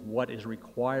nitty-gritty of what is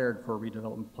required for a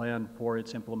redevelopment plan for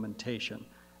its implementation.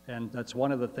 And that's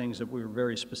one of the things that we were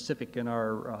very specific in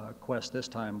our quest this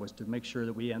time, was to make sure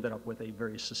that we ended up with a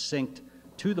very succinct,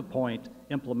 to the point,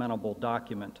 implementable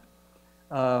document.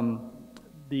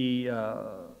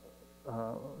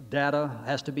 Data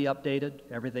has to be updated.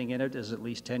 Everything in it is at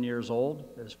least 10 years old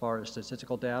as far as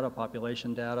statistical data,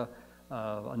 population data,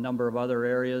 a number of other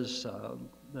areas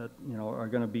that are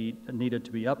going to be needed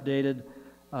to be updated.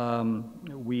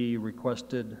 We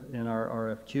requested in our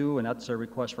RFQ, and that's a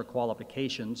request for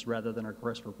qualifications rather than a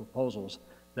request for proposals.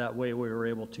 That way we were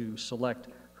able to select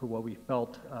who what we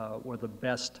felt were the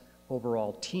best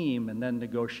overall team, and then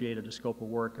negotiated a scope of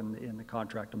work and the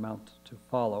contract amount to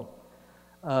follow.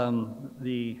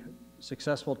 The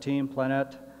successful team,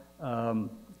 Planet,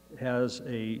 has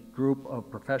a group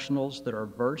of professionals that are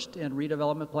versed in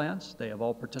redevelopment plans. They have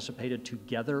all participated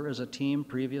together as a team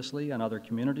previously in other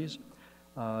communities.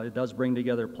 It does bring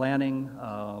together planning,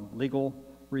 legal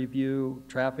review,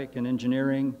 traffic and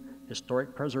engineering,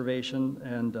 historic preservation,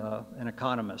 and an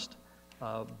economist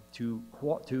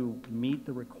to meet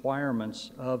the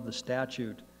requirements of the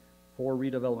statute for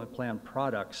redevelopment plan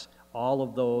products. All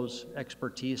of those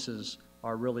expertises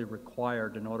are really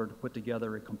required in order to put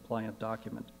together a compliant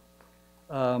document.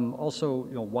 Also,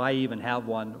 why even have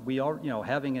one? We are,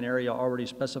 having an area already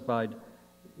specified,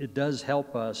 it does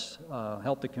help us,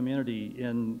 help the community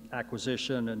in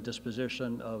acquisition and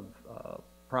disposition of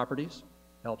properties,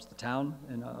 helps the town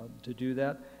to do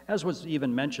that, as was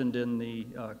even mentioned in the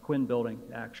Quinn Building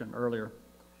action earlier.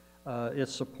 It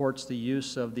supports the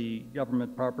use of the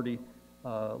government property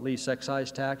lease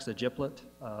excise tax, the GIPLET.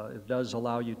 It does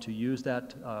allow you to use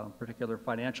that particular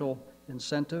financial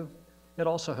incentive. It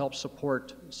also helps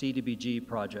support CDBG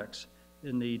projects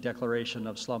in the declaration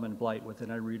of slum and blight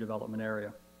within a redevelopment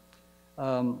area.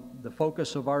 The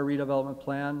focus of our redevelopment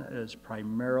plan is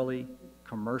primarily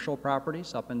commercial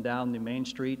properties up and down the Main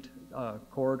Street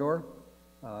corridor,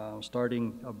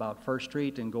 starting about First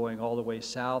Street and going all the way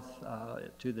south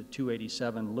to the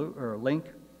 287 link.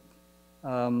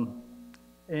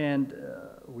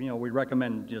 We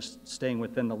recommend just staying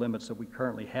within the limits that we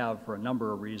currently have for a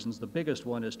number of reasons. The biggest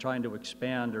one is trying to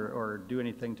expand or do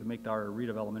anything to make our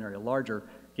redevelopment area larger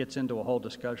gets into a whole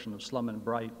discussion of slum and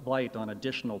blight on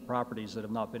additional properties that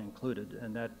have not been included,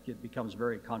 and that becomes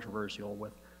very controversial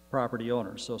with property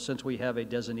owners. So since we have a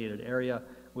designated area,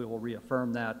 we will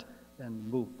reaffirm that and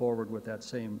move forward with that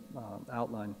same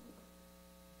outline.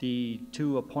 The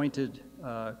two appointed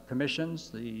commissions,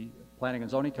 the Planning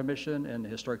and Zoning Commission and the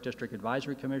Historic District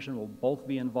Advisory Commission, will both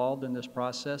be involved in this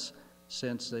process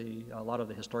since a lot of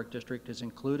the Historic District is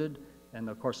included, and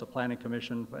of course the Planning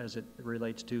Commission as it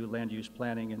relates to land use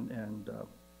planning and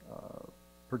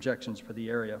projections for the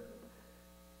area.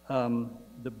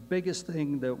 The biggest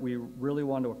thing that we really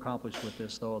want to accomplish with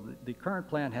this, though, the current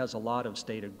plan has a lot of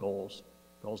stated goals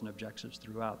and objectives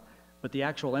throughout, but the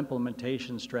actual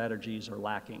implementation strategies are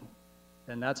lacking.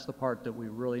 And that's the part that we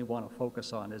really want to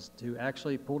focus on, is to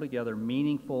actually pull together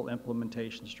meaningful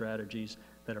implementation strategies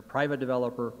that a private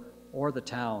developer or the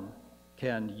town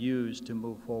can use to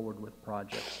move forward with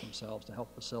projects themselves to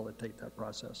help facilitate that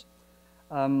process.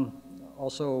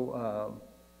 Also,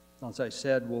 as I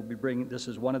said, we'll be bringing, this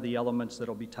is one of the elements that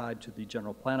will be tied to the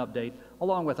general plan update,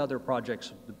 along with other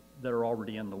projects that are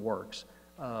already in the works.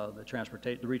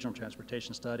 The regional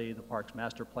transportation study, the parks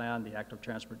master plan, the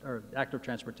active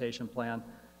transportation plan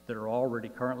that are already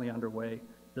currently underway.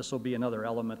 This will be another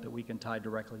element that we can tie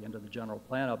directly into the general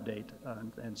plan update,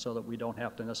 and so that we don't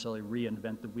have to necessarily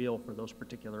reinvent the wheel for those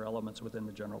particular elements within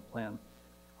the general plan.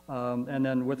 And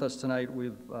then with us tonight,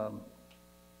 we've,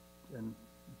 and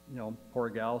poor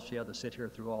gal, she had to sit here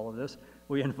through all of this.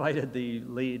 We invited the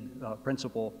lead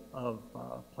principal of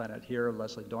Planet Here,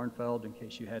 Leslie Dornfeld, in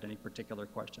case you had any particular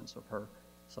questions of her.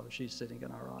 So she's sitting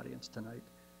in our audience tonight.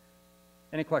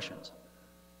 Any questions?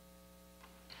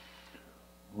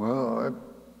 Well,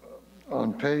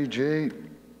 on page 8,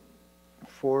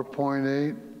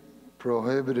 4.8,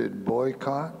 prohibited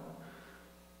boycott.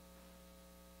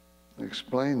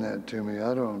 Explain that to me.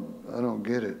 I don't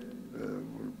get it.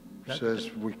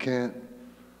 Says we can't,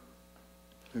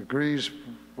 agrees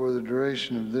for the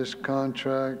duration of this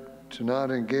contract to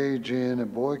not engage in a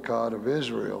boycott of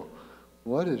Israel.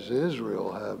 What does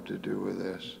Israel have to do with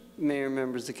this? Mayor,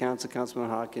 members of the council, Councilman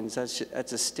Hawkins, that's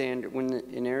a standard. When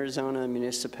in Arizona, a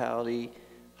municipality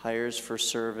hires for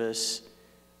service,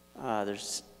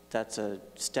 that's a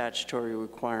statutory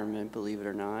requirement, believe it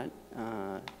or not,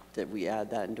 that we add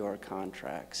that into our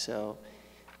contract. So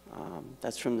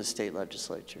that's from the state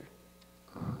legislature.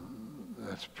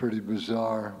 That's pretty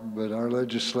bizarre, but our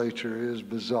legislature is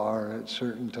bizarre at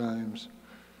certain times.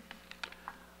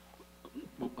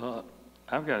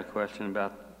 I've got a question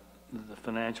about the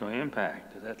financial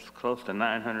impact. That's close to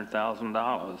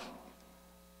 $900,000.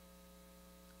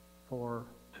 For?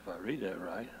 If I read that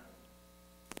right.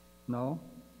 No?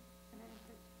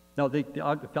 No,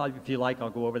 if you like, I'll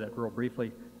go over that real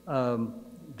briefly.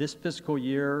 This fiscal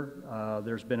year,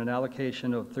 there's been an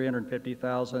allocation of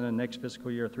 $350,000, and next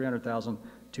fiscal year, $300,000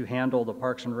 to handle the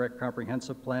Parks and Rec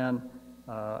Comprehensive Plan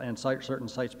and certain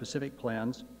site-specific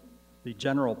plans, the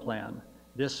general plan.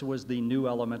 This was the new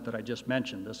element that I just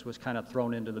mentioned. This was kind of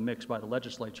thrown into the mix by the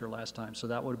legislature last time, so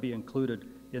that would be included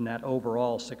in that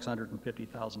overall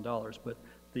 $650,000. But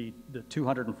the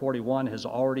 241 has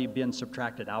already been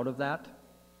subtracted out of that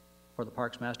for the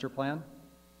Parks Master Plan.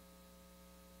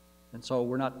 And so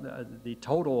we're not, the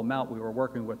total amount we were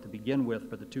working with to begin with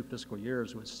for the 2 fiscal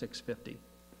years was $650.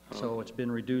 So it's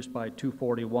been reduced by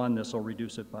 241. This will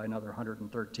reduce it by another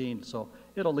 113. So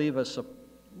it'll leave us a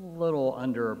little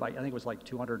under, I think it was like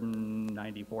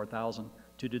 294,000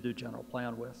 to do the general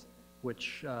plan with,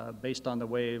 which, based on the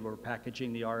way we're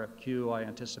packaging the RFQ, I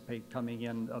anticipate coming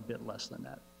in a bit less than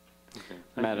that. Okay.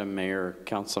 Madam Mayor,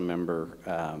 council member,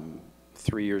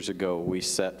 3 years ago, we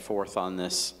set forth on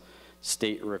this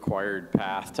state-required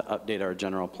path to update our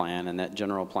general plan, and that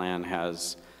general plan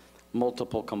has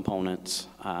multiple components.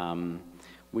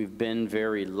 We've been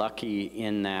very lucky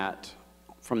in that,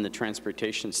 from the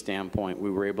transportation standpoint,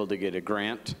 we were able to get a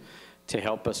grant to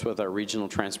help us with our regional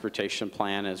transportation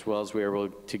plan, as well as we were able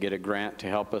to get a grant to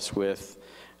help us with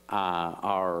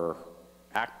our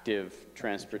active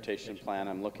transportation plan.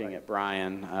 I'm looking at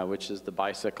Brian, which is the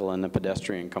bicycle and the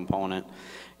pedestrian component.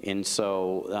 And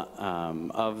so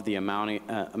of the amount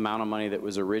of money that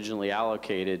was originally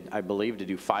allocated, I believe, to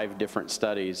do 5 different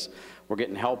studies, we're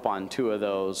getting help on 2 of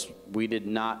those. We did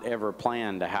not ever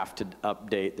plan to have to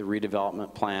update the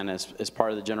redevelopment plan as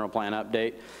part of the general plan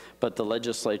update, but the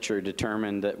legislature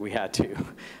determined that we had to.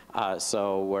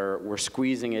 So we're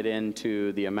squeezing it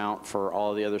into the amount for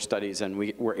all the other studies, and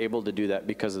we were able to do that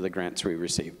because of the grants we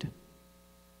received.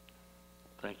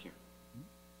 Thank you.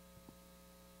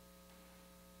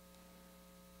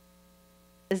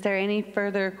 Is there any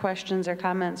further questions or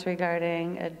comments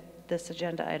regarding this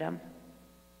agenda item?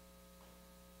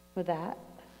 With that,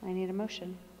 I need a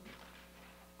motion.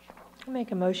 I'll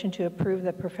make a motion to approve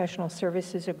the professional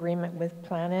services agreement with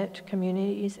Planet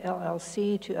Communities,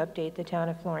 LLC, to update the Town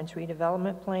of Florence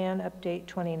redevelopment plan, update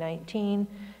 2019,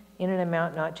 in an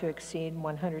amount not to exceed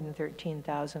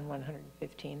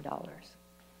 $113,115.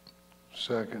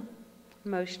 Second.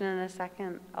 Motion and a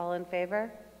second. All in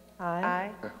favor?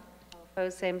 Aye. All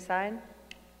opposed, same sign.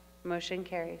 Motion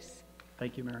carries.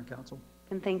 Thank you, Mayor and Council.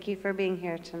 And thank you for being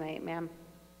here tonight, ma'am.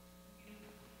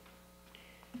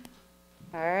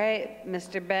 All right,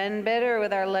 Mr. Ben Bitter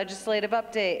with our legislative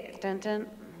update. Dun, dun.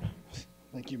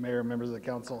 Thank you, Mayor, members of the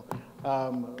council.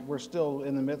 We're still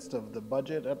in the midst of the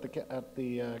budget at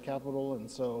the Capitol, and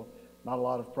so not a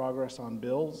lot of progress on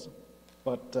bills,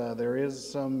 but there is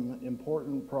some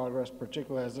important progress,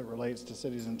 particularly as it relates to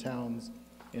cities and towns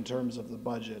in terms of the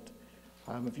budget.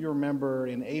 If you remember,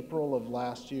 in April of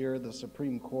last year, the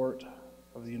Supreme Court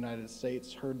of the United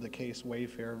States heard the case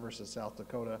Wayfair versus South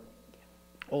Dakota,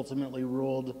 ultimately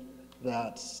ruled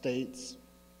that states,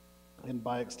 and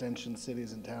by extension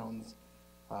cities and towns,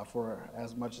 for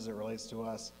as much as it relates to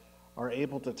us, are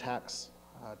able to tax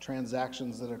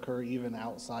transactions that occur even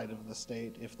outside of the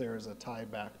state if there is a tie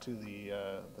back to the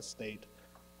state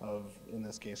of, in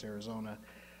this case, Arizona.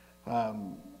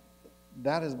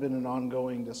 That has been an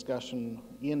ongoing discussion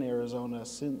in Arizona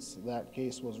since that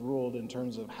case was ruled in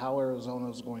terms of how Arizona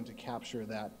is going to capture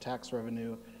that tax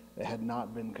revenue that had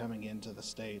not been coming into the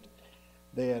state.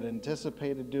 They had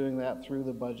anticipated doing that through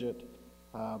the budget,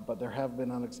 but there have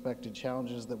been unexpected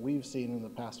challenges that we've seen in the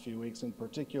past few weeks, and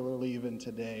particularly even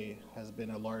today has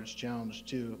been a large challenge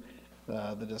to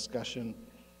the discussion.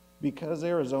 Because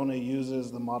Arizona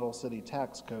uses the Model City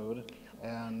Tax Code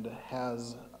and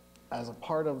has, as a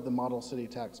part of the Model City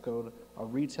Tax Code, a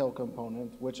retail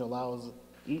component which allows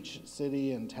each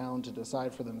city and town to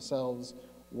decide for themselves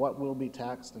what will be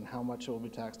taxed and how much it will be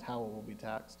taxed, how it will be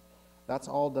taxed. That's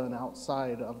all done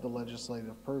outside of the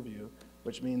legislative purview,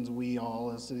 which means we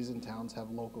all, as cities and towns, have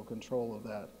local control of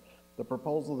that. The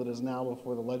proposal that is now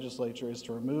before the legislature is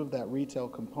to remove that retail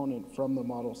component from the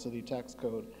Model City Tax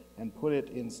Code and put it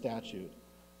in statute.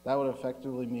 That would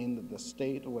effectively mean that the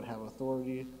state would have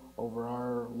authority over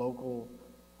our local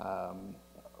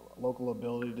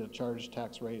ability to charge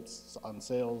tax rates on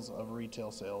sales of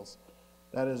retail sales.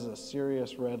 That is a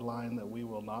serious red line that we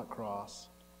will not cross,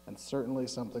 and certainly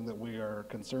something that we are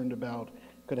concerned about.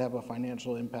 Could have a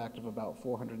financial impact of about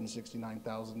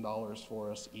 $469,000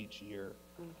 for us each year.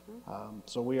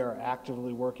 So we are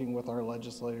actively working with our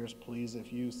legislators. Please,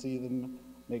 if you see them,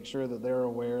 make sure that they're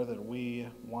aware that we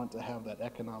want to have that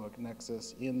economic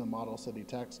nexus in the Model City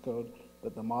Tax Code,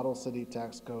 that the Model City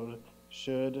Tax Code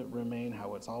should remain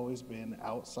how it's always been,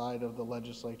 outside of the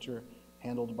legislature,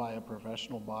 handled by a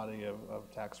professional body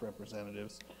of tax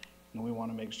representatives. And we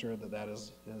want to make sure that that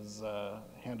is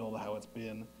handled how it's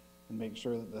been, and make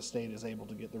sure that the state is able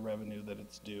to get the revenue that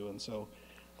it's due. And so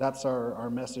that's our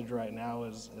message right now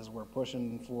is we're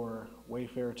pushing for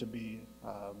Wayfair to be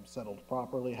settled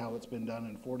properly, how it's been done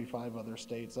in 45 other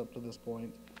states up to this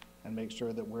point, and make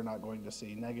sure that we're not going to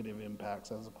see negative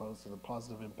impacts as opposed to the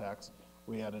positive impacts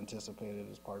we had anticipated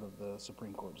as part of the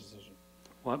Supreme Court decision.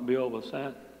 What bill was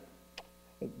that?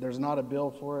 There's not a bill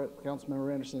for it,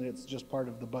 Councilmember Anderson. It's just part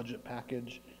of the budget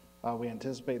package. We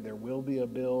anticipate there will be a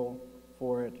bill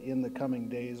for it in the coming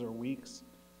days or weeks,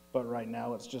 but right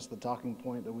now it's just the talking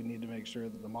point that we need to make sure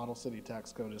that the Model City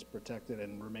Tax Code is protected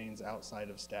and remains outside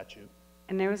of statute.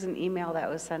 And there was an email that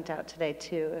was sent out today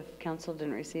too. If council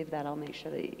didn't receive that, I'll make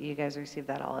sure that you guys receive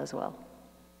that all as well.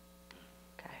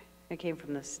 Okay, it came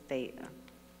from the state.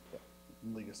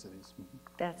 League of Cities.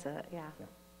 That's it, yeah.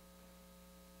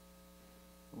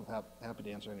 We're happy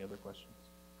to answer any other questions.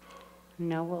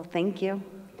 No, well, thank you.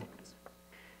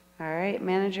 All right,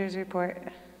 manager's report.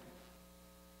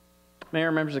 Mayor,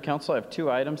 members of council, I have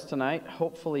 2 items tonight.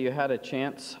 Hopefully you had a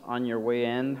chance on your way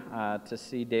in to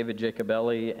see David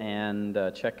Jacobelli and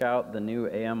check out the new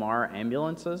AMR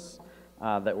ambulances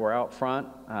that were out front.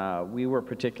 We were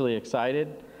particularly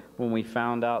excited when we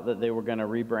found out that they were going to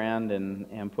rebrand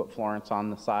and put Florence on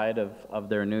the side of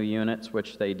their new units,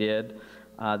 which they did.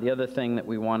 The other thing that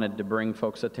we wanted to bring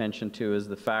folks' attention to is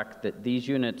the fact that these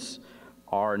units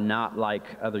are not like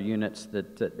other units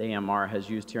that AMR has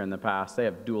used here in the past. They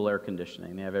have dual air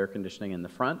conditioning. They have air conditioning in the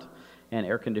front and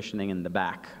air conditioning in the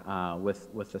back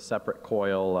with a separate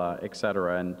coil, et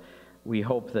cetera. And we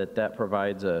hope that that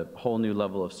provides a whole new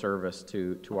level of service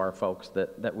to our folks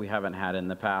that we haven't had in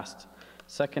the past.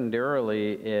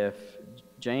 Secondarily, if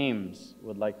James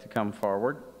would like to come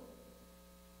forward.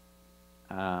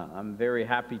 I'm very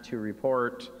happy to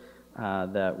report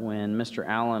that when Mr.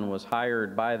 Allen was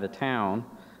hired by the town,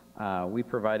 we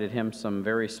provided him some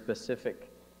very specific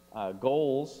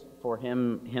goals for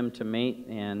him to meet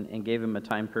and gave him a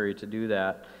time period to do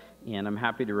that. And I'm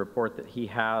happy to report that he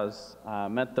has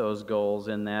met those goals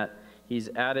in that he's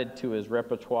added to his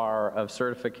repertoire of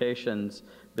certifications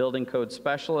building code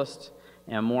specialist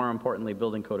and, more importantly,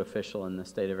 building code official in the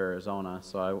state of Arizona.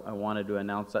 So I wanted to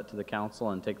announce that to the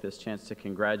council and take this chance to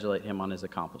congratulate him on his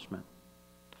accomplishment.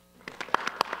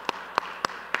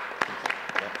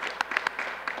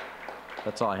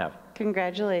 That's all I have.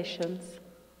 Congratulations.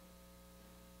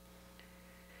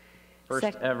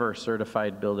 First ever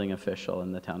certified building official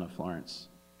in the town of Florence.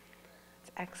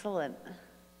 It's excellent.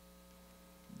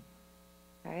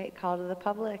 All right, call to the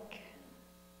public.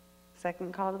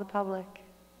 Second call to the public.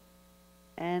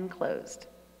 And closed.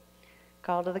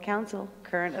 Call to the council.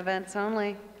 Current events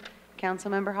only.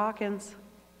 Councilmember Hawkins.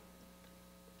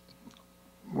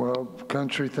 Well,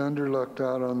 Country Thunder lucked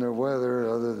out on their weather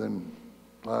other than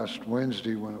last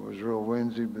Wednesday when it was real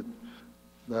windy, but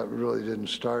that really didn't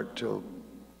start till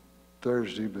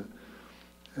Thursday.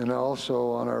 And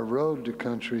also on our road to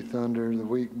Country Thunder the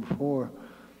week before,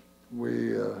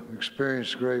 we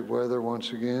experienced great weather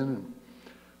once again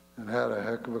and had a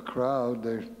heck of a crowd.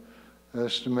 They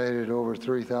estimated over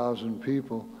 3,000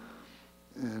 people,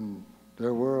 and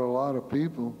there were a lot of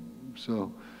people.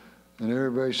 So, and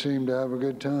everybody seemed to have a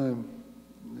good time.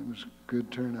 It was a good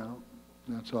turnout.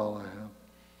 That's all I have.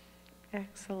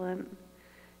 Excellent.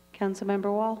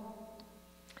 Councilmember Wall.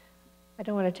 I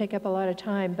don't want to take up a lot of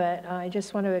time, but I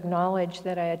just want to acknowledge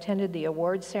that I attended the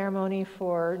award ceremony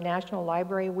for National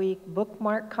Library Week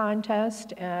bookmark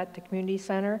contest at the community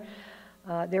center.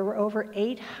 There were over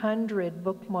 800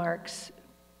 bookmarks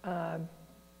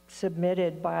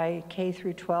submitted by K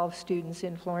through 12 students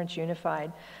in Florence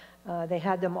Unified. They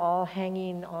had them all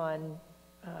hanging on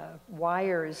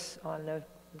wires on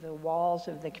the walls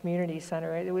of the community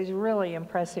center. It was really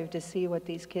impressive to see what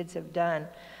these kids have done.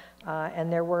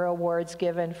 And there were awards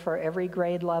given for every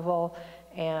grade level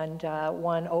and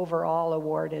one overall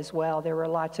award as well. There were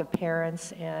lots of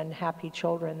parents and happy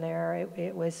children there.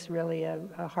 It was really a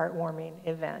heartwarming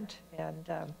event, and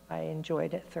I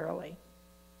enjoyed it thoroughly.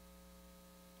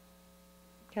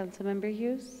 Councilmember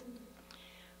Hughes.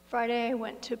 Friday, I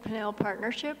went to Pinnell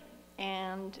Partnership,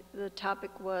 and the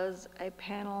topic was a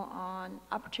panel on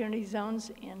opportunity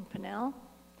zones in Pinnell.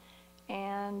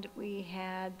 And we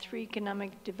had 3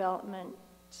 economic development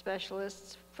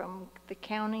specialists from the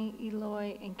county,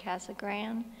 Eloy, and Casa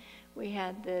Grande. We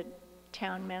had the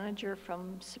town manager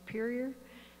from Superior.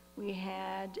 We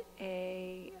had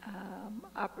a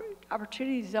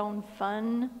Opportunity Zone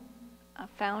Fund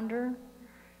founder.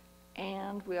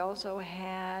 And we also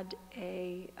had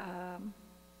a,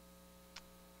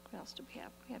 what else did we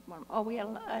have? We had more. Oh, we had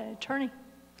an attorney.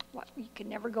 You could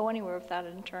never go anywhere without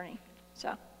an attorney.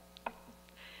 So.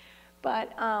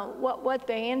 But what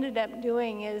they ended up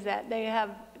doing is that they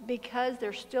have, because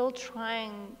they're still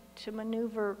trying to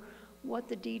maneuver what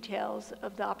the details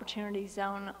of the opportunity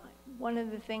zone, one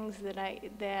of the things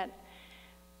that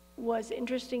was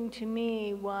interesting to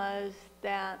me was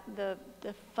that the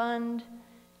fund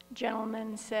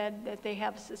gentleman said that they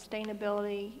have a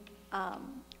sustainability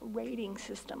rating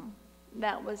system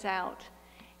that was out.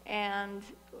 And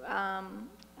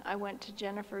I went to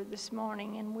Jennifer this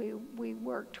morning, and we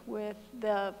worked with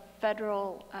the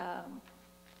Federal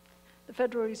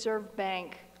Reserve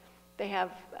Bank. They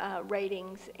have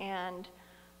ratings, and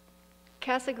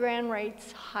Casa Grande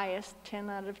rates highest, 10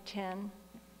 out of 10.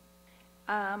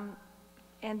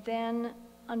 And then,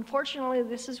 unfortunately,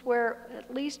 this is where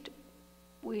at least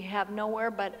we have nowhere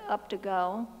but up to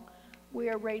go. We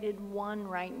are rated 1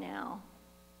 right now.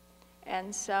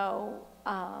 And so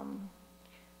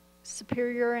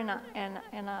Superior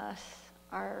and us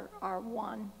are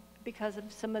 1 because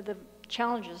of some of the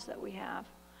challenges that we have.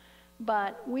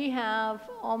 But we have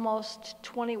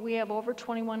we have over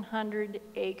 2,100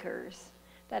 acres.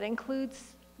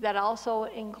 That also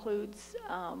includes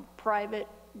private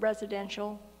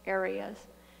residential areas.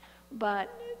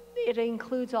 But it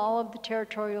includes all of the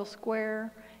territorial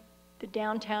square, the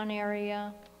downtown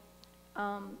area.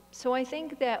 So I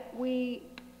think that we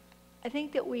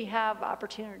have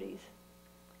opportunities,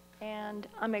 and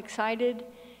I'm excited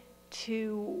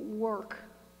to work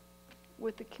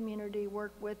with the community,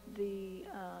 work with the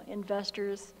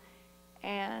investors,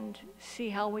 and see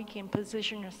how we can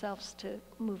position ourselves to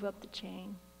move up the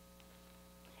chain.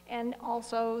 And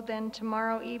also then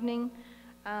tomorrow evening,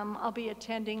 I'll be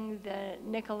attending the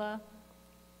Nicola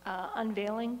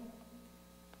unveiling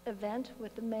event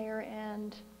with the mayor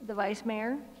and the vice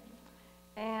mayor.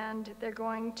 And they're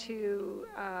going to,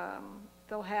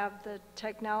 they'll have the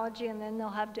technology, and then they'll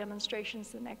have demonstrations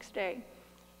the next day.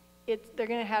 They're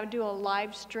going to do a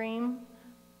live stream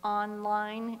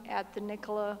online at the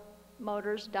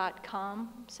nicolamotors.com.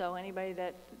 So anybody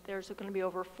there's going to be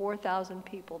over 4,000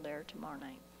 people there tomorrow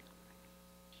night.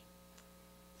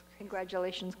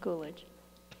 Congratulations, Coolidge.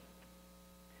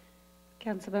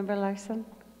 Councilmember Larson.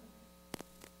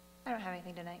 I don't have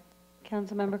anything tonight.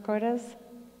 Councilmember Cortez.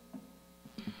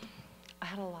 I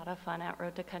had a lot of fun at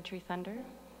Road to Country Thunder.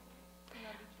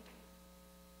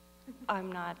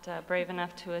 I'm not brave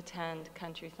enough to attend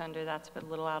Country Thunder. That's a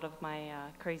little out of my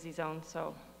crazy zone,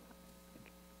 so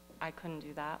I couldn't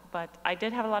do that. But I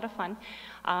did have a lot of fun.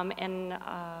 And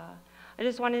I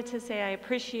just wanted to say I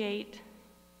appreciate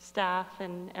staff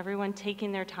and everyone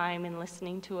taking their time and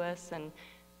listening to us and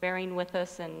bearing with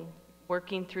us and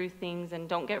working through things. And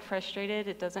don't get frustrated.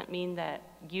 It doesn't mean that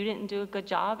you didn't do a good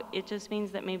job. It just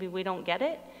means that maybe we don't get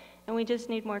it and we just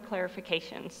need more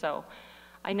clarification. So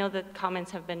I know that comments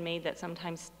have been made that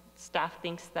sometimes staff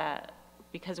thinks that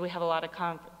because we have a lot of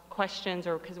questions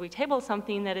or because we table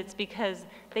something that it's because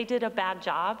they did a bad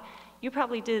job. You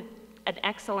probably did an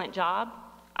excellent job.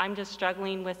 I'm just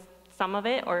struggling with some of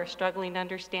it or struggling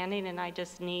understanding, and I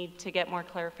just need to get more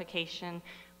clarification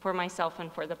for myself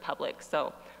and for the public.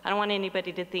 So I don't want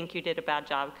anybody to think you did a bad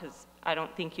job, because I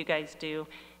don't think you guys do.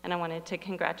 And I wanted to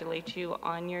congratulate you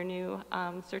on your new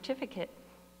certificate.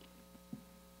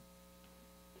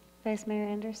 Vice Mayor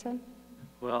Anderson.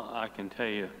 Well, I can tell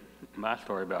you my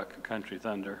story about Country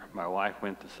Thunder. My wife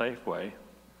went to Safeway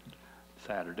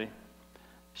Saturday.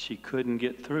 She couldn't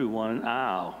get through one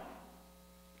aisle.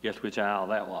 Guess which aisle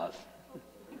that was?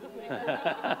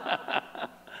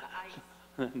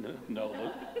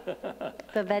 No.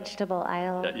 The vegetable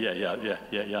aisle. Yeah,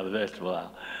 the vegetable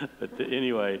aisle. But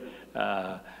anyway,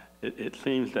 it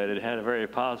seems that it had a very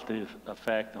positive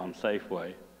effect on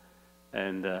Safeway.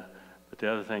 And but the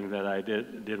other thing that I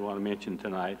did want to mention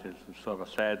tonight is sort of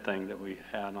a sad thing that we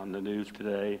had on the news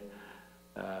today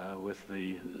with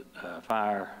the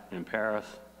fire in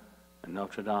Paris and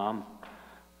Notre Dame.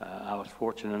 I was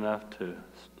fortunate enough to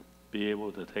be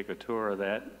able to take a tour of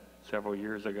that several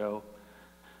years ago.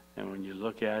 And when you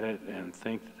look at it and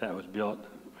think that was built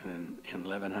in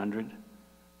 1100,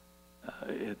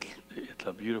 it's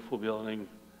a beautiful building.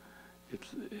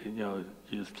 It's, you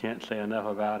just can't say enough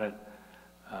about it.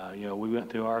 We went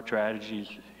through our tragedies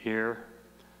here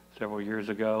several years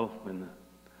ago in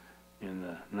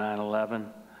the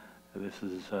 9/11. This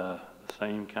is the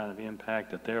same kind of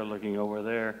impact that they're looking over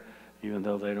there, even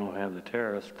though they don't have the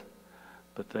terrorists,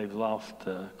 but they've lost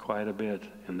quite a bit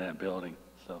in that building.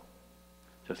 So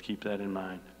just keep that in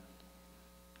mind.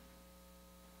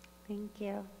 Thank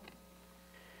you.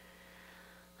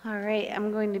 All right,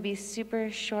 I'm going to be super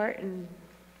short and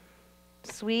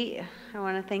sweet. I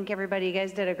want to thank everybody. You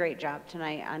guys did a great job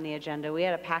tonight on the agenda. We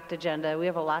had a packed agenda. We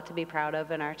have a lot to be proud of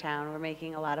in our town. We're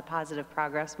making a lot of positive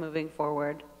progress moving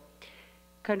forward.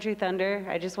 Country Thunder,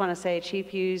 I just want to say, Chief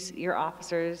Hughes, your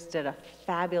officers did a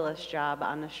fabulous job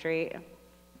on the street.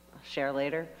 I'll share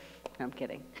later. No, I'm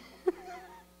kidding.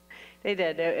 They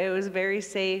did. It was very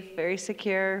safe, very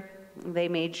secure. They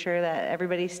made sure that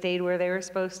everybody stayed where they were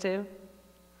supposed to.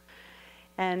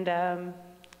 And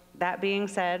that being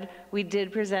said, we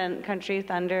did present Country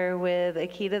Thunder with a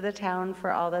key to the town for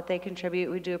all that they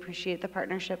contribute. We do appreciate the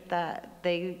partnership that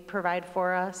they provide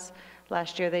for us.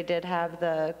 Last year they did have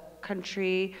the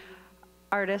Country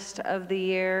Artist of the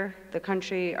Year, the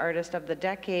Country Artist of the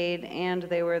Decade, and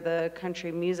they were the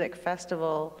Country Music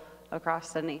Festival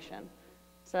across the nation.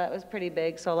 So that was pretty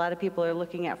big. So a lot of people are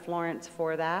looking at Florence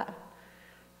for that.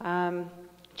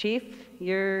 Chief,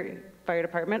 your fire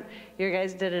department, you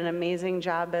guys did an amazing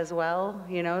job as well.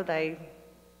 You know,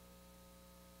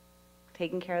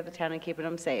 taking care of the town and keeping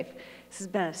them safe. This has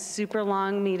been a super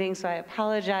long meeting, so I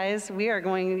apologize. We are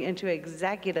going into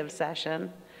executive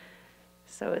session.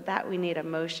 So with that, we need a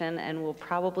motion, and we'll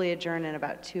probably adjourn in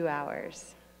about 2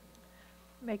 hours.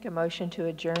 Make a motion to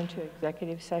adjourn to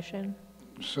executive session.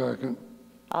 Second.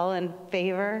 All in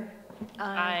favor?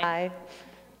 Aye. Aye.